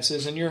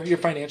expenses, and you're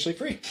financially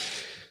free.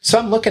 So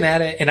I'm looking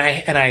at it, and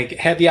I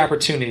had the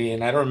opportunity,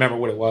 and I don't remember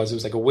what it was. It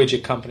was like a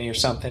widget company or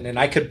something, and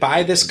I could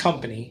buy this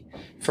company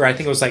for, I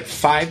think it was like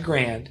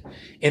 $5,000.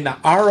 In the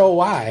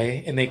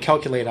ROI, and they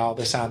calculate all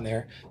this on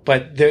there,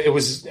 but it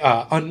was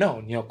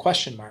unknown,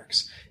 question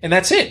marks. And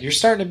that's it. You're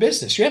starting a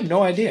business. You have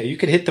no idea. You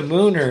could hit the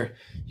moon, or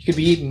you could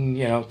be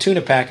eating,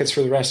 tuna packets for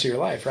the rest of your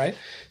life, right?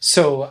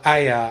 So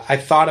I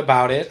thought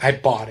about it. I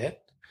bought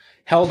it,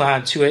 held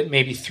on to it.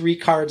 Maybe 3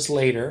 cards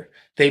later,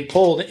 they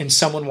pulled, and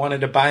someone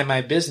wanted to buy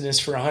my business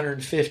for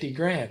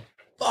 $150,000.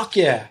 Fuck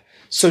yeah.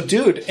 So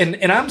dude,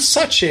 and I'm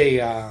such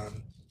I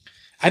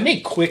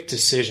make quick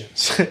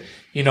decisions.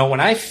 When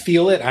I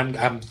feel it,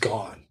 I'm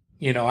gone.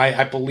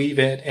 I believe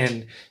it,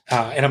 and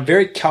I'm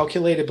very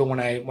calculated, but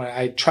when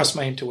I trust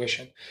my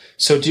intuition.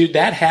 So dude,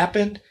 that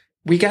happened.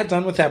 we got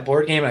done with that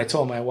board game and I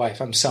told my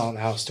wife, I'm selling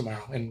the house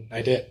tomorrow. And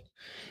I did.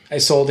 I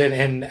sold it.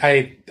 And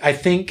I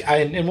think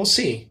and we'll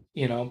see,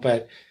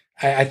 but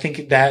I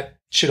think that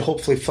should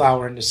hopefully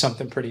flower into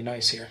something pretty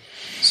nice here.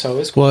 So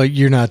it's cool. Well,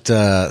 you're not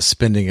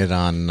spending it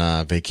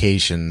on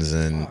vacations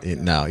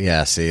no.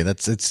 Yeah. See,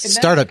 it's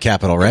startup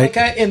capital, right?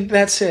 And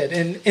that's it.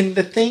 And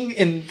the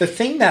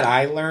thing that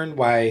I learned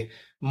why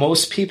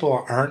most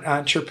people aren't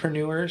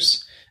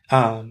entrepreneurs,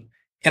 and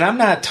I'm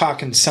not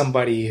talking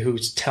somebody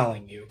who's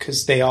telling you,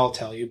 because they all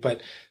tell you,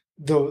 but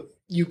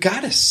you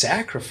got to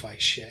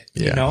sacrifice shit,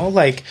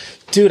 like,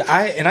 dude,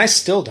 I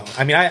still don't.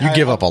 I mean, I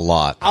give up a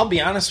lot. I'll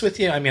be honest with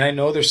you. I mean, I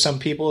know there's some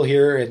people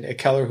here at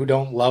Keller who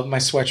don't love my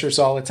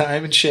sweatshirts all the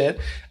time and shit.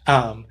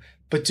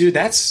 But dude,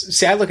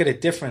 I look at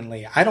it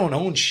differently. I don't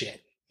own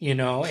shit,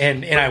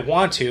 and I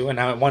want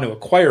to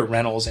acquire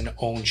rentals and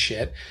own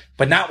shit,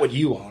 but not what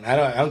you own.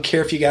 I don't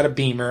care if you got a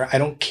Beamer. I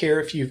don't care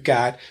if you've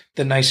got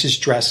the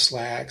nicest dress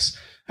slacks.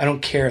 I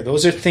don't care.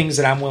 Those are things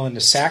that I'm willing to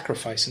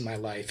sacrifice in my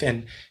life.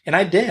 And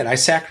I did. I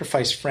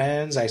sacrificed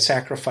friends. I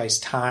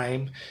sacrificed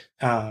time.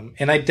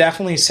 And I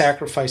definitely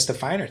sacrificed the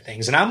finer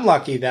things. And I'm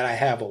lucky that I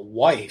have a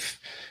wife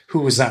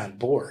who was on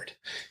board.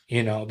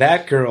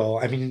 That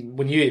girl, I mean,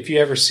 if you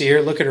ever see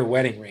her, look at her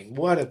wedding ring.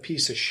 What a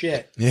piece of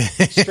shit.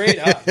 Straight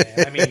up,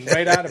 man. I mean,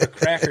 right out of a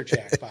Cracker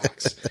Jack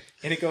box.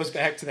 And it goes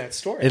back to that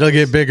story. It'll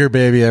get bigger,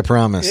 baby, I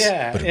promise.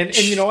 Yeah. And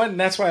you know what? And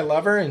that's why I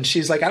love her. And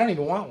she's like, I don't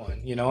even want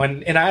one,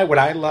 and what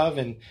I love,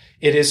 and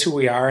it is who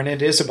we are, and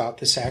it is about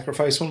the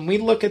sacrifice. When we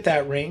look at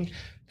that ring,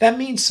 that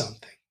means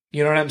something.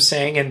 You know what I'm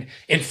saying?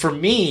 And for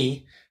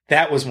me,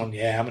 that was when,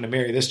 I'm going to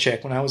marry this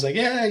chick, when I was like,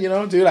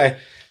 dude,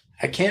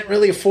 I can't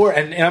really afford,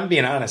 and I'm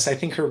being honest, I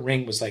think her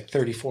ring was like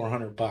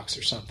 $3,400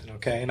 or something.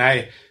 Okay.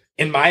 And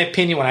in my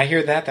opinion, when I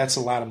hear that, that's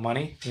a lot of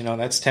money.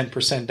 That's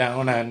 10%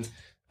 down on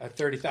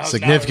 $30,000.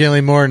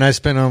 Significantly more than I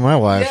spent on my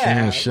wife.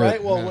 Yeah,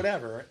 right. Well,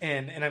 whatever.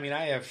 And I mean,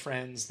 I have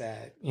friends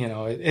that,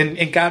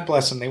 and God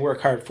bless them, they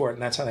work hard for it,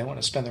 and that's how they want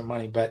to spend their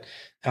money. But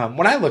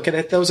when I look at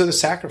it, those are the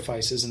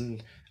sacrifices.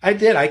 And I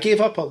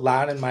gave up a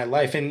lot in my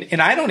life.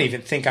 And I don't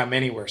even think I'm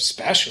anywhere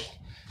special.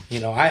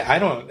 I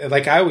don't,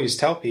 like I always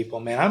tell people,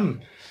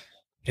 man,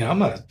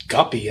 I'm a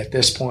guppy at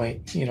this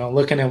point,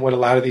 looking at what a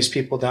lot of these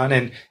people done.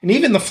 And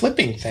even the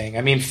flipping thing.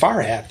 I mean,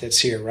 Farhat that's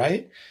here,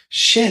 right?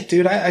 Shit,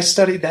 dude, I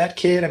studied that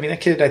kid. I mean, that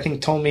kid, I think,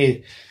 told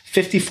me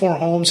 54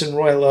 homes in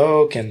Royal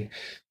Oak. And,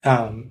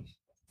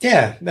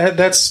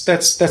 that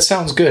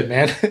sounds good,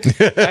 man. I like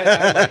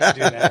to do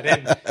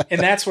that.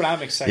 And that's what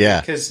I'm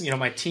excited because,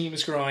 my team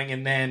is growing.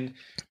 And then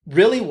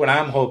really what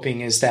I'm hoping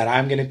is that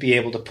I'm going to be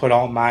able to put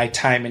all my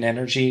time and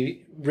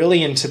energy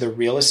really into the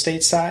real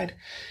estate side.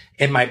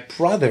 And my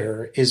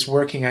brother is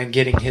working on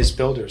getting his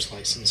builder's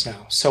license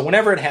now. So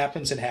whenever it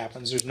happens, it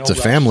happens. There's no It's a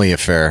rush. family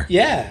affair.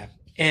 Yeah.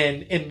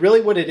 And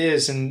really what it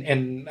is,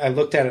 and I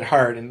looked at it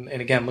hard, and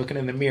again, looking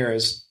in the mirror,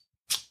 is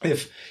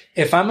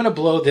if I'm going to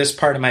blow this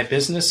part of my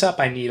business up,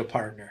 I need a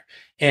partner.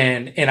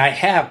 And I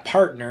have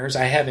partners,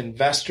 I have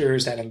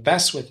investors that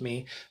invest with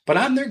me, but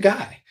I'm their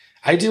guy.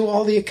 I do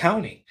all the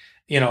accounting.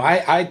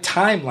 I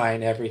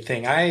timeline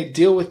everything. I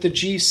deal with the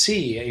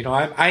GC.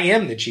 I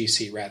am the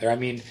GC rather. I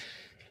mean,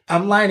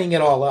 I'm lining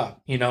it all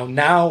up.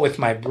 Now with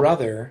my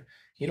brother,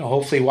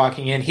 hopefully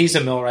walking in, he's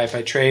a millwright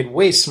by trade,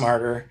 way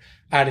smarter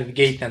out of the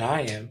gate than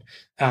I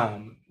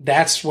am.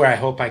 That's where I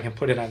hope I can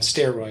put it on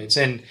steroids,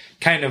 and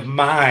kind of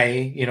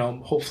my,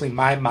 hopefully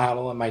my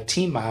model and my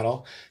team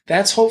model.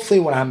 That's hopefully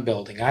what I'm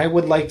building. I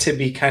would like to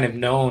be kind of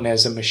known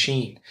as a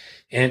machine,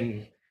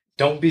 and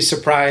don't be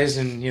surprised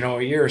in,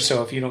 a year or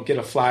so if you don't get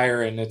a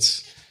flyer and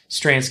it's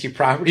Stransky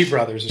Property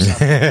Brothers or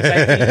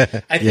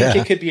something. I think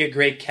it could be a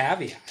great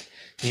caveat,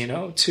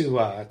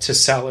 to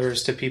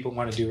sellers, to people who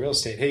want to do real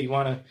estate. Hey, you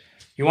want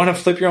to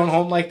flip your own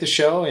home like the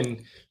show,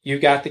 and you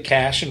got the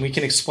cash, and we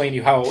can explain to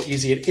you how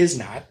easy it is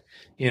not,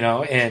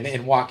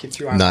 and walk you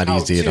through on not how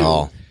easy at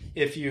all.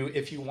 If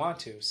you want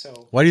to.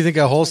 So why do you think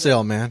I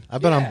wholesale, man?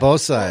 I've been on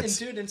both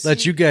sides.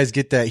 Let you guys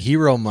get that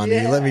hero money.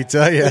 Let me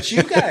tell you. But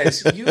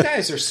you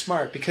guys are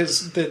smart,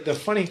 because the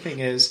funny thing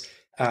is,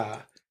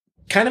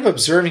 kind of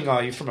observing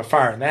all you from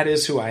afar, and that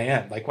is who I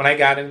am. Like when I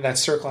got into that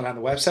circle and on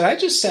the website, I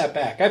just sat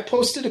back. I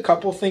posted a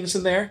couple things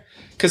in there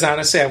because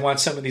honestly, I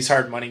want some of these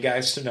hard money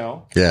guys to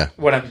know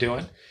what I'm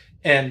doing.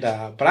 And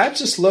but I've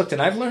just looked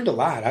and I've learned a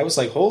lot. I was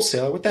like,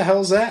 wholesaler, what the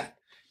hell is that?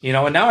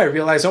 And now I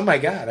realize, oh my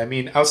God, I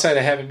mean, outside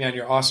of having me on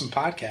your awesome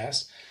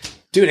podcast,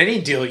 dude,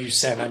 any deal you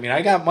send, I mean,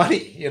 I got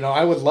money,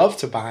 I would love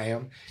to buy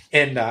them.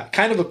 And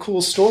kind of a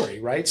cool story,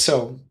 right?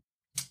 So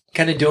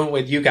kind of doing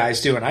what you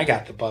guys do, and I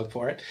got the bug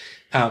for it.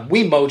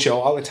 We mojo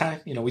all the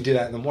time. We do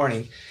that in the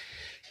morning.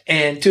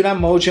 And dude, I'm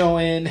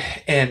mojoing,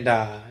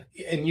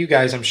 and you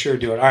guys, I'm sure,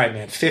 do it. All right,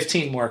 man,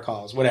 15 more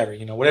calls, whatever,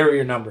 whatever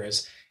your number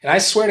is. And I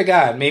swear to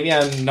God, maybe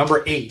I'm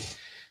number 8.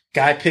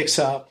 Guy picks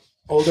up,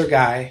 older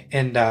guy,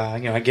 and,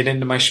 I get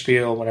into my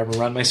spiel, whatever,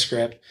 run my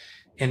script.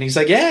 And he's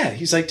like,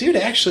 dude,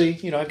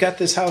 actually, I've got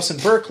this house in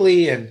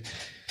Berkeley, and,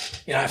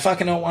 I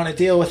fucking don't want to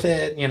deal with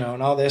it,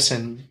 and all this.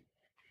 And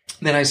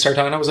then I start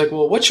talking. I was like,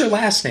 well, what's your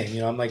last name?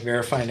 You know, I'm like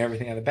verifying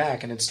everything on the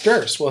back, and it's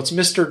Durst. Well, it's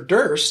Mr.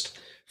 Durst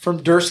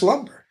from Durst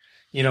Lumber,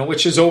 you know,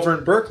 which is over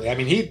in Berkeley. I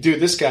mean,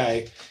 this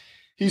guy,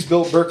 he's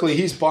built Berkeley.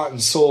 He's bought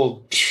and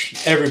sold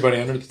everybody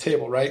under the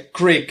table, right?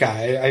 Great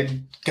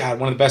guy. God,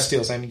 one of the best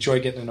deals. I enjoy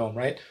getting to know him,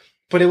 right?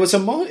 But it was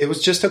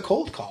just a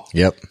cold call.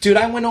 Yep. Dude,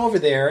 I went over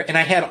there, and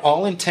I had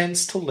all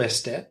intents to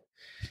list it.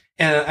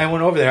 And I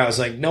went over there. I was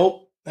like,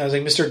 nope. I was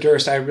like, Mr.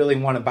 Durst, I really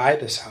want to buy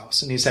this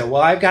house. And he said,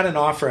 well, I've got an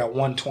offer at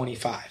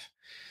 125.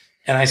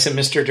 And I said,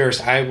 Mr.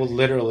 Durst,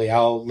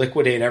 I'll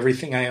liquidate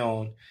everything I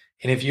own.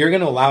 And if you're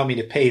going to allow me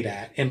to pay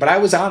that. But I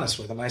was honest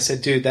with him. I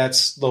said, dude,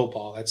 that's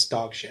lowball. That's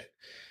dog shit.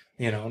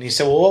 You know, and he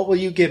said, well, what will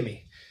you give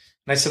me?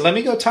 And I said, let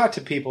me go talk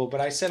to people.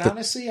 But I said,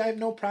 honestly, I have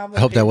no problem.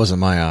 I hope that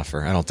wasn't my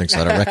offer. I don't think so.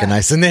 I don't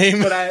recognize the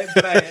name. but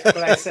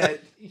I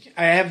said,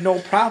 I have no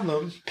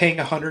problem paying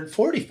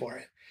 $140 for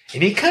it.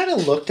 And he kind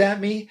of looked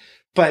at me,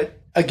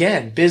 but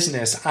again,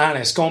 business,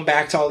 honest, going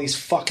back to all these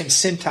fucking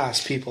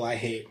Cintas people I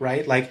hate,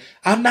 right? Like,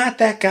 I'm not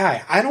that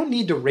guy. I don't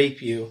need to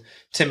rape you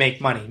to make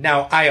money.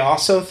 Now, I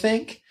also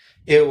think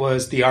it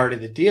was the art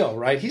of the deal,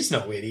 right? He's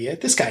no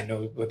idiot. This guy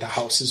knows what the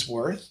house is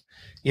worth.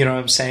 You know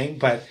what I'm saying?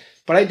 But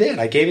I did.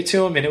 I gave it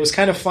to him, and it was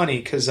kind of funny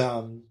because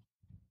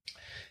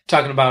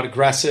talking about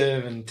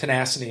aggressive and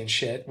tenacity and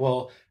shit.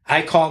 Well,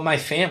 I called my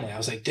family. I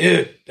was like,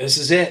 dude, this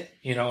is it.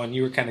 You know, and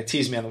you were kind of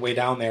teasing me on the way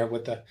down there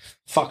with the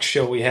fuck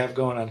show we have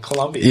going on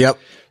Columbia. Yep.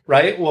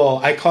 Right? Well,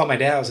 I called my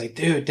dad. I was like,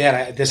 dude,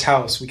 Dad, this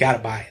house, we got to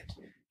buy it.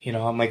 You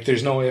know, I'm like,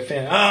 there's no if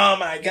and, oh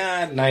my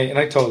God. And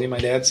I told you, my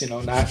dad's, you know,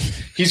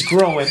 he's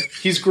growing,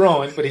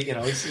 but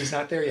he's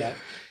not there yet.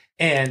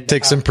 And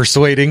takes some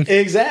persuading.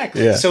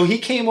 Exactly. Yeah. So he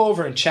came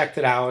over and checked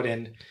it out,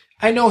 and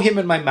I know him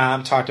and my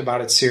mom talked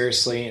about it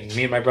seriously, and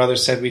me and my brother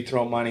said we'd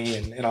throw money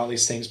and all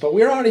these things, but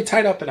we were already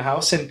tied up in a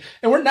house, and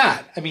we're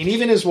not. I mean,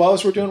 even as well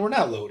as we're doing, we're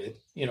not loaded.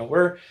 You know,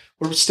 we're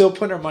still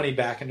putting our money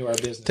back into our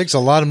business. Takes a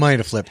lot of money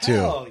to flip too.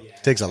 Hell yeah.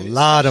 Takes a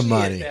lot of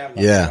money.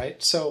 Level, yeah.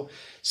 Right. So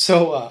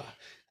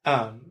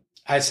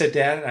I said,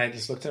 Dad, and I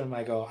just looked at him.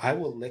 I go, I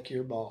will lick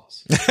your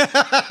balls if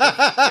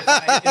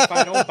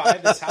I don't buy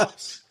this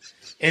house.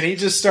 And he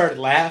just started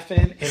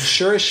laughing, and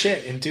sure as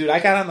shit. And dude, I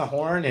got on the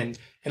horn, and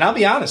I'll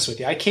be honest with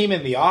you, I came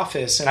in the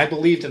office and I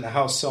believed in the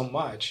house so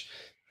much.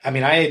 I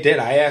mean, I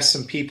asked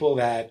some people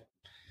that,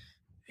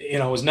 you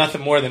know, it was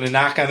nothing more than a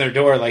knock on their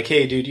door, like,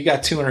 hey, dude, you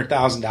got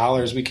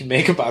 $200,000. We can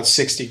make about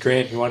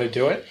 $60,000. You want to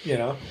do it? You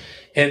know,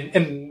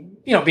 and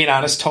you know, being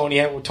honest, Tony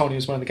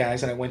was one of the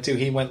guys that I went to.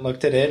 He went and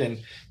looked at it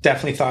and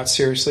definitely thought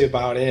seriously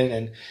about it.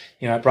 And,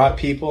 you know, I brought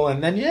people,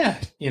 and then, yeah,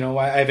 you know,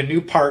 I have a new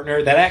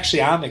partner that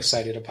actually I'm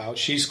excited about.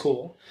 She's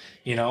cool,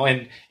 you know,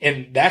 and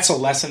that's a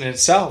lesson in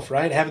itself,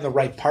 right? Having the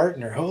right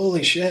partner.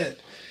 Holy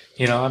shit.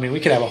 You know, I mean, we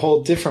could have a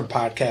whole different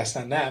podcast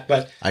on that,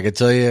 but I could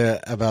tell you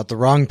about the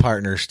wrong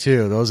partners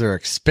too. Those are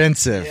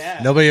expensive.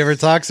 Yeah. Nobody ever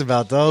talks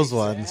about those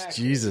ones.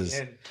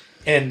 Jesus.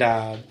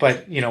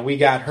 But you know, we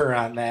got her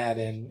on that,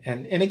 and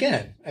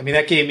again, I mean,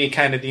 that gave me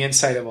kind of the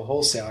insight of a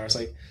wholesaler. I was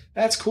like,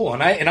 that's cool.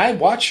 And I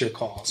watch your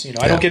calls, you know,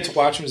 I don't get to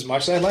watch them as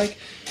much as I like,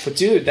 but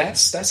dude,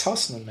 that's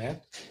hustling,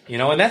 man. You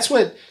know, and that's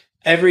what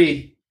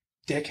every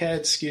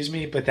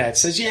dickhead, but that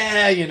says,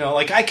 yeah, you know,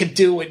 like I could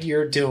do what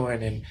you're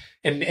doing.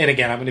 And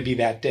again, I'm going to be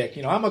that dick,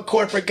 you know, I'm a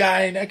corporate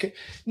guy, and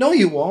no,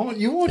 you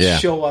won't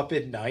show up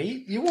at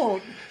night. You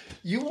won't.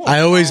 I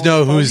always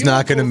know who's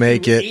not going to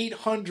make it.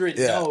 800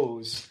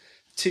 no's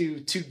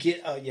to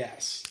get a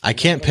yes. I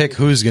can't pick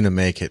who's going to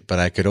make it, but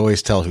I could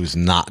always tell who's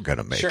not going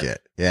to make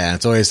it. Yeah.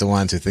 It's always the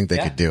ones who think they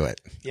could do it.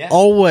 Yeah.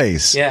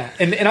 Always. Yeah.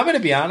 And I'm going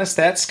to be honest,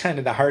 that's kind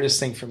of the hardest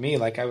thing for me.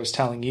 Like I was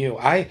telling you,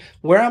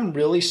 where I'm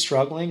really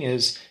struggling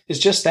is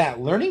just that,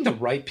 learning the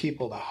right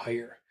people to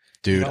hire.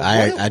 Dude, you know, I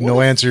had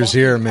no answers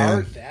here,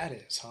 man. That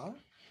is, huh?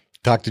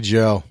 Talk to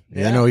Joe.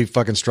 Yeah. I know he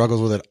fucking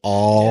struggles with it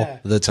all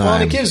the time. Well,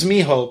 and it gives me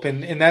hope.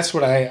 And that's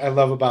what I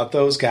love about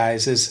those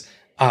guys is,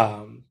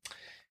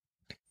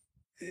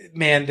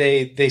 man,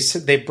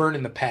 they burn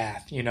in the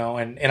path, you know,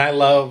 and I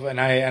love, and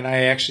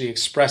I actually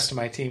express to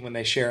my team when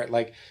they share it,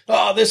 like,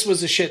 oh, this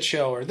was a shit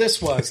show, or this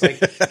was like,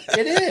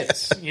 it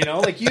is, you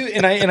know, like you,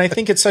 and I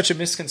think it's such a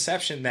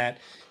misconception that,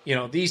 you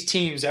know, these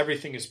teams,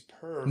 everything is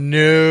perfect.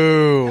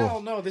 No.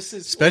 Hell no, this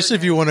is especially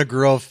if you want to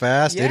grow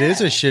fast. It is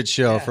a shit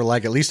show for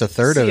like at least a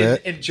third of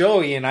it. And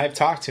Joey, and I've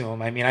talked to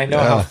him. I mean, I know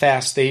how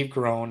fast they've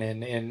grown,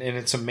 and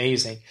it's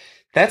amazing.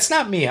 That's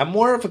not me. I'm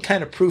more of a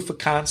kind of proof of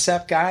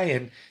concept guy,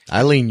 and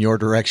I lean your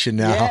direction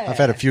now. Yeah. I've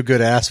had a few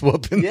good ass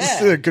whoopings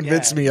to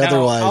convince me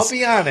otherwise. I'll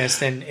be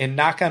honest, and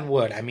knock on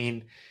wood. I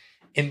mean,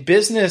 in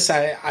business,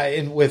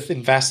 with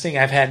investing,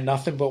 I've had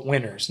nothing but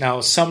winners.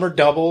 Now, some are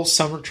doubles,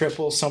 some are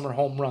triples, some are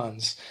home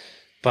runs.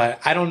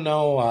 But I don't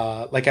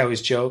know, like I was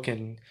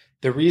joking,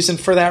 the reason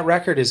for that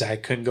record is I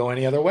couldn't go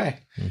any other way.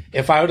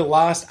 If I would have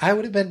lost, I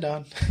would have been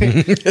done.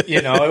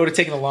 You know, it would have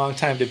taken a long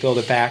time to build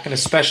it back, and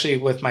especially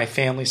with my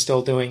family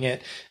still doing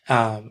it.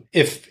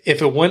 If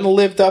it wouldn't have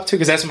lived up to,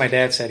 because that's what my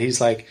dad said. He's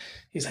like,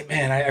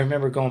 man, I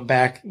remember going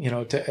back, you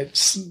know, to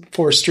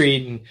 4th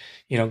Street and,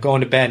 you know,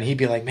 going to bed, and he'd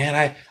be like,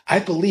 man, I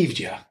believed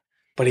you,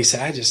 But he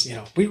said,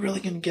 we really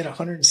going to get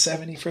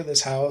 170 for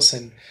this house.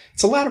 And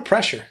it's a lot of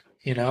pressure,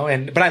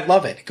 but I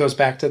love it. It goes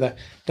back to the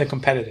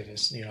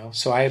competitiveness,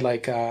 so I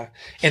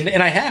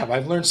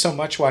I've learned so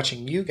much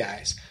watching you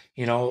guys,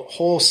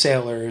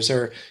 wholesalers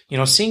or,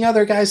 seeing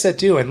other guys that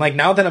do. And like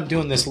now that I'm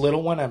doing this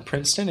little one on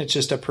Princeton, it's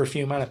just a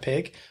perfume on a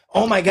pig.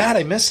 Oh my God,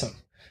 I miss them.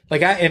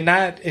 Like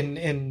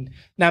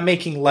not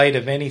making light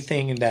of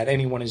anything that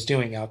anyone is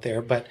doing out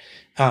there, but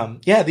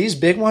these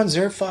big ones,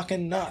 they're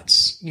fucking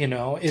nuts.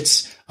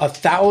 It's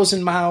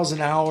 1,000 miles an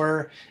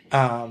hour.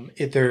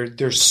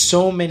 There's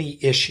so many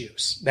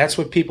issues. That's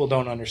what people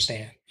don't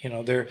understand.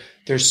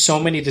 There's so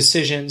many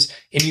decisions,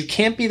 and you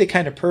can't be the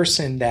kind of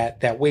person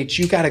that waits.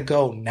 You got to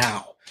go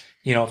now.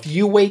 If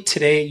you wait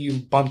today, you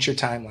bumped your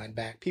timeline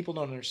back. People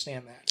don't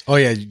understand that. Oh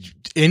yeah,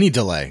 any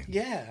delay.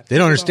 Yeah, they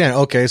don't understand.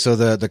 Okay, so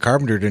the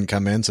carpenter didn't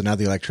come in, so now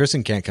the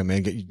electrician can't come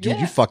in.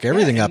 You fuck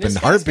everything up in a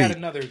heartbeat. Got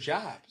another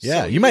job.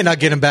 Yeah, so you might not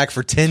get him back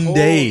for 10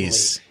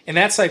 days. And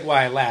that's like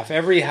why I laugh.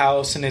 Every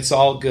house, and it's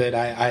all good.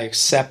 I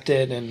accept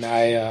it, and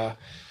I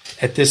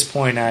at this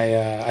point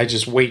I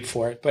just wait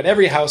for it. But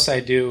every house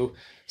I do,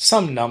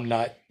 some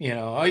numbnut,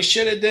 oh, you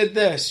should have did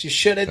this, you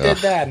should have did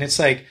that, and it's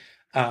like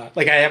I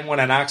have one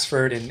on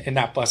Oxford, and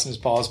not busting his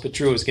balls, but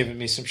Drew was giving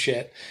me some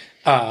shit.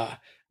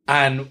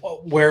 On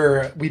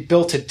where we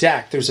built a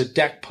deck, there's a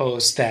deck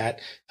post that,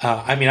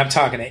 I'm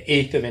talking an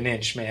eighth of an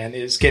inch, man,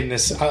 is getting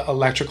this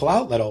electrical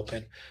outlet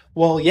open.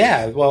 Well,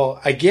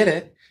 I get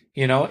it.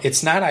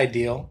 It's not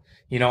ideal.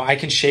 I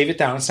can shave it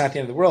down. It's not the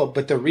end of the world.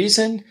 But the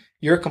reason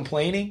you're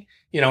complaining,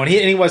 and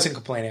he wasn't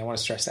complaining. I want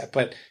to stress that.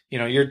 But,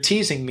 you're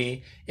teasing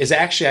me is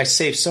actually I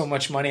saved so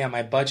much money on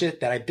my budget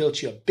that I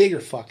built you a bigger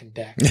fucking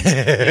deck.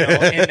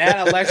 And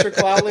that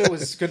electrical outlet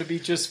was going to be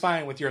just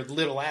fine with your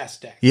little ass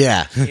deck.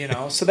 Yeah.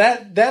 So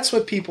that's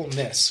what people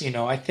miss.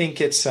 I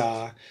think it's,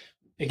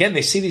 again,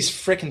 they see these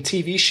freaking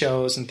TV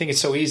shows and think it's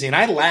so easy. And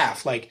I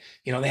laugh they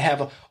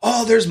have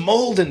there's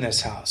mold in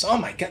this house. Oh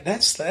my God,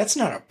 that's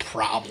not a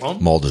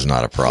problem. Mold is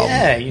not a problem.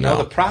 Yeah.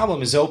 The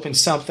problem is open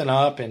something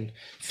up and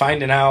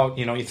finding out,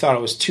 you thought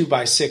it was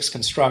 2x6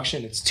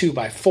 construction. It's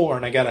 2x4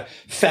 and I got to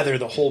feather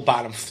the whole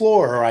bottom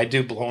floor or I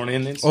do blow it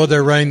in. Or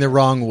they're running the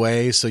wrong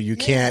way. So you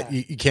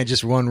can't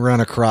just run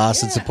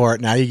across and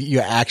support. Now you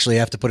actually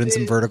have to put in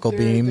some vertical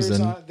beams.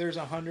 There's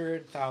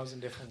 100,000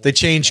 different ways. They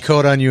change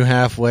code on you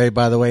halfway,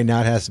 by the way.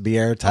 Now it has to be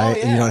airtight.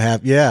 And you don't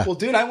have, Well,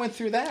 dude, I went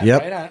through that,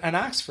 right, on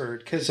Oxford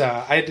because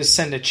I had to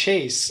send a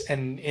chase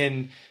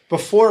and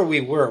before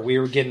we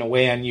were getting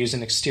away on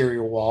using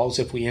exterior walls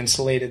if we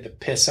insulated the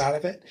piss out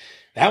of it.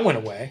 That went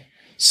away.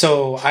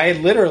 So I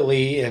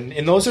literally,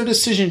 and those are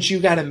decisions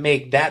you got to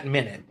make that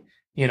minute,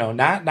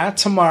 not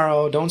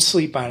tomorrow. Don't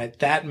sleep on it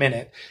that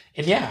minute.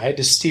 And I had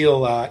to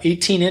steal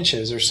 18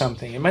 inches or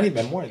something. It might have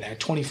been more than that,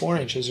 24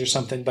 inches or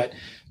something, but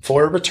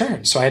for a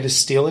return. So I had to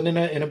steal it in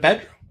a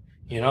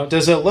bedroom.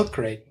 Does it look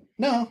great?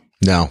 No.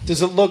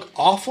 Does it look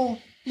awful?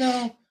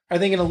 No. Are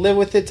they going to live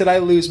with it? Did I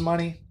lose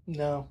money?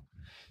 No.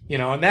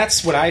 And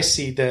that's what I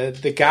see.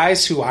 The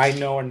guys who I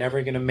know are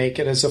never going to make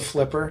it as a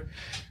flipper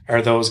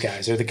are those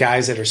guys. They're the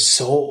guys that are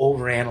so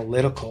over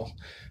analytical.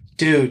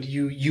 Dude,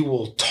 you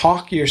will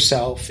talk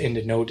yourself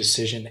into no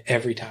decision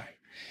every time.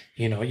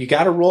 You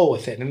got to roll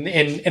with it.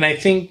 And I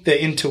think the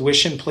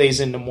intuition plays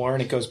into more,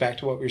 and it goes back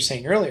to what we were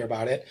saying earlier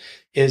about it,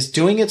 is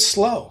doing it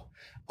slow.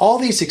 All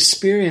these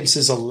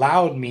experiences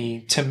allowed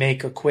me to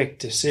make a quick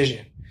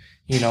decision.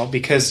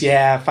 Because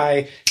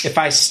if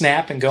I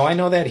snap and go, I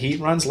know that heat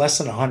runs less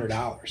than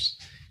 $100.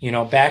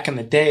 Back in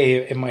the day,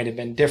 it might have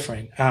been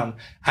different.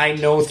 I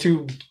know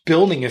through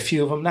building a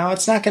few of them now,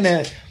 it's not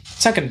gonna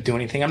do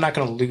anything. I'm not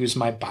gonna lose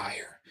my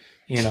buyer.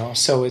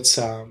 So it's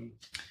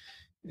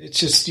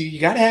just you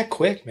gotta act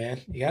quick,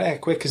 man. You gotta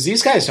act quick because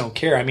these guys don't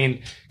care.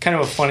 Kind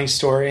of a funny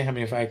story.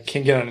 If I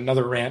can get on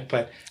another rant,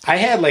 but I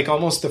had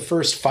almost the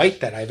first fight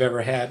that I've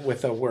ever had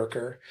with a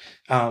worker.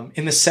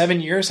 In the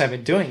 7 years I've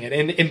been doing it,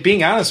 and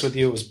being honest with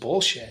you, it was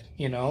bullshit.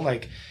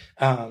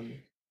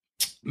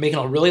 Making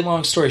a really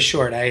long story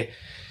short, I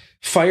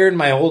fired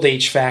my old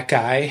HVAC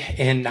guy,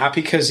 and not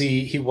because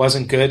he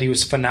wasn't good. He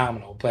was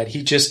phenomenal, but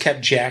he just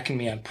kept jacking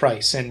me on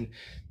price. And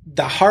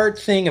the hard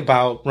thing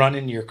about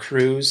running your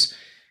crews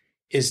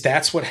is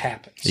that's what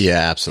happens.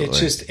 Yeah, absolutely. It's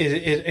just,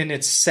 and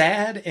it's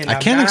sad. And I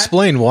can't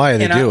explain why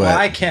they do it. Well,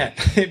 I can't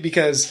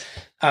because,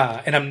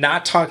 and I'm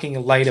not talking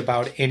light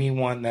about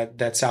anyone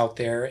that's out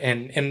there.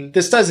 And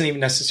this doesn't even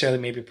necessarily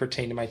maybe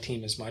pertain to my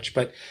team as much,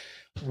 but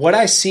what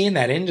I see in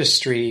that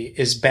industry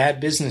is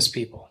bad business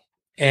people.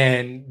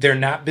 And they're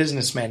not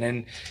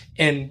businessmen.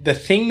 And the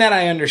thing that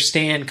I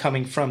understand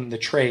coming from the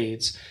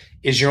trades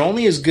is you're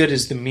only as good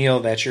as the meal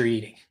that you're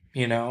eating,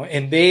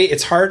 and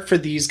it's hard for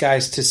these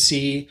guys to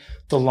see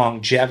the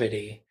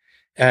longevity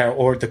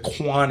or the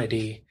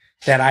quantity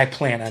that I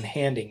plan on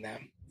handing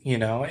them,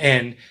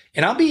 and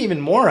I'll be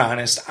even more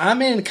honest.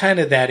 I'm in kind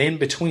of that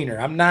in-betweener.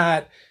 I'm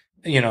not,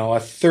 a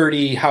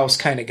 30 house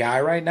kind of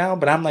guy right now,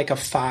 but I'm like a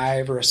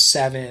 5 or a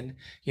 7,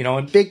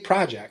 in big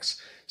projects.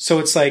 So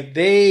it's like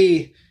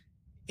they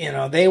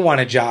want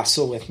to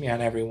jostle with me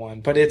on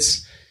everyone, but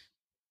it's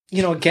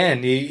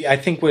again, I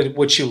think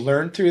what you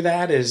learn through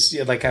that is,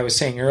 like I was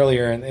saying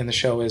earlier in the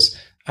show, is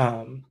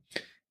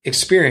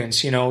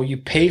experience. You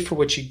pay for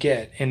what you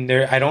get, and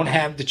I don't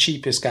have the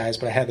cheapest guys,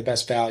 but I have the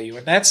best value,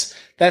 and that's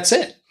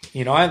it.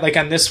 I like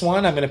on this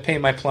one, I'm going to pay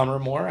my plumber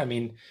more. I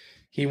mean,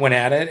 he went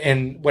at it,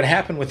 and what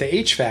happened with the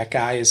HVAC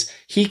guy is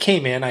he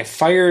came in. I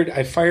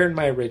fired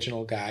my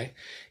original guy,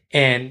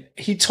 and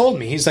he told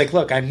me, he's like,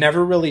 "Look, I've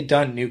never really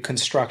done new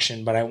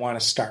construction, but I want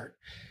to start."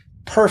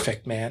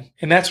 Perfect, man.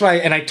 And that's why,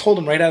 and I told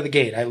him right out of the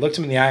gate, I looked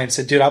him in the eye and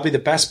said, dude, I'll be the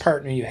best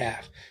partner you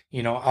have.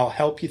 I'll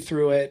help you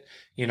through it.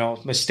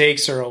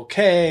 Mistakes are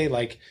okay.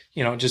 Like,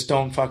 just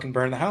don't fucking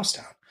burn the house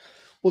down.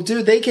 Well,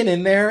 dude, they get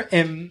in there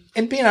and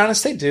being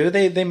honest, they do.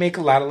 They make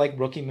a lot of like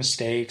rookie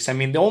mistakes. I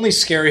mean, the only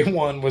scary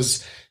one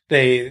was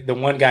the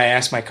one guy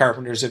asked my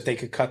carpenters if they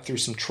could cut through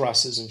some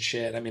trusses and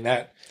shit. I mean,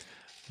 that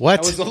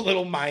was a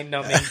little mind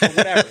numbing, but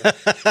whatever.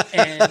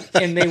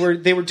 and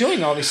they were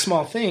doing all these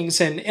small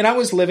things, and I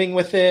was living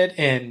with it.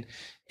 And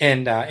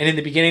in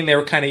the beginning, they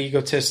were kind of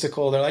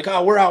egotistical. They're like,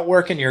 "Oh, we're out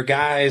working your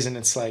guys," and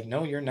it's like,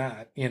 "No, you're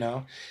not,"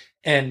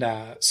 And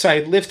so I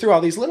lived through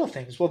all these little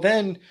things. Well,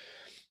 then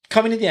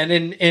coming to the end,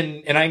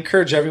 and I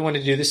encourage everyone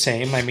to do the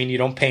same. I mean, you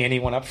don't pay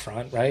anyone up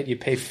front, right? You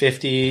pay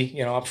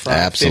 50, up front,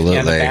 Absolutely. 50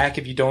 on the back.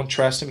 If you don't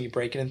trust them, you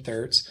break it in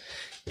thirds.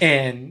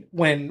 And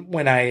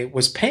when I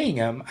was paying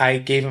him, I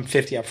gave him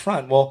 50 up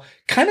front. Well,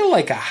 kind of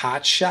like a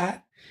hot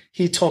shot,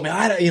 he told me,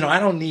 I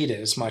don't need it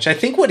as much. I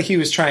think what he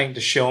was trying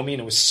to show me,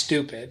 and it was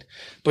stupid,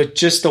 but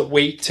just the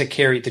weight to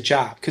carry the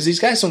job, because these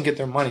guys don't get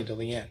their money till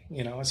the end.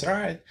 I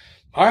said,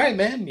 all right,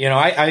 man.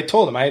 I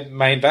told him,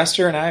 my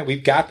investor and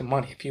we've got the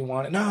money if you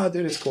want it. No,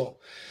 dude, it's cool.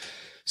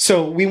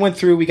 So we went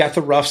through, we got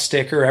the rough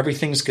sticker,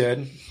 everything's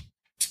good.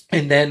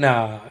 And then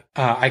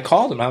I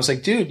called him. I was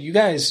like, dude, you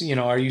guys,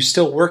 are you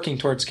still working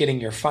towards getting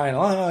your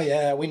final? Oh,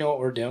 yeah, we know what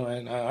we're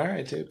doing. All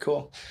right, dude,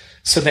 cool.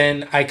 So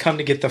then I come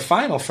to get the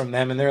final from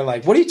them, and they're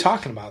like, what are you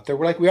talking about? They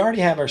were like, we already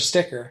have our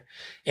sticker.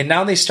 And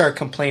now they start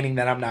complaining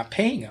that I'm not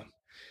paying them.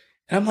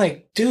 And I'm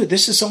like, dude,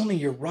 this is only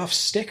your rough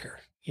sticker,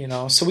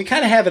 So we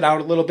kind of have it out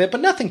a little bit,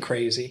 but nothing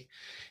crazy.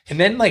 And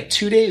then like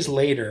 2 days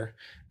later,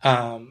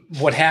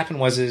 what happened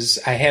was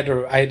I had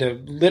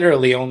to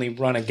literally only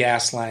run a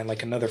gas line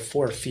like another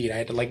 4 feet. I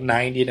had to like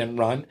 90 it and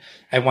run.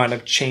 I wound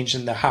up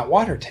changing the hot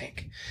water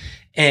tank.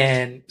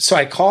 And so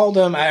I called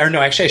him,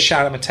 I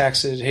shot him a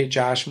text, said, hey,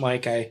 Josh,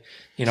 Mike, I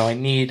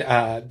need,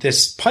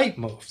 this pipe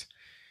moved.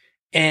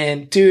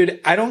 And dude,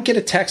 I don't get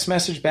a text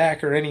message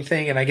back or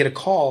anything. And I get a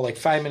call like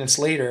 5 minutes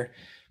later,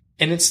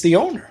 and it's the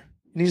owner.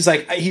 And he's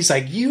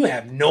like, you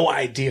have no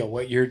idea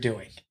what you're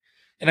doing.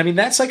 And I mean,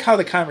 that's like how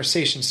the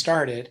conversation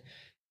started.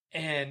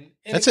 And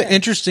that's an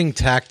interesting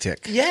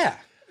tactic. Yeah.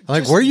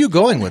 Like, where are you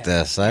going with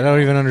this? I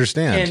don't even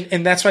understand.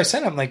 And that's why I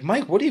said, I'm like,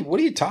 Mike, what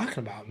are you talking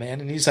about,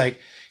 man? And he's like,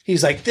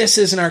 this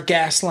isn't our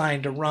gas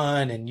line to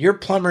run, and your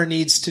plumber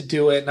needs to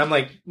do it. And I'm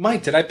like,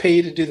 Mike, did I pay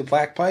you to do the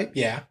black pipe?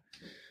 Yeah.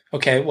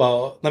 Okay,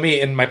 well,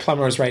 and my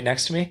plumber was right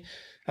next to me.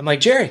 I'm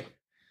like, Jerry,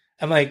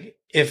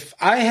 if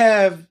I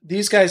have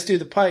these guys do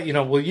the pipe,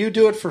 will you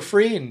do it for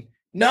free? And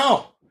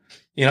no.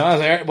 I was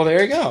like, well,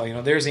 there you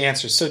go. There's the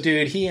answer. So,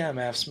 dude, he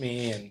MFs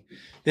me and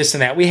this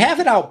and that. We have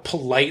it out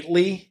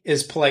politely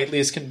as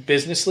can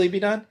businessly be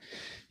done,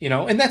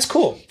 and that's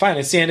cool. Fine.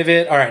 It's the end of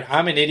it. All right.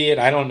 I'm an idiot.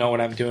 I don't know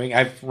what I'm doing.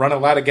 I've run a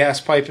lot of gas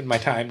pipe in my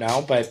time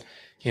now, but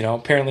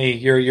apparently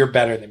you're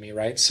better than me.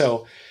 Right.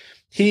 So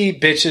he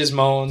bitches,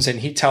 moans, and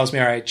he tells me,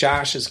 all right,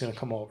 Josh is going to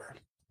come over.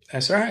 I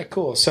said, all right,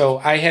 cool. So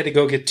I had to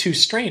go get 2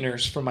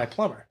 strainers for my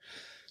plumber.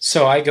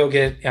 So I go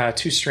get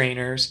 2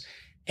 strainers,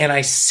 and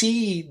I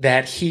see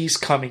that he's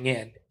coming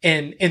in.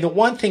 And the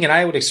one thing, and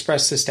I would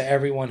express this to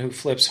everyone who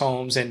flips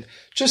homes and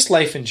just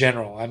life in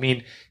general. I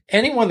mean,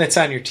 anyone that's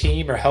on your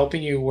team or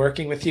helping you,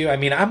 working with you, I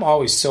mean, I'm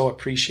always so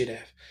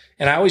appreciative.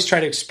 And I always try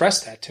to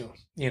express that to him,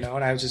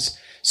 and I was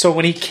so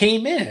when he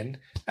came in,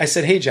 I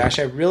said, hey, Josh,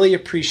 I really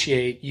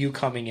appreciate you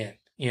coming in,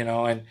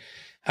 and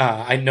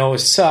I know it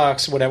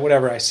sucks,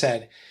 whatever I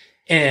said.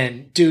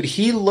 And dude,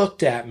 he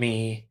looked at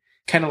me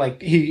kind of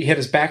like he had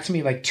his back to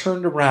me, like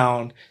turned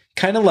around,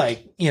 kind of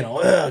like,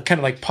 kind of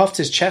like puffed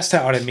his chest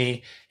out at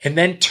me, and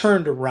then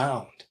turned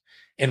around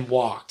and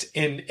walked.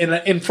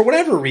 And for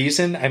whatever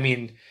reason, I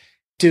mean,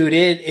 dude,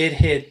 it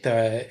hit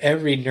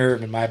every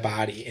nerve in my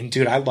body. And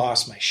dude, I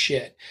lost my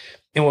shit.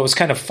 And what was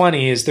kind of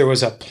funny is there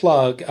was a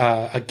plug,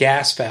 a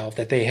gas valve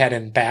that they had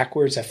in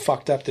backwards that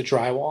fucked up the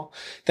drywall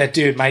that,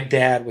 dude, my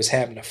dad was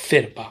having a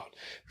fit about.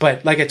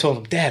 But like I told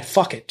him, Dad,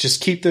 fuck it.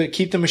 Just keep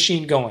the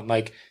machine going.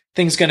 Like,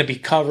 thing's going to be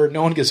covered.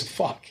 No one gives a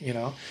fuck,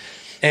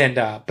 And,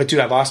 but dude,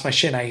 I lost my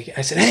shit. And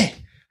I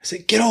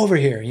said, get over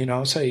here,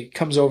 So he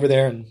comes over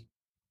there, and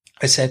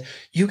I said,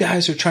 you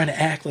guys are trying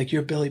to act like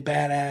you're Billy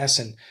Badass.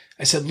 And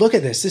I said, look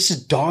at this. This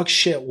is dog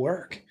shit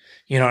work,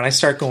 and I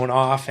start going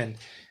off, and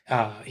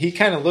he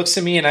kind of looks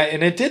at me, and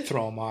it did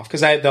throw him off,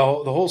 because the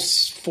whole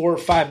 4 or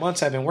 5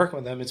 months I've been working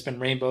with him, it's been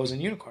rainbows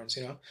and unicorns,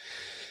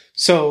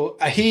 So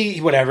he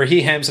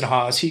hems and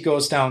haws. He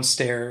goes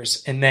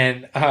downstairs, and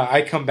then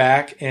I come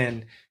back,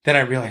 and then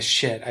I realize,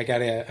 shit, I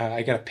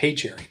gotta pay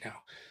Jerry now.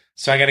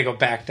 So I got to go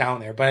back down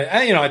there. But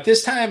at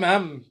this time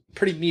I'm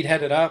pretty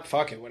meat-headed up.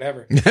 Fuck it,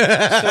 whatever.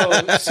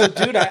 so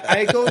dude,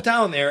 I go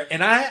down there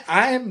and I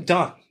am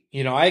done.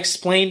 I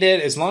explained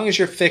it. As long as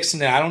you're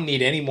fixing it, I don't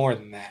need any more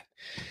than that.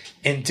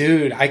 And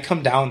dude, I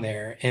come down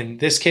there and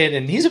this kid,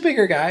 and he's a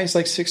bigger guy. He's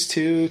like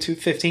 6'2",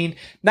 215,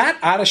 not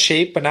out of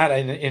shape, but not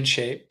in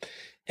shape.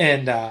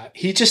 And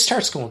he just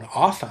starts going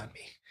off on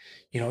me.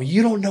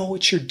 You don't know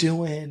what you're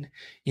doing.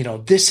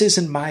 This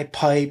isn't my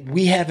pipe.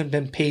 We haven't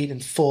been paid in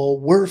full.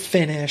 We're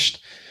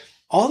finished.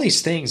 All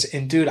these things.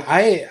 And dude,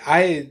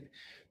 the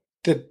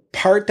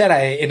part that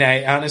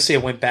I honestly, I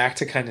went back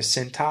to kind of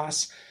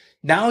Cintas.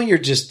 Now you're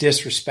just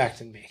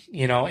disrespecting me,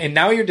 and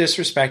now you're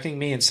disrespecting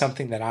me in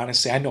something that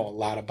honestly I know a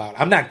lot about.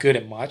 I'm not good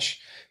at much,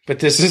 but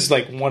this is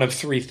like one of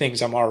 3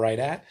 things I'm all right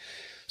at.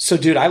 So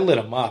dude, I lit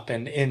him up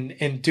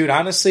and dude,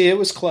 honestly, it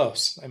was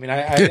close. I mean,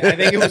 I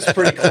think it was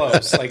pretty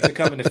close, like to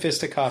come into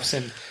fisticuffs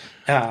and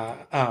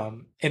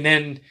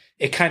then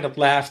it kind of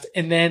left.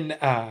 And then,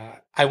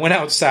 I went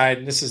outside,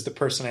 and this is the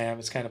person I am.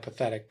 It's kind of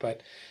pathetic,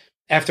 but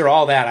after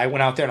all that, I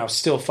went out there and I was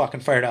still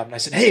fucking fired up. And I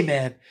said, hey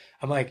man,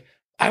 I'm like,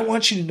 I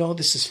want you to know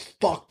this is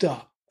fucked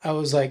up. I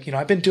was like,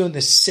 I've been doing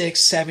this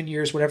 6-7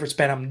 years, whatever it's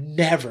been. I'm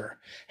never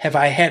have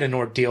I had an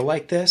ordeal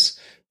like this.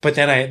 But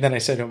then I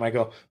said to him, I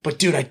go, but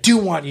dude, I do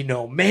want you to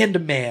know, man to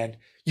man,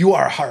 you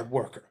are a hard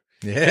worker.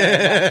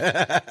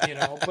 Yeah.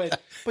 But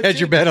had dude,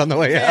 your bet on the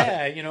way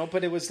out. Yeah,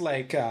 but it was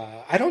like,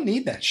 I don't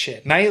need that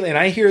shit. And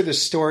I hear the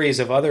stories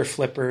of other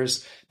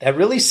flippers that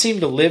really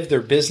seem to live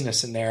their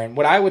business in there. And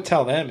what I would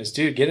tell them is,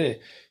 dude, get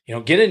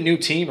a new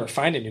team or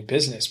find a new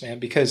business, man,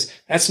 because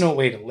that's no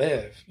way to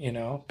live,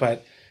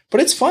 but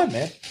it's fun,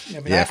 man. I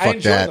mean, I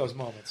enjoy those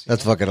moments.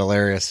 That's fucking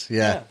hilarious.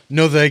 Yeah.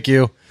 No, thank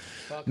you.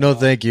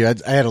 Thank you. I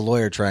had a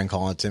lawyer try and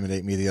call and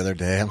intimidate me the other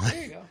day. I'm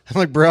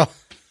like, bro.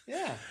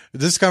 Yeah.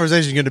 This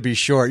conversation is going to be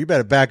short. You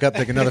better back up,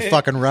 take another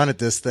fucking run at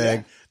this thing.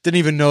 Yeah. Didn't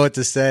even know what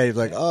to say.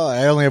 Like,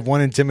 I only have one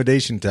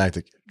intimidation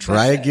tactic.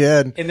 Try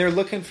again. And they're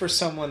looking for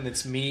someone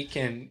that's meek.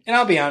 And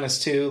I'll be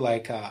honest too,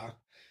 like,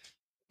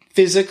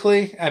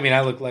 physically, I mean, I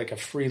look like a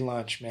free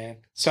lunch, man.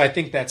 So I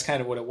think that's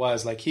kind of what it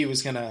was. Like he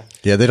was going to.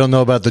 Yeah, they don't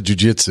know about the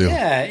jujitsu.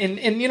 Yeah.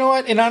 And you know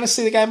what? And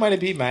honestly, the guy might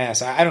have beat my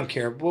ass. I don't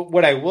care.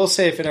 What I will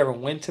say, if it ever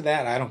went to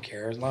that, I don't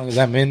care. As long as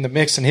I'm in the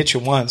mix and hit you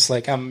once,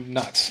 like I'm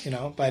nuts,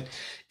 but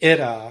it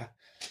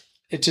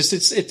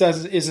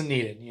isn't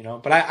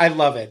needed, but I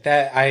love it.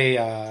 That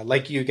I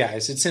like you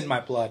guys. It's in my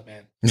blood,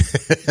 man.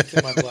 It's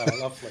in my blood. I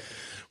love flipping.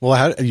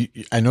 Well,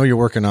 I know you're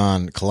working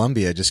on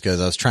Columbia just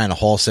because I was trying to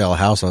wholesale a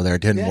house over there.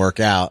 It didn't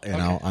work out,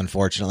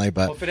 unfortunately.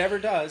 But if it ever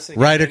does,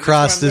 again, right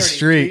across the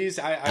street, please,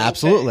 I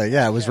absolutely,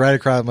 yeah, it was right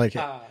across. I'm like,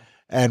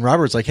 and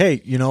Robert's like, hey,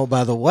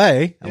 by the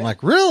way, I'm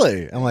like,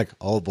 really? I'm like,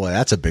 oh boy,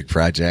 that's a big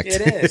project.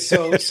 It is.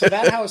 So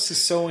that house is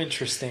so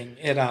interesting.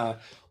 It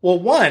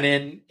one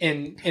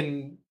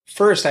in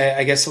first,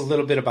 I guess a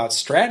little bit about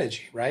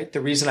strategy, right? The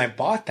reason I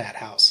bought that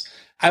house,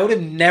 I would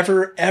have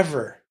never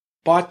ever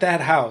bought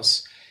that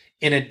house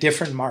in a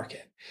different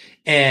market.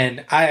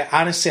 And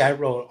I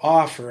wrote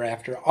offer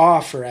after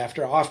offer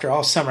after offer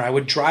all summer. I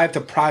would drive the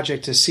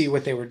project to see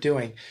what they were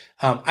doing.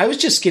 I was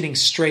just getting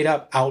straight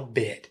up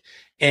outbid,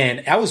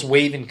 and I was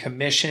waiving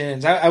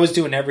commissions. I was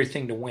doing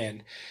everything to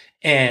win.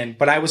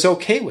 But I was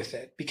okay with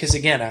it because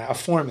again, a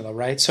formula,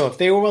 right? So if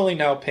they were willing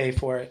to pay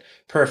for it,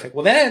 perfect.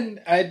 Well, then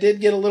I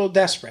did get a little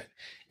desperate.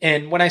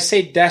 And when I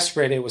say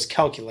desperate, it was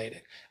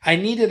calculated. I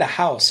needed a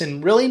house,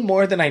 and really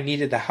more than I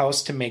needed the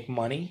house to make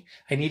money,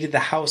 I needed the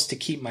house to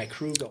keep my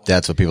crew going.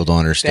 That's what people don't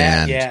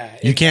understand.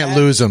 You can't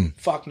lose them.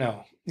 Fuck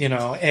no.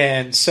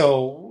 And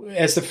so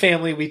as the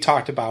family, we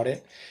talked about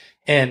it,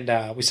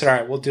 and we said, all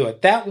right, we'll do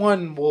it. That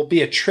one will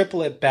be a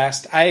triple at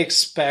best. I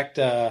expect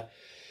a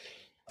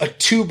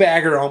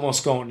 2-bagger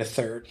almost going to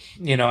third.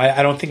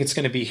 I don't think it's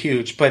going to be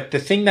huge, but the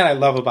thing that I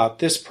love about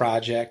this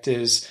project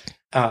is,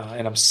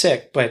 and I'm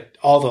sick, but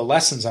all the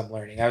lessons I'm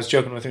learning. I was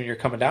joking with you when you're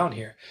coming down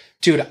here.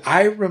 Dude,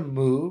 I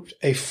removed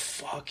a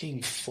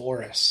fucking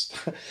forest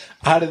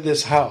out of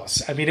this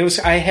house. I mean,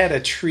 I had a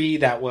tree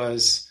that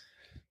was.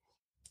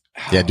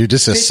 Yeah, dude,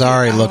 just a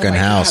sorry looking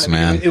house,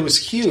 man. It was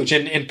huge,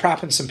 and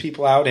propping some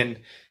people out, and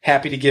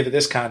happy to give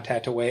this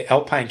contact away.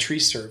 Alpine Tree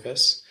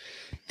Service.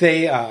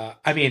 They,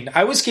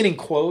 I was getting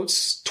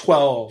quotes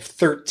 12,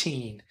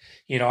 13.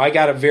 I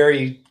got a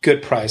very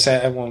good price.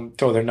 I won't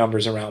throw their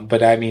numbers around,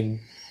 but I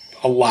mean,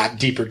 a lot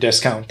deeper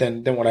discount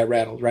than what I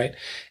rattled, right?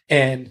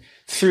 And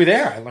through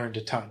there, I learned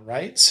a ton,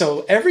 right?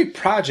 So every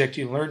project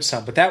you learn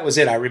some, but that was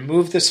it. I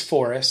removed this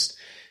forest,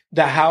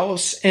 the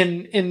house,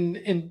 and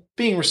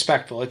being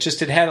respectful. It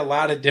had a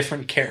lot of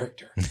different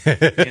character,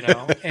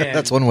 And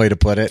that's one way to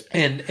put it.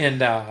 And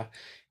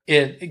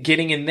it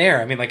getting in there.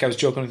 I mean, like I was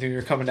joking with you,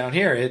 you're coming down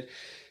here.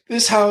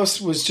 This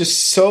house was just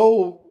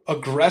so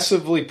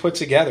aggressively put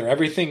together.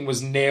 Everything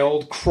was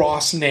nailed,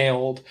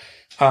 cross-nailed.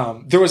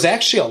 There was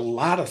actually a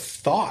lot of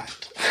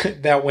thought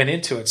that went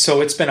into it.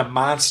 So it's been a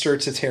monster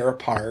to tear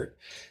apart.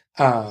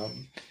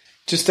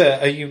 Just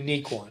a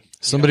unique one.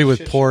 Somebody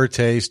with poor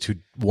taste who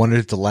wanted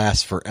it to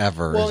last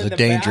forever is a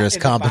dangerous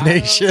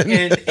combination.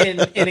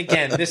 And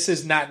again, this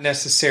is not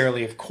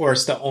necessarily, of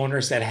course, the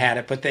owners that had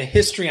it, but the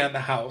history on the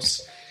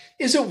house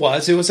is it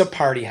was a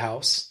party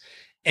house.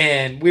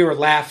 And we were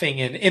laughing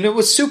and it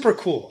was super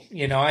cool.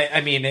 I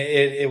mean,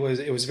 it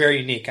was very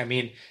unique. I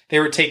mean, they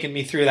were taking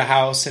me through the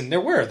house and there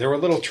were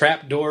little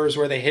trap doors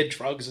where they hid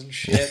drugs and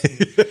shit. And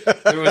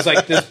there was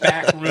like this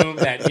back room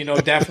that,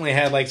 definitely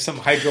had like some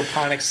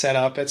hydroponics set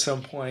up at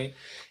some point.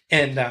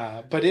 And,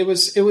 but it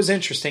was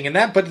interesting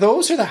but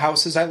those are the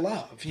houses I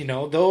love,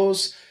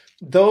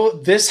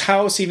 this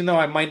house, even though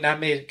I might not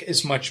make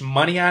as much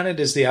money on it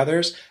as the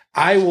others,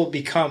 I will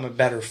become a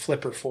better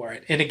flipper for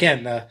it. And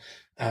again,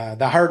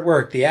 the hard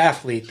work, the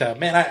athlete,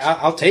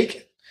 I'll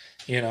take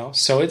it,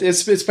 so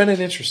it's been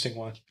an interesting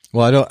one.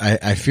 Well,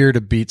 I fear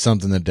to beat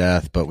something to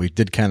death, but we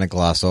did kind of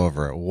gloss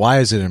over it. Why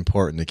is it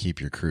important to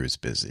keep your crews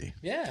busy?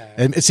 Yeah.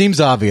 And it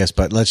seems obvious,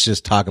 but let's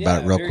just talk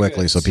about it real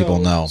quickly so people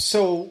know.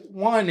 So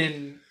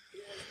one,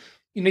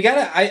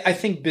 I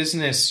think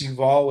business, you've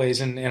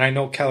always, and I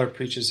know Keller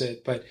preaches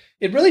it, but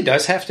it really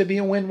does have to be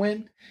a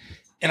win-win.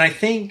 And I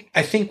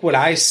think what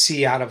I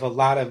see out of a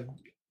lot of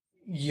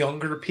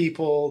younger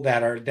people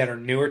that are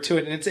newer to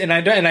it, and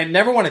I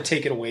never want to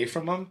take it away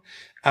from them.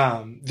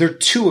 They're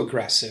too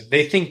aggressive.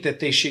 They think that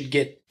they should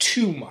get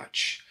too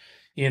much,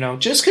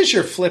 just because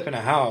you're flipping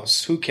a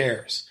house, who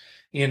cares,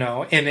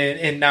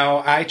 and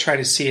now I try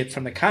to see it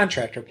from the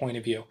contractor point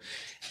of view.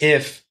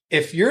 If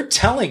you're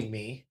telling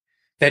me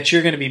that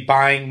you're going to be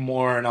buying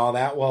more and all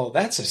that, well,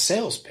 that's a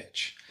sales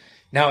pitch.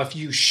 Now, if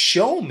you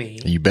show me,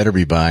 you better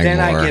be buying then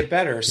more. I get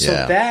better. So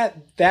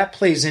that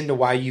plays into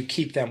why you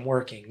keep them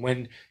working.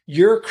 When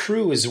your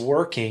crew is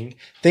working,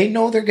 they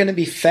know they're going to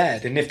be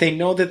fed. And if they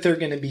know that they're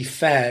going to be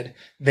fed,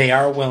 they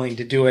are willing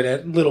to do it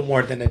at a little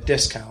more than a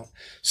discount.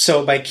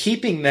 So by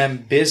keeping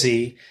them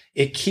busy,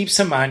 it keeps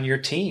them on your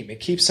team. It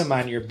keeps them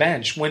on your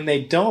bench. When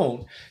they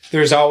don't,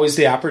 there's always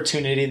the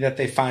opportunity that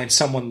they find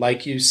someone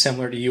like you,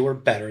 similar to you, or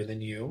better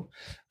than you.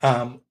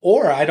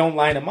 Or I don't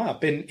line them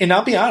up. And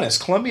I'll be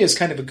honest, Columbia is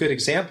kind of a good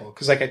example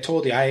because like I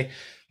told you, I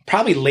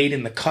probably laid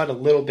in the cut a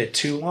little bit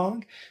too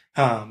long.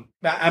 I'm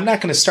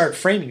not going to start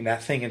framing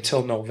that thing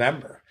until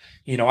November.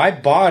 I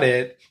bought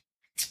it,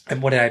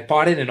 and I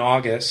bought it in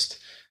August.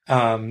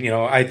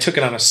 I took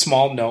it on a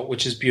small note,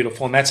 which is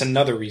beautiful. And that's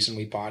another reason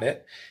we bought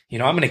it. I'm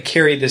going to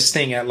carry this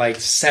thing at like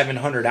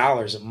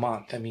 $700 a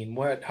month. I mean,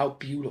 how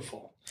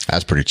beautiful.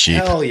 That's pretty cheap.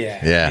 Hell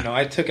yeah. Yeah.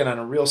 I took it on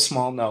a real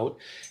small note.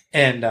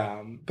 And,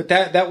 but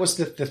that was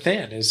the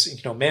thing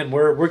is, man,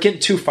 we're getting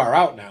too far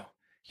out now.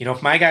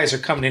 If my guys are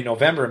coming in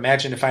November,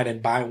 imagine if I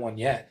didn't buy one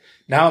yet.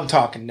 Now I'm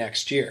talking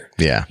next year.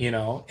 Yeah.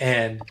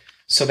 And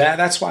so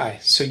that's why.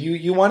 So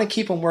you want to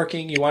keep them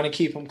working. You want to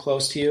keep them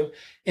close to you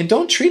and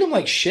don't treat them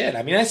like shit.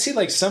 I mean, I see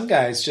like some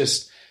guys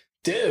just,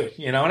 dude,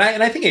 and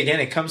I think again,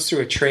 it comes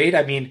through a trade.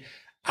 I mean,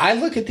 I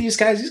look at these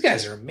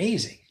guys are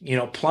amazing.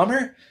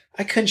 Plumber,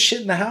 I couldn't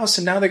shit in the house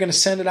and now they're going to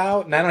send it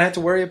out and I don't have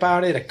to worry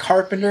about it. A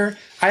carpenter.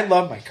 I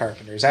love my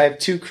carpenters. I have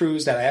two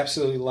crews that I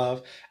absolutely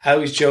love. I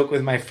always joke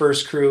with my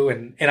first crew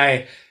and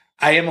I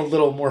am a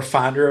little more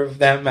fonder of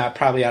them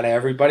probably out of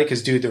everybody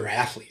because dude, they're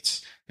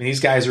athletes. I mean, these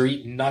guys are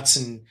eating nuts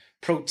and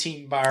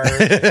protein bars,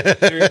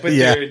 but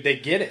they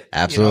get it.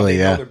 Absolutely.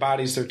 They know their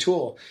body's their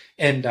tool.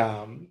 And,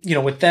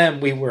 with them,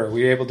 we were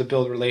able to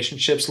build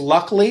relationships.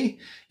 Luckily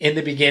in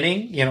the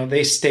beginning,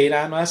 they stayed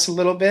on us a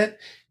little bit.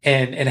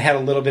 And had a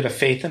little bit of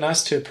faith in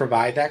us to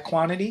provide that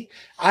quantity.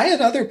 I had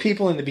other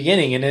people in the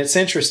beginning, and it's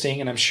interesting,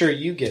 and I'm sure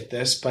you get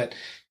this, but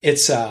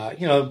it's,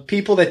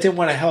 people that didn't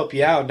want to help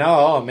you out. No,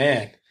 oh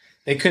man,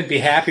 they couldn't be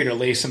happier to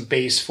lay some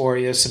base for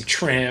you, some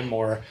trim,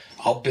 or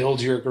I'll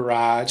build your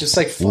garage. It's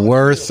like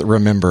worth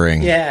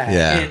remembering.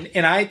 Yeah.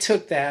 And I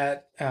took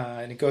that,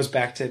 and it goes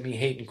back to me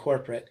hating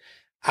corporate.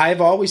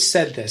 I've always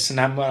said this, and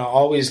I'm going to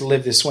always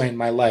live this way in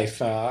my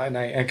life. And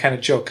I kind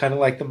of joke, kind of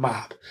like the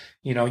mob.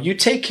 You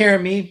take care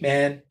of me,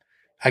 man,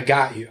 I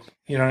got you.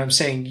 You know what I'm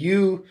saying?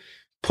 You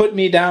put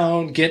me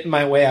down, get in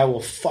my way, I will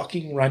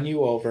fucking run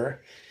you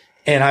over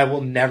and I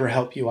will never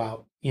help you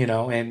out,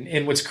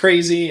 and what's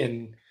crazy,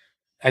 and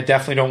I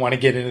definitely don't want to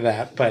get into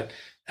that, but,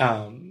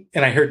 and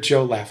I heard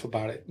Joe laugh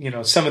about it,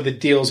 some of the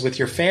deals with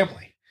your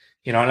family,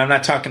 and I'm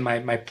not talking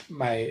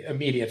my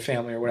immediate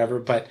family or whatever,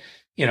 but,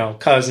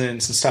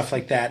 cousins and stuff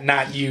like that,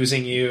 not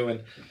using you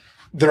and,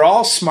 they're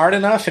all smart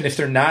enough, and if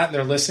they're not and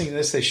they're listening to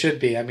this, they should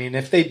be. I mean,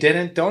 if they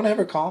didn't, don't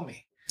ever call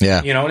me.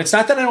 Yeah. And it's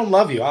not that I don't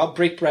love you. I'll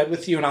break bread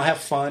with you and I'll have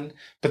fun,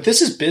 but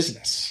this is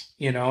business,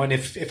 and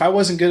if I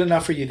wasn't good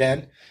enough for you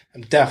then,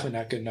 I'm definitely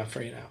not good enough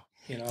for you now.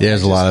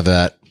 There's a lot of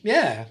that.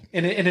 Yeah.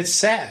 And it's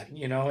sad,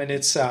 and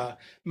it's, and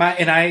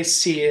I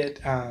see it,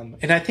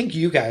 and I think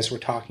you guys were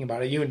talking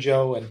about it, you and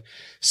Joe, and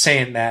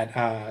saying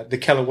that, the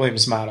Keller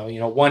Williams motto,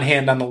 one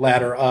hand on the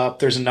ladder up,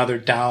 there's another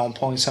down,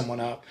 pulling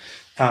someone up.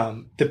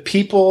 The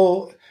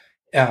people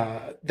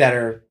that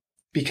are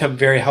become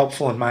very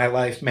helpful in my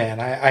life, man,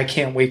 I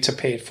can't wait to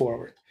pay it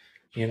forward.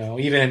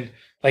 Even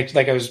like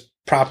I was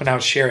propping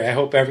out Sherry. I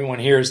hope everyone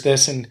hears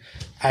this, and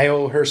I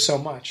owe her so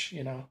much.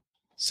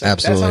 So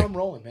Absolutely. that's how I'm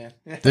rolling, man.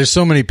 There's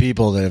so many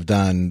people that have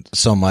done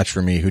so much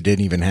for me who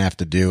didn't even have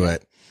to do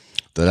it,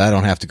 that I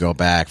don't have to go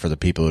back for the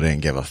people who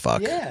didn't give a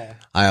fuck. Yeah.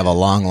 I have a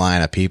long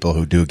line of people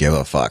who do give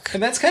a fuck.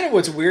 And that's kind of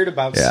what's weird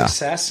about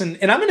success. And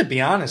I'm going to be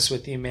honest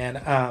with you,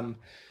 man.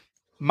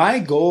 My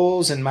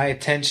goals and my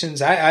intentions,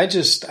 I'm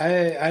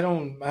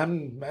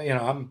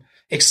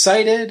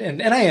excited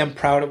and I am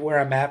proud of where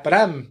I'm at, but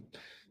I'm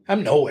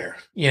nowhere.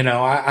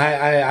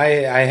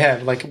 I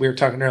have, like we were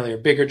talking earlier,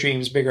 bigger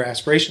dreams, bigger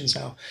aspirations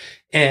now.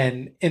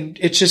 And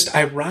it's just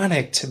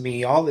ironic to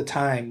me all the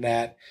time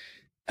that,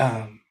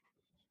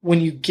 when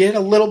you get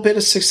a little bit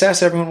of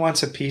success, everyone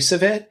wants a piece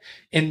of it.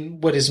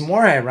 And what is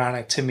more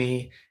ironic to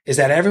me is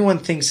that everyone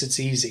thinks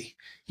it's easy.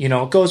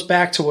 It goes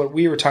back to what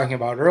we were talking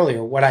about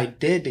earlier, what I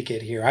did to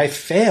get here. I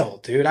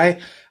failed, dude. I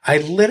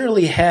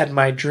literally had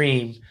my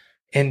dream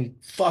and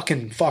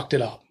fucking fucked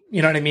it up.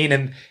 You know what I mean?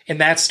 And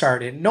that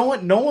started. No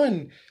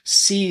one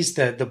sees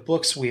the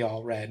books we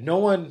all read. No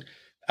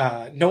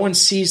one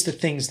sees the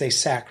things they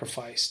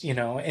sacrificed,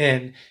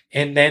 and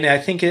then I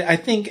think,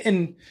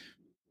 and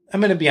I'm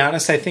going to be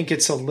honest, I think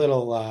it's a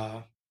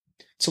little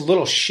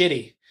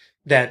shitty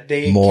that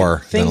they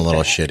more than a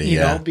little shitty, you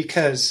know,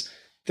 because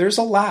there's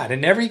a lot,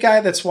 and every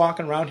guy that's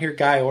walking around here,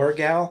 guy or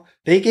gal,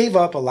 they gave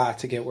up a lot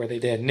to get where they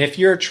did. And if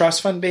you're a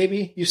trust fund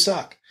baby, you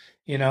suck.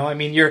 I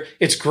mean,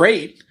 it's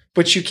great,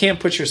 but you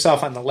can't put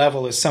yourself on the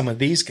level as some of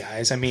these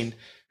guys. I mean,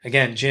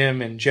 again,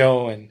 Jim and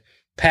Joe and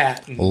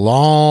Pat. And, a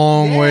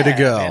long way to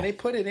go. Man, they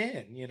put it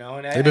in,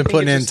 and they've been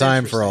putting in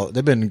time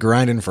they've been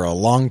grinding for a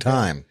long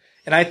time.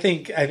 And I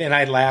think, and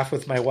I laugh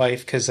with my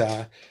wife because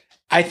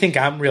I think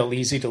I'm real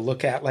easy to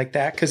look at like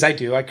that, because I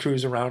do. I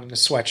cruise around in a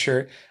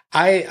sweatshirt.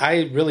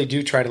 I really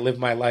do try to live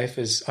my life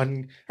as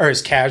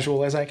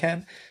casual as I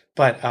can.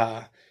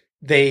 But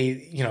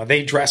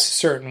they dress a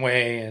certain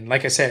way, and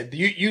like I said,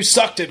 you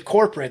sucked at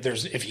corporate.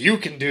 If you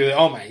can do it,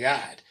 oh my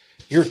God,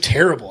 you're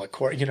terrible at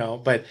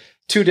corporate. But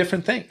two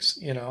different things,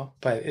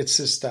 But it's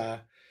just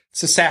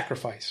it's a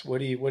sacrifice.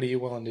 What are you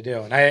willing to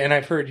do? And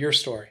I've heard your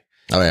story.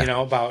 Oh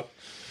yeah. About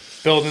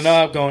building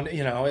up, going,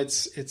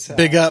 it's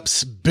big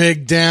ups,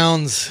 big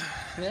downs,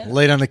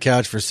 laid on the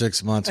couch for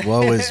 6 months.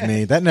 Woe is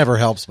me. That never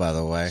helps, by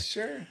the way.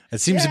 Sure. It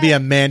seems to be a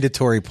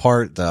mandatory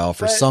part though,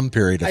 for some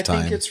period of time.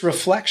 I think it's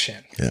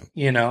reflection,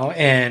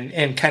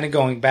 and kind of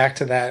going back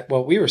to that,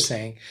 what we were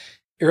saying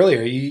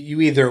earlier,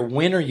 you either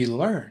win or you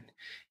learn.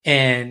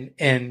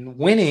 And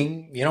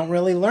winning, you don't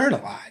really learn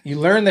a lot. You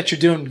learn that you're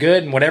doing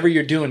good, and whatever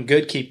you're doing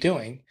good, keep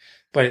doing.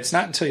 But it's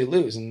not until you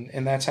lose,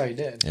 and that's how you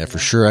did. Yeah, for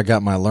sure. I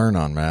got my learn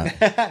on, Matt.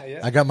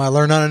 I got my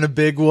learn on in a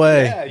big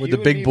way with the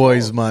big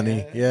boys'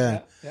 money.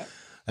 Yeah.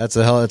 That's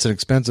an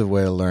expensive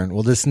way to learn.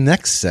 Well, this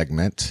next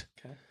segment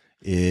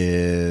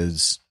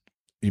is,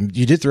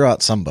 you did throw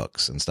out some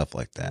books and stuff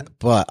like that,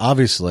 but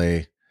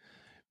obviously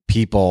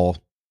people,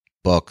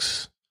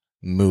 books,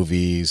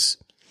 movies,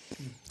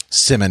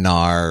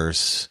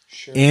 seminars,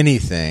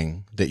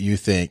 anything that you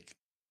think,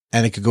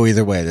 and it could go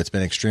either way, that's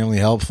been extremely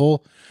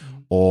helpful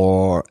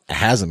or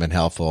hasn't been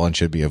helpful and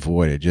should be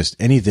avoided. Just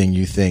anything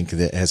you think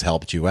that has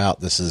helped you out.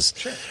 This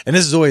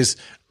is always,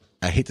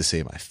 I hate to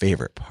say my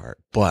favorite part,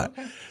 but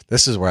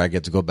this is where I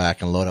get to go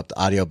back and load up the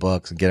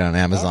audiobooks and get on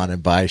Amazon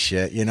and buy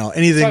shit,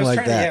 anything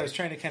like that. I was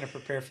trying to kind of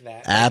prepare for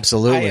that.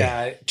 Absolutely.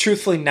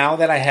 Truthfully, now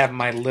that I have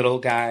my little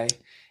guy,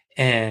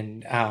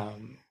 and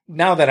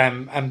now that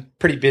I'm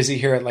pretty busy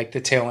here at like the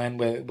tail end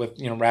with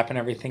wrapping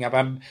everything up,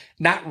 I'm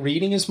not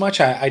reading as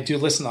much. I do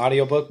listen to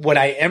audiobook. What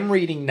I am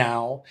reading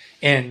now,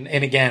 and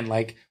again,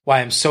 like why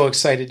I'm so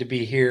excited to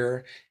be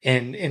here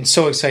and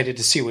so excited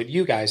to see what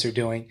you guys are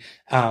doing.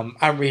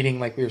 I'm reading,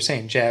 like we were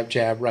saying, Jab,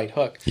 Jab, Right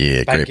Hook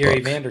by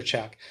Gary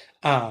Vaynerchuk.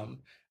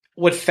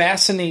 What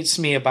fascinates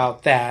me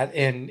about that,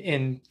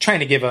 and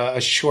trying to give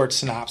a short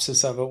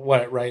synopsis of it,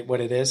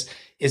 what it is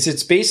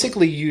it's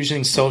basically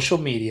using social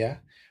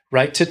media,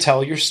 right, to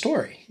tell your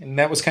story. And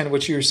that was kind of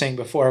what you were saying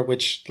before,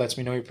 which lets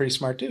me know you're a pretty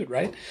smart dude,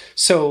 right?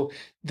 So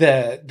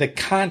the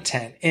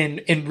content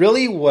and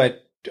really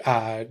what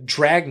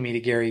dragged me to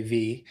Gary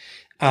V,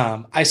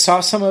 I saw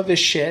some of his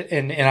shit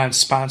and on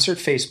sponsored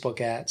Facebook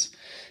ads.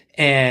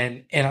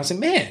 And I was like,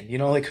 man,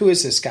 who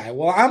is this guy?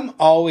 Well, I'm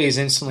always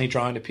instantly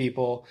drawn to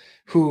people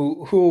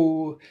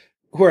who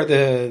are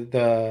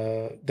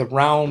the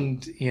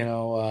round,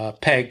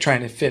 peg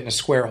trying to fit in a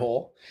square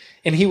hole.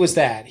 And he was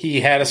that. He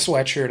had a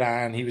sweatshirt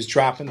on. He was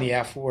dropping the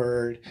F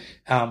word.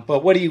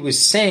 But what he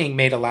was saying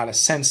made a lot of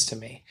sense to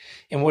me.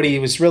 And what he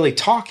was really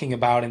talking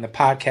about in the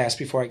podcast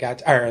before I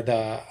got, or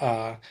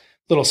the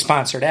little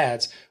sponsored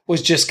ads,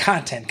 was just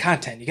content.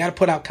 You got to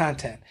put out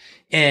content.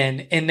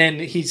 And then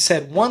he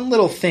said one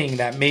little thing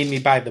that made me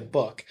buy the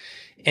book.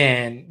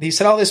 And he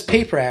said, all this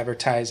paper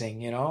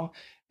advertising,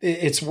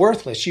 it's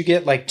worthless. You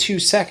get like 2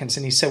 seconds.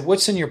 And he said,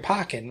 what's in your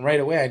pocket? And right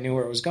away I knew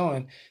where it was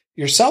going.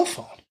 Your cell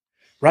phone.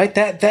 Right?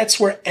 That's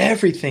where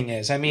everything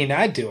is. I mean,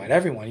 I do it.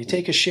 Everyone. You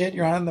take a shit,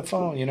 you're on the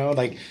phone,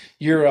 like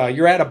you're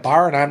at a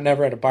bar, and I'm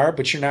never at a bar,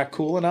 but you're not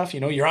cool enough.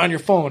 You're on your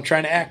phone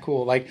trying to act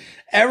cool. Like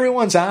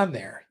everyone's on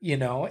there,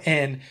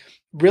 and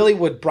really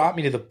what brought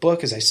me to the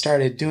book is I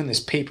started doing this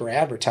paper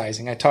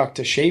advertising. I talked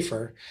to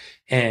Schaefer,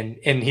 and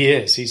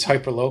he's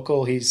hyper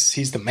local.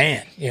 He's the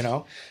man, you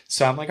know?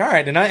 So I'm like, all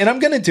right. And I'm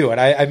going to do it.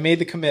 I made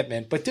the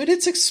commitment, but dude,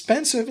 it's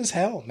expensive as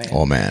hell, man.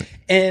 Oh man.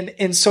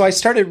 And so I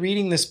started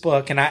reading this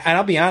book, and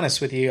I'll be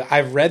honest with you.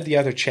 I've read the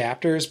other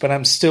chapters, but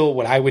I'm still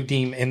what I would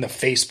deem in the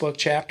Facebook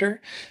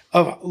chapter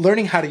of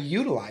learning how to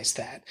utilize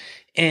that.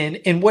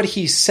 And what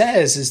he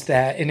says is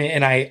that,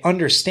 and I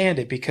understand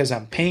it because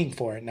I'm paying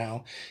for it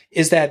now,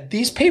 is that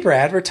these paper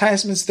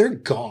advertisements, they're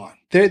gone.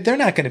 They're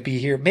not going to be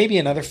here. Maybe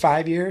another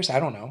 5 years. I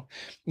don't know,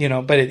 you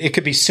know, but it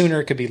could be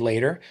sooner. It could be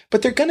later,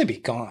 but they're going to be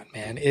gone,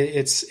 man.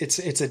 It's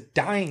a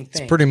dying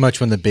thing. It's pretty much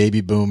when the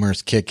baby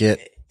boomers kick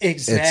it.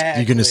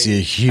 Exactly. You're going to see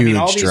a huge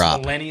all these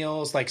drop.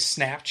 Millennials like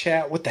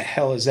Snapchat. What the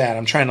hell is that?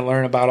 I'm trying to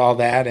learn about all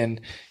that and,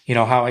 you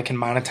know, how I can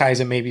monetize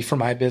it maybe for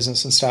my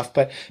business and stuff.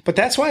 But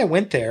that's why I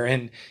went there.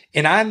 And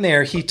on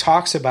there, he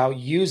talks about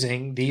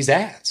using these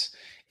ads.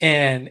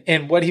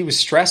 And what he was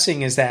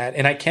stressing is that,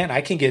 and I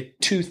can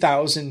get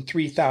 2,000,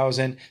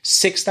 3,000,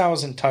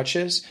 6,000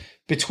 touches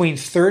between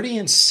 $30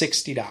 and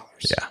 $60. Yeah.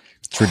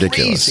 It's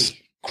ridiculous.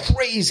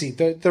 Crazy.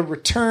 The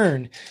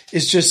return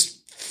is just,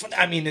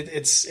 I mean,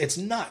 it's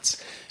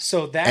nuts.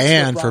 So that's,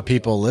 and for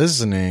people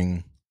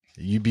listening,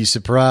 you'd be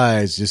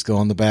surprised. Just go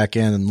on the back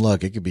end and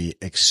look. It could be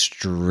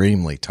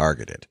extremely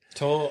targeted.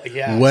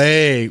 Yeah.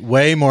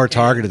 Way more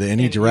targeted than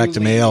any direct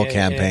mail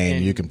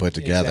campaign you can put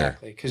together.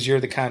 Exactly, because you're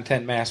the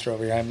content master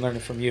over here. I'm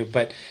learning from you,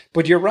 but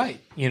you're right.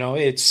 You know,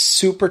 it's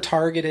super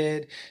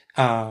targeted.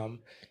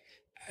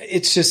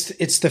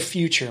 It's the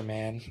future,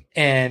 man.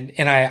 And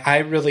I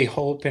really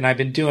hope, and I've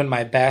been doing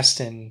my best,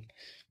 and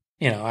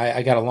you know,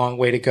 I got a long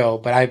way to go,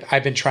 but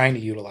I've been trying to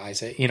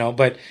utilize it, you know,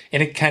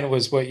 and it kind of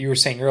was what you were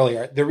saying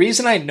earlier. The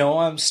reason I know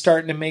I'm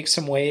starting to make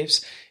some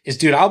waves is,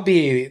 dude, I'll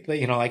be,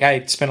 you know, like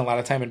I spent a lot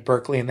of time in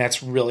Berkeley, and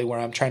that's really where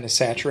I'm trying to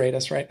saturate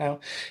us right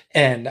now.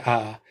 And,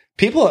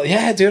 people,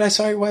 yeah, dude, I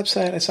saw your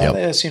website. I saw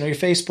this, you know, your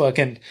Facebook,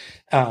 and,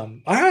 all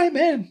right,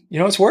 man, you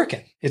know, it's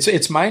working.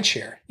 It's mind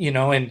share, you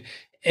know, and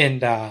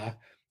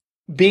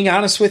being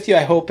honest with you,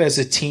 I hope as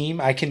a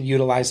team, I can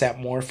utilize that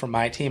more for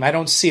my team. I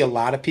don't see a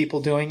lot of people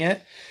doing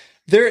it.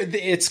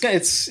 It's going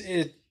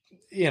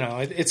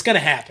to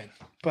happen,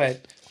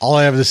 but all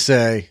I have to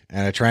say,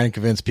 and I try and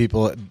convince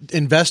people,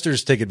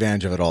 investors take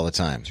advantage of it all the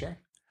time. Sure.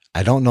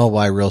 I don't know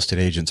why real estate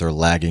agents are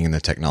lagging in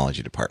the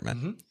technology department.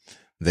 Mm-hmm.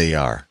 They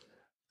are.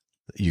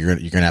 You're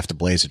going to have to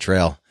blaze a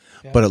trail,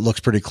 but it looks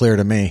pretty clear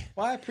to me.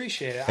 Well, I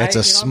appreciate it. It's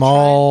a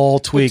small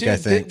tweak, I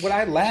think. What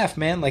I laugh,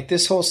 man, like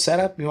this whole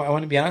setup, you know, I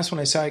want to be honest, when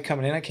I saw you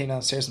coming in, I came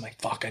downstairs, I'm like,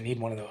 fuck, I need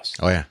one of those.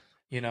 Oh yeah.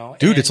 You know,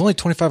 dude, it's only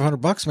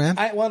 $2,500, man.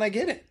 I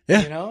get it.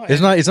 Yeah, you know, it's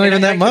not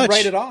even that much.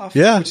 Write it off.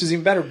 Yeah, which is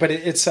even better. But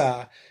it's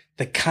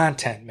the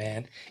content,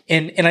 man.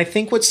 And I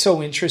think what's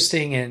so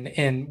interesting,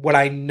 and what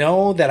I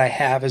know that I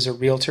have as a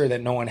realtor that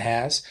no one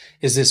has,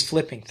 is this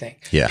flipping thing.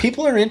 Yeah,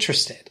 people are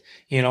interested.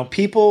 You know,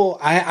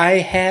 I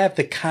have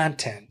the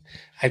content.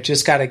 I've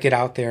just got to get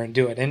out there and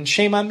do it. And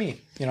shame on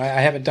me. You know, I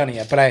haven't done it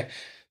yet, but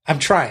I'm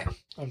trying.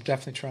 I'm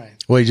definitely trying.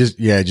 Well, you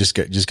just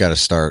got to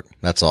start.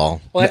 That's all.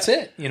 Well, that's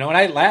it. You know, and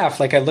I laugh.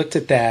 Like I looked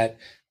at that,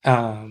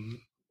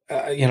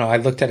 you know, I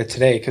looked at it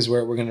today because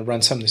we're going to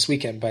run some this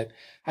weekend, but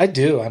I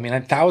do. I mean, I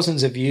have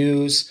thousands of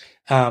views.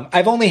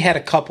 I've only had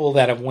a couple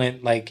that have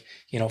went like,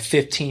 you know,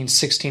 15,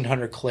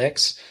 1,600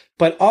 clicks,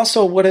 but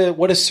also what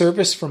a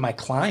service for my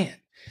client.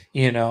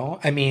 You know,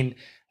 I mean,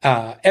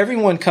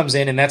 everyone comes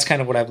in, and that's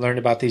kind of what I've learned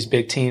about these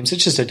big teams.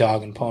 It's just a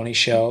dog and pony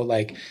show.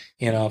 Like,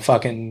 you know,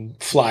 fucking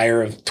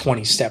flyer of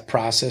 20-step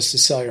process to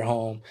sell your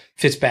home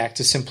fits back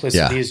to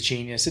simplicity is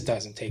genius. It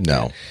doesn't take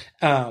that.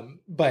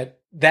 But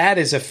that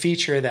is a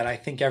feature that I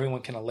think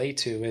everyone can relate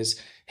to is,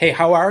 hey,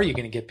 how are you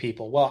going to get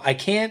people? Well, I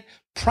can't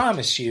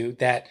promise you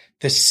that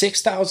the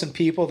 6,000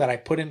 people that I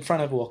put in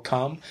front of will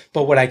come,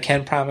 but what I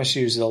can promise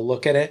you is they'll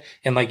look at it,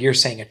 and like you're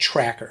saying, a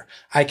tracker.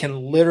 I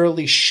can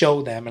literally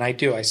show them, and I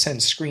do. I send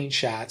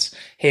screenshots.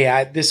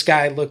 Hey, this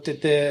guy looked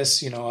at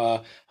this, you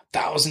know,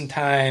 1,000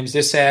 times.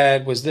 This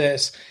ad was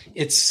this.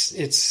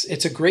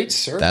 It's a great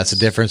service. That's the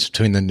difference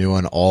between the new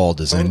and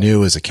old. Is the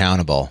new is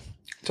accountable.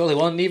 Totally.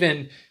 Well, and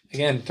even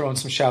again, throwing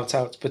some shouts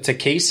out, but to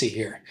Casey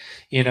here,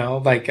 you know,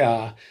 like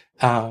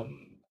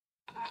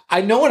I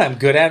know what I'm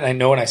good at, and I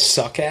know what I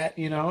suck at,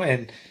 you know,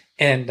 and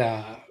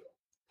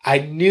I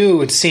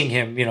knew and seeing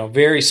him, you know,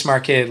 very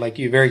smart kid, like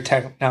you, very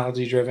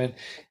technology driven.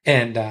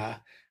 And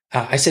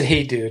I said,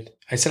 hey, dude,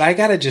 I said, I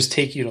got to just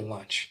take you to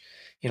lunch.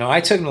 You know,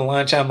 I took him to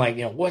lunch. I'm like,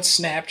 you know, what's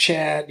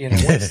Snapchat? You know,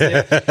 what's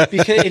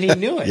this? And he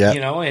knew it,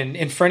 you know,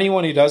 and for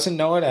anyone who doesn't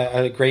know it,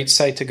 a great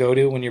site to go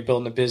to when you're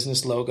building a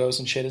business, logos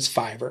and shit, is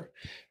Fiverr,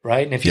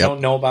 right? And if you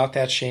don't know about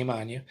that, shame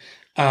on you.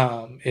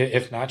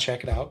 If not,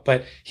 check it out.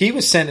 But he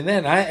was sending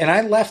in, and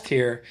I left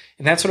here,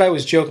 and that's what I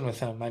was joking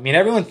with him. I mean,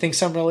 everyone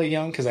thinks I'm really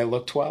young because I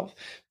look 12,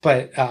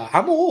 but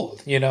I'm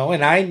old, you know,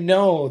 and I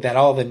know that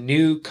all the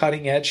new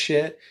cutting edge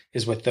shit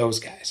is with those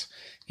guys,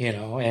 you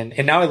know,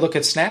 and now I look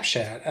at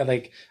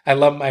Snapchat. I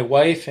love my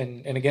wife,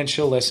 and again,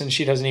 she'll listen.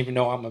 She doesn't even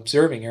know I'm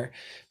observing her,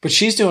 but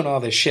she's doing all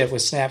this shit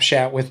with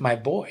Snapchat with my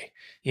boy.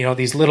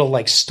 these little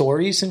like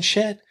stories and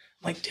shit.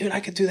 I'm like, dude, I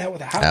could do that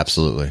with a house.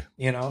 Absolutely.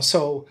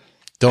 So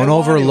don't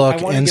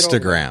overlook I wanna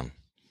Instagram.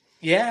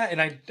 Yeah.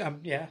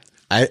 And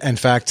In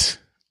fact,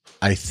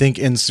 I think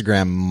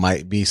Instagram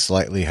might be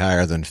slightly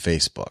higher than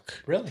Facebook.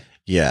 Really?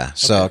 Yeah.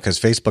 So, because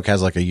Facebook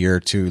has like a year or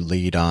two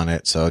lead on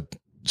it. So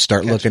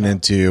start looking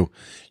into,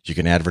 you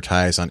can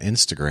advertise on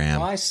Instagram.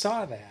 Oh, I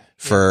saw that.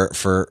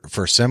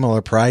 For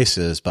similar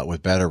prices, but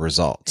with better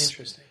results.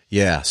 Interesting.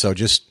 Yeah. So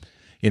just,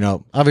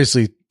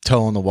 obviously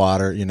toe in the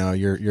water,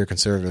 you're a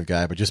conservative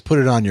guy, but just put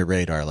it on your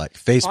radar. Like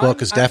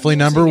Facebook is definitely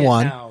number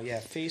one. Now. Yeah.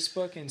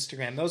 Facebook,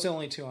 Instagram. Those are the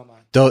only two I'm on.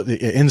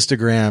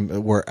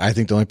 Instagram, where I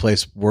think the only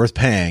place worth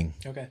paying.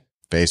 Okay.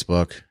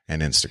 Facebook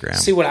and Instagram.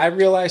 See, what I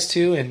realized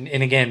too, and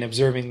again,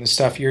 observing the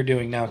stuff you're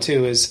doing now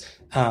too, is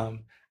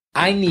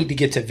I need to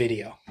get to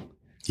video.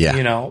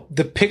 Yeah.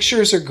 The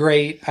pictures are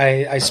great.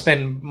 I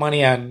spend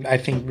money on, I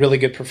think, really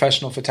good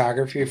professional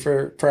photography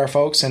for our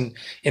folks, and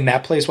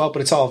that plays well,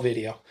 but it's all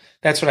video.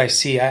 That's what I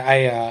see.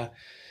 I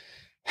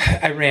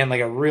ran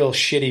like a real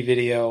shitty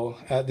video.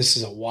 This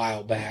is a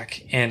while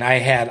back, and I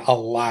had a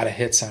lot of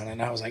hits on it.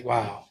 And I was like,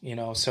 wow,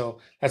 so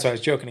that's why I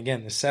was joking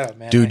again, the setup,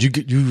 man.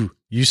 Dude,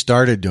 you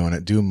started doing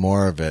it. Do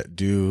more of it.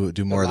 Do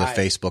more of the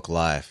Facebook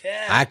Live.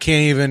 Yeah.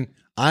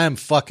 I am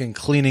fucking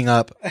cleaning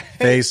up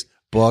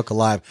Facebook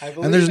Live.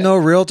 And there's no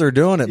realtor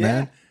doing it,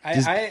 man.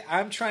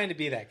 I'm trying to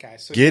be that guy.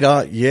 So get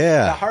on.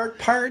 Yeah. The hard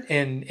part,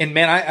 and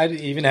man, I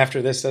even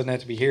after this doesn't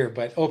have to be here,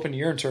 but open to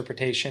your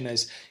interpretation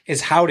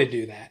is how to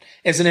do that.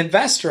 As an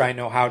investor, I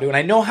know how to, and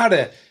I know how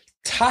to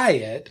tie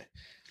it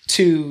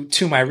to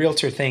my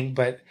realtor thing,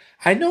 but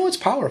I know it's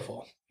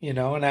powerful,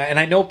 and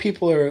I know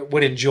people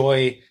would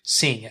enjoy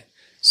seeing it.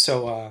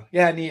 So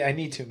I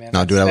need to, man.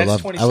 No, dude, I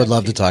would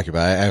love to talk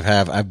about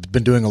it. I've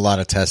been doing a lot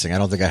of testing. I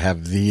don't think I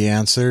have the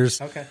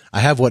answers. Okay. I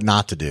have what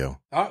not to do.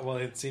 All right, well,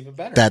 it's even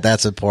better.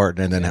 That's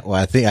important. And then,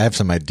 I think I have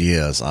some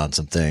ideas on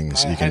some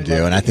things you can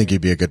do, and I think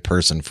you'd be a good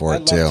person for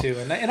it too. I'd love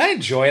to, and I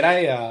enjoy it.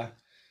 I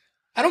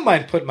don't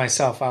mind putting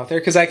myself out there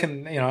because I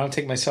can, I don't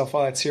take myself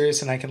all that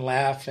serious, and I can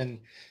laugh.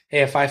 And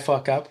hey, if I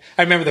fuck up,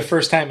 I remember the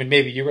first time, and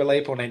maybe you were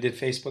late, but when I did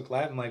Facebook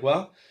Live, I'm like,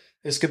 well,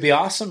 this could be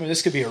awesome, or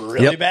this could be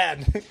really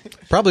bad.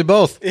 Probably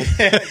both. Yeah,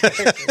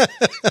 exactly.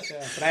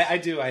 But I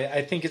do.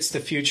 I think it's the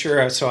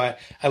future. So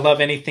I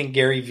love anything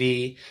Gary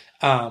V.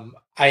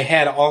 I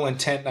had all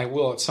intent, and I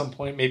will at some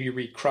point maybe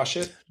read Crush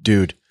It.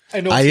 Dude,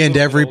 I end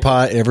every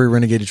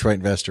Renegade Detroit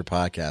Investor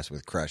podcast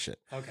with Crush It.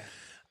 Okay.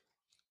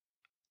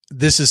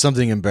 This is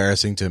something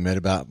embarrassing to admit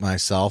about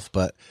myself,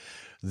 but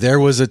there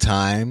was a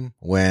time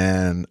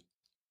when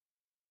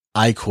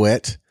I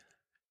quit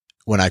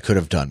when I could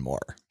have done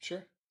more.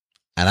 Sure.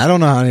 And I don't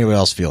know how anybody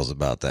else feels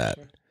about that,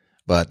 Sure.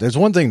 But there's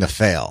one thing to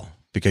fail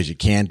because you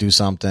can't do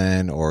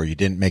something or you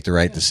didn't make the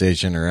right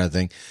decision or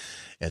anything.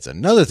 It's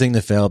another thing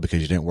to fail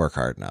because you didn't work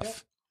hard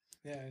enough.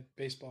 Yeah,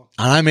 baseball.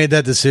 And I made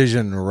that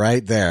decision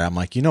right there. I'm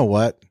like, you know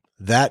what?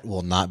 That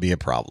will not be a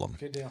problem.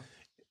 Good deal.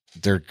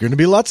 There are going to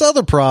be lots of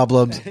other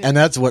problems. And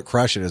that's what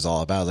Crush It is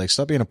all about. Like,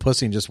 stop being a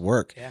pussy and just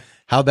work. Yeah.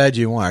 How bad do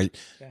you want?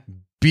 Yeah.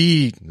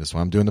 That's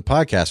why I'm doing the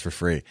podcast for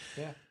free.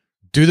 Yeah.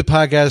 Do the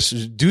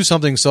podcast, do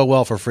something so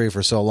well for free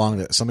for so long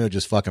that somebody will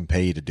just fucking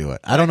pay you to do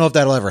it. I don't know if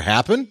that'll ever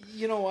happen.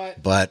 You know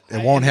what? But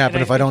it won't happen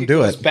if I don't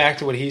do it. Back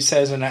to what he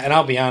says, and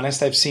I'll be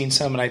honest, I've seen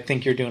some, and I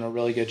think you're doing a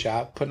really good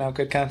job putting out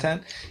good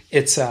content.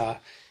 It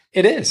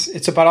is.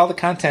 It's about all the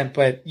content,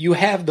 but you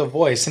have the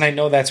voice, and I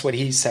know that's what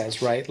he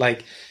says, right?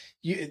 Like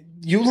you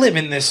live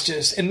in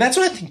this and that's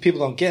what I think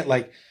people don't get.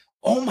 Like,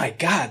 oh my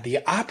God,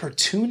 the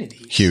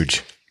opportunity.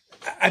 Huge.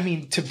 I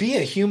mean, to be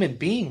a human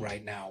being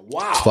right now,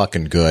 wow. It's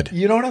fucking good.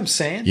 You know what I'm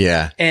saying?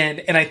 Yeah.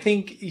 And I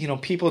think,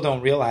 people don't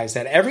realize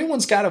that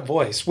everyone's got a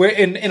voice.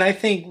 And I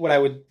think what I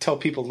would tell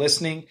people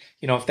listening,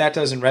 if that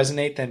doesn't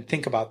resonate, then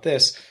think about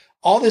this.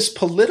 All this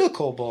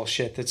political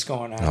bullshit that's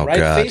going on, right?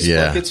 God,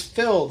 Facebook, it's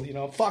filled,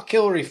 fuck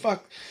Hillary,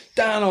 fuck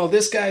Donald,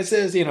 this guy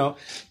says,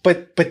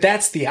 but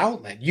that's the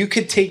outlet. You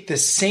could take the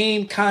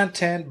same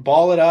content,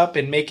 ball it up,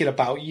 and make it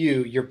about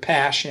you, your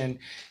passion,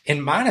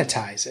 and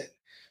monetize it.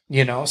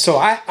 So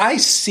I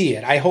see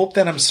it. I hope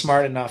that I'm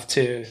smart enough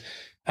to,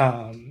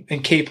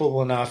 and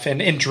capable enough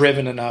and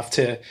driven enough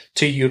to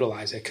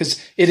utilize it,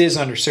 because it is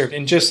underserved.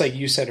 And just like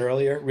you said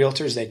earlier,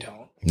 realtors, they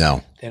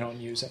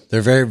don't use it.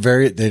 They're very,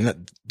 very,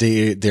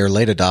 they're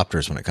late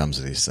adopters when it comes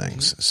to these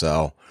things. Mm-hmm.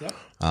 So,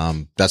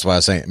 that's why I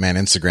was saying, man,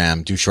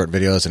 Instagram, do short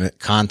videos and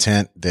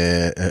content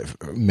that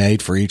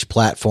made for each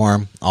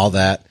platform, all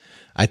that.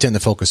 I tend to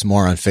focus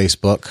more on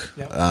Facebook.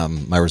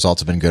 Yep. My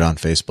results have been good on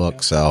Facebook.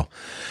 Yep. So,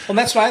 well,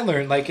 that's what I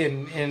learned. Like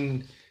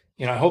in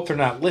I hope they're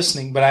not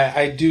listening, but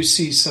I do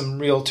see some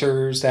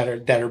realtors that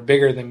are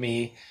bigger than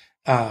me,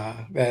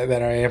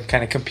 that I am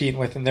kind of competing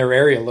with in their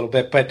area a little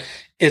bit. But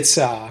it's,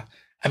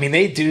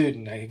 they do,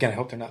 and again, I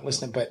hope they're not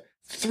listening, but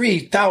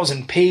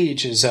 3,000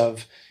 pages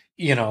of,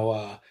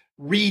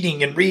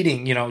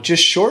 reading,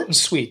 just short and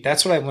sweet.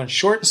 That's what I learned.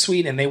 Short and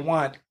sweet. And they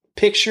want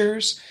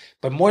pictures,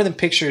 but more than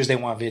pictures, they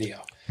want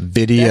video.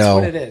 Video. That's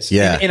what it is.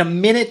 Yeah. In a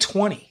minute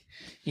 20.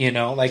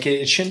 Like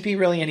it shouldn't be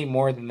really any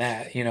more than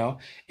that, and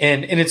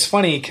it's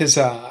funny because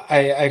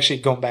I actually,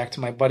 going back to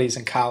my buddies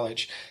in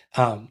college,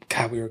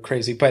 God, we were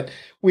crazy, but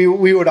we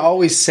would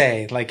always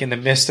say, like, in the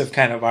midst of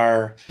kind of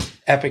our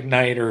epic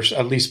night, or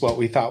at least what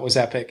we thought was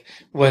epic,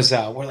 was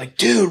we're like,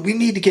 dude, we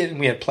need to get, and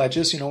we had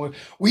pledges,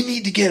 we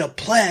need to get a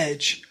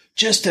pledge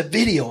just to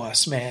video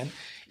us, man.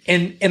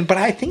 But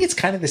I think it's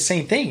kind of the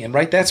same thing. And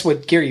right, that's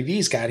what Gary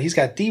Vee's got. He's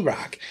got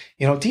D-Rock.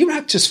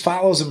 D-Rock just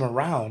follows him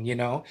around,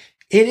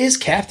 It is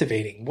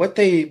captivating.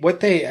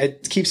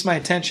 It keeps my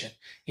attention,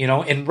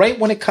 and right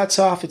when it cuts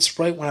off, it's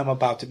right when I'm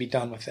about to be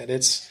done with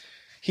it.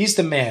 He's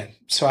the man.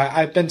 So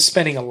I've been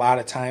spending a lot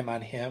of time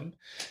on him.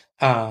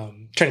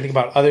 Trying to think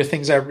about other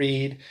things I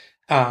read.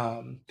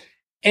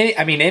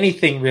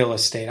 Anything real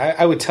estate.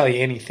 I would tell you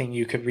anything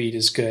you could read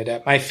is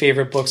good. My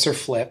favorite books are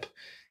Flip.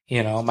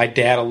 My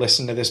dad will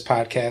listen to this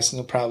podcast and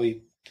he'll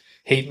probably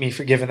hate me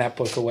for giving that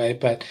book away.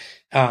 But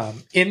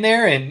in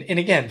there, and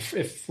again,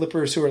 if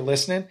flippers who are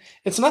listening,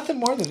 it's nothing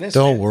more than this.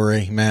 Don't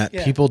worry, Matt.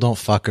 Yeah. People don't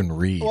fucking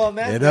read. Well,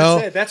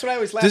 that's it. That's what I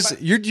always laugh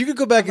at. You could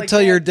go back and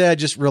tell your dad,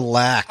 just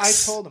relax.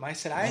 I told him, I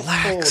said,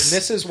 and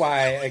this is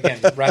why,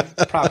 again,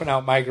 propping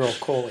out my girl,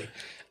 Coley.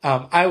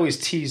 I always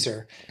tease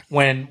her.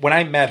 When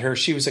I met her,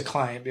 she was a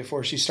client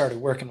before she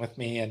started working with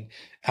me, and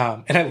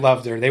I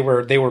loved her.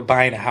 They were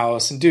buying a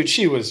house, and dude,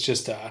 she was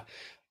just a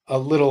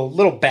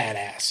little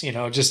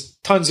badass,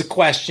 just tons of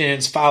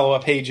questions, follow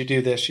up. Hey, did you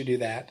do this? You do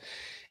that.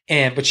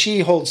 But she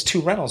holds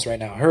 2 rentals right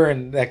now. Her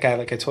and that guy,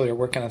 like I told you, are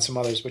working on some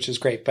others, which is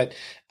great. But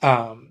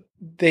I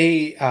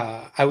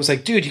was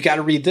like, dude, you got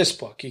to read this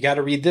book. You got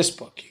to read this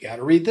book. You got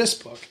to read this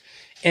book.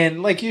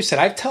 And like you said,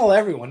 I tell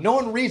everyone, no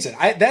one reads it.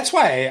 That's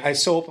why I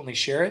so openly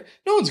share it.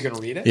 No one's going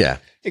to read it. Yeah.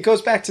 It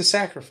goes back to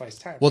sacrifice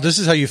time. Well, this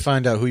is how you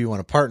find out who you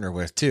want to partner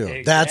with, too.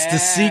 Exactly. That's the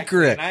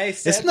secret.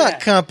 It's not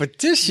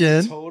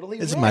competition. Totally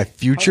it's right. my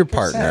future 100%.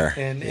 partner.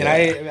 And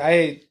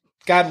I,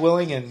 God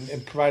willing,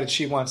 and provided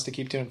she wants to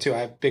keep doing it too, I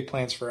have big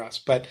plans for us.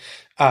 But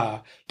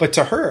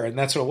to her, and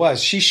that's what it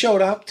was. She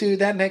showed up to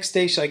that next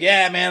day. She's like,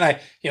 yeah, man,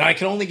 I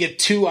can only get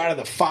 2 out of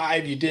the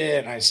 5 you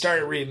did. And I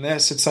started reading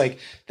this. It's like,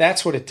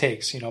 that's what it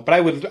takes, But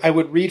I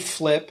would read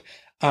Flip.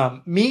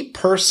 Me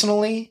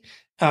personally,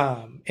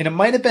 and it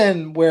might have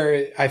been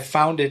where I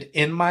found it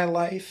in my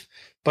life,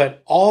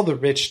 but all the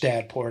Rich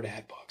Dad, Poor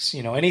Dad books,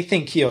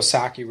 anything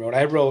Kiyosaki wrote.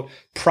 I wrote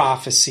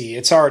Prophecy.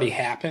 It's already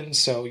happened,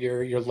 so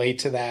you're late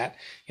to that.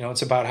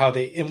 It's about how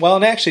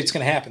and actually it's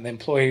going to happen. The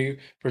Employee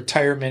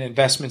Retirement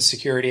Investment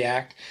Security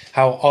Act,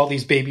 how all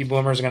these baby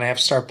boomers are going to have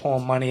to start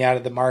pulling money out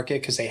of the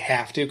market because they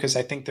have to, because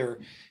I think they're,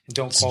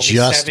 don't call me,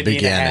 just 70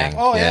 beginning. And a half.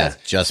 Oh yeah,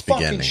 just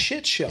fucking beginning.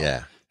 Shit show.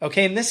 Yeah.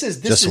 Okay, and this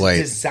is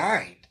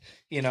designed,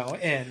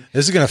 and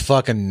this is going to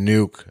fucking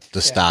nuke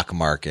the stock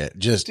market.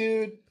 Just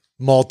dude.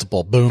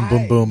 Multiple boom.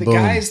 The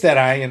guys that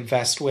I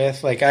invest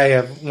with, like I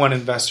have one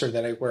investor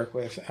that I work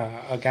with,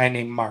 a guy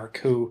named Mark,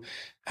 who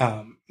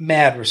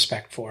mad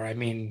respect for.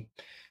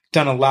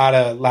 Done a lot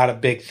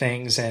of big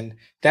things, and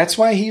that's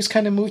why he's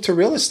kind of moved to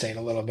real estate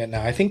a little bit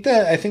now. I think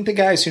the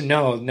guys who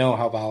know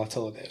how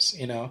volatile it is,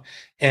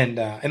 and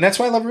that's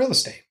why I love real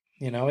estate.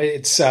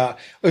 It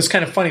was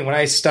kind of funny when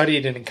I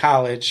studied it in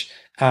college.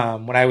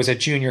 When I was at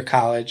junior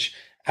college,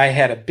 I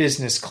had a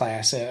business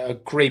class, a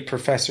great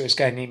professor, this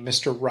guy named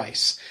Mr.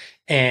 Rice.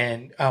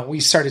 And we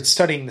started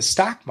studying the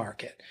stock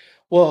market.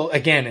 Well,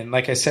 again, and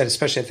like I said,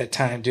 especially at that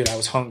time, dude, I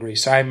was hungry.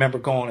 So I remember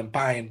going and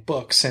buying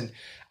books. And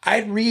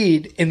I'd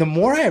read, and the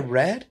more I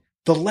read,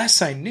 the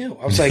less I knew.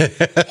 I was like,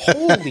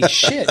 holy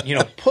shit,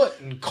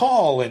 put and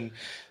call and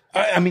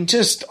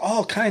just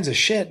all kinds of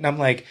shit. And I'm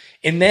like,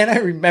 and then I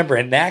remember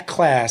in that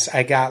class,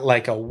 I got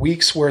like a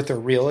week's worth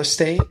of real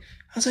estate.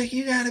 I was like,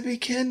 you got to be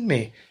kidding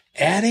me.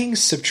 Adding,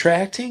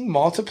 subtracting,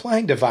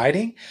 multiplying,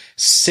 dividing,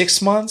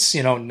 6 months,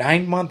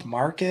 9-month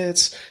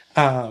markets,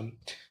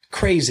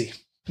 crazy,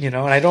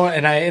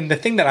 and the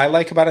thing that I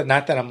like about it,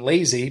 not that I'm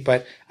lazy,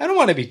 but I don't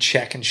want to be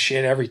checking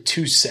shit every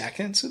 2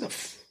 seconds. Who the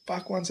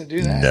fuck wants to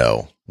do that?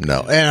 No.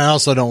 And I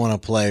also don't want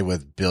to play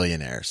with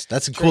billionaires.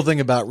 That's a cool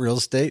thing about real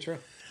estate. True.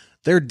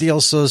 Their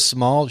deal's so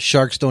small,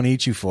 sharks don't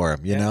eat you for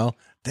them, you know?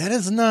 That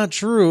is not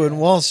true in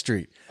Wall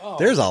Street. Oh,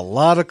 there's a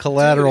lot of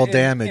collateral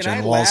damage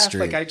on Wall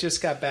Street. Like I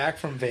just got back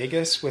from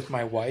Vegas with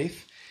my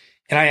wife,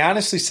 and I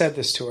honestly said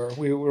this to her.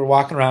 We were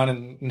walking around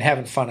and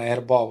having fun. I had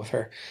a ball with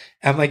her.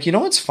 And I'm like,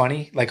 what's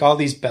funny? Like all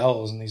these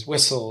bells and these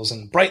whistles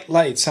and bright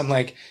lights. I'm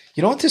like,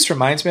 what this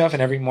reminds me of?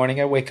 And every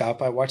morning I wake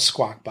up, I watch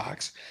Squawk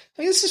Box.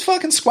 Like, this is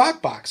fucking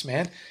Squawk Box,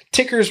 man.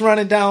 Ticker's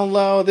running down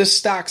low. This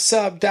stock's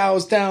up,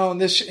 Dow's down.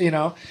 This,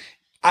 and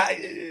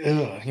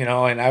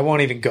I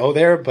won't even go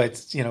there,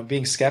 but,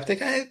 being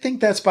skeptic, I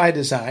think that's by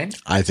design.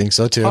 I think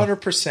so too.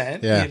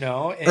 100%,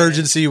 and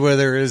urgency where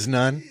there is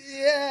none.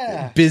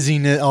 Yeah.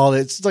 Busyness, all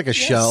it's like a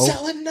show.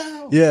 Selling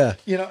now. Yeah.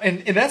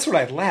 And that's what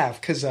I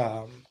laugh because,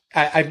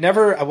 I've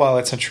never, well,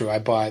 that's not true. I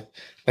bought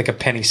like a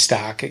penny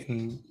stock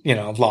and,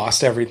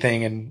 lost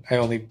everything. And I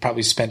only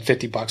probably spent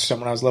 $50 or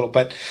something when I was little,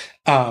 but,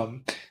 I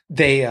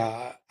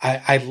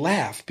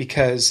laugh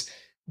because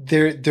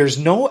there's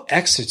no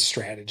exit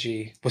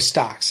strategy with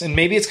stocks. And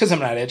maybe it's because I'm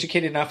not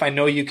educated enough. I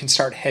know you can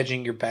start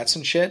hedging your bets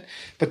and shit,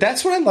 but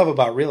that's what I love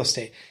about real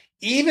estate.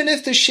 Even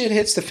if the shit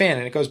hits the fan,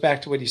 and it goes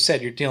back to what you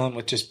said, you're dealing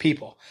with just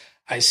people.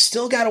 I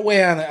still got a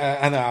way on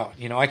the out.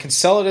 I can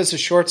sell it as a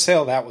short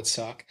sale. That would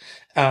suck.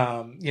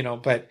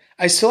 But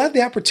I still have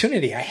the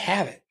opportunity. I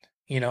have it.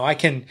 I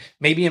can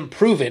maybe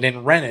improve it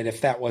and rent it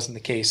if that wasn't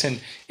the case. And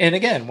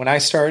again, when I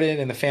started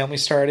and the family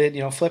started,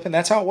 flipping,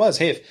 that's how it was.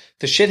 Hey, if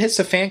the shit hits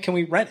the fan, can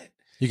we rent it?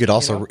 You could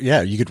also,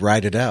 you could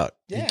ride it out.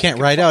 Yeah, you can't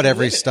ride out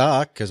every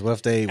stock because what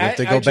if they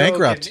go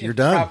bankrupt? You're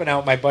done. Propping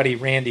out my buddy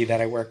Randy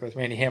that I work with,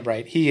 Randy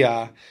Hambright. He,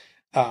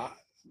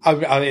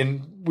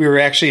 we were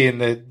actually in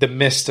the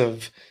midst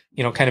of,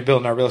 kind of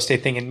building our real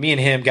estate thing, and me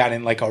and him got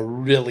in like a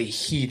really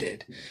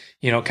heated,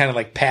 kind of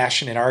like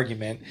passionate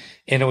argument,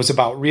 and it was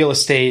about real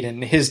estate.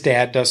 And his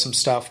dad does some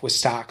stuff with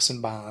stocks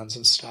and bonds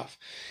and stuff.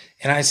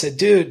 And I said,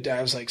 dude,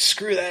 I was like,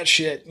 screw that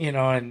shit, and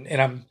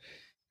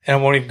I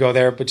won't even go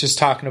there, but just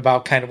talking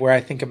about kind of where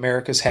I think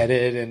America's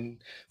headed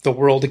and the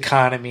world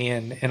economy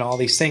and all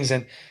these things.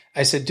 And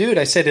I said, dude,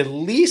 at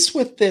least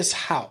with this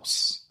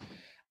house,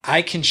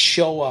 I can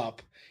show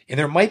up and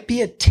there might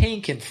be a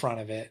tank in front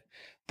of it,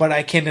 but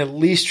I can at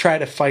least try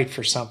to fight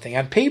for something.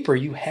 On paper,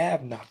 you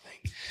have nothing,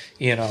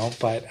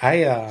 but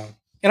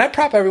and I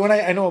prop everyone.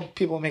 I know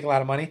people make a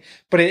lot of money,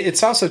 but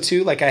it's also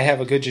too, like I have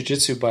a good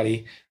jiu-jitsu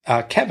buddy,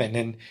 Kevin,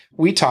 and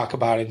we talk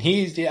about it.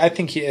 And I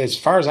think as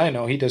far as I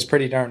know, he does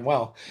pretty darn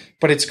well,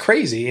 but it's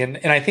crazy. And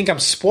I think I'm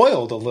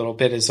spoiled a little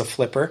bit as a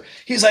flipper.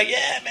 He's like,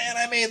 yeah, man,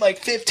 I made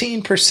like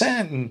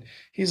 15%. And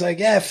he's like,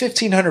 yeah,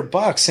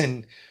 $1,500.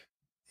 And,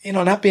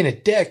 not being a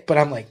dick, but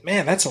I'm like,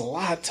 man, that's a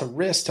lot to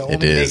risk to only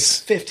make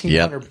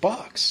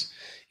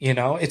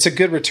 $1,500. It's a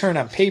good return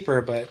on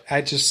paper, but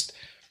I just,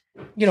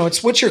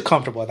 it's what you're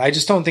comfortable with. I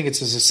just don't think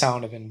it's as a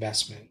sound of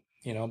investment,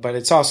 but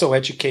it's also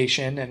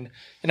education and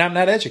I'm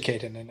not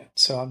educated in it.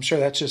 So I'm sure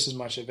that's just as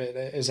much of it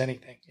as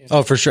anything.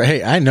 Oh, for sure.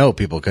 Hey, I know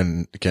people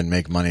can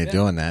make money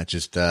doing that.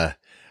 Just,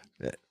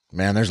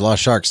 man, there's a lot of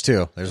sharks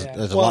too. There's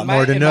a lot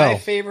more to know. My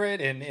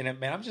favorite, and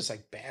man, I'm just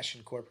like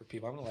bashing corporate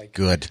people. I'm like,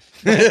 good.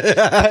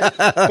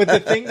 but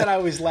the thing that I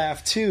always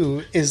laugh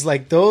too is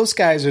like those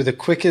guys are the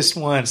quickest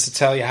ones to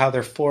tell you how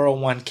their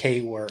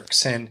 401k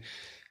works. And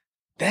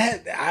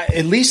that,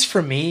 at least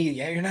for me,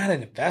 you're not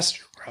an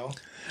investor, bro.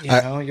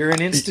 You're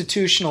an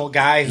institutional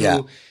guy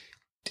who,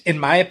 in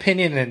my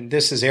opinion, and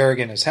this is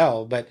arrogant as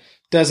hell, but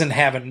doesn't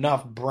have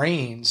enough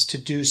brains to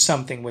do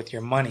something with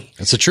your money.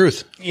 That's the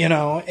truth.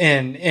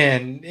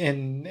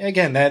 And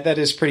again, that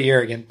is pretty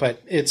arrogant,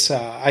 but it's,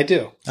 I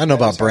do. I know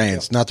about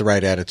brains, not the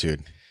right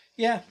attitude.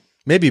 Yeah.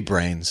 Maybe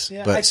brains,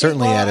 but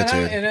certainly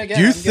attitude. And again,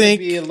 do you I'm think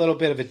be a little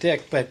bit of a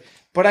dick, but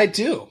I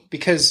do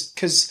because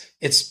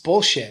it's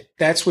bullshit.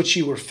 That's what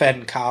you were fed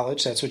in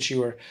college. That's what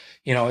you were,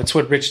 it's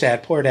what Rich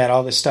Dad, Poor Dad,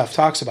 all this stuff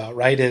talks about,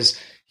 right? Is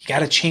you got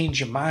to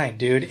change your mind,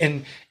 dude.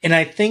 And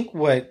I think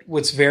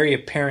what's very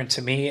apparent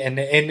to me,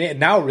 and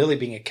now really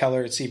being at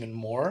Keller, it's even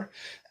more.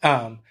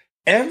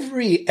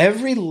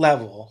 Every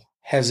level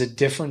has a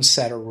different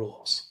set of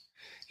rules,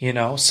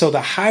 So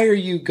the higher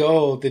you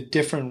go, the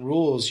different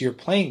rules you're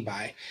playing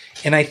by.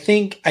 And I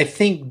think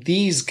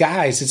these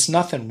guys, it's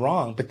nothing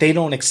wrong, but they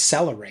don't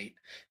accelerate.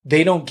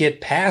 They don't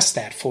get past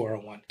that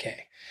 401k.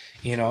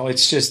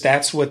 It's just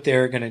that's what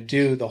they're going to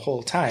do the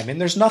whole time. And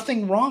there's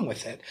nothing wrong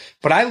with it.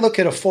 But I look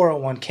at a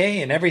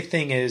 401k and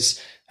everything is,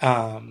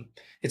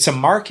 it's a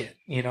market.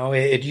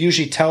 It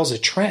usually tells a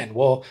trend.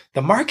 Well,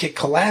 the market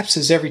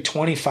collapses every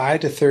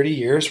 25 to 30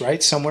 years,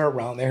 right? Somewhere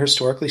around there,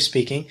 historically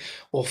speaking.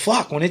 Well,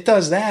 fuck, when it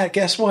does that,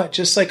 guess what?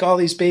 Just like all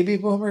these baby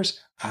boomers,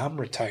 I'm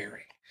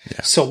retiring.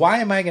 Yeah. So why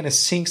am I going to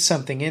sink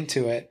something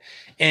into it?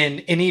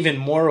 And even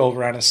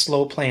moreover, on a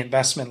slow play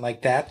investment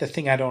like that, the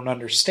thing I don't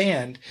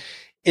understand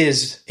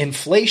is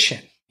inflation.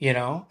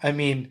 I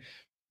mean,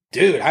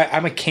 dude,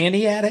 I'm a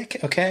candy addict.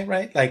 Okay.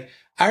 Right. Like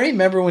I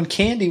remember when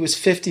candy was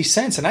 50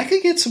 cents and I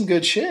could get some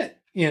good shit.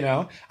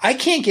 I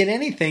can't get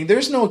anything.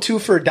 There's no 2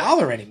 for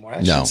 $1 anymore.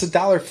 That shit's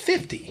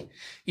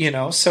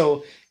 $1.50,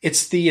 so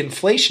it's the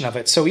inflation of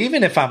it. So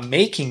even if I'm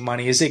making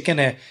money, is it going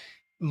to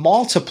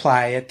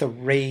multiply at the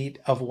rate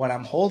of what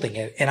I'm holding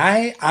it? And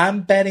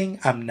I'm betting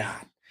I'm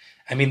not.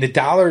 I mean, the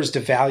dollar is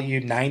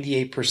devalued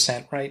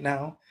 98% right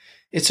now.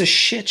 It's a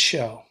shit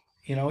show.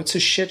 It's a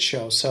shit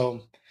show.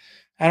 So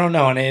I don't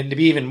know. And to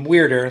be even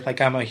weirder, like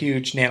I'm a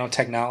huge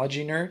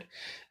nanotechnology nerd.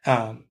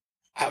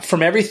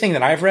 From everything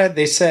that I've read,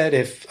 they said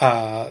if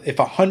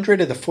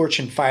 100 of the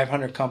Fortune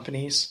 500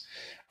 companies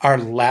are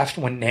left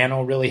when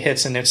nano really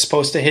hits, and it's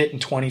supposed to hit in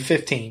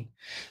 2015,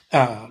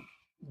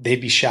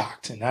 they'd be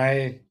shocked. And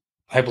I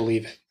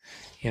believe it.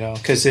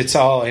 Because it's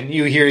all, and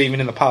you hear even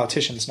in the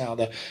politicians now,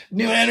 the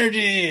new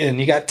energy,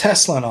 and you got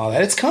Tesla and all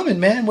that. It's coming,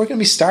 man. We're going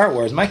to be Star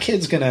Wars. My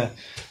kid's going to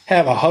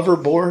have a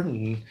hoverboard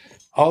and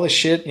all the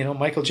shit,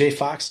 Michael J.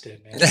 Fox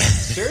did, man.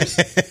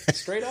 Seriously.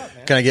 Straight up,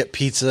 man. Can I get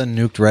pizza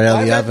nuked right out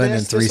of the oven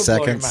in 3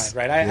 seconds? Mind,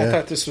 right? I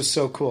thought this was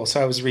so cool.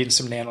 So I was reading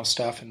some nano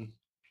stuff, and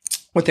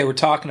what they were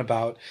talking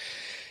about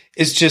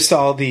is just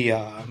all the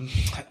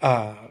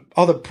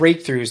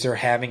breakthroughs they're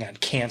having on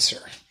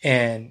cancer.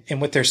 And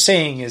what they're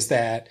saying is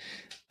that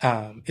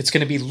it's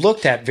going to be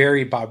looked at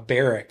very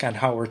barbaric on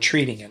how we're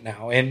treating it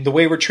now. And the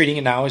way we're treating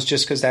it now is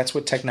just because that's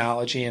what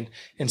technology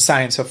and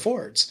science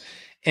affords.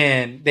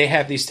 And they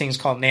have these things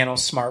called nano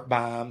smart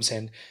bombs.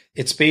 And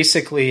it's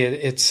basically,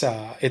 it's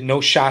no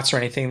shots or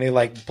anything. They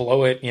like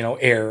blow it,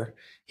 air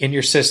in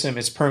your system.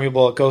 It's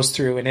permeable. It goes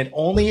through and it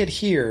only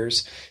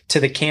adheres to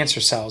the cancer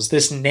cells.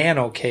 This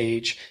nano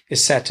cage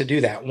is set to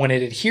do that. When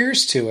it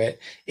adheres to it,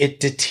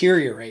 it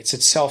deteriorates.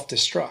 It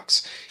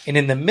self-destructs. And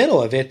in the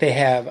middle of it, they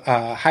have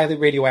a highly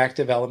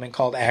radioactive element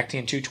called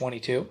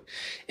actinium-222.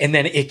 And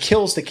then it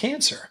kills the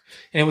cancer.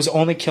 And it was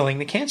only killing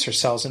the cancer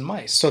cells in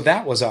mice. So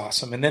that was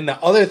awesome. And then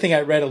the other thing I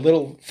read a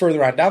little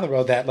further on down the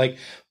road that like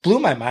blew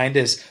my mind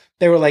is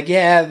they were like,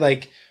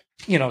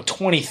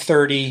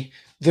 2030,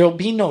 there'll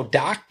be no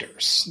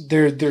doctors.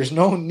 There's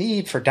no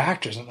need for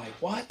doctors. I'm like,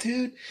 what,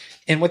 dude?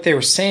 And what they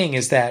were saying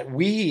is that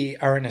we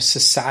are in a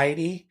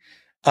society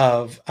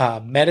of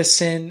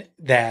medicine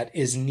that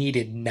is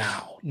needed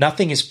now.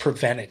 Nothing is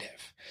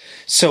preventative.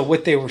 So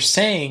what they were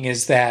saying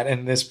is that,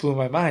 and this blew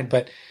my mind,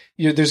 but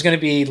there's going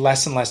to be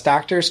less and less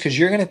doctors because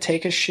you're going to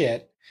take a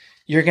shit,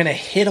 you're going to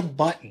hit a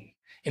button,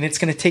 and it's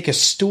going to take a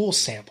stool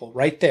sample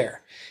right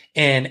there.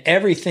 And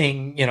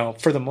everything,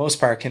 for the most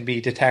part can be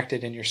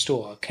detected in your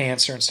stool,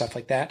 cancer and stuff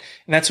like that.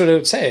 And that's what it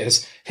would say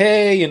is,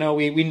 hey,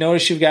 we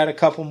noticed you've got a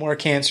couple more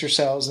cancer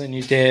cells than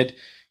you did,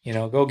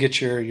 go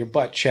get your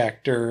butt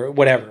checked or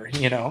whatever,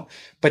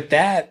 but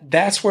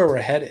that's where we're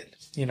headed,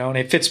 and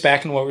it fits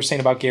back in what we're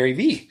saying about Gary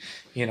Vee,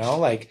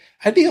 I'd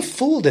be a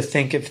fool to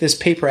think if this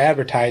paper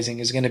advertising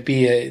is going to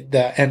be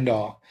the end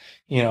all,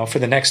 for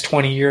the next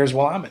 20 years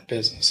while I'm in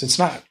business. It's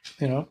not,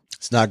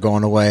 It's not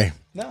going away.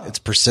 No. It's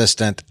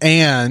persistent.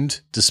 And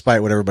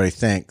despite what everybody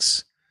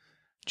thinks,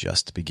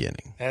 just the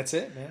beginning. That's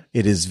it, man.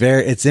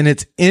 It's in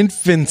its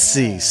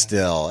infancy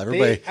still.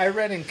 I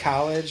read in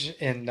college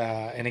and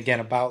again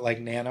about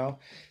like nano,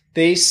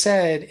 they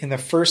said in the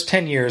first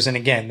 10 years, and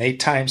again, they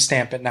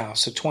timestamp it now.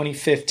 So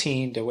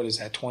 2015 to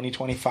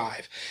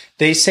 2025.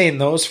 They say in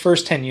those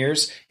first 10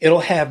 years,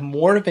 it'll have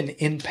more of an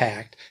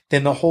impact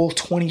than the whole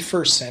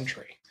 21st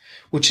century,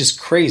 which is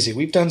crazy.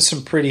 We've done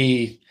some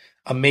pretty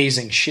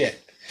amazing shit.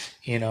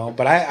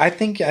 But I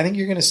think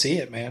you're going to see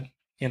it, man,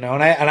 and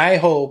I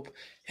hope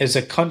as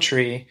a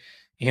country,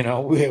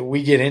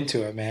 we get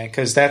into it, man.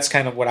 Cause that's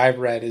kind of what I've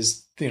read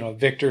is,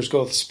 victors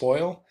go the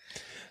spoil.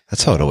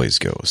 That's how it always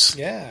goes.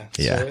 Yeah.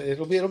 Yeah. So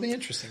it'll be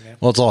interesting, man.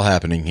 Well, it's all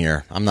happening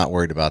here. I'm not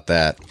worried about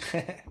that.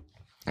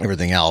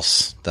 Everything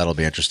else, that'll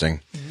be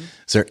interesting. Mm-hmm.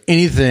 Is there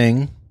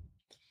anything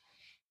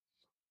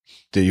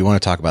that you want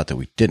to talk about that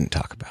we didn't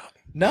talk about?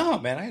 No,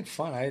 man, I had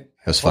fun. It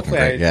was fucking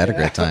great. I had a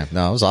great time.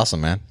 No, it was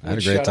awesome, man. I had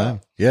a great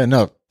time. Yeah,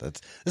 no, this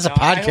is a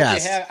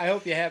podcast. I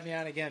hope you have me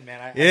on again,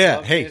 man.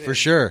 Hey, for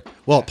sure.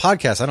 Well,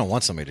 podcast, I don't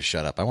want somebody to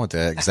shut up. I want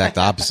the exact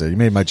opposite. You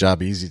made my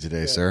job easy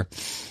today, sir.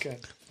 Good.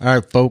 All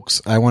right,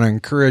 folks, I want to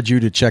encourage you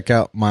to check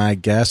out my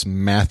guest,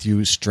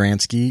 Matthew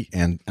Stransky,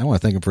 and I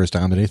want to thank him for his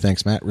time today.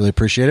 Thanks, Matt. Really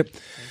appreciate it.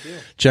 Thank you.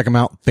 Check him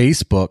out,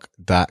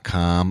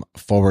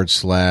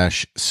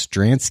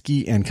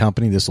 facebook.com/Stransky and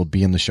Company. This will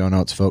be in the show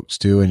notes, folks,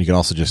 too. And you can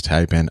also just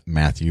type in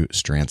Matthew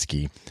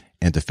Stransky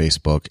into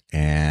Facebook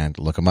and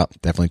look him up.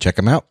 Definitely check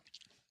him out.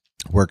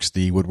 Works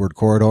the Woodward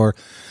Corridor.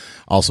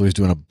 Also, he's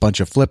doing a bunch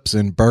of flips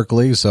in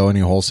Berkeley. So any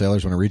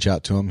wholesalers want to reach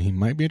out to him, he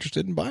might be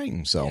interested in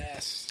buying. So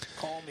yes,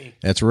 call me.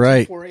 That's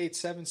right.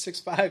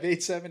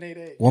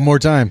 248-765-8788. One more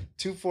time.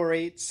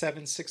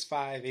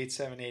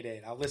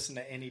 248-765-8788. I'll listen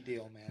to any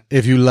deal, man.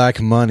 If you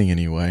like money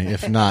anyway.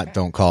 If not,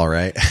 don't call,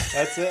 right?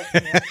 That's it.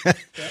 Yeah.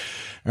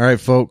 All right,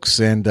 folks.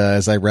 And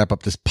as I wrap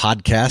up this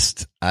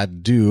podcast, I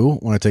do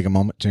want to take a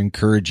moment to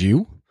encourage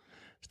you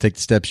to take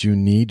the steps you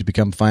need to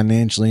become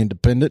financially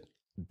independent.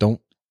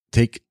 Don't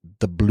take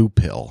the blue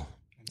pill.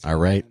 All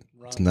right.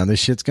 None of this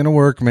shit's going to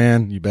work,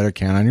 man. You better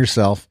count on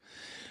yourself.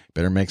 You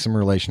better make some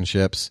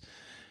relationships.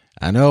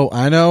 I know.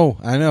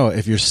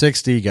 If you're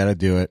 60, you got to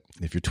do it.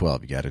 If you're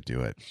 12, you got to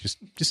do it.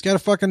 Just got to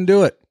fucking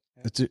do it.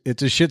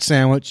 It's a shit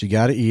sandwich. You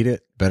got to eat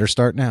it. Better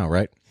start now,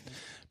 right?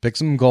 Pick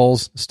some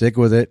goals. Stick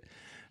with it.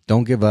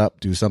 Don't give up.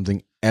 Do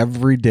something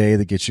every day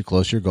that gets you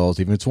close to your goals,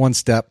 even if it's one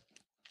step.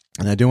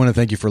 And I do want to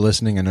thank you for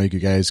listening. I know you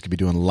guys could be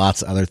doing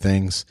lots of other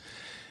things.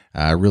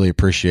 I really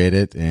appreciate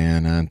it.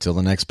 And until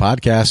the next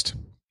podcast,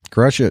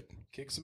 crush it.